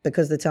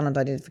because the talent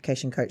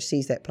identification coach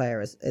sees that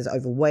player as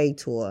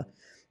overweight or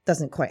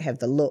doesn't quite have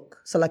the look.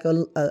 So like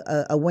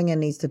a winger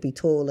needs to be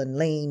tall and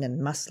lean and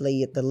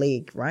muscly at the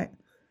leg, right?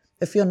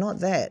 If you're not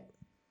that,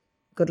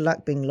 good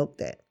luck being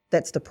looked at.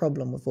 That's the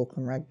problem with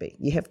Auckland rugby.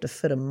 You have to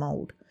fit a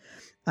mould.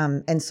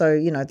 And so,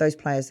 those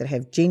players that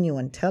have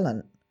genuine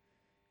talent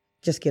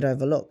just get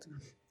overlooked.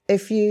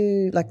 If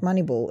you, like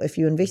Moneyball, if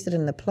you invested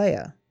in the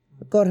player,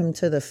 got him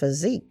to the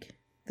physique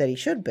that he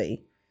should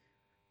be,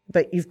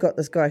 but you've got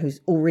this guy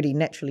who's already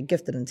naturally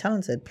gifted and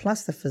talented,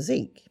 plus the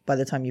physique by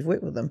the time you've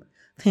worked with them,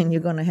 then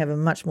you're going to have a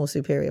much more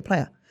superior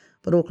player.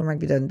 But Auckland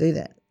Rugby doesn't do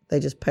that. They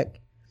just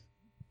pick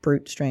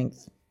brute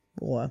strength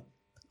or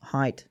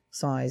height,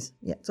 size.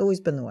 Yeah, it's always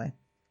been the way.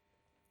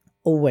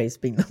 Always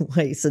been the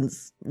way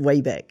since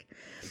way back.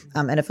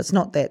 And if it's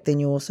not that, then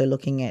you're also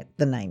looking at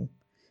the name.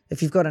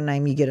 If you've got a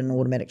name, you get an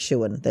automatic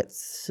shoe-in.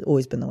 That's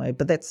always been the way.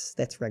 But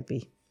that's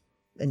rugby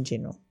in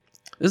general.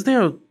 Is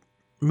there a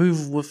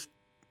move with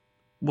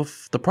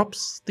the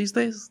props these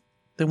days?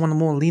 They want a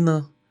more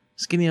leaner,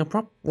 skinnier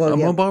prop?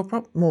 Mobile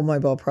prop? More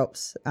mobile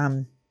props.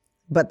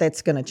 But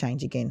that's going to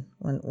change again.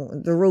 When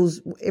the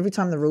rules, every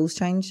time the rules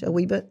change a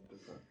wee bit,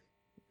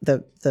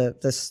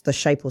 the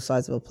shape or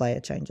size of a player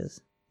changes.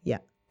 Yeah.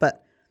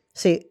 But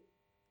see,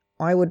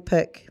 I would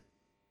pick,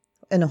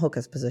 in a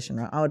hooker's position,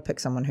 right? I would pick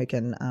someone who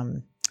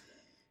can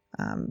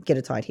get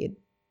a tight head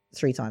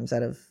 3 times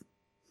out of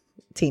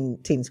 10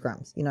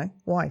 scrums.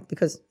 Why?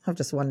 Because I've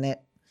just won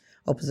that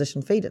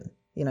opposition feed-in.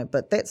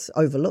 But that's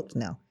overlooked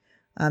now.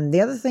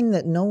 The other thing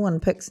that no one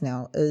picks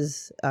now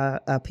is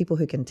people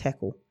who can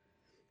tackle.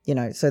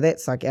 So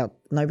that's like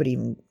nobody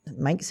even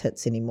makes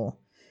hits anymore.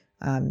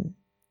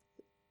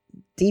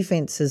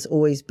 Defense has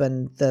always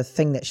been the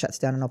thing that shuts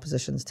down an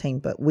opposition's team,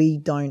 but we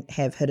don't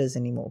have hitters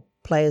anymore.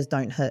 Players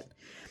don't hit.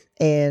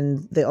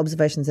 And the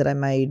observations that I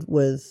made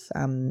with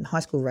high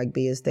school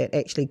rugby is that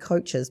actually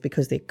coaches,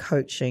 because they're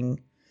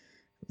coaching,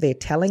 they're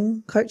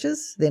telling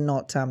coaches, they're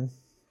not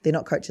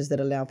coaches that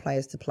allow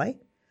players to play.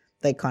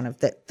 They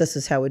this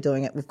is how we're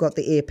doing it. We've got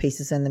the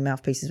earpieces and the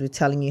mouthpieces. We're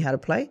telling you how to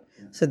play.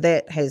 So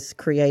that has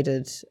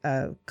created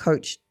a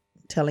coach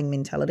telling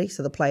mentality.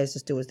 So the players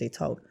just do as they're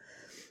told.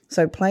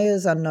 So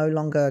players are no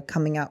longer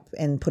coming up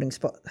and putting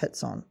spot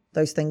hits on.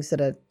 Those things that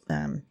are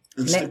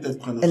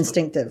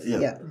instinctive.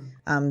 Yeah.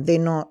 They're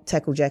not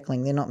tackle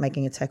jackling. They're not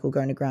making a tackle,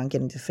 going to ground,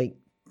 getting to feet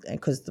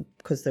because the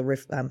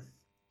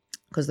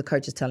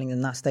coach is telling them,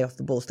 nah, stay off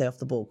the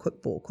ball,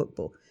 quick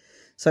ball.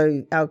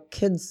 So our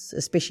kids,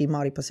 especially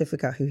Māori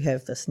Pacifica, who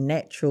have this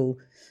natural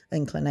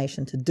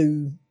inclination to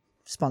do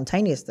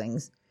spontaneous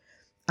things,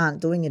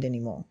 aren't doing it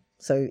anymore.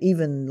 So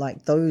even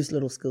like those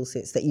little skill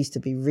sets that used to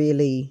be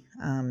really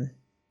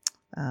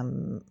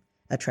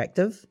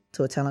attractive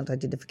to a talent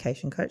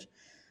identification coach,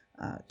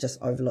 just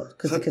overlooked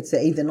because the kids are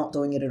either not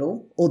doing it at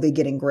all or they're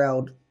getting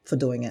growled for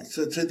doing it.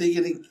 So they're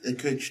getting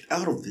coached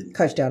out of them.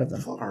 Coached out of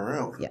them. Far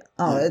out. Yeah.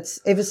 Oh, it's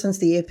ever since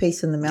the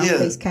earpiece and the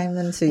mouthpiece came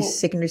into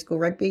secondary school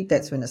rugby,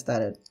 that's when it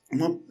started.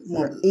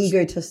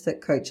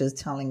 Egotistic coaches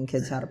telling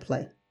kids how to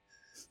play.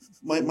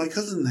 My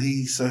cousin,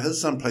 his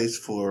son plays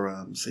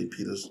for St.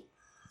 Peter's,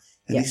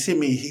 and he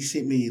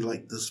sent me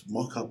like this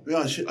mock up. Yeah,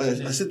 I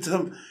said to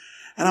him,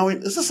 and I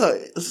went, "Is this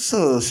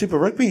a Super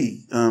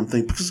Rugby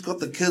thing?" Because it's got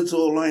the kids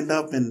all lined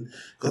up and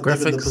got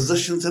the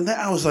positions, and that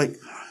I was like,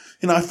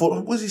 I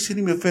thought, was he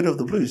sending me a photo of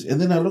the Blues?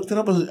 And then I looked it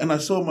up and I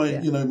saw my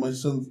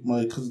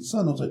cousin's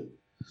son. I was like,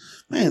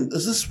 man,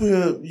 is this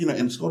where and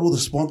it's got all the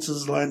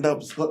sponsors lined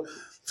up. It's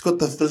got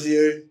the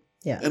physio,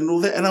 and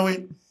all that. And I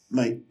went,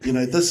 mate,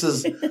 this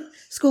is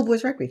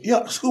schoolboys rugby.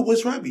 Yeah,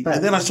 schoolboys rugby. But,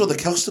 and then I saw the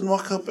Kelston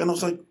mock up, and I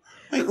was like,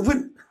 mate,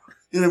 when.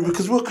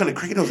 Because we were kind of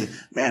cricketing. I was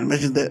like, man,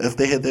 imagine that if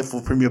they had that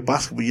for Premier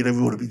Basketball, we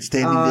would have been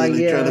standing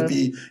there trying to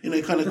be,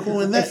 kind of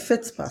cool in that. It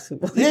fits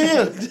basketball.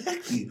 Yeah,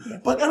 exactly.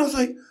 But I was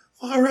like,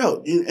 far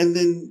out. And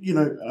then,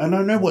 and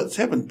I know what's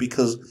happened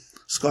because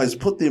Sky's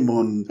put them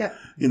on,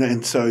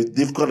 and so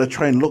they've got to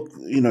try and look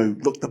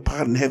the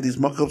part and have these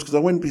mock-ups because I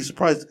wouldn't be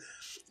surprised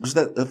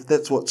if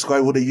that's what Sky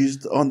would have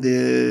used on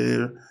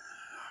their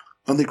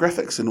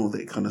graphics and all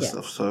that kind of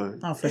stuff. So,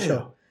 for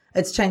sure.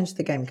 It's changed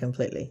the game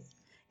completely.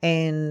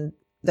 And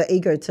the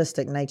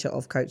egotistic nature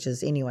of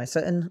coaches anyway.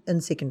 So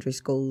in secondary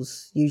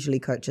schools,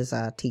 usually coaches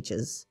are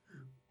teachers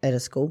at a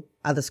school.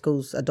 Other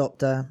schools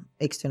adopt a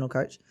external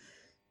coach.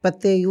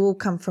 But they all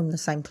come from the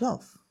same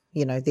cloth.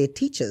 They're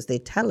teachers, they're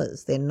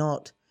tellers. They're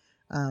not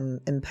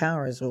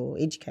empowerers or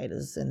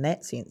educators in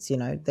that sense.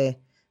 They're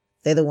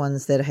the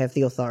ones that have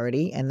the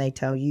authority and they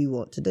tell you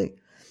what to do.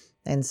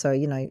 And so,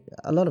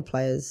 a lot of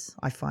players,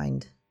 I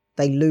find,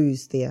 they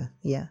lose their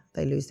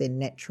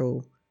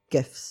natural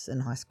gifts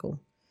in high school.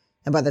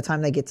 And by the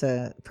time they get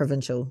to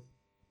provincial,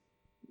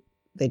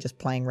 they're just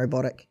playing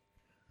robotic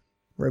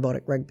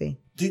rugby.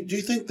 Do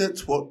you think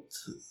that's what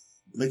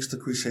makes the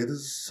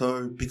Crusaders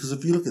so? Because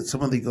if you look at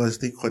some of the guys,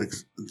 they're quite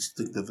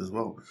instinctive as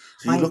well.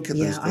 So you look at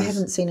those guys. I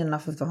haven't seen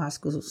enough of the high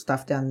school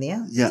stuff down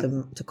there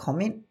to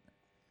comment,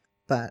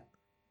 but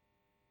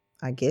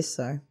I guess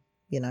so.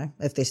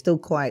 If they're still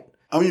quite.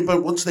 I mean,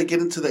 but once they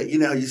get into that,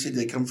 how you said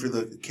they come through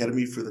the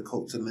academy, through the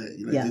Colts and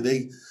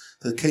that,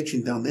 the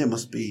coaching down there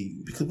must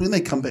be, because when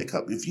they come back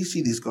up, if you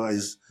see these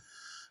guys,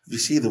 if you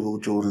see the Will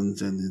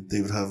Jordans and the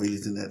David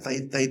Harveys and that,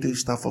 they do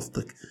stuff off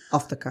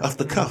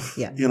the cuff.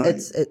 Yeah.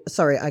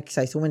 Sorry, I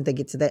say, so when they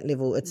get to that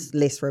level, it's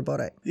less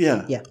robotic.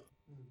 Yeah. Yeah.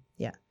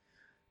 Yeah.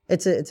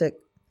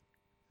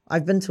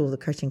 I've been to all the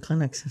coaching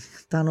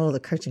clinics, done all the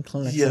coaching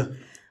clinics. Yeah.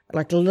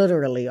 Like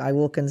literally, I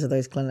walk into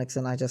those clinics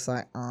and I just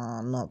like,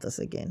 oh, not this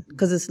again.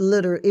 Because it's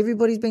literally,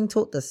 everybody's being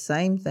taught the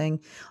same thing.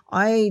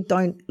 I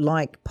don't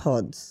like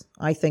pods.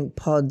 I think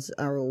pods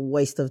are a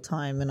waste of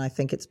time and I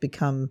think it's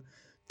become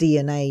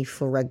DNA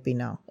for rugby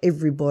now.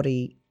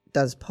 Everybody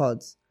does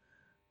pods.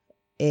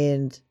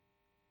 And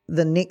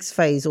the next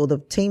phase or the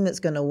team that's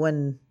going to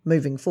win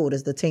moving forward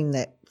is the team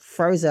that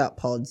throws out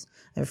pods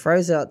and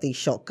throws out these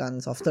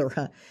shotguns off the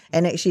run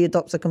and actually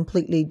adopts a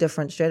completely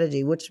different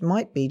strategy, which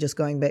might be just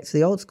going back to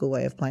the old school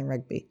way of playing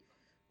rugby,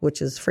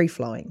 which is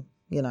free-flowing,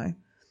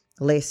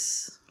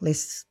 less.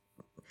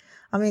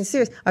 I mean,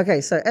 serious. Okay,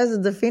 so as a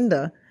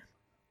defender,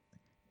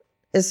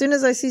 as soon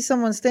as I see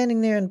someone standing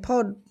there in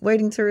pod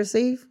waiting to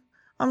receive,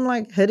 I'm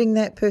like hitting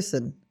that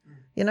person.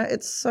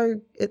 It's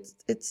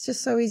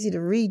just so easy to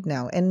read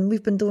now. And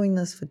we've been doing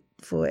this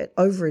for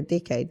over a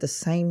decade, the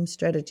same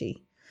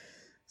strategy.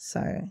 So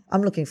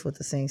I'm looking forward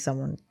to seeing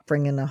someone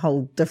bring in a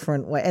whole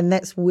different way. And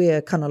that's where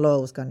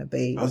Kanaloa was going to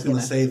be. I was going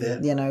to say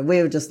that.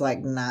 We were just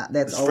like, nah,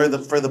 that's old.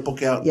 Throw the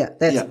book out. Yeah,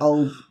 that's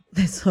old.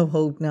 That's so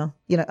old now.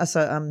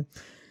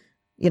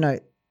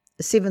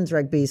 Sevens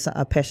rugby is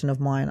a passion of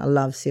mine. I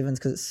love sevens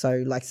because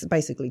it's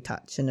basically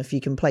touch. And if you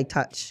can play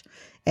touch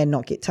and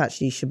not get touched,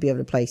 you should be able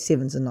to play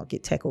sevens and not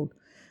get tackled.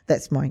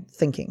 That's my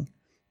thinking.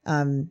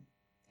 And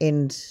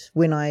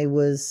when I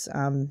was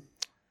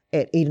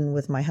at Eden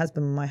with my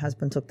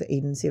husband took the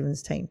Eden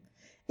Sevens team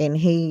and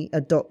he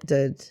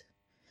adopted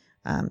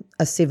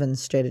a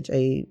sevens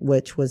strategy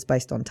which was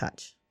based on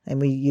touch.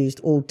 And we used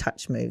all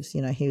touch moves.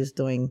 He was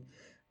doing,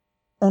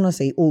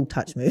 honestly, all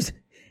touch moves.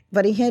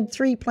 But he had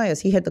 3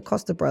 players. He had the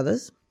Costa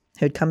brothers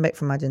who had come back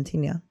from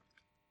Argentina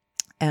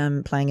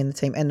playing in the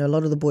team and a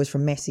lot of the boys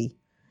from Massey.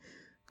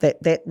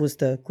 That was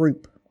the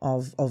group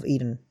of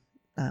Eden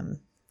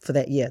for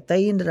that year.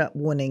 They ended up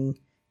winning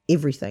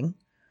everything.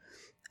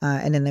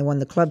 And then they won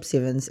the Club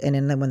Sevens and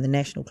then they won the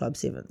National Club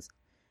Sevens.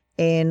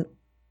 And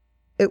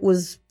it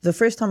was the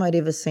first time I'd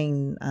ever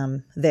seen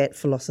that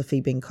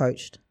philosophy being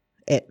coached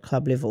at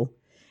club level.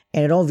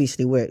 And it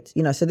obviously worked.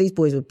 So these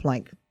boys were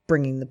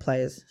bringing the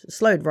players,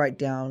 slowed right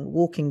down,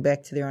 walking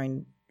back to their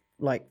own,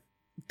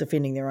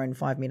 defending their own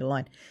 5-metre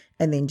line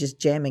and then just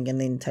jamming and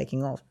then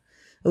taking off.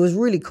 It was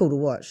really cool to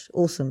watch.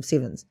 Awesome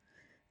sevens.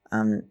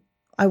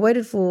 I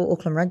waited for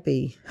Auckland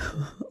Rugby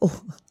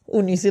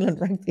or New Zealand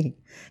Rugby.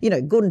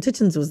 Gordon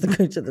Titchens was the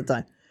coach at the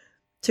time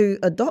to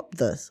adopt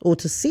this or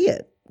to see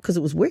it because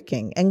it was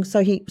working. And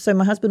so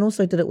my husband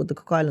also did it with the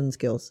Cook Islands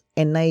girls,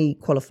 and they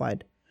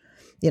qualified,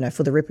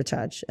 for the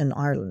repechage in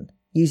Ireland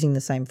using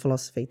the same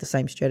philosophy, the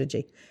same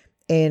strategy.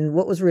 And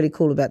what was really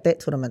cool about that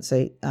tournament,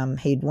 so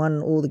he'd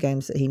won all the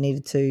games that he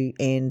needed to,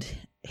 and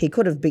he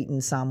could have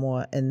beaten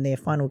Samoa in their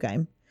final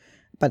game,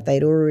 but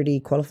they'd already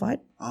qualified.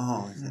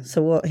 Oh, okay.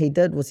 So what he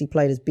did was he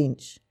played his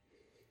bench.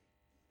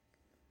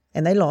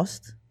 And they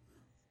lost,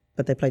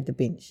 but they played the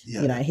bench.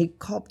 Yeah. He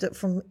copped it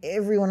from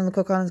everyone in the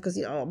Cook Islands because,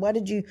 why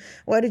did you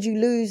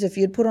lose? If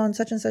you had put on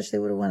such and such, they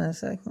would have won.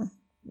 It's like,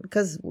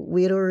 because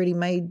we had already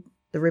made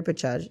the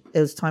repechage. It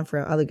was time for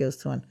our other girls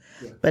to win.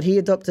 Yeah. But he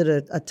adopted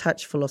a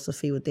touch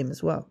philosophy with them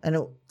as well. And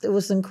it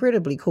was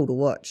incredibly cool to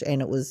watch, and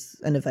it was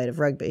innovative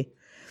rugby.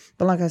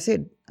 But like I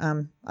said,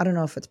 I don't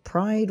know if it's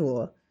pride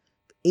or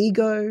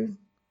ego,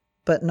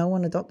 but no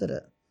one adopted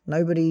it.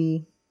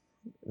 Nobody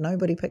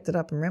picked it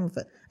up and ran with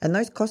it. And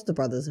those Costa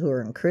brothers, who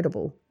are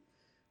incredible,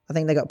 I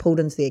think they got pulled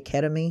into the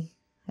academy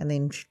and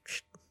then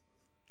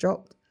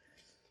dropped. Do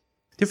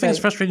you think it's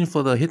frustrating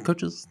for the head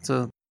coaches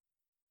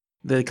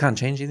they can't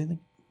change anything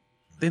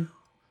then?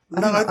 I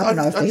don't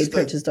know if the head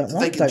coaches don't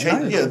want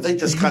to. Yeah, they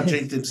just can't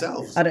change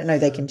themselves. I don't know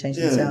they can change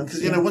themselves.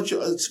 Because, once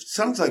it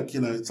sounds like,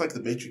 it's like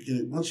the Matrix.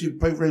 Once you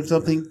program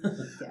something,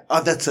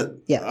 that's it.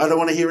 Yeah. I don't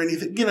want to hear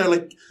anything.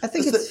 I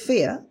think it's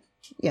fair.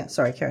 Yeah,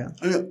 sorry, carry on.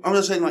 I'm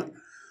just saying,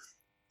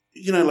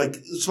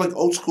 it's like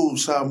old school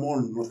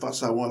Samoan,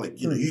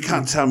 you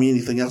can't tell me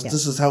anything else. Yeah.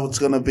 This is how it's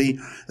going to be.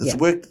 It's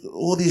worked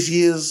all these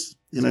years.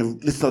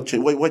 Let's not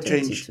change. Wait, what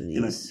change?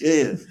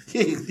 Yeah.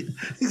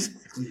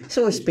 It's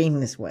always been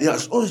this way. Yeah,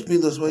 it's always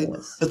been this way.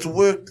 Always. It's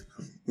worked.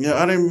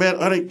 I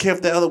don't care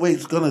if the other way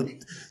is going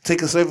to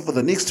take us over for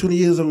the next 20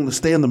 years. I'm going to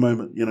stay in the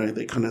moment.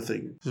 That kind of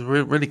thing. It's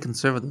really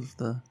conservative.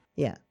 The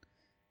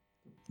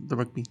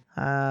rugby.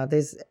 I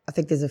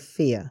think there's a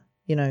fear.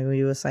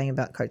 You were saying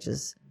about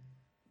coaches.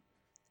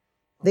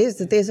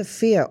 There's a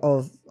fear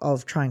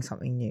of trying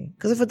something new,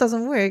 because if it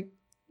doesn't work,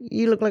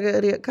 you look like an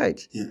idiot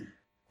coach. Yeah.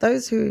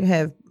 Those who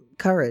have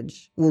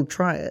courage will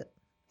try it,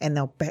 and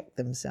they'll back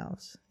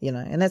themselves.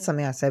 And that's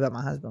something I say about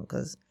my husband,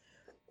 because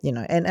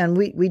and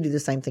we do the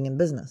same thing in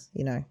business.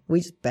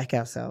 We just back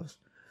ourselves,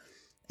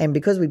 and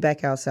because we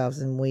back ourselves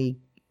and we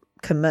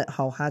commit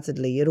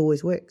wholeheartedly, it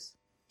always works.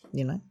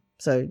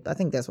 So I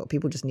think that's what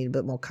people just need, a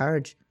bit more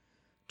courage.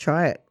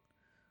 Try it.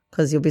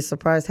 Because you'll be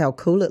surprised how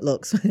cool it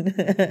looks,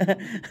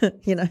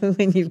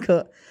 when you've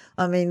got,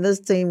 this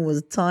team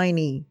was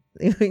tiny.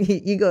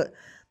 You got,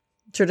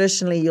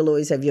 traditionally you'll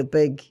always have your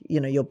big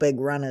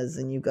runners,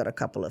 and you've got a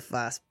couple of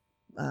fast,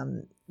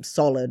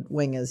 solid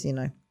wingers,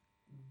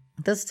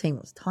 This team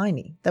was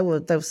tiny. They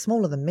were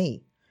smaller than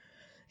me,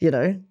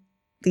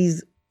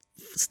 these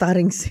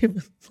starting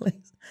 7th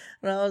place.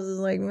 And I was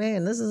just like,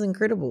 man, this is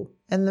incredible.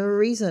 And the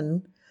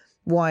reason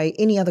why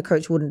any other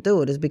coach wouldn't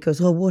do it is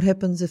because, what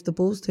happens if the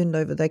ball's turned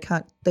over?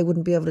 They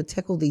wouldn't be able to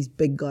tackle these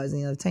big guys in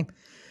the other team.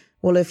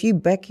 Well, if you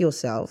back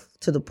yourself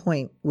to the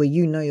point where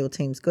your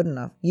team's good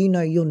enough,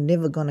 you're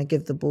never going to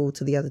give the ball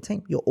to the other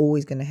team. You're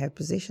always going to have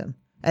possession.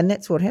 And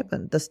that's what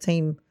happened. This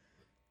team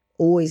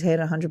always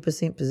had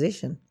 100%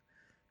 possession,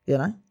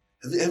 Have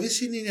you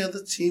seen any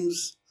other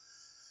teams,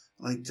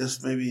 like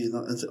just maybe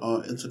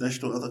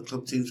international other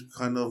club teams,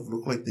 kind of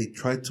look like they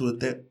tried to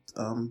adapt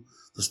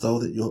the style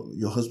that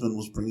your husband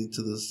was bringing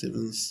to the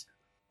Sevens?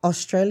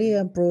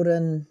 Australia brought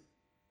in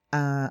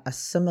a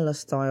similar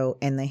style,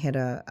 and they had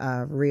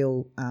a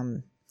real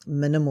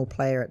minimal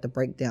player at the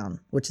breakdown,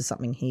 which is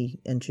something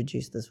he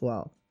introduced as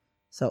well.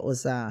 So it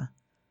was, they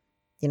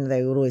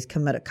would always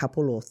commit a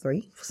couple or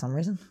three for some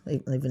reason,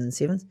 even in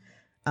Sevens.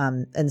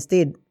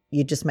 Instead,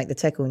 you just make the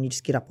tackle and you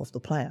just get up off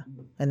the player,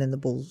 and then the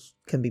balls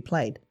can be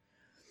played.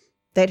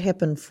 That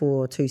happened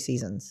for 2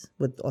 seasons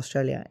with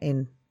Australia,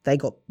 and they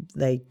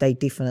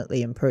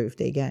definitely improved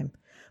their game.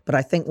 But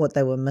I think what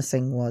they were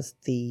missing was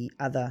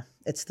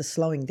it's the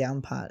slowing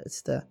down part.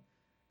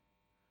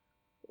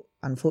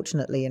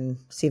 Unfortunately, in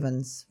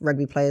Sevens,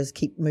 rugby players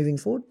keep moving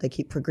forward. They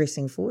keep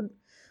progressing forward.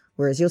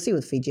 Whereas you'll see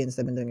with Fijians,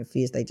 they've been doing it for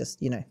years. They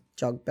just,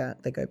 jog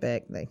back, they go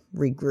back, they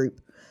regroup.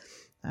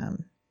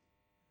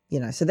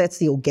 So that's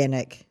the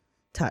organic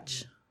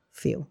touch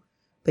feel.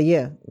 But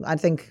yeah, I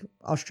think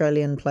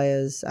Australian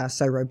players are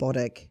so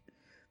robotic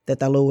that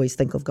they'll always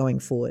think of going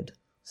forward.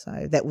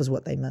 So that was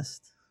what they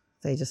missed.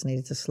 They just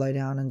needed to slow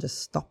down and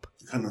just stop.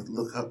 Kind of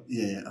look up,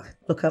 yeah.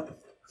 Look up.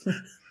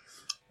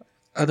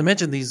 I'd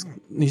imagine these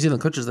New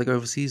Zealand coaches, they go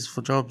overseas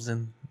for jobs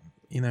and,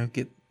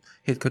 get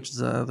head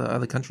coaches of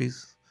other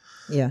countries.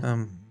 Yeah.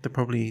 They're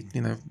probably,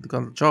 they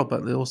got a job,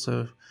 but they're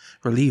also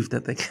relieved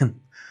that they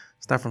can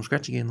start from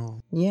scratch again, or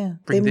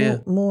bring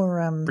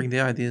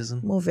their ideas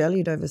and more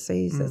valued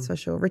overseas. That's for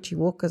sure. Richie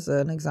Walker's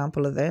an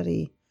example of that.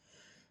 He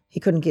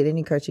couldn't get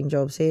any coaching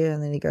jobs here,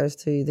 and then he goes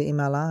to the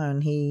MLR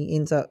and he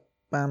ends up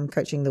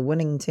coaching the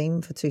winning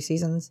team for 2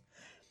 seasons.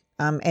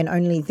 And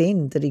only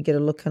then did he get a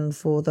look in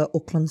for the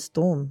Auckland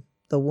Storm,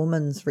 the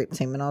women's rep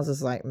team. And I was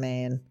just like,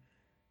 man,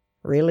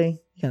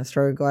 really? You're going to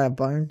throw a guy a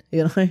bone,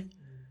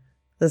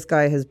 This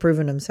guy has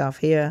proven himself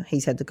here.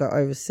 He's had to go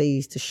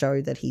overseas to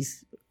show that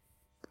he's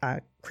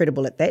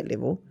credible at that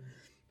level.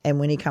 And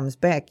when he comes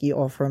back, you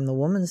offer him the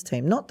women's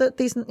team. Not that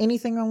there's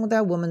anything wrong with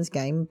our women's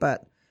game,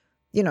 but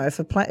you know, if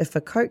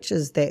a coach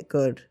is that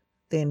good,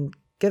 then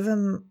give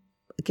him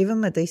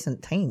a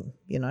decent team.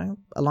 You know,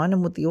 align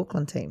him with the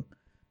Auckland team,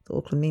 the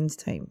Auckland men's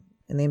team,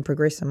 and then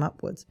progress him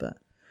upwards. But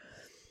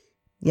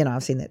you know,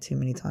 I've seen that too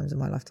many times in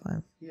my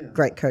lifetime. Yeah.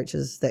 Great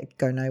coaches that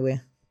go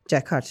nowhere.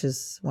 Jack Hutch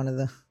is one of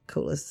the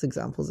coolest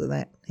examples of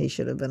that. He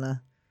should have been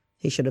a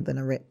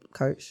rep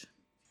coach.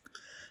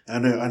 I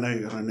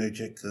know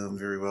Jack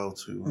very well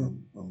too.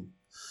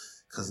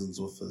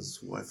 Cousins with his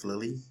wife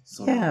Lily.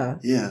 So,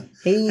 yeah.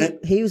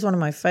 He was one of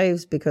my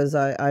faves because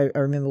I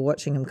remember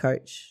watching him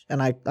coach,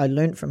 and I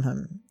learned from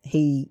him.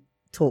 He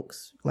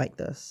talks like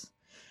this,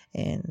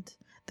 and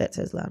that's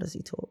as loud as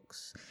he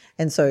talks.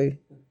 And so,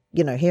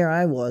 you know, here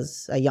I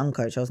was a young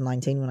coach. I was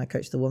 19 when I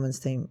coached the women's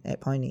team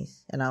at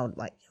Ponies, and I would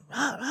like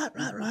rah, rah,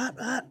 rah,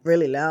 rah,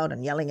 really loud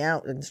and yelling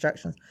out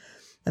instructions.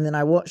 And then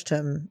I watched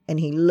him, and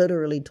he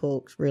literally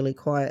talks really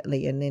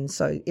quietly, and then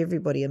so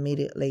everybody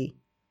immediately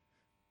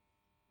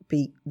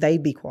be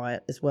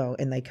quiet as well,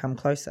 and they come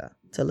closer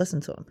to listen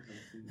to him.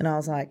 And I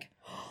was like,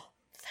 oh,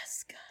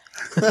 this guy.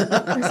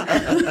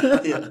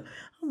 Yeah.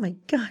 Oh my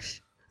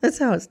gosh, that's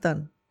how it's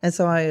done. And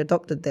so I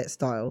adopted that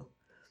style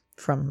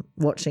from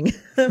watching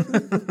him.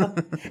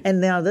 And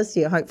now this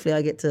year, hopefully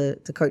I get to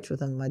coach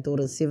with him. My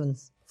daughter's 7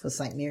 for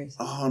St. Mary's.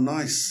 Oh,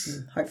 nice.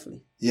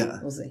 Hopefully.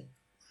 Yeah. We'll see.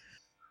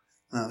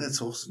 Oh,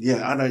 that's awesome.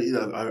 Yeah, I know. You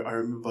know, I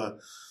remember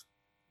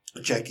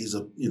Jack is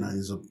a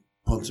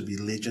Ponsonby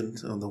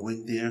legend on the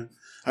wing there.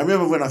 I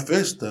remember when I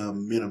first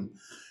met him,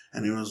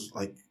 and it was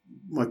like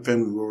my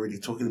family were already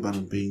talking about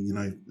him being,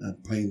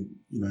 playing,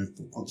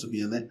 for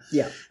Ponsonby and that.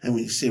 Yeah. And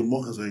when you see him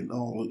walk, I was like,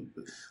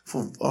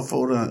 I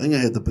thought Inga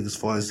had the biggest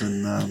fires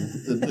in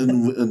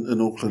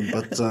Auckland,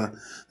 but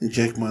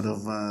Jack might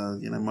have,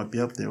 might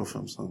be up there with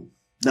him. So.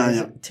 No,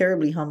 yeah.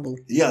 Terribly humble.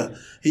 Yeah,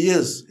 he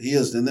is,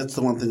 and that's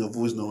the one thing I've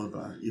always known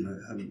about,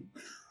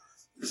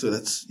 so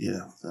that's,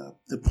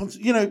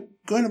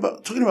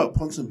 talking about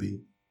Ponsonby,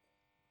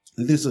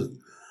 and there's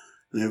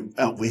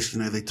out west,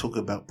 they talk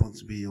about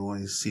Ponsonby,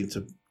 always seem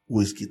to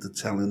always get the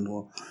talent,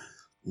 or,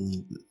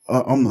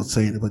 I'm not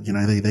saying it, but,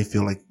 they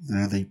feel like,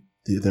 they are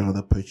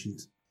the poaching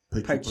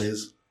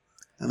players,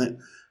 and that,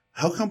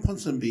 how come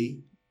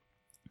Ponsonby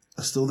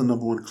are still the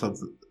number one club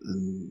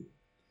in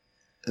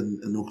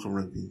Auckland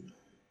rugby?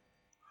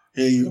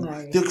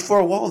 Yeah, for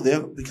a while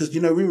there, because, we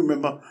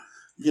remember,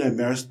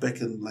 Marist back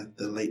in like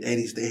the late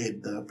 80s, they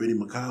had Brenny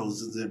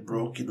McCarles and then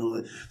Brock and all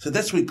that. So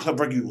that's when club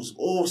rugby was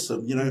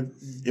awesome,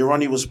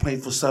 Irani was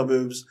playing for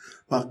Suburbs,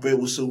 Mark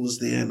Burwhistle was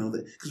there and all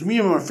that. Because me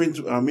and my friends,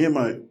 my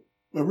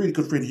really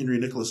good friend Henry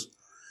Nicholas,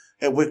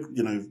 at work,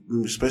 when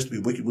we were supposed to be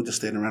working, we'd just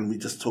stand around and we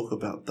just talk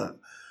about that.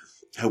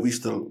 How we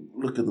used to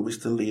look at the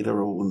Western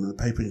Leader or in the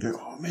paper and go,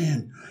 oh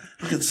man,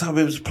 look at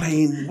Suburbs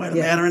playing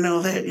Waitemata and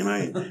all that,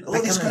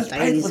 all these guys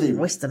played for them.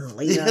 Western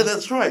Leader. Yeah,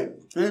 that's right.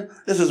 Yeah,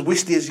 that's as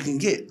westy as you can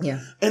get. Yeah.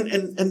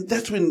 And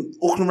that's when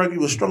Auckland rugby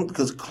was strong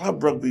because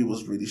club rugby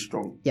was really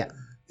strong. Yeah.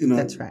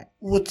 That's right.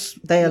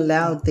 They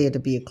allowed there to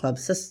be a club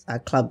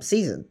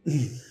season.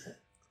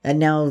 And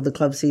now the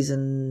club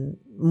season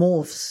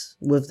morphs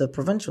with the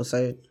provincial,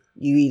 so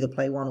you either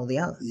play one or the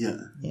other. Yeah.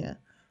 Yeah.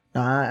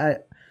 No,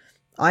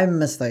 I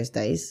miss those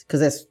days because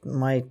that's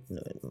my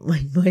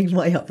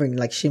upbringing.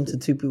 Like Shem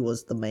Tutupu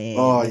was the man,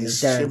 and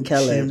Darren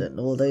Kellett and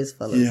all those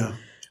fellas. Yeah.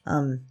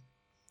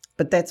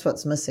 But that's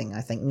what's missing,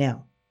 I think,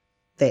 now.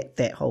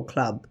 That whole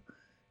club,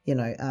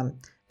 the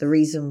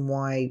reason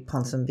why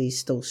Ponsonby's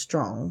still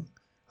strong,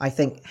 I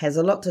think, has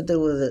a lot to do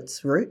with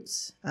its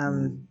roots.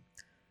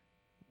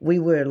 We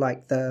were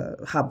like the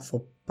hub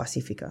for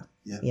Pacifica.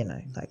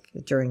 Yeah. Like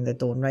during the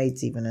Dawn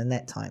Raids, even in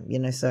that time.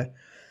 So.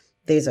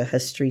 There's a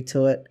history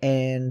to it,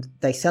 and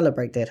they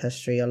celebrate that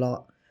history a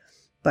lot.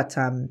 But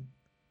I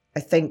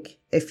think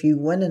if you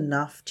win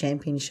enough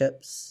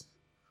championships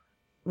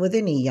with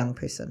any young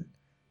person,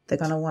 they're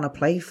going to want to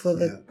play for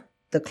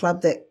the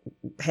club that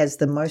has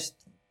the most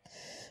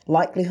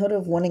likelihood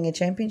of winning a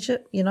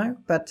championship,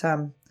 But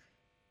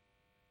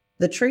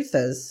the truth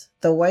is,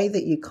 the way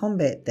that you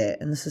combat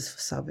that, and this is for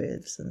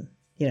Suburbs and,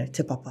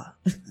 Te Papa,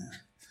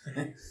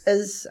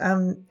 is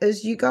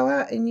you go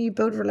out and you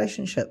build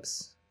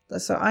relationships.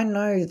 So I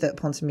know that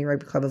Ponsonby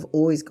Rugby Club have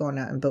always gone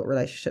out and built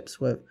relationships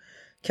with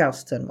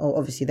Kelston. Or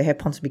obviously they have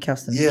Ponsonby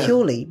Kelston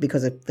purely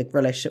because of the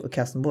relationship with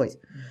Kelston Boys.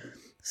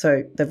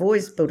 So they've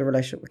always built a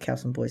relationship with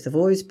Kelston Boys. They've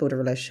always built a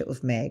relationship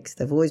with Mags.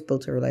 They've always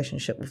built a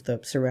relationship with the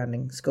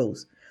surrounding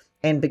schools.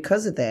 And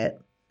because of that,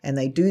 and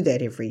they do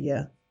that every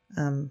year,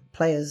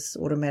 players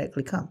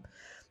automatically come.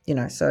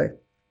 So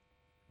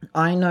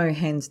I know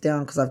hands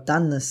down, because I've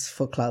done this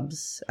for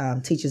clubs,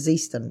 Teachers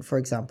Easton, for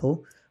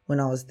example. When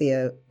I was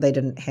there, they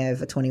didn't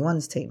have a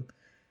 21s team.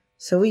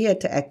 So we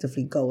had to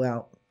actively go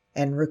out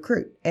and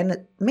recruit. And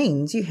it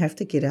means you have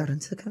to get out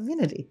into the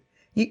community.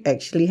 You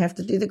actually have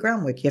to do the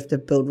groundwork. You have to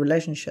build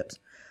relationships.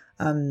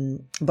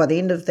 By the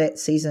end of that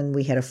season,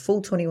 we had a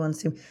full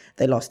 21s team.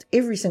 They lost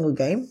every single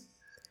game,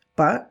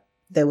 but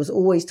there was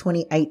always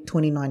 28,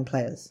 29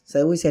 players. So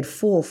they always had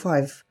 4 or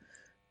 5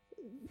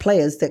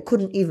 players that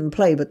couldn't even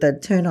play, but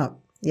they'd turn up,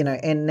 you know,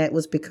 and that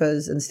was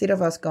because instead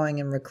of us going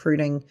and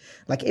recruiting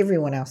like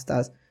everyone else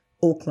does,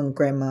 Auckland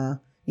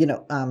Grammar, you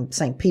know,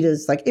 St.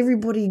 Peter's, like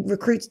everybody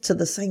recruits to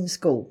the same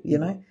school, you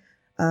know.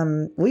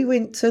 We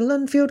went to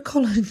Linfield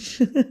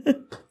College.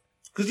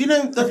 Because you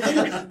know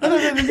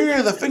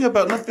the thing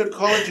about Linfield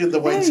College and the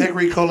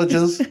Waitakere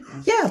colleges,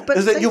 but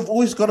is that you've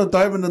always got a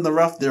diamond in the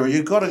rough there, or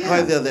you've got a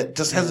guy there that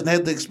just hasn't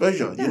had the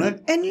exposure, you know.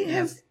 And you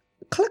have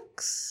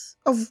cliques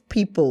of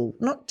people,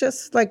 not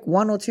just like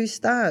 1 or 2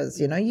 stars,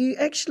 you know. You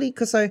actually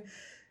because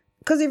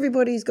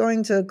everybody's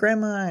going to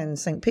Grammar and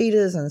St.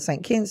 Peter's and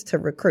St. Kitts to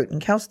recruit in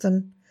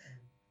Kelston.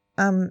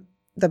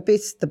 The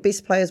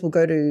best players will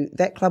go to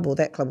that club or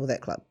that club or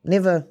that club.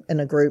 Never in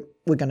a group,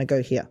 we're going to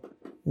go here.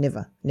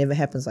 Never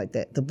happens like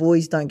that. The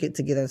boys don't get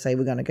together and say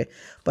we're going to go.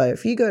 But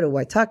if you go to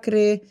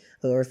Waitakere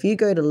or if you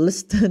go to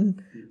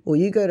Liston or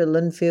you go to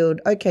Linfield,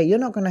 okay, you're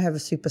not going to have a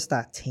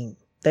superstar team.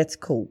 That's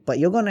cool. But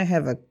you're going to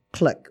have a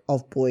clique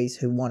of boys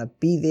who want to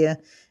be there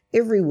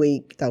every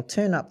week. They'll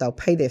turn up. They'll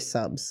pay their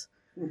subs.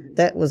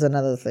 That was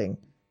another thing.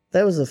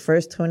 That was the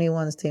first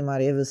 21s team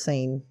I'd ever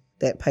seen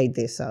that paid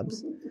their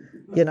subs,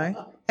 you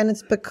know. And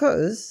it's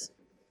because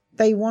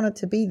they wanted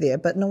to be there,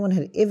 but no one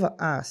had ever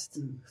asked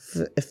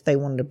if they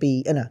wanted to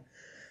be in a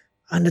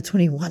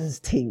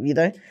under-21s team, you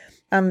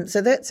know.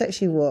 So that's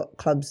actually what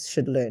clubs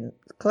should learn.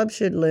 Clubs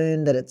should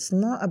learn that it's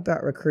not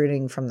about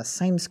recruiting from the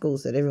same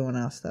schools that everyone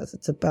else does.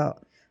 It's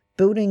about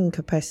building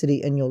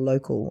capacity in your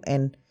local.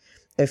 And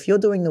if you're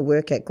doing the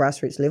work at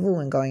grassroots level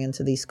and going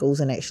into these schools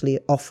and actually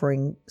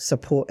offering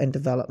support and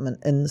development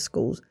in the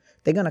schools,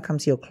 they're going to come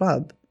to your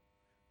club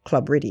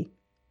ready.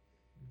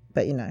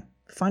 But, you know,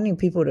 finding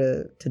people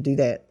to do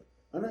that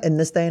in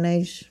this day and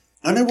age.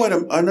 I know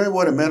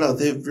Waitemata,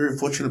 they're very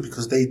fortunate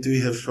because they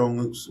do have strong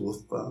links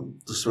with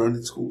the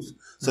surrounding schools.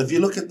 So if you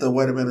look at the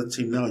Waitemata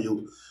team now,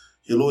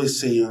 you'll always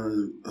see,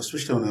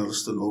 especially on our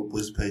Liston Old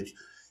Boys page,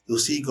 you'll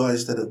see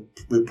guys that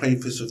were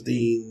playing for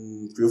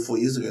 3 or 4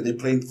 years ago. They're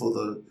playing for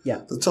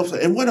the top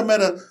side. And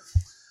Waitemata,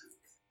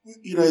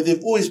 you know,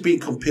 they've always been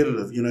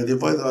competitive. You know,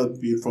 they've either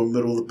been from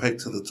middle of the pack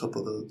to the top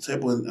of the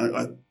table.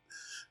 And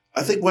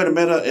I think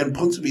Waitemata and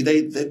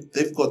Ponsonby,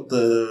 they've got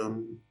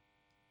the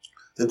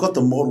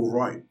model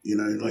right, you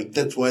know, like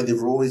that's why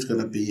they're always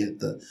going to be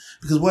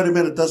because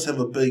Waitemata does have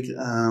a big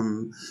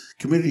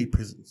community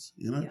presence,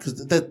 you know,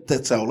 because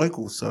that's our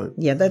local. So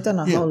yeah, they've done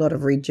a whole lot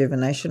of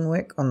rejuvenation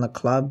work on the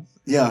club.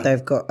 Yeah,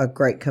 they've got a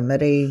great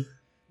committee,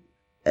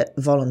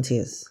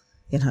 volunteers.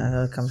 You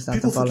know, it comes down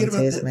People to volunteers,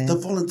 forget about man. the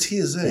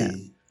volunteers, eh? Yeah.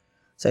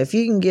 So if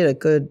you can get a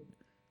good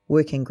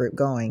working group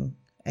going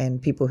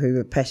and people who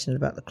are passionate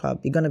about the club,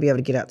 you're going to be able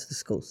to get out to the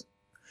schools.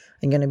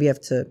 And you're going to be able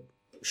to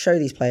show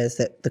these players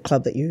that the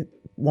club that you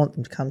want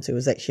them to come to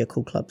is actually a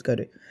cool club to go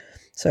to.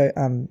 So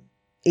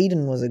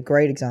Eden was a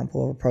great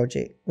example of a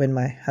project when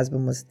my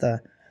husband was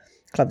the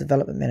club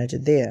development manager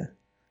there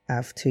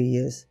for 2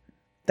 years.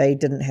 They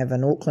didn't have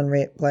an Auckland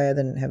rep player,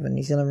 they didn't have a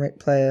New Zealand rep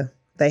player.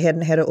 They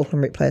hadn't had an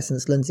Auckland rep player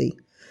since Lindsay.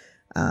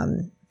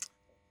 And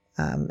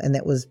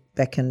that was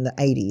back in the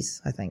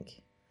 80s, I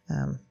think.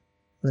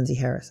 Lindsay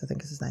Harris, I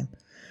think is his name.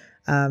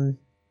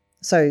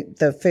 So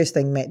the first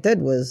thing Matt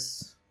did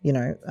was, you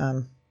know,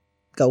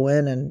 go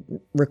in and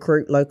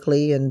recruit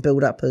locally and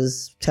build up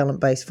his talent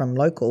base from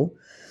local.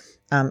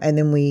 And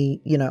then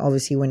we, you know,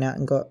 obviously went out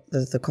and got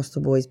the Costa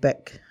boys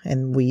back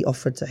and we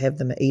offered to have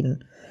them at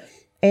Eden.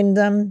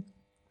 And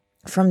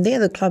from there,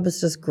 the club has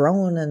just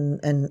grown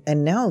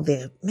and now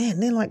they're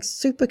like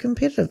super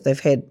competitive.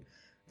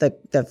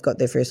 They've got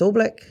their first All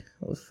Black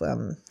with,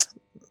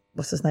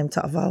 what's his name?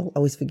 Ta'avao. I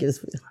always forget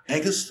his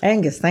name.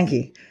 Angus, thank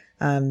you.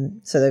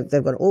 So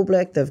they've got All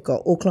Black, they've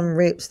got Auckland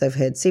reps, they've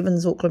had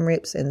Sevens Auckland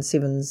reps and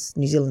Sevens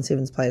New Zealand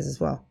Sevens players as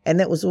well. And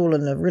that was all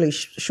in a really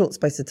short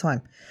space of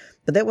time.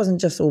 But that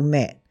wasn't just all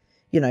Matt.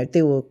 You know,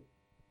 there were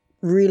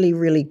really,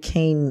 really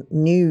keen,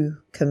 new,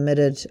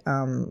 committed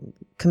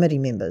committee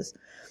members.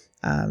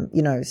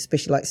 You know,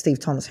 especially like Steve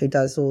Thomas, who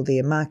does all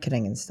their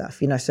marketing and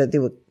stuff. You know, so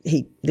there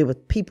were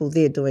people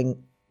there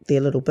doing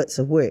their little bits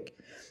of work.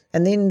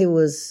 And then there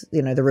was,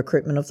 you know, the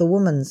recruitment of the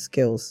women's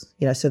girls,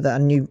 you know, so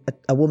that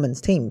a women's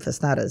team for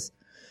starters,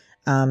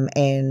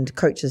 and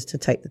coaches to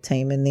take the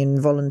team and then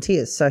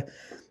volunteers. So,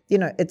 you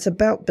know, it's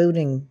about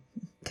building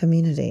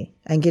community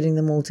and getting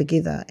them all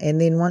together. And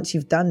then once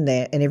you've done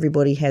that and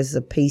everybody has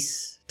a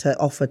piece to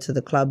offer to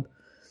the club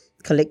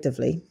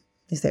collectively,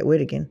 there's that word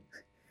again,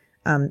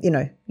 you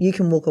know, you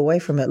can walk away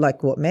from it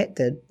like what Matt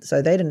did.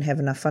 So they didn't have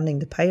enough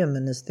funding to pay him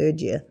in his 3rd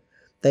year.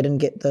 They didn't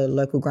get the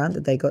local grant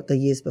that they got the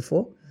years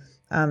before.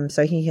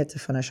 So he had to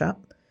finish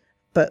up,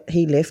 but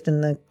he left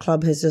and the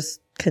club has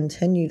just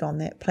continued on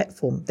that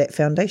platform, that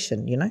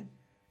foundation, you know,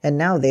 and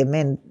now they're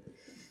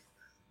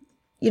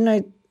you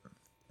know,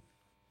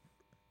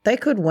 they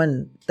could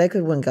win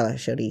Gala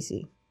Shield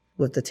easy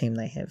with the team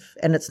they have.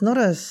 And it's not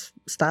a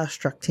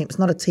starstruck team. It's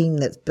not a team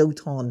that's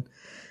built on,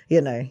 you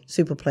know,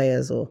 super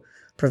players or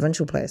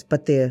provincial players,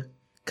 but they're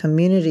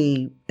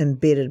community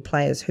embedded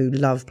players who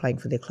love playing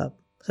for their club.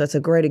 So it's a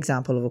great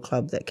example of a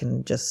club that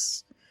can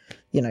just,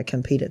 you know,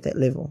 compete at that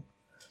level.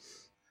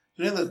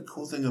 You know the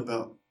cool thing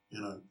about,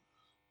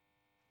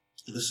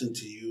 listening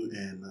to you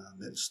and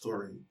that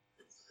story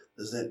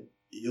is that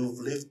you've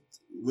left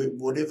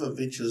whatever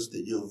ventures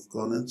that you've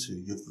gone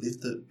into, you've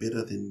left it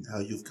better than how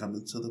you've come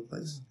into the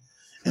place.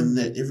 And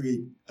that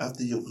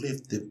after you've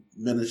left, they've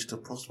managed to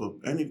prosper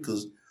only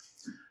because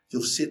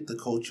you've set the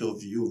culture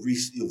you've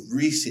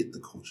reset the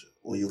culture,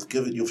 or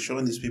you've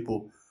shown these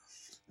people,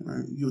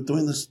 you're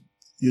doing this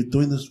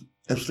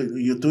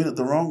absolutely, you're doing it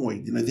the wrong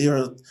way.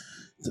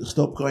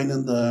 Stop going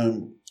in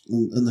the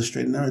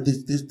straight and narrow.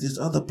 There's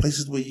other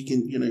places where you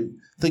can,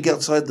 think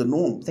outside the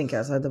norm. Think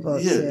outside the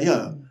box.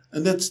 Yeah.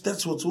 And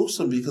that's what's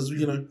awesome, because, if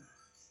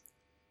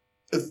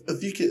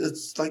you can,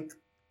 it's like,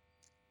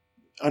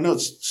 I know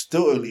it's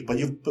still early, but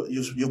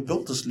you've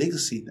built this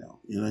legacy now.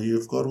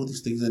 You've got all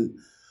these things, and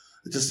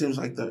it just seems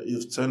like that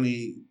you've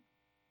certainly,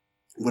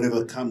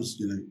 whatever comes,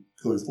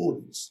 going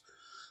forward, it's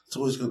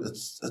always going.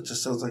 It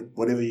just sounds like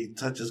whatever you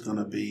touch is going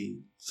to be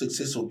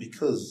successful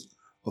because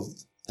of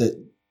that,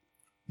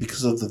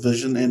 because of the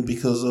vision and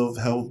because of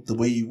the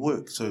way you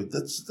work. So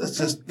that's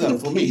just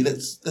for me.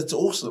 That's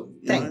awesome.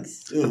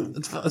 Thanks. Yeah.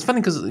 It's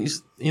funny because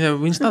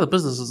when you start a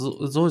business,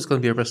 it's always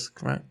going to be a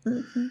risk, right?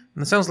 Mm-hmm.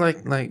 And it sounds like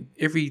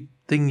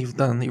everything you've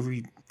done,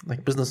 every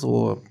business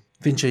or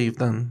venture you've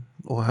done,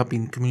 or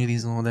helping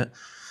communities and all that,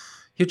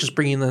 you're just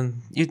going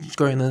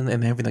in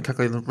and having a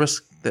calculated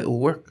risk that will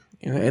work.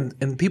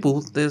 And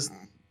people,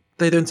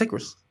 they don't take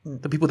risks.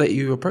 The people that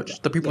you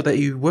approach, the people that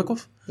you work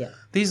with,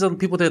 these are the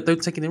people that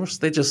don't take any risks.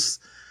 They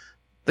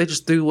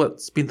just do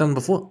what's been done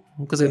before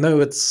because they know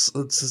it's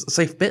a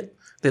safe bet.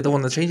 They don't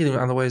want to change anything,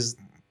 otherwise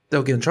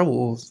they'll get in trouble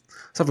or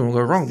something will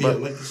go wrong. Fear,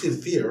 but like you said,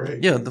 fear,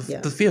 right? Yeah,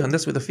 the fear, and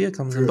that's where the fear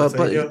comes in.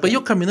 But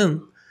you're coming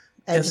in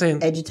and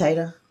saying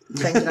agitator,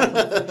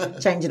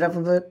 change it up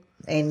a bit,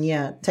 and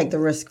take the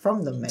risk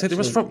from them. Take the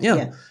risk from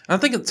And I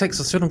think it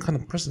takes a certain kind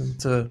of person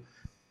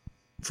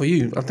for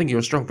you. I think you're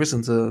a strong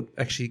person to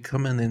actually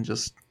come in and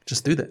just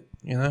do that.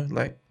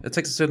 It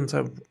takes a certain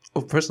type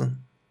of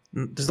person.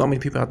 There's not many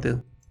people out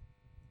there.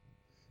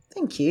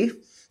 Thank you.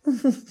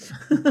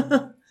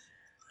 So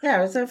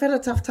I've had a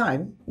tough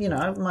time.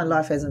 My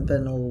life hasn't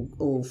been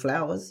all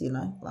flowers.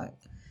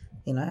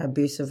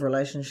 Abusive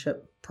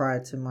relationship prior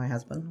to my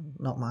husband,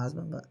 not my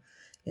husband, but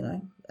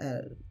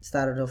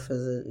started off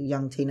as a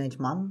young teenage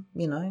mum.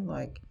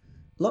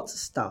 Lots of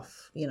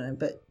stuff.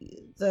 But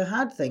the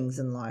hard things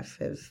in life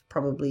have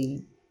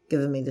probably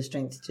given me the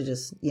strength to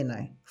just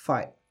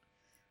fight.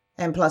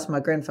 And plus,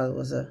 my grandfather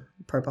was a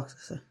pro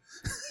boxer,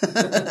 so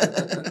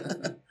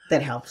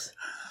that helps.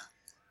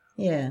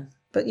 Yeah,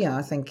 but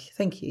I think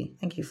thank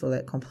you for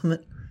that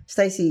compliment.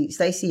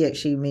 Stacey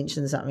actually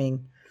mentioned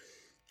something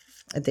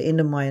at the end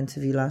of my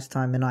interview last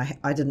time, and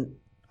I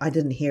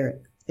didn't hear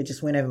it. It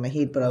just went over my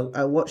head. But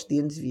I watched the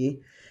interview,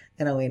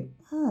 and I went,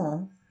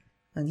 oh.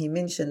 And he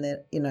mentioned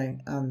that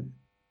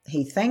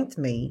he thanked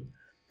me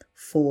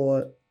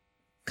for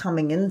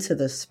coming into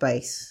this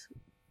space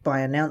by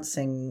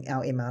announcing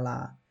our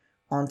MLR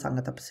on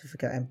Tangata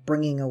Pacifica and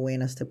bringing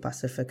awareness to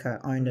Pacifica,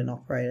 owned and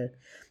operated.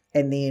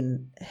 And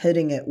then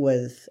hitting it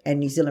with, and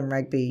New Zealand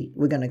Rugby,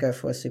 we're going to go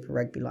for a Super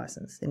Rugby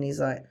license. And he's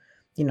like,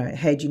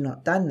 had you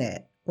not done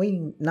that,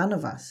 none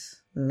of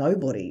us,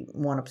 nobody,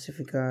 Moana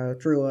Pacifica,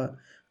 Drua,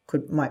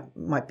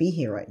 might be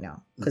here right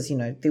now. Because,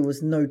 there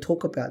was no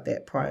talk about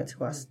that prior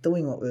to us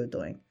doing what we were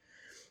doing.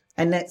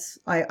 And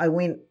I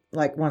went,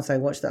 once I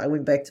watched it, I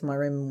went back to my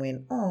room and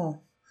went,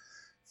 oh,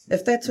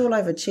 if that's all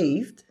I've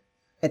achieved,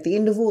 at the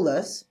end of all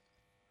this,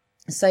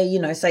 say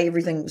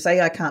everything,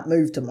 say I can't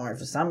move tomorrow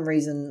for some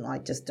reason, I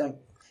just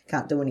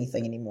can't do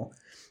anything anymore.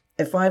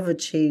 If I've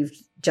achieved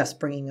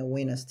just bringing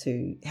awareness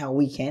to how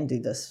we can do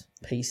this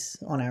piece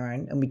on our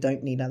own and we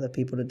don't need other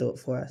people to do it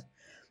for us,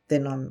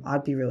 then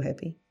I'd be real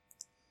happy.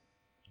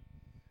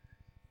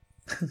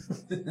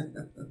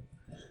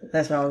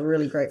 That's why I was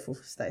really grateful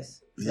for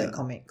Stace, for that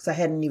comment. Because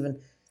I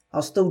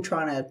was still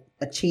trying to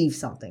achieve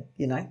something,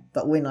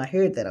 But when I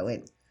heard that, I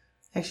went,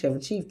 actually,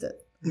 I've achieved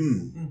it.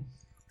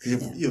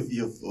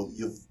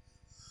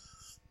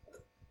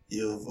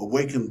 You've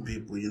awakened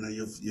people.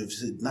 You've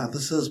said, "No,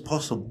 this is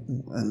possible,"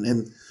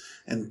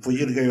 and for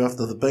you to go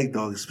after the big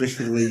dog,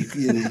 especially where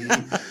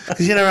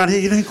because around here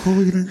you don't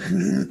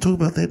talk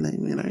about that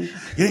name.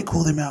 You don't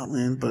call them out,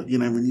 man. But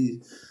when you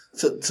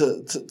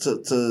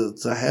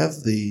to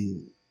have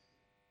the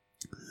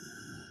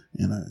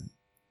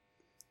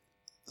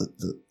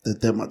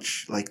that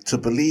much, to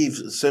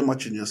believe so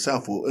much in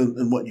yourself or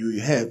in what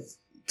you have.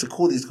 To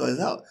call these guys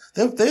out,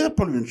 they are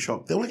probably in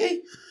shock. They were like,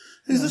 "Hey,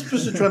 who's this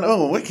person trying to?"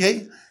 Oh,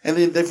 okay. And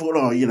then they thought,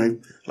 "Oh,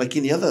 like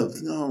any other,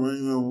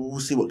 we'll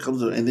see what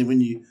comes of it." And then when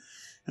you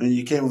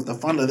came with the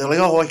thunder, they're like,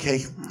 "Oh,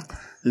 okay,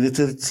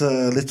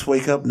 let's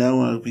wake up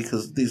now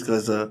because these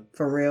guys are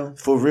for real."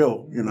 Because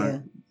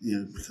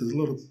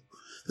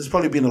there's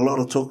probably been a lot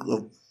of talk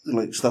of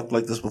stuff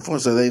like this before,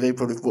 so they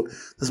probably thought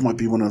this might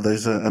be one of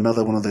those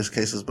another one of those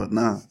cases, but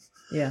nah.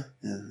 Yeah,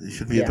 they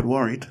should be a bit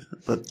worried,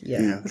 but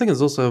I think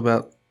it's also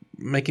about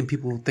making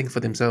people think for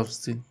themselves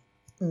too.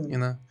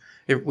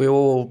 If we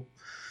all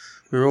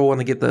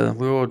want to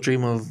we all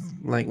dream of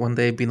one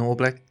day being All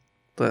Black,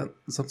 but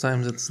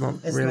sometimes it's not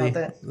It's really. not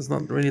that. It's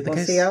not really the Well,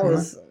 case. see, I you know?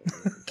 was,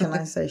 can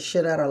I say,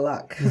 shit out of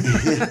luck.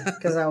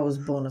 Because I was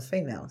born a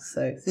female.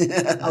 So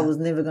I was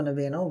never going to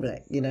be an All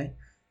Black, you know.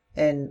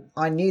 And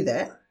I knew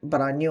that,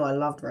 but I knew I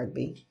loved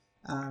rugby.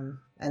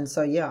 And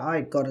so, yeah,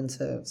 I got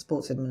into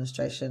sports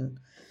administration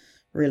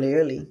really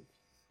early.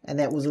 And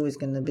that was always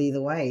going to be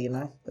the way, you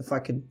know. If I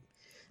could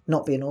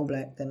not be an All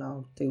Black, then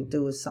I'll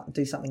do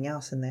something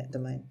else in that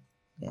domain.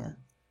 Yeah.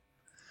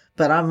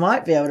 But I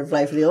might be able to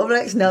play for the All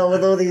Blacks now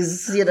with all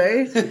these, you know,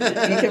 you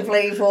can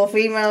play for a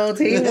female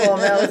team or a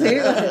male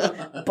team.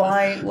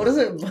 What is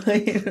it?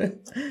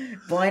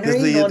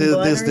 Binary, non-binary?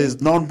 There's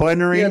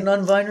non-binary. Yeah,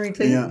 non-binary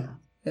team. Yeah.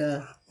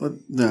 Yeah. But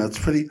no, it's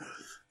pretty,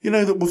 you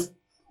know, that with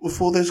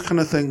all those kind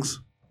of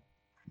things,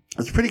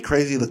 it's pretty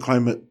crazy, the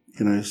climate,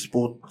 you know,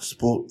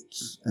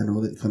 sports and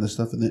all that kind of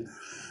stuff in there.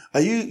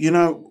 Are you, you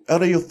know,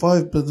 out of your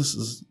 5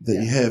 businesses that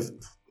you have,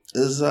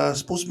 is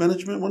sports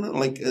management one,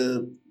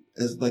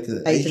 as like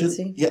an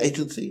Agency? agent? Yeah,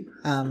 agency.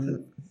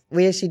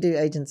 We actually do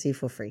agency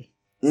for free.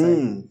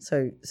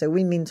 So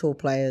we mentor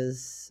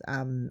players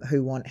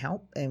who want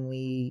help, and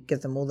we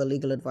give them all the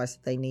legal advice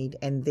that they need.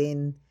 And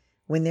then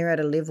when they're at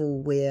a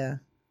level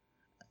where,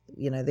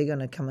 you know, they're going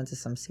to come into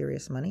some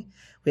serious money,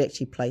 we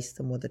actually place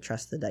them with a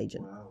trusted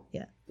agent. Wow.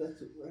 Yeah.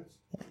 That's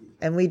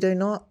And we do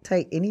not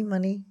take any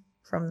money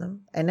from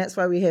them. And that's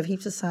why we have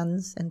heaps of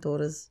sons and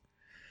daughters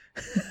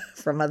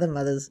from other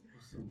mothers,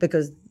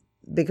 because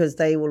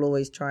they will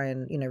always try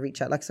and, you know,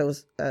 reach out. Like, so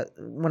was,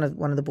 one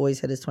of the boys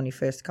had his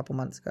 21st a couple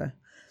months ago,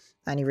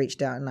 and he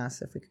reached out and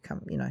asked if we could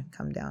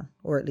come down,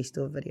 or at least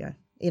do a video.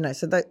 You know,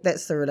 so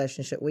that's the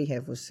relationship we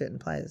have with certain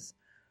players,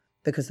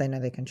 because they know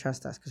they can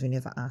trust us, because we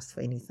never asked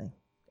for anything,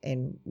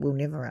 and we'll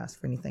never ask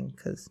for anything,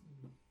 because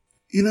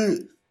you know,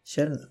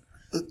 shouldn't.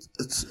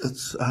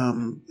 It's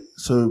a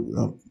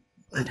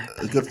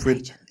good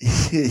friend.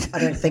 I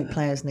don't think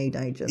players need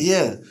agents.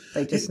 Yeah.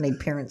 They just need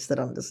parents that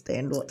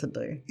understand what to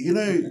do. You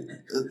know,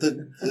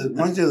 it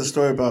reminds me of the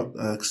story about,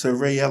 so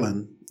Ray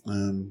Allen,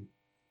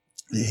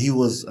 he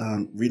was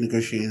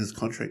renegotiating his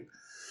contract.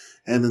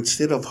 And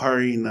instead of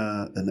hiring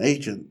an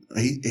agent,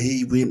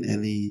 he went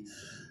and he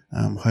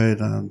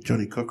hired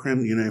Johnny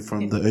Cochran, you know,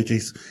 from the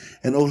OJs.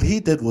 And all he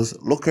did was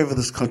look over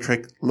this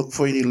contract, look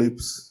for any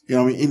loops, you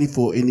know, any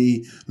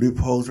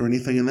loopholes or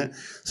anything in that.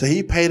 So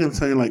he paid him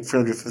something like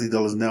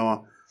 $350 an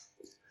hour.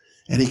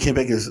 And he came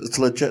back and goes, it's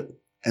legit.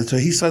 And so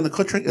he signed the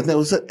contract, and that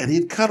was it. And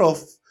he'd cut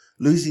off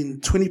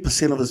losing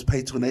 20% of his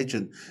pay to an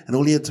agent. And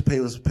all he had to pay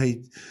was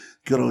pay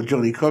good old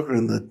Johnny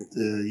Cochran,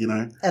 you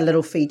know. A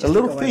little fee just to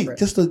go over it.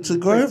 Just to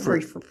go over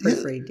it.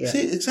 Proofread, yeah.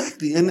 See,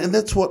 exactly. And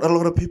that's what a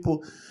lot of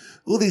people...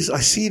 I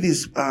see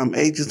these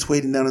agents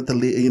waiting down at the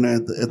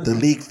at the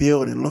league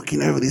field and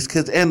looking over these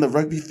kids and the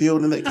rugby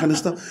field and that kind of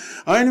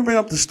stuff. I only bring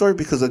up the story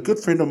because a good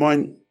friend of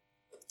mine,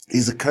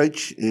 he's a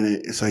coach,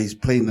 so he's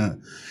playing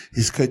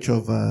he's coach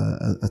of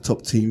a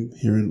top team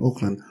here in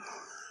Auckland.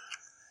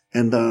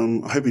 And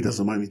I hope he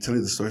doesn't mind me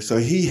telling the story. So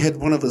he had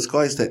one of his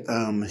guys that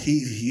he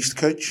used to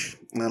coach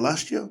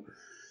last year,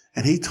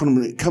 and he told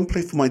him, come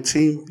play for my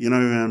team, you know,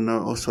 and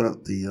I'll sort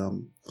out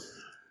the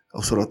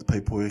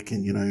paperwork,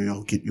 and, you know,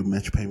 I'll get your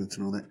match payments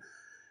and all that.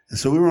 And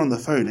so we were on the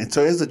phone. And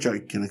so as a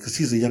joke, you know, because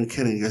he's a young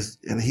kid, and he goes,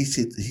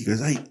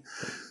 hey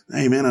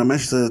man, I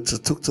managed to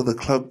talk to the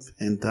club,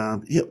 and,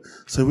 yep.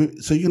 So you're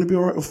going to be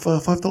all right with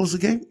 $5 a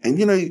game? And,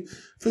 you know,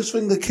 first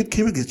thing the kid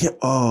came in, goes, yeah,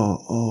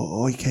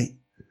 okay.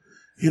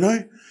 You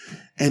know?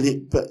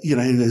 But, you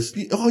know, he goes,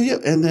 oh yeah.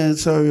 And then,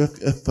 so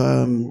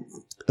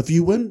if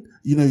you win,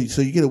 you know,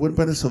 so you get a win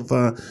bonus of,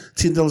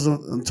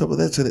 $10 on top of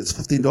that. So that's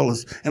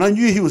 $15. And I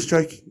knew he was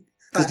joking.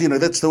 Because, you know,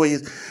 that's the way he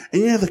is.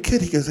 And, you know, the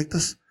kid, he goes like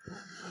this.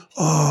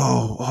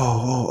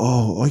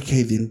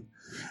 Okay then.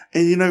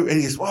 And, you know,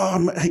 and he goes,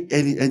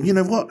 and you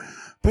know what?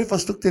 Both of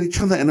us looked at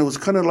each other, and it was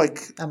kind of like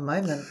a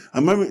moment,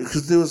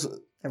 because there was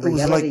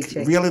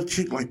reality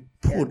check, like,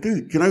 poor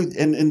dude, you know,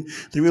 and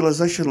the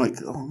realization, like,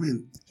 oh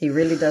man. He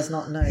really does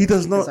not know. He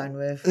does not. His own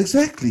worth.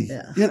 Exactly.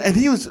 Yeah. And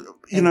he was,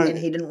 and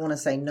he didn't want to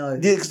say no.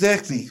 Yeah,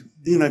 exactly.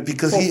 You know,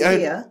 because for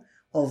fear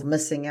of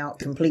missing out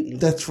completely.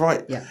 That's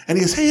right. Yeah. And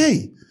he goes,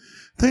 hey.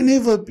 Don't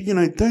ever be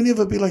like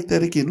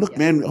that again. Look,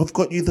 man, I've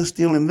got you this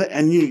deal and that,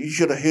 and you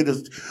should have heard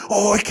us.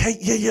 Oh, okay,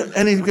 yeah.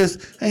 And then he goes,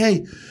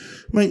 hey,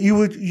 mate,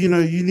 you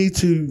need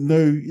to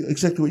know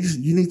exactly what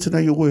you need to know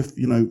your worth.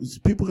 You know,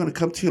 people are going to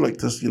come to you like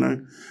this, you know,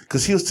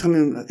 because he was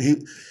telling,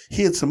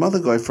 he had some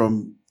other guy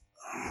from,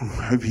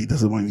 I hope he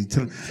doesn't mind me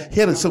telling, he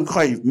had some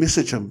guy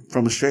message him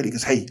from Australia. He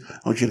goes, hey,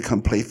 I want you to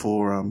come play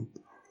for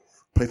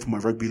my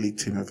rugby league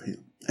team over here.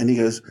 And he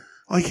goes,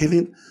 okay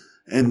then.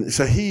 And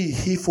so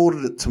he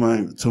forwarded it to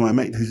my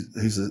mate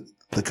who's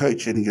the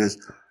coach, and he goes,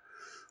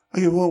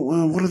 okay, well,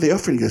 what are they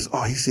offering? He goes,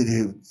 he said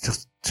he'll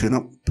just turn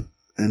up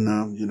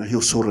and you know,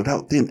 he'll sort it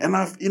out then. And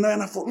I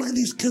thought, look at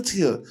these kids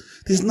here.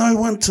 There's no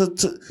one to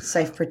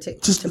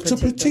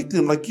protect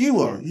them like you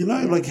are, you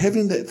know, like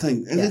having that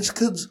thing. And these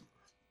kids,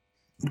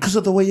 because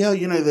of the way out,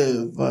 you know,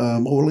 they're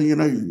all, you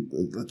know,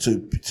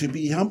 to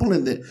be humble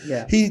in that.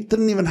 Yeah. He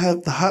didn't even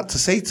have the heart to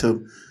say to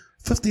him,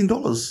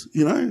 $15,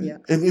 you know? Yeah.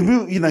 And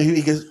we, you know,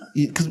 he goes,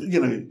 because, you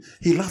know,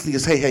 he laughed and he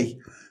goes, hey,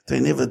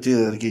 don't never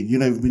do that again. You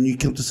know, when you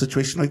come to a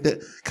situation like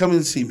that, come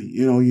and see me.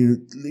 You know,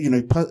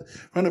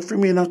 run it through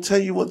me and I'll tell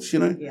you what's, you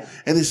know. Yeah.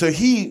 And then so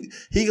he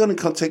got in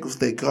contact with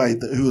that guy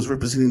who was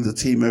representing the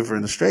team over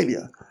in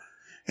Australia.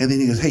 And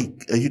then he goes, hey,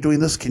 are you doing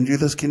this? Can you do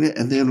this? Can you?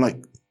 And then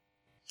like,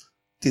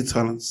 dead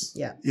silence.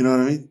 Yeah. You know what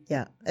I mean?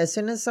 Yeah. As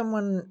soon as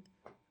someone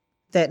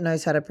that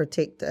knows how to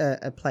protect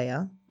a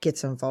player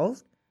gets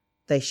involved,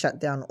 they shut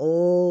down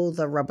all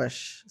the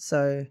rubbish.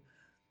 So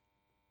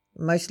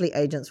mostly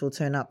agents will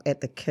turn up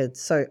at the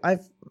kids. So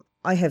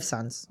I have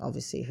sons,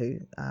 obviously, who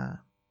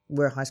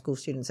were high school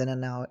students and are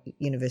now at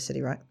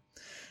university, right?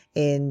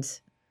 And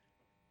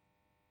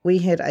we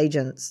had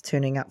agents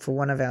turning up for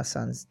one of our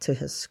sons to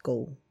his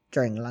school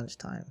during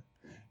lunchtime.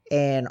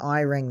 And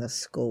I rang the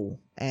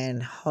school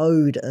and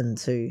hoed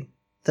into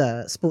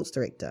the sports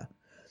director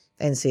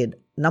and said,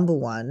 number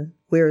one,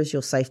 where is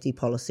your safety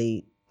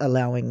policy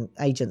allowing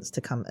agents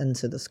to come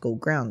into the school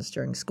grounds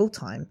during school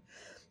time?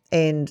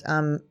 And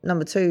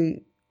number two,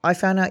 I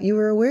found out you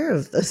were aware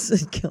of this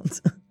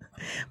encounter.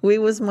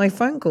 Where was my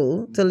phone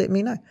call to let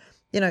me know?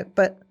 You know,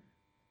 but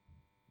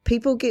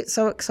people get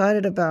so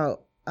excited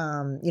about,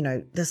 you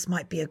know, this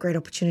might be a great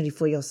opportunity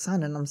for your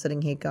son. And I'm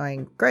sitting here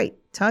going, great,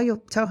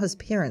 tell his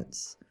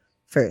parents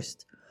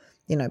first,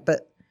 you know.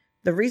 But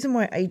the reason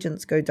why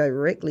agents go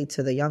directly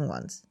to the young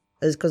ones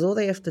is because all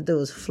they have to do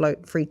is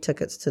float free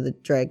tickets to the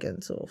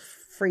Dragons or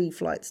free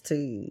flights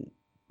to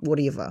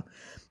whatever,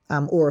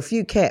 or a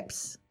few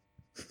caps.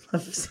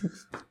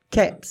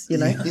 Caps, you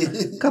know,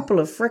 a couple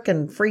of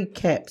frickin' free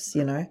caps,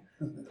 you know,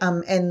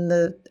 and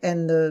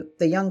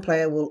the young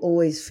player will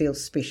always feel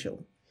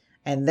special,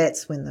 and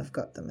that's when they've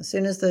got them. As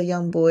soon as the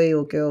young boy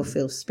or girl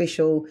feels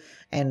special,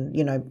 and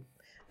you know,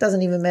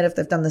 doesn't even matter if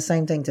they've done the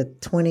same thing to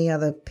 20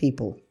 other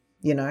people,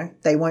 you know,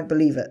 they won't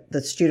believe it.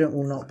 The student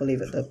will not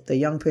believe it. The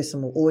young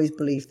person will always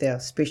believe they're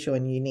special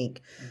and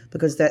unique,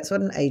 because that's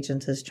what an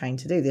agent is trained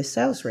to do. They're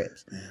sales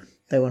reps.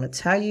 They want to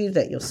tell you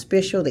that you're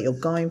special, that you're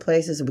going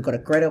places, and we've got a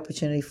great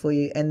opportunity for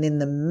you. And then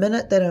the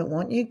minute they don't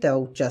want you,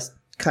 they'll just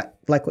cut,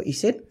 like what you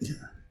said. Yeah.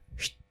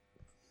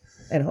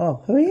 And,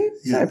 oh, who are you?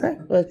 Yeah. Sorry,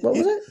 bro. Like, what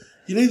was it?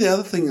 You know, the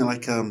other thing,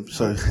 like,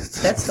 so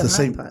that's the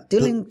hard part.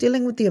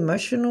 Dealing with the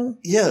emotional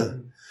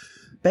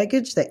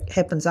baggage that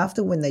happens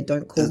after when they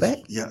don't call back.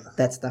 Yeah.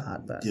 That's the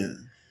hard part. Yeah.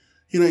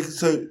 You know,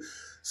 so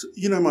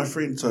you know, my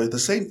friend, so the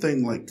same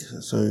thing, like,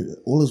 so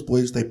all his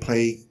boys, they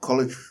play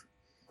college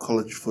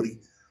footy.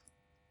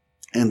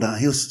 And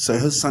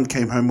his son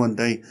came home one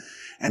day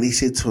and he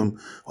said to him,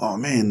 oh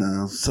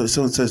man,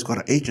 so-and-so's got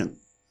an agent.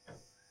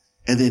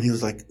 And then he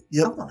was like,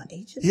 yep. I want an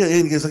agent. Yeah,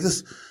 and he goes like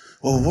this,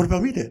 well, what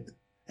about me, Dad?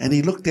 And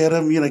he looked at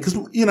him, you know, because,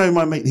 you know,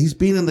 my mate, he's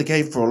been in the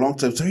game for a long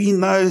time, so he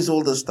knows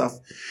all this stuff.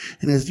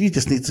 And he goes, you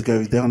just need to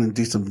go down and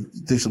do some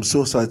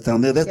suicides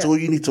down there. That's all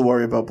you need to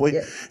worry about, boy.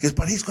 Yeah. He goes,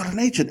 but he's got an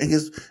agent. And he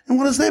goes, and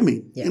what does that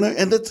mean? Yeah. You know,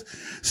 and that's,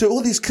 so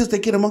all these kids, they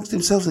get amongst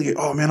themselves and they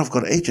go, oh man, I've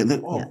got an agent.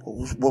 Then,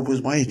 what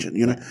was my agent?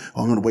 You know,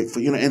 I'm going to wait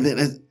for, you know, and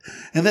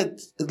that,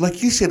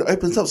 like you said,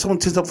 opens up. Someone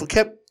turns up for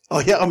cap. Oh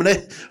yeah, I've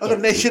got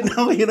an agent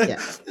now, you know. Yeah.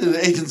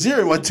 Agent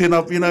Zero might turn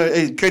up, you know,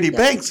 Cody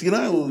Banks, you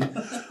know.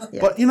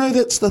 But you know,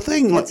 that's the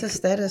thing. It's a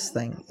status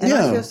thing. And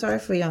I feel sorry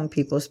for young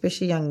people,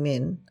 especially young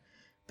men,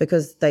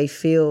 because they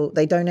feel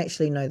they don't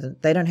actually know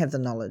they don't have the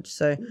knowledge.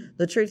 So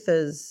the truth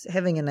is,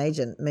 having an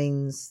agent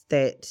means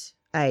that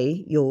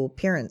A, your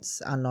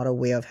parents are not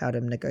aware of how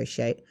to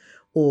negotiate,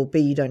 or B,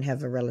 you don't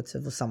have a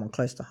relative or someone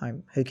close to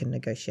home who can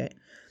negotiate.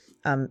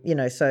 You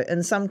know, so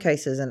in some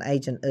cases an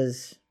agent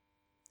is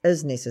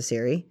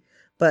necessary,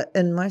 but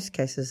in most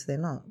cases they're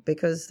not,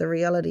 because the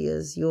reality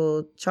is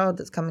your child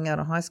that's coming out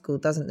of high school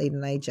doesn't need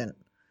an agent.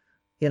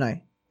 You know,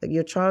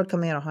 your child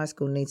coming out of high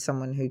school needs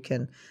someone who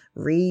can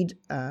read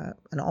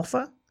an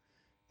offer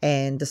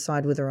and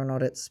decide whether or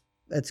not it's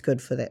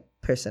good for that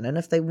person. And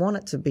if they want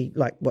it to be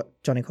like what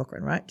Johnny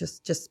Cochran, right?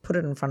 Just put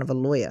it in front of a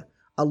lawyer.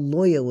 A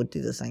lawyer would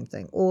do the same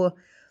thing, or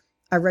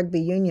a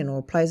rugby union or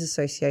a players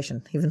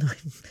association. Even though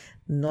I'm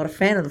not a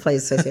fan of the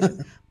players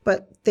association,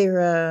 but there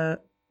are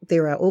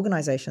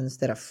organizations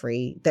that are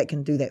free that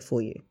can do that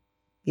for you.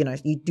 You know,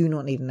 you do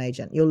not need an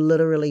agent. You're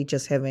literally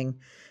just having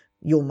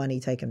your money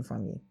taken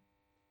from you.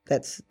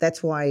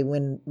 That's why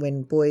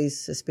when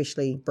boys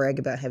especially brag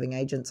about having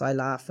agents, I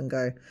laugh and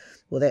go,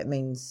 well, that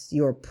means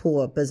you're a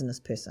poor business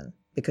person,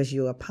 because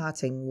you are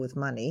parting with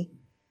money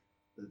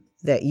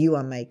that you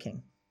are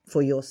making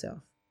for yourself,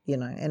 you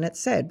know. And it's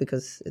sad,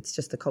 because it's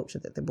just the culture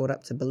that they're brought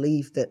up to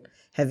believe that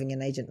having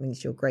an agent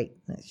means you're great.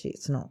 Actually,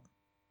 it's not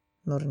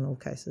in all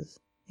cases.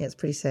 Yeah, it's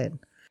pretty sad.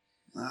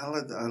 I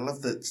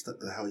love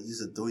that, how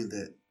he's doing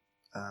that,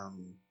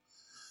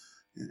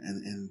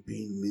 and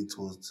being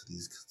mentors to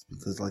these kids,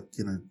 because, like,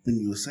 you know, when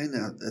you were saying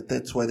that,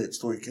 that's why that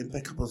story came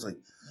back up. I was like,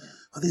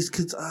 oh, these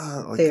kids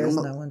are like, there's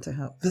no one to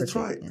help. That's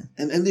right,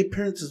 and their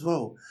parents as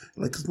well.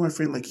 Like, because my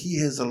friend, like, he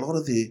has a lot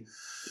of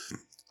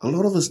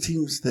his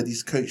teams that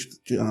he's coached,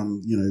 you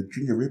know,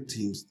 junior rep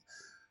teams.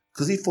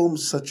 Because he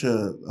forms such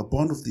a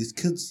bond with these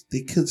kids.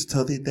 Their kids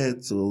tell their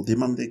dads or their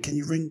mum, Dad, can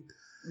you ring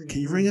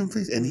Can you ring him,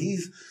 please? And he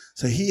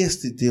has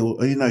to deal,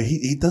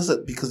 he does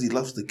it because he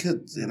loves the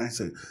kids,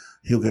 so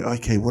he'll go,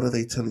 okay, what are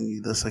they telling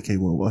you this? Okay,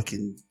 well, I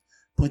can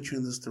point you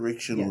in this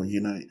direction, or,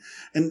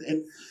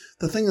 and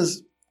the thing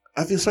is,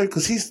 I feel sorry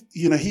because he's,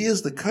 he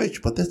is the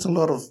coach, but that's a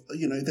lot of,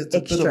 that's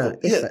extra a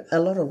bit of effort, a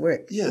lot of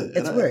work. Yeah.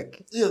 It's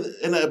work.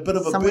 And a bit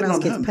of a Someone burden else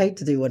on gets him. paid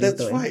to do what That's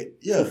he's doing right.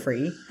 Yeah. for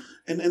free.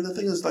 And the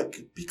thing is,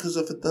 like, because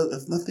if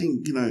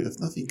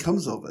nothing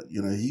comes of it,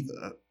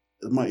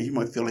 he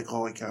might feel like,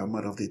 oh, okay, I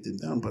might have let them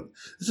down, but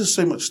there's just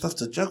so much stuff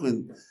to juggle.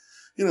 And,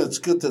 it's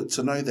good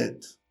to know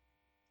that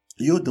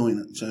you're doing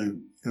it. So,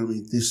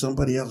 there's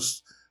somebody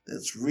else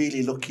that's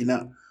really looking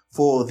out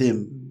for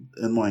them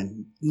in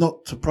mind,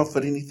 not to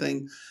profit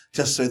anything,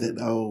 just so that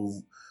our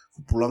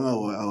pulanga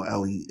or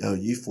our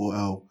youth or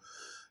our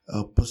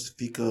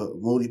Pasifika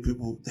Māori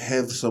people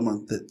have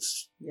someone that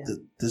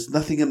there's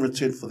nothing in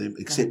return for them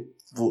except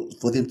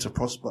for them to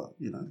prosper,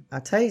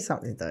 I'll tell you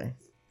something though.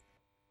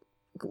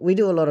 We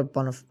do a lot of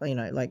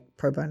like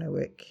pro bono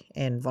work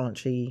and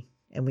voluntary,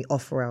 and we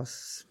offer our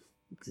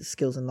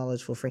skills and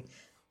knowledge for free.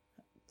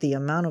 The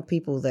amount of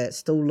people that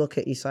still look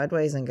at you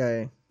sideways and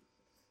go,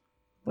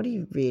 what are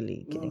you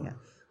really getting at?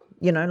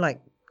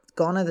 Like,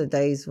 gone are the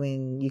days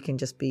when you can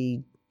just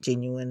be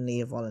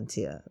genuinely a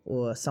volunteer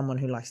or someone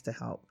who likes to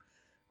help.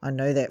 I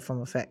know that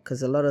from a fact,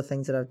 because a lot of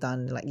things that I've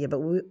done, like, but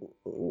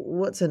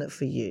what's in it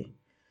for you?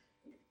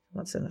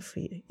 What's in it for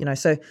you?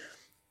 So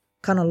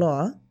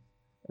Kanaloa,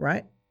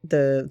 right?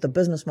 The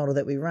business model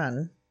that we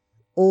run,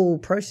 all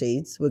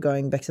proceeds were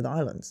going back to the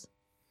islands.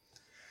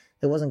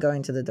 It wasn't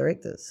going to the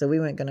directors. So we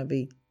weren't going to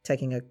be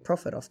taking a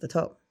profit off the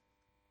top,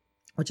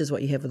 which is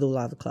what you have with all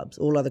other clubs.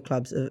 All other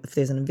clubs, if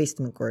there's an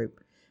investment group,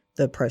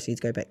 the proceeds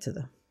go back to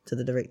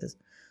the directors.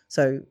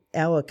 So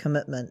our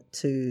commitment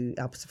to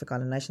our Pacific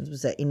Island nations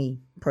was that any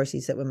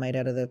proceeds that were made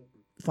out of the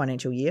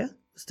financial year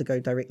was to go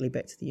directly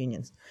back to the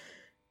unions.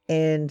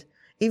 And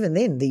even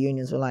then, the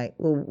unions were like,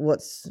 well,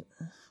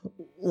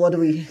 what are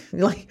we,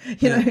 like,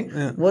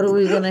 what are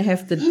we going to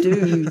have to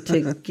do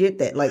to get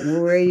that? Like,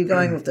 where are you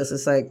going with this?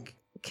 It's like,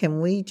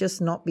 can we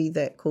just not be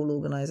that cool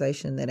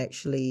organisation that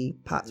actually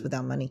parts with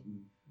our money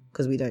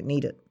because we don't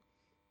need it?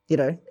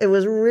 It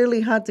was really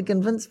hard to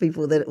convince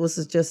people that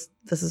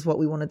this is what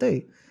we want to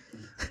do.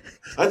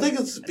 I think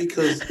it's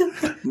because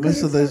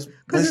most of those,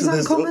 but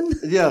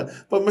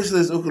most of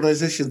those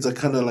organisations are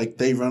kind of like,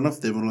 they run off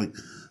them and like,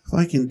 if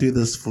I can do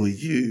this for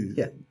you,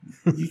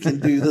 you can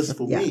do this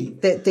for me.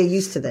 They're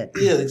used to that.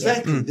 Yeah,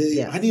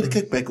 exactly. I need a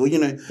kickback, or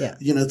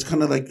it's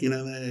kind of like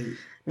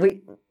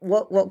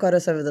What got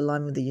us over the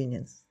line with the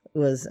unions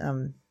was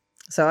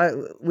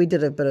we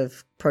did a bit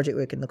of project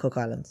work in the Cook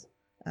Islands,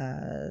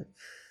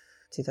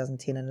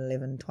 2010 and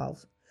 11,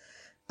 12,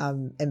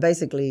 and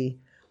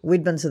basically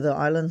we'd been to the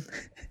island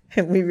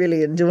and we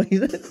really enjoyed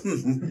it.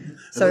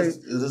 So it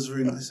is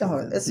really nice.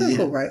 Oh, it's so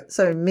cool, right?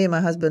 So me and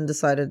my husband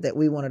decided that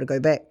we wanted to go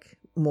back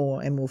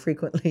more and more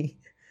frequently.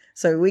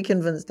 So we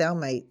convinced our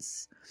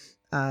mates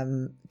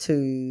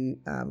to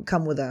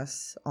come with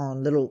us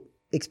on little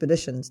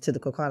expeditions to the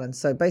Cook Islands.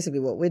 So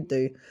basically what we'd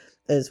do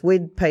is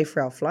we'd pay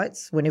for our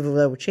flights whenever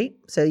they were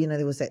cheap. So,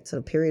 there was that sort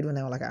of period when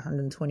they were like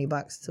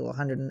 $120 to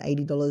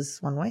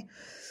 $180 one way.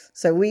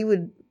 So we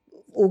would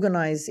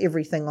organise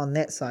everything on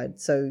that side.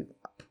 So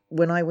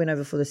when I went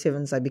over for the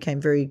Sevens, I became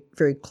very,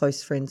 very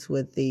close friends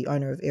with the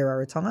owner of Air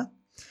Rarotonga.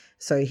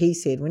 So he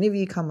said, whenever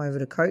you come over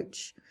to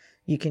coach,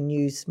 you can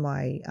use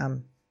my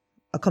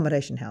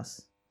accommodation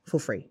house for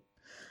free.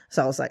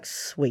 So I was like,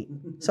 sweet.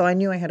 So I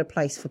knew I had a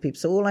place for people.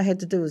 So all I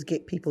had to do was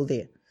get people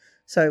there.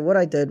 So what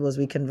I did was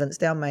we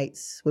convinced our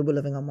mates, we were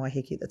living on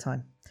Waiheke at the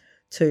time,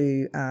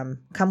 to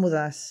come with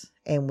us,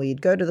 and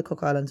we'd go to the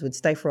Cook Islands, we'd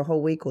stay for a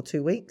whole week or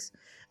 2 weeks,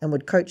 and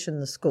we'd coach in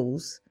the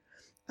schools,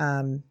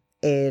 and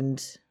in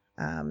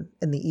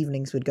the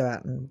evenings we'd go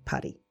out and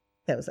party.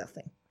 That was our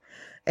thing.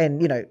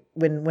 And,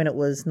 when it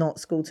was not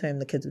school term,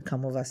 the kids would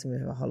come with us and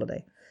we'd have a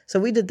holiday. So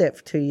we did that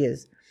for 2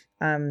 years.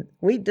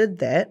 We did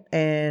that,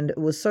 and it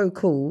was so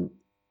cool.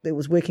 It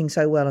was working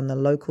so well in the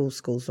local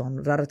schools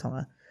on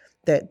Rarotonga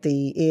that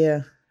the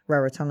Air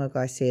Rarotonga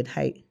guy said,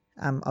 hey,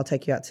 I'll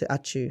take you out to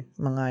Achu,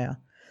 Mangaia.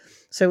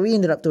 So we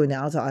ended up doing the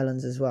outer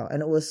islands as well.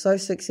 And it was so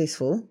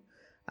successful.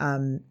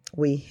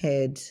 We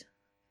had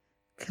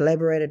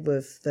collaborated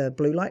with the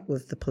Blue Light,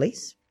 with the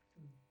police.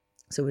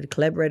 So we'd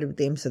collaborated with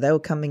them. So they were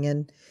coming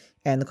in,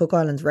 and the Cook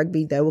Islands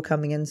Rugby, they were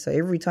coming in. So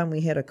every time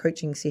we had a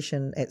coaching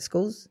session at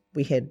schools,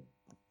 we had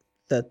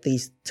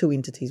these two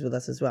entities with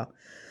us as well.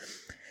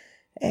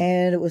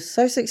 And it was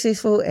so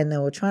successful, and they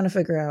were trying to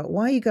figure out,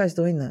 why are you guys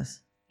doing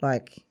this?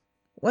 Like,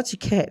 what's your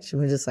catch?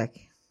 And we're just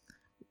like,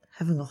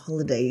 having a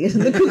holiday in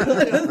the Cook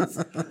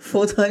Islands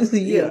 4 times a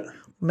year,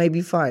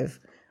 maybe 5.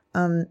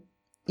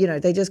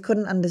 They just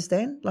couldn't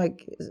understand.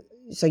 Like,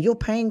 so you're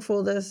paying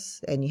for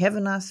this and you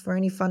haven't asked for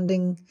any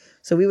funding.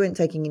 So we weren't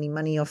taking any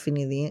money off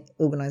any of the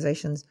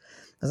organizations.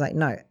 I was like,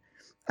 no.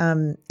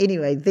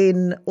 Anyway,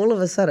 then all of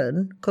a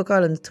sudden, Cook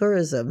Islands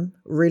Tourism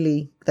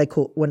they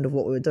caught wind of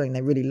what we were doing.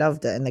 They really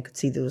loved it, and they could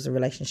see there was a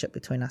relationship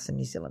between us and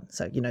New Zealand.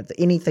 So,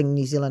 anything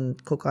New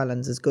Zealand, Cook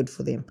Islands is good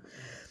for them.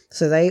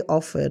 So they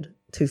offered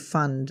to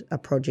fund a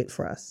project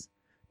for us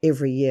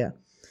every year.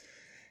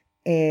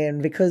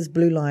 And because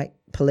Blue Light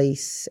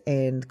Police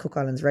and Cook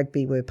Islands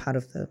Rugby were part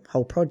of the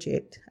whole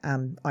project,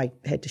 I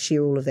had to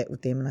share all of that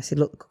with them. And I said,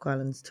 look, Cook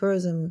Islands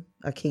Tourism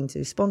are keen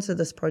to sponsor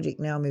this project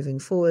now moving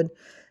forward.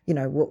 You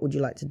know, what would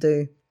you like to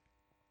do?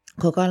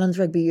 Cook Islands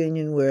Rugby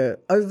Union were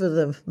over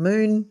the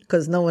moon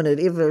because no one had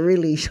ever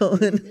really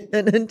shown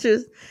an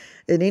interest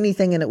in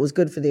anything, and it was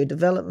good for their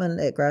development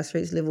at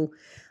grassroots level.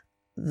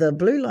 The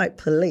Blue Light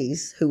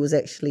Police, who was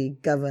actually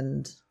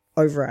governed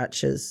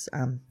overarch as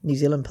New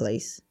Zealand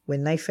Police,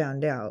 when they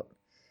found out,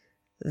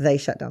 they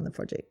shut down the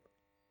project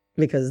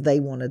because they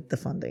wanted the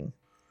funding.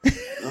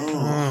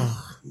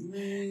 Oh,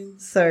 man.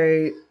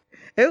 So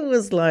it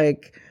was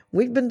like,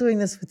 we've been doing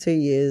this for 2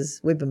 years.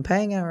 We've been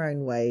paying our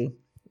own way.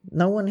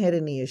 No one had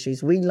any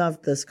issues. We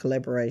loved this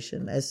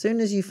collaboration. As soon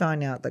as you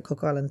find out that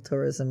Cook Island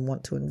Tourism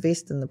want to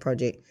invest in the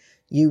project,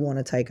 you want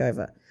to take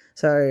over.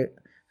 So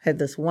had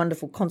this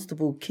wonderful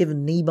constable,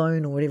 Kevin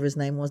Kneebone or whatever his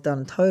name was, down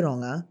in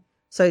Tauranga.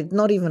 So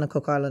not even a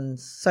Cook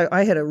Islands. So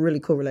I had a really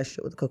cool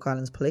relationship with the Cook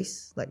Islands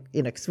Police, like,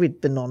 you know, because we'd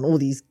been on all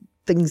these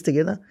things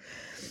together.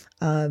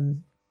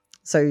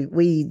 So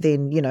we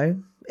then, you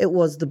know, it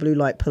was the Blue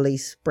Light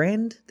Police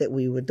brand that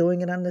we were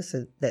doing it under.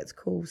 So that's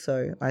cool.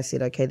 So I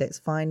said, okay, that's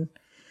fine.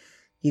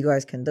 You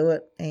guys can do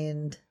it.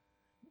 And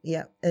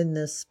yeah, in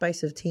the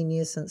space of 10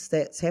 years since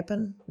that's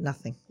happened,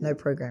 nothing, no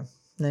program,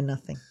 no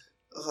nothing.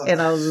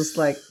 And I was just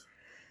like,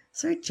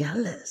 so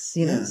jealous,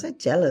 you know, so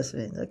jealous,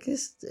 man. Like,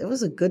 it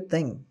was a good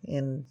thing.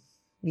 And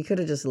you could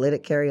have just let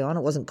it carry on.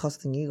 It wasn't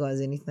costing you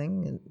guys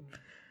anything. And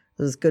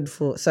it was good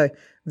for, so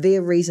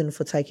their reason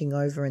for taking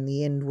over in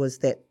the end was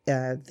that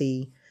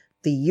the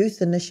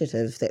youth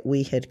initiative that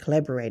we had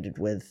collaborated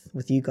with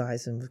you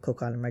guys and with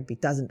Cook Island Rugby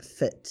doesn't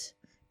fit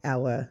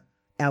our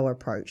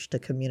approach to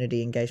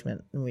community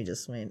engagement. And we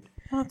just went,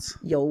 What?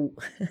 yo,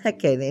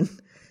 okay then.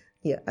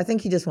 Yeah, I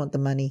think you just want the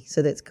money,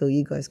 so that's cool.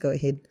 You guys go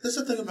ahead. That's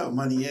the thing about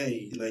money,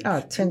 eh? Like,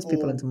 it turns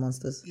people into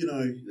monsters. You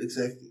know,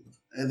 exactly.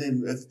 And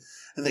then,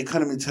 and they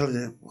kind of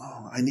mentality,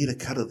 wow, I need a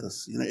cut of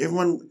this. You know,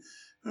 everyone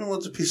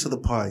wants a piece of the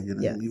pie, you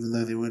know, even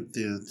though they weren't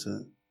there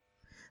to.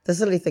 The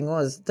silly thing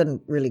was, it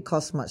didn't really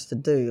cost much to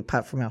do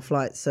apart from our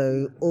flights.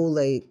 So all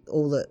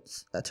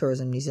that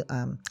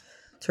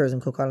Tourism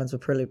Cook Islands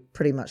were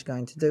pretty much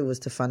going to do was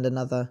to fund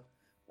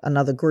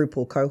another group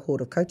or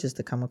cohort of coaches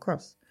to come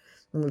across.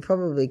 And we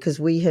probably, because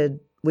we had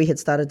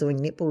started doing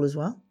netball as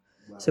well.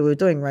 Wow. So we were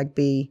doing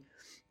rugby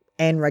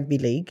and rugby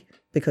league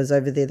because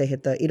over there they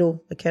had the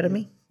Edo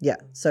Academy. Yeah.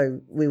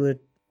 So we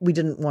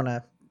didn't want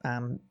to,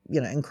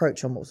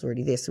 encroach on what was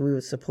already there. So we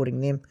were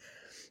supporting them.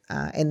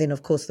 And then,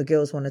 of course, the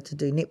girls wanted to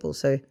do netball.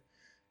 So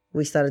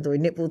we started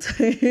doing netball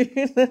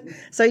too.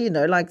 So, you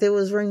know, like there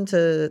was room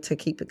to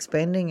keep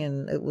expanding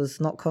and it was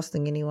not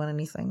costing anyone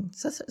anything.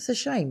 So it's a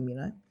shame, you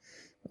know.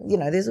 You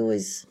know, there's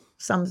always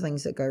some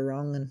things that go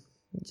wrong and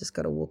you just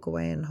got to walk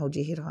away and hold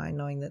your head high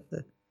knowing that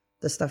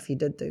the stuff you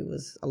did do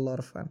was a lot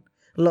of fun.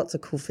 Lots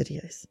of cool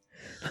videos.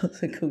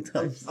 Lots of cool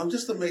times. I'm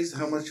just amazed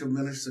how much you've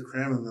managed to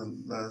cram in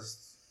the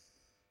last,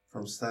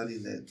 from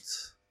starting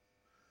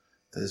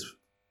those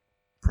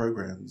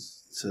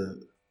programs to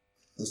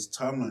this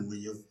timeline where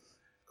you've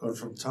gone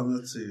from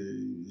Tonga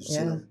to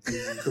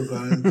Cook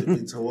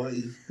Island to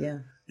Hawaii. Yeah.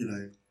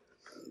 You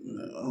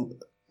know,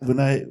 when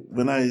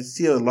I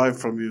see a live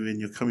from you and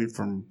you're coming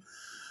from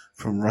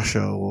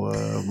Russia or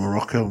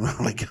Morocco,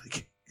 I'm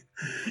like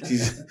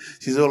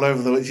she's all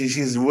over the way.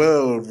 She's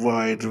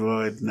worldwide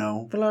right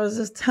now. Well, I was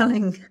just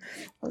telling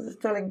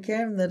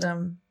Cam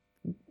that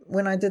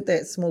when I did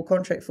that small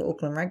contract for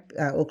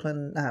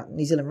Auckland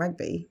New Zealand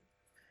Rugby,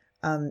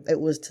 it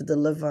was to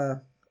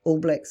deliver All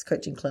Blacks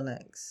coaching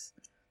clinics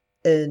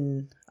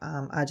in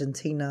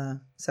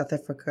Argentina, South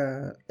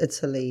Africa,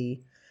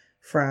 Italy,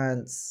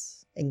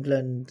 France,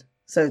 England.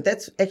 So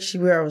that's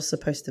actually where I was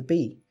supposed to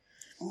be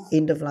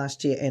end of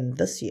last year and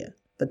this year.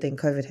 But then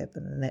COVID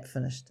happened and that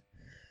finished.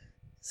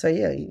 So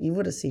yeah, you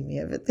would have seen me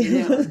over there.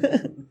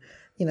 Yeah.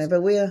 You know,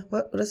 but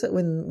what is it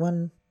when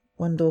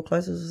one door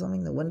closes or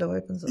something, the window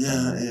opens or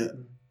something? Yeah.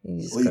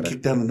 You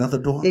kick down another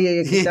door?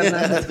 Yeah, kick down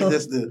another door.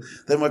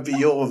 That might be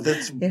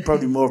that's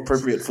probably more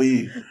appropriate for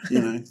you,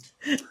 you know.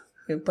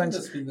 You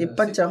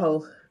punch a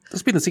hole.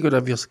 That's been the secret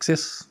of your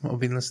success, I've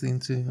been listening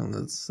to. And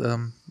it's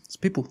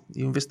people.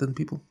 You invest in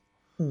people.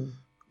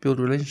 Build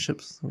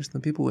relationships, invest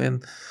in people.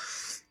 And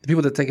the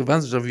people that take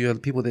advantage of you are the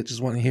people that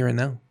just want here and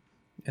now.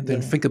 And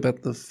don't think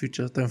about the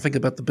future. Don't think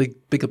about the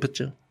bigger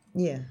picture.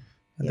 Yeah.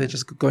 And they're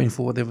just going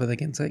for whatever they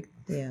can take.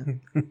 Yeah.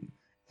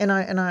 And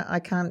I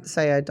can't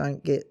say I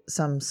don't get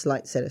some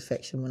slight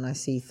satisfaction when I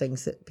see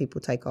things that people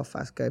take off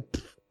us go,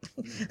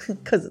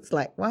 because it's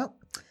like, well,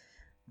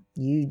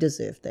 you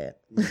deserve that.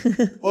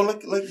 Well,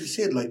 like you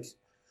said, like,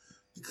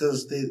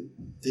 because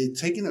they're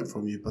taking it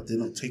from you, but they're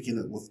not taking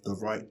it with the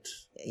right.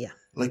 Yeah.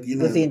 Like, you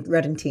know, with the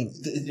right intent.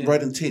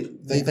 Right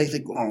intent. They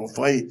think, oh,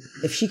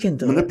 if she can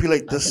do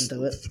manipulate this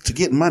to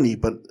get money,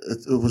 but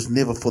it was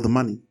never for the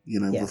money. You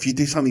know, if you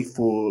do something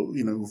for,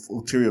 you know, with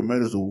ulterior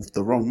motives or with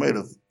the wrong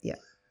motive,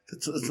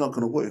 it's not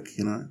going to work.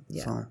 You know.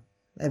 Yeah. So.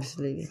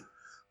 absolutely.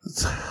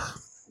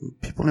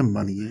 People and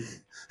money.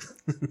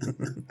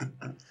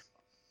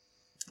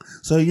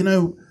 So,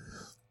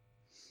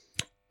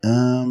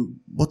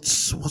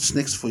 what's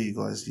next for you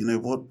guys? I know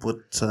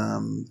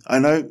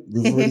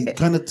we've already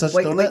kind of touched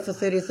on wait it. for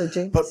 30th of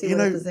June. But, see what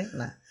happens then?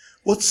 Nah.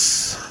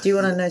 What's... Do you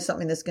want to know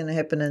something that's going to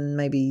happen in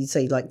maybe,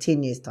 say, like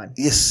 10 years' time?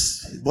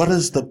 Yes.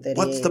 What's the big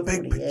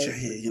 48. picture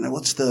here?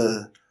 What's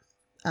the...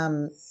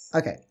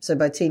 Okay, so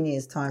by 10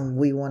 years' time,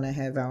 we want to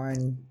have our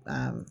own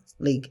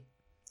league.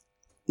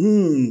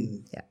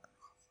 Yeah.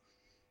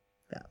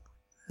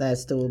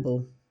 That's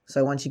doable.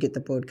 So once you get the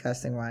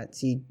broadcasting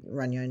rights, you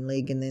run your own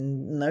league, and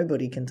then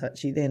nobody can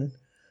touch you then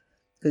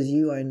because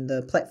you own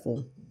the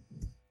platform.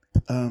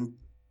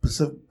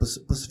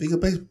 Pacifica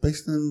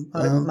based in...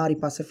 Māori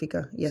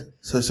Pacifica, yeah.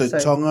 So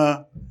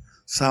Tonga,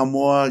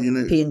 Samoa,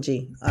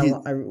 PNG.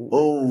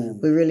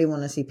 We really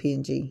want to see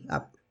PNG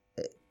up.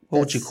 What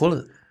would you call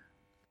it?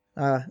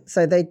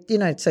 So they,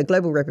 so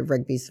Global Rapid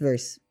Rugby is very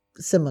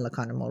similar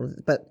kind of model,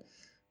 but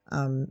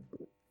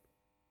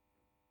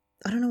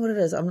I don't know what it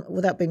is.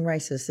 Without being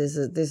racist,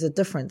 there's a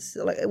difference.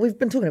 Like we've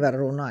been talking about it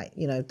all night.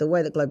 The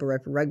way that Global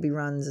Rapid Rugby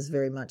runs is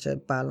very much a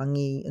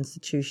Palangi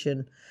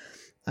institution.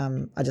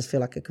 I just feel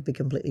like it could be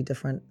completely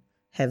different.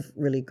 Have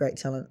really great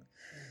talent.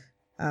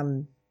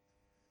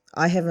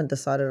 I haven't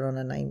decided on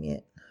a name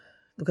yet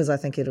because I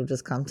think it'll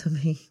just come to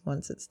me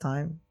once it's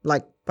time.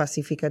 Like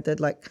Pacifica did,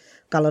 like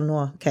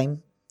Kalanoa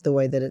came the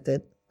way that it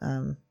did,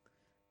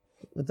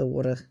 with the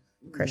water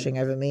crashing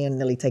over me and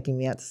nearly taking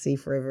me out to sea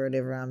forever and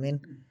ever. Amen.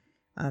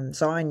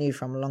 So I knew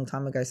from a long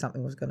time ago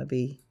something was going to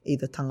be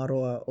either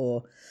Tangaroa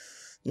or,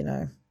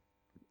 it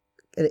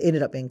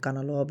ended up being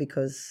Kanaloa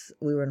because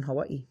we were in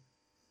Hawaii.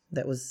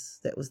 That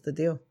was the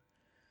deal.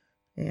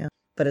 Yeah,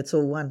 but it's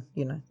all one.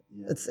 Yeah.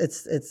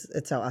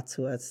 It's our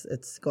atua.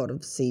 It's God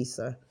of the Sea.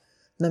 So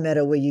no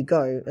matter where you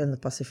go in the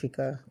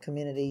Pacifica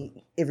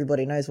community,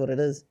 everybody knows what it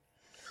is.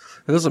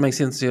 It also makes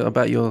sense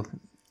about your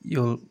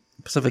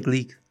Pacific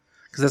League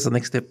because that's the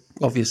next step,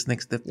 obvious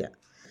next step. Yeah.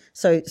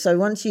 So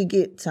once you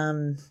get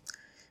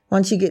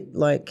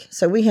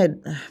we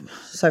had,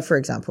 for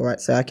example, right,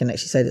 so I can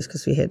actually say this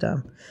because we had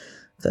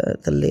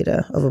the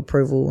letter of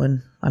approval,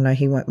 and I know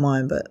he won't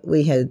mind, but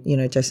we had,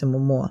 Jason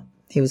Momoa.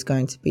 He was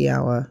going to be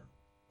our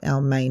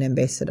main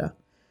ambassador.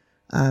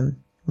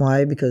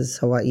 Why? Because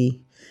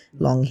Hawaii,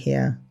 long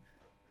hair,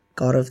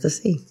 God of the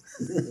Sea.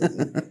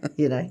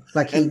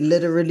 Like he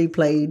literally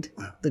played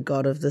the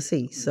God of the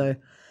Sea. So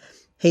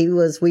he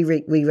was, we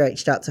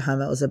reached out to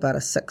him. It was about a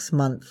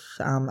 6-month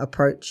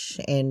approach,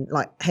 and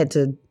had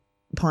to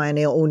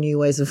pioneer all new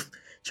ways of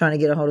trying to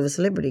get a hold of a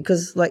celebrity.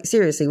 Because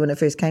seriously, when it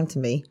first came to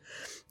me,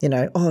 do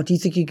you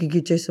think you could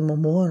get Jason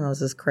Momoa? And I was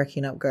just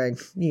cracking up going,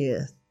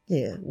 yeah,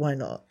 why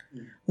not?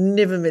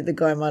 Never met the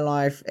guy in my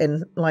life.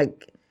 And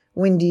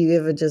when do you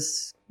ever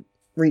just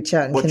reach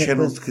out and what connect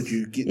channels with? Could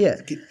you get?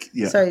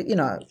 Yeah. So,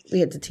 we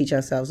had to teach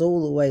ourselves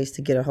all the ways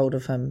to get a hold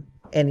of him.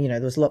 And,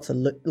 there was lots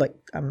of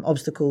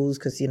obstacles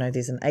because,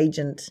 there's an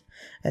agent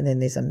and then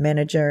there's a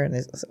manager and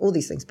there's all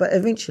these things. But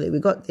eventually we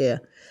got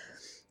there.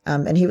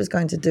 And he was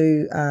going to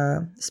do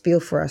a spiel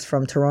for us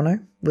from Toronto,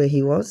 where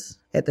he was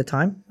at the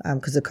time.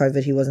 Because of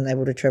COVID, he wasn't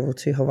able to travel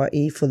to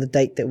Hawaii for the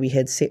date that we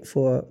had set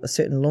for a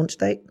certain launch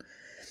date.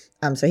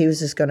 So he was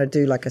just going to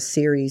do a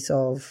series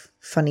of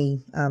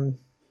funny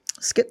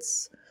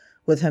skits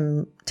with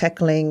him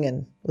tackling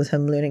and with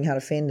him learning how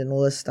to fend and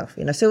all this stuff.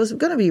 So it was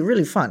going to be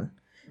really fun.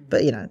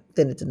 But,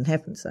 then it didn't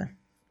happen. So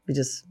it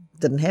just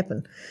didn't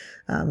happen.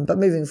 But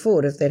moving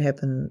forward, if that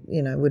happened,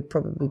 we'd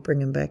probably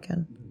bring him back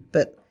in.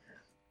 But,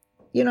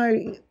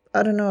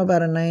 I don't know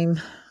about a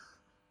name.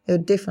 It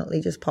would definitely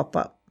just pop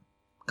up.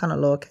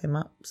 Kanaloa came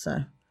up,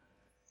 so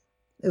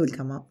it would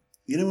come up.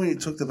 When you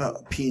talked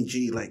about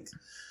PNG,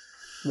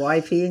 why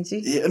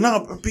PNG? Yeah,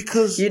 no,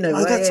 because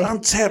that's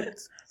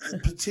untapped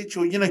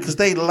potential, because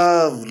they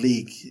love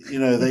league.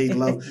 They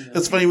love.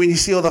 It's funny when you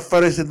see all the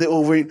photos and they're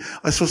all wearing.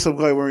 I saw some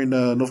guy wearing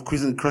a North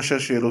Queensland Crusher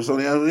shirt or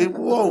something. I was like,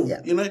 whoa,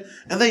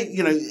 and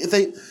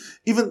they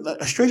even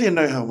Australia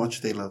know how much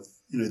they love.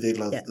 They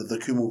love the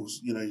Kumals.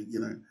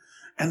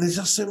 And there's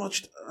just so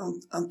much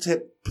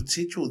untapped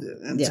potential there.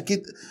 And to get,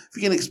 if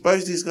you can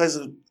expose these guys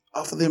and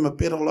offer them a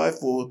better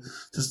life, or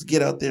just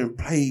get out there and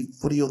play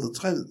footy all the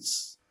time,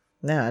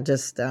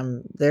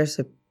 they're a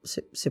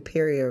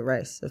superior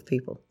race of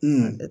people.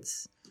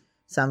 It's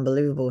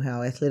unbelievable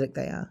how athletic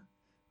they are.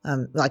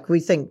 We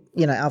think,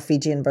 our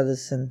Fijian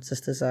brothers and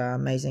sisters are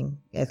amazing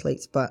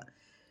athletes, but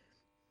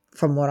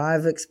from what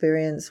I've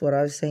experienced, what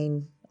I've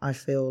seen, I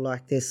feel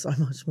like there's so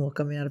much more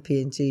coming out of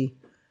PNG.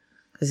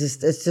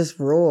 It's just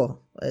raw.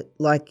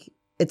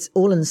 It's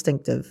all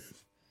instinctive.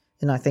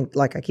 And I think,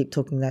 I keep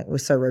talking that we're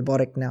so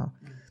robotic now.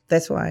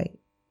 That's why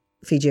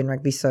Fijian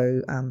rugby is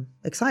so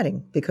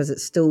exciting, because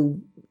it's still,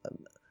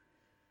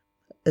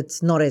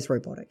 it's not as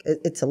robotic.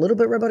 It's a little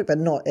bit robotic, but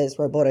not as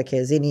robotic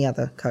as any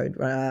other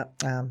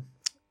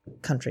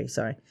country,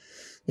 sorry.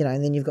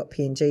 And then you've got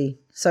PNG.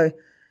 So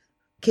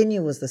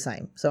Kenya was the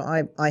same. So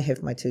I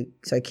have my two,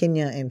 so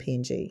Kenya and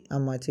PNG are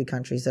my two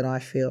countries that I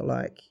feel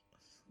like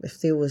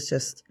if there was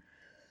just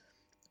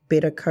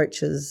better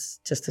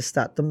coaches just to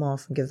start them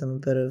off and give them a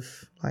bit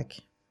of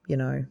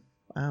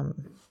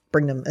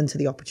bring them into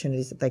the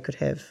opportunities that they could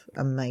have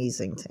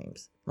amazing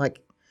teams. Like,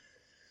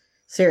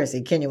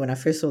 seriously, Kenya, when I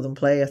first saw them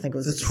play, I think it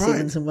was That's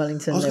Sevens right. in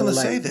Wellington. I was going to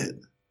like, say that.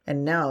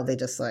 And now they're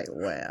just like,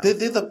 wow. They're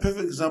the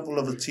perfect example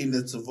of a team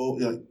that's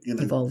evolved.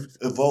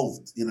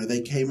 Evolved.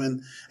 They came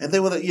in and they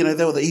were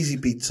the easy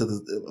beat to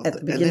the. At the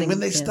beginning, and then when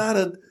they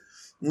started.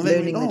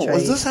 Learning the trade.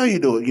 Is this how you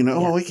do it?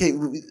 Okay,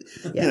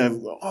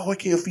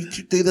 if we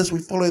do this, we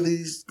follow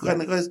these kind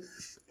of guys.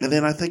 And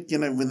then I think,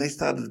 when they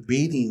started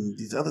beating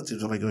these other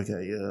teams, I'm like,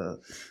 okay,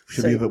 we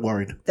should be a bit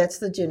worried. That's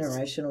the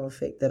generational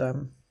effect that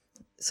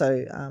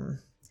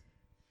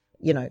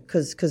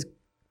because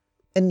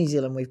in New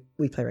Zealand,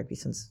 we play rugby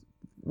since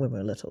when we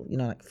were little,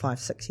 like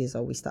 5-6 years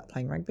old, we start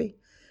playing rugby.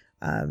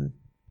 And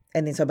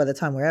then so by the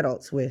time we're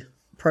adults, we're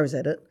pros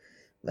at it.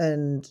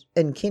 And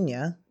in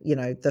Kenya,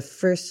 the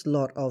first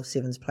lot of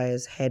Sevens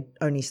players had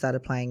only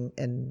started playing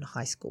in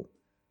high school.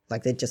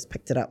 Like they just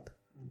picked it up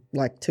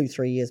like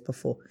 2-3 years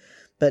before.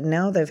 But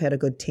now they've had a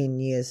good 10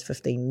 years,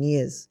 15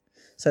 years.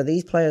 So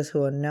these players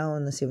who are now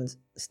in the Sevens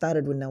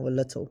started when they were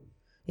little.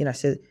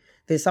 So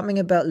there's something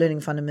about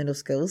learning fundamental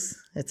skills.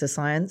 It's a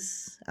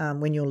science.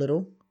 When you're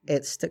little,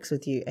 it sticks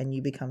with you and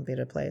you become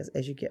better players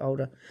as you get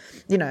older.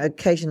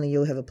 Occasionally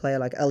you'll have a player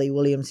like Ali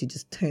Williams who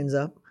just turns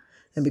up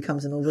and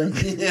becomes an All Black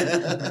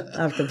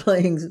after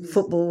playing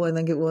football, I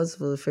think it was,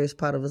 for the first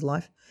part of his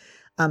life.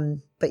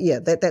 But yeah,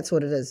 that's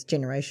what it is,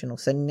 generational.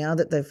 So now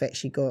that they've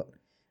actually got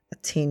a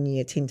 10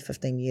 to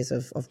 15 years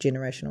of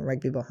generational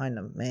rugby behind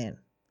them, man,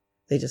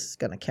 they're just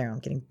going to carry on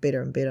getting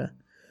better and better.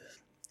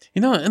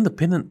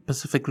 Independent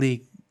Pacific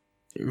League,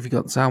 if you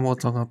got Samoa,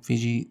 Tonga,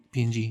 Fiji,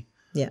 PNG.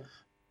 Yeah.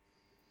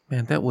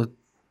 Man, that would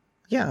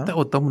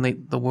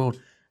dominate the world.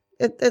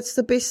 It's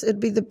the best. It'd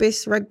be the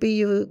best rugby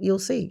you'll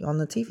see on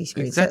the TV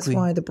screens. Exactly. That's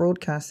why the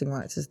broadcasting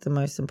rights is the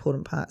most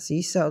important part. So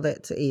you sell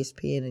that to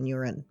ESPN and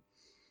you're in.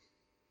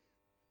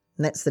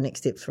 And that's the next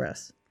steps for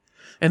us.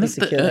 And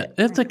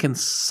if they can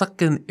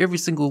suck in every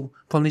single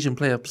Polynesian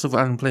player, Pacific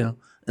Island player,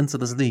 into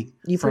this league,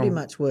 you pretty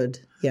much would.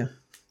 Yeah.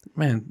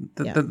 Man,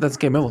 that's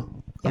game over.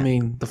 Yeah. I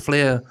mean, the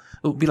flair,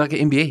 it would be like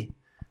an NBA,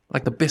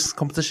 like the best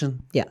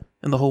competition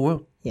in the whole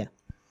world. Yeah.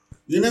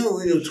 When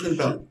you're talking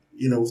about,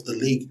 with the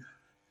league,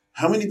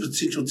 how many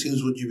potential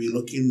teams would you be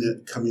looking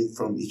at coming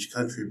from each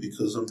country?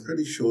 Because I'm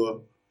pretty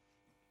sure,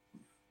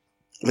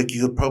 like,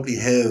 you could probably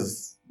have,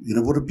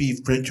 would it be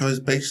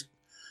franchise-based?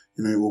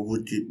 Or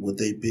would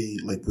they be,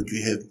 like, would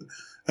you have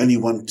only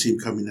one team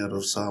coming out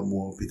of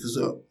Samoa? Because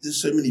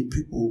there's so many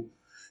people,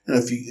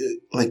 if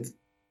you, like,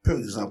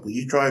 perfect example,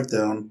 you drive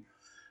down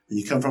and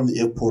you come from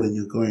the airport and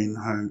you're going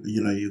home,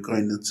 you're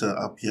going into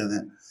up here and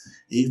that,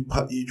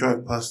 and you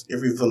drive past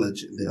every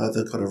village and they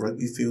either got a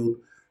rugby field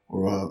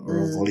or a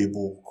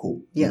volleyball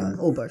court. Yeah,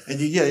 or both. And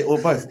or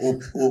both,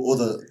 or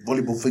the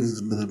volleyball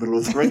things in the middle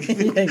of the rugby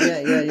field.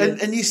 yeah.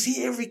 And you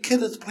see every kid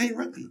that's playing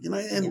rugby,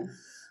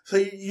 so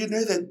you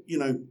know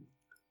that,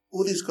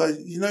 all these guys,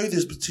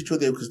 there's potential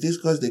there because these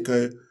guys, they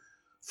go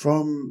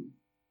from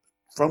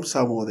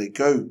Samoa, they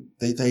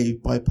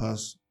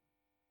bypass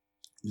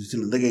New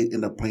Zealand, they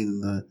end up playing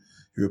in the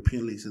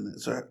European leagues and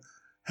that. So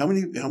how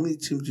many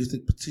teams do you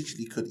think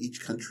potentially could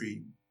each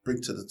country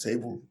bring to the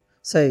table?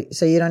 So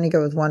you'd only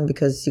go with one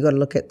because you got to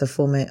look at the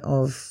format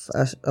of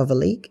a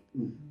league,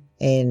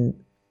 and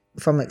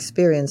from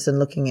experience and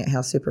looking at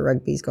how Super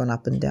Rugby's gone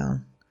up and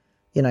down,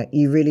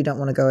 you really don't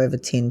want to go over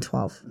 10,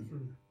 12.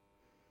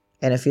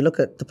 And if you look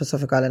at the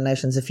Pacific Island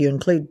nations, if you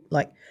include,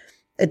 like,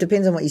 it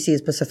depends on what you see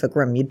as Pacific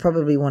Rim. You'd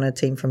probably want a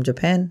team from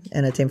Japan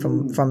and a team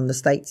from the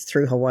States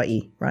through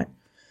Hawaii, right?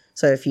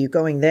 So if you're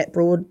going that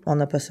broad on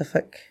the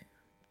Pacific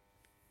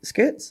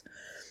skirts,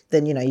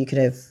 then, you could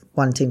have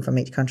one team from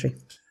each country.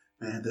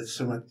 Man, that's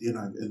so much,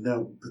 and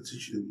now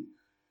potentially,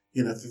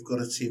 if you've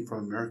got a team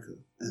from America,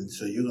 and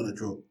so you're going to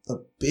draw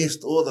the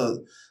best or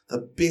the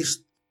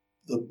best,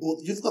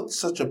 you've got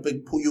such a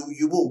big pool,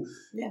 you will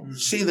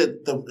see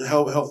that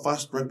how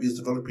fast rugby is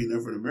developing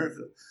over in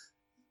America.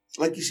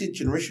 Like you said,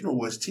 generational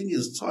wise, 10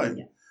 years time,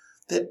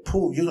 that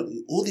pool,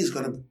 all these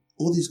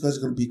guys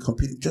are going to be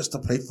competing just to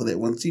play for that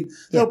one team.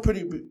 They'll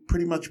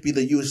pretty much be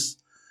the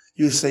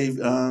USA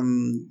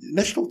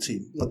national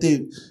team, but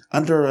they're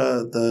under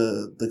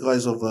the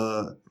guise of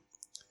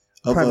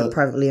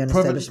privately owned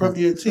establishment.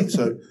 Privately owned team.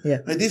 So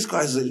these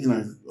guys are,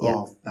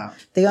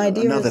 the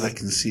idea now is, that I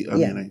can see,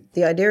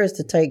 the idea is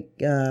to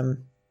take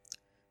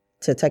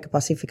a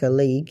Pacifica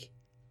league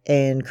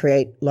and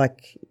create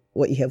like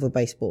what you have with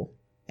baseball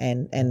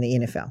and the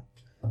NFL.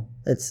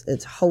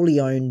 It's wholly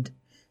owned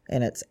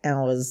and it's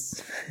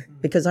ours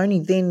because only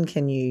then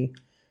can you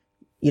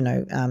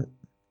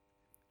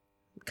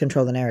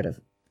control the narrative,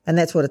 and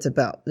that's what it's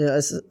about.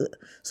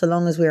 So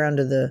long as we're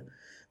under the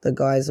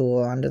guise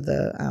or under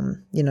the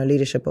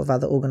leadership of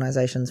other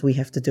organisations, we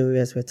have to do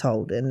as we're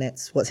told, and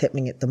that's what's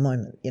happening at the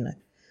moment.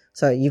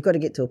 So you've got to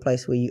get to a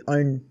place where you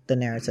own the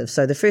narrative.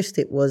 So the first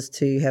step was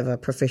to have a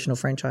professional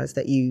franchise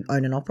that you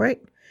own and operate.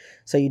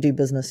 So you do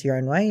business your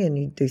own way and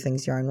you do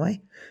things your own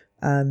way,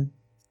 and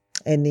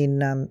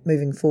then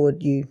moving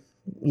forward, you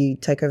you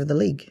take over the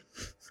league.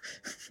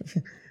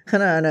 I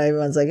know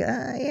everyone's like,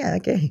 yeah,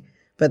 okay.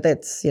 But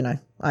that's,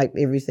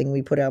 everything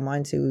we put our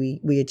mind to,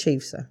 we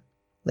achieve. So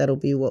that'll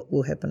be what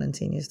will happen in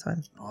 10 years'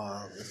 time.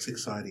 Oh, that's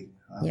exciting.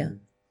 Yeah.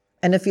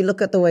 And if you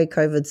look at the way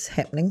COVID's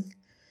happening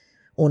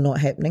or not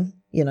happening,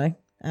 I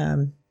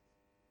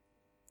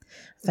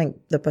think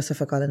the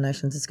Pacific Island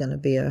nations is going to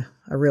be a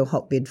real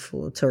hotbed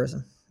for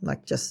tourism,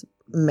 like just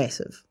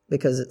massive,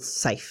 because it's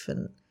safe,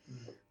 and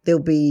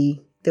there'll be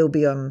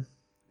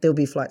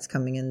flights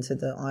coming into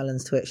the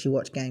islands to actually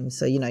watch games.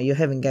 So you're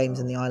having games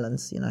in the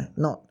islands,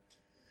 not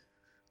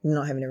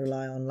having to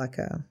rely on like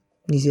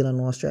New Zealand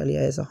or Australia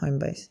as a home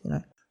base.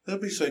 That'd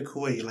be so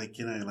cool. Like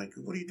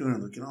what are you doing?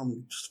 Like,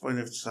 I'm just going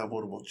over to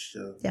Samoa to watch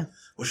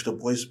the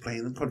boys play,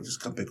 and then probably just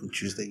come back on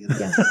Tuesday.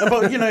 Yeah.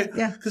 But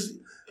because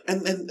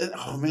and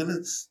oh man,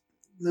 it's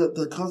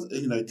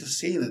just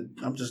seeing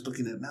it. I'm just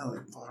looking at it now,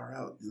 like far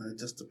out.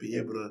 Just to be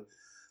able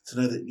to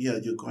know that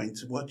you're going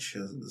to watch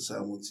the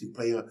Samoa team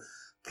play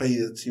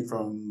a team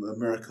from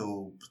America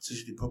or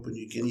potentially Papua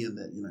New Guinea, and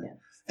that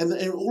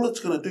and all it's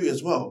going to do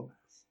as well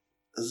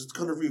is it's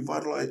going to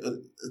revitalize.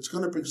 It's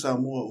going to bring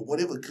Samoa or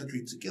whatever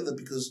country together,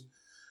 because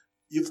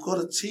you've got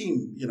a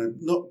team,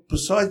 not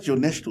besides your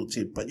national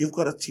team, but you've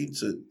got a team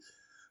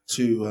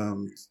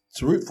to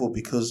root for,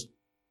 because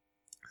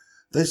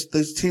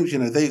those teams,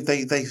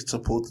 they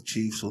support the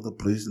Chiefs or the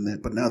Blues and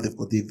that, but now they've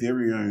got their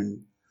very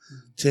own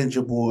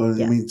tangible.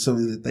 I mean,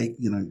 something that they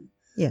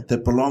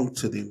that belong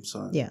to them.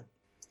 So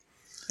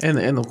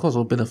and of course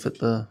will benefit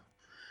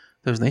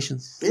those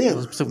nations. Yeah,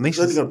 those Pacific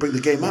nations. nations. They're going to bring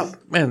the game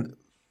up. Man,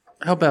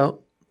 how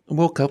about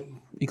World Cup?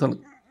 You got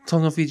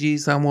Tonga, Fiji,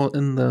 Samoa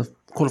in the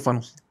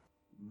quarterfinals.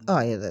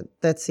 Oh yeah,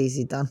 that's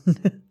easy done.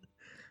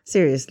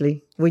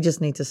 Seriously, we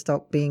just need to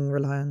stop being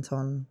reliant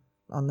on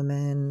the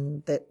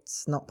man.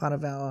 That's not part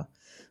of our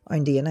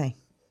own DNA.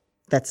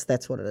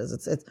 That's what it is.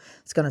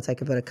 It's going to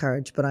take a bit of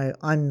courage, but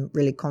I'm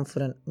really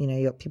confident.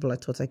 You got people like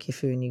Tota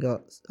Kefu and you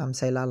got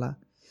Seilala,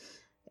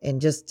 and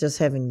just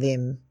having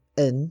them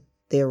in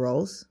their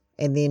roles,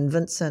 and then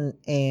Vincent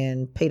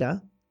and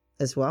Peter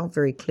as well,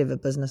 very clever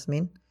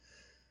businessmen.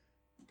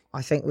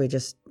 I think we're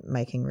just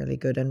making really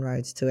good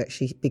inroads to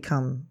actually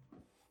become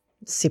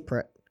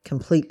separate,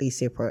 completely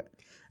separate.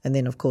 And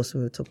then, of course,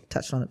 we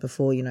touched on it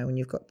before, when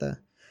you've got the,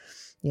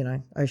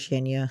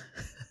 Oceania,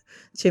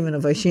 chairman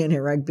of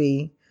Oceania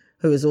Rugby,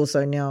 who is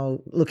also now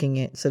looking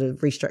at sort of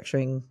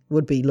restructuring,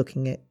 would be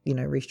looking at,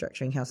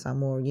 restructuring how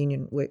Samoa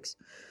Union works.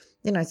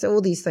 So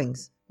all these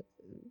things.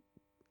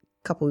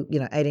 Couple,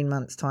 18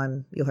 months'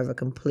 time, you'll have a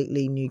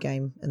completely new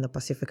game in the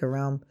Pacifica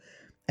realm.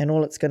 And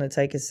all it's going to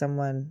take is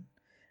someone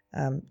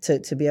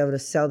to be able to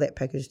sell that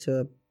package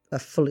to a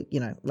fully,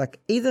 like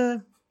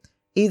either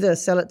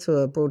sell it to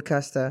a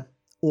broadcaster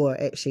or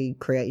actually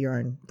create your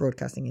own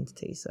broadcasting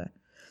entity. So,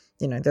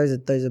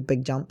 those are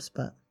big jumps,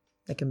 but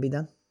they can be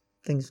done.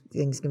 Things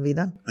can be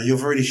done.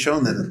 You've already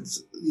shown that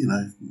it's,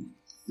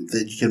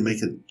 that you can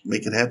make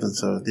it happen.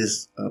 So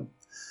there's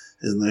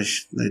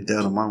no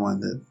doubt in my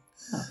mind that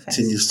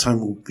 10 years' time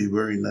we'll be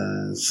wearing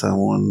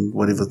Samoan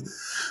whatever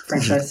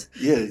franchise.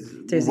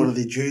 Jersey. One of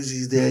their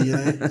jerseys there,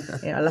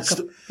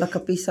 like a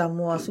piece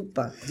Samoa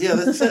super. Yeah,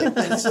 that's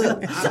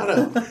it.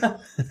 Harder.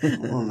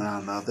 Oh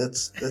no,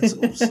 that's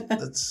awesome.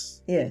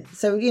 That's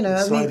So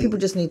people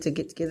just need to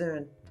get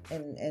together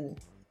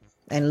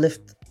and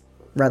lift,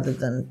 rather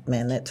than,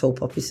 man, that tall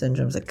poppy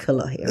syndrome's a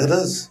killer here. It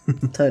is.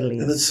 Totally.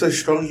 And it's so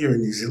strong here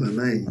in New Zealand,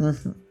 eh?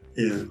 Mm-hmm.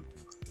 Yeah.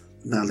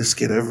 Now let's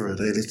get over it,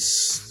 eh?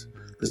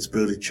 Let's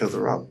build each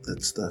other up.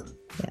 That's the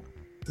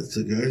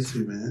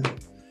go-to, man.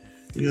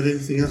 You got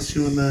anything else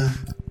you want to...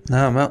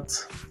 No, I'm out.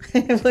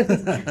 Is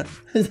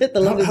that the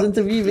longest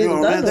interview you've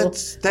ever done? That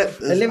is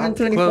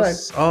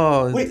 11:25.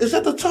 Oh, wait, is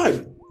that the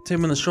time? 2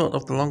 minutes short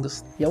of the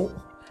longest. Yo.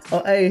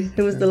 Oh, hey,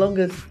 who was the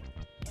longest?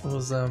 It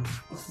was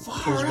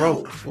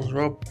Rob. It was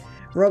Rob.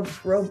 Rob.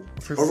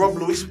 Or Rob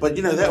Lewis, but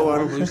that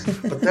one.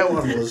 But that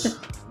one was.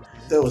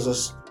 There was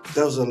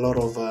a lot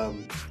of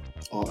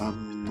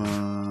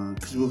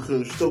because we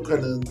were still kind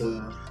of in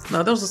the...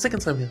 No, that was the second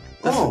time here.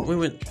 We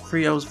went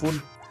 3 hours 40.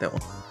 That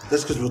one.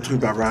 That's because we were talking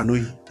about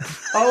Ranui.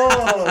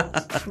 Oh,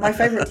 my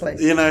favourite place.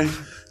 And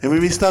when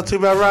we start talking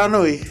about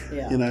Ranui,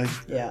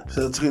 Yeah.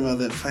 So talking about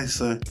that place,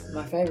 so...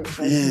 My favourite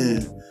place. Yeah.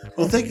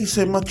 Well, thank you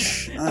so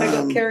much. I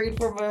got carried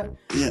from a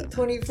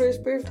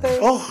 21st birthday.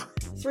 Oh.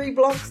 3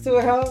 blocks to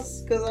a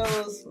house because I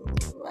was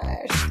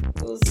smashed.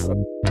 It was...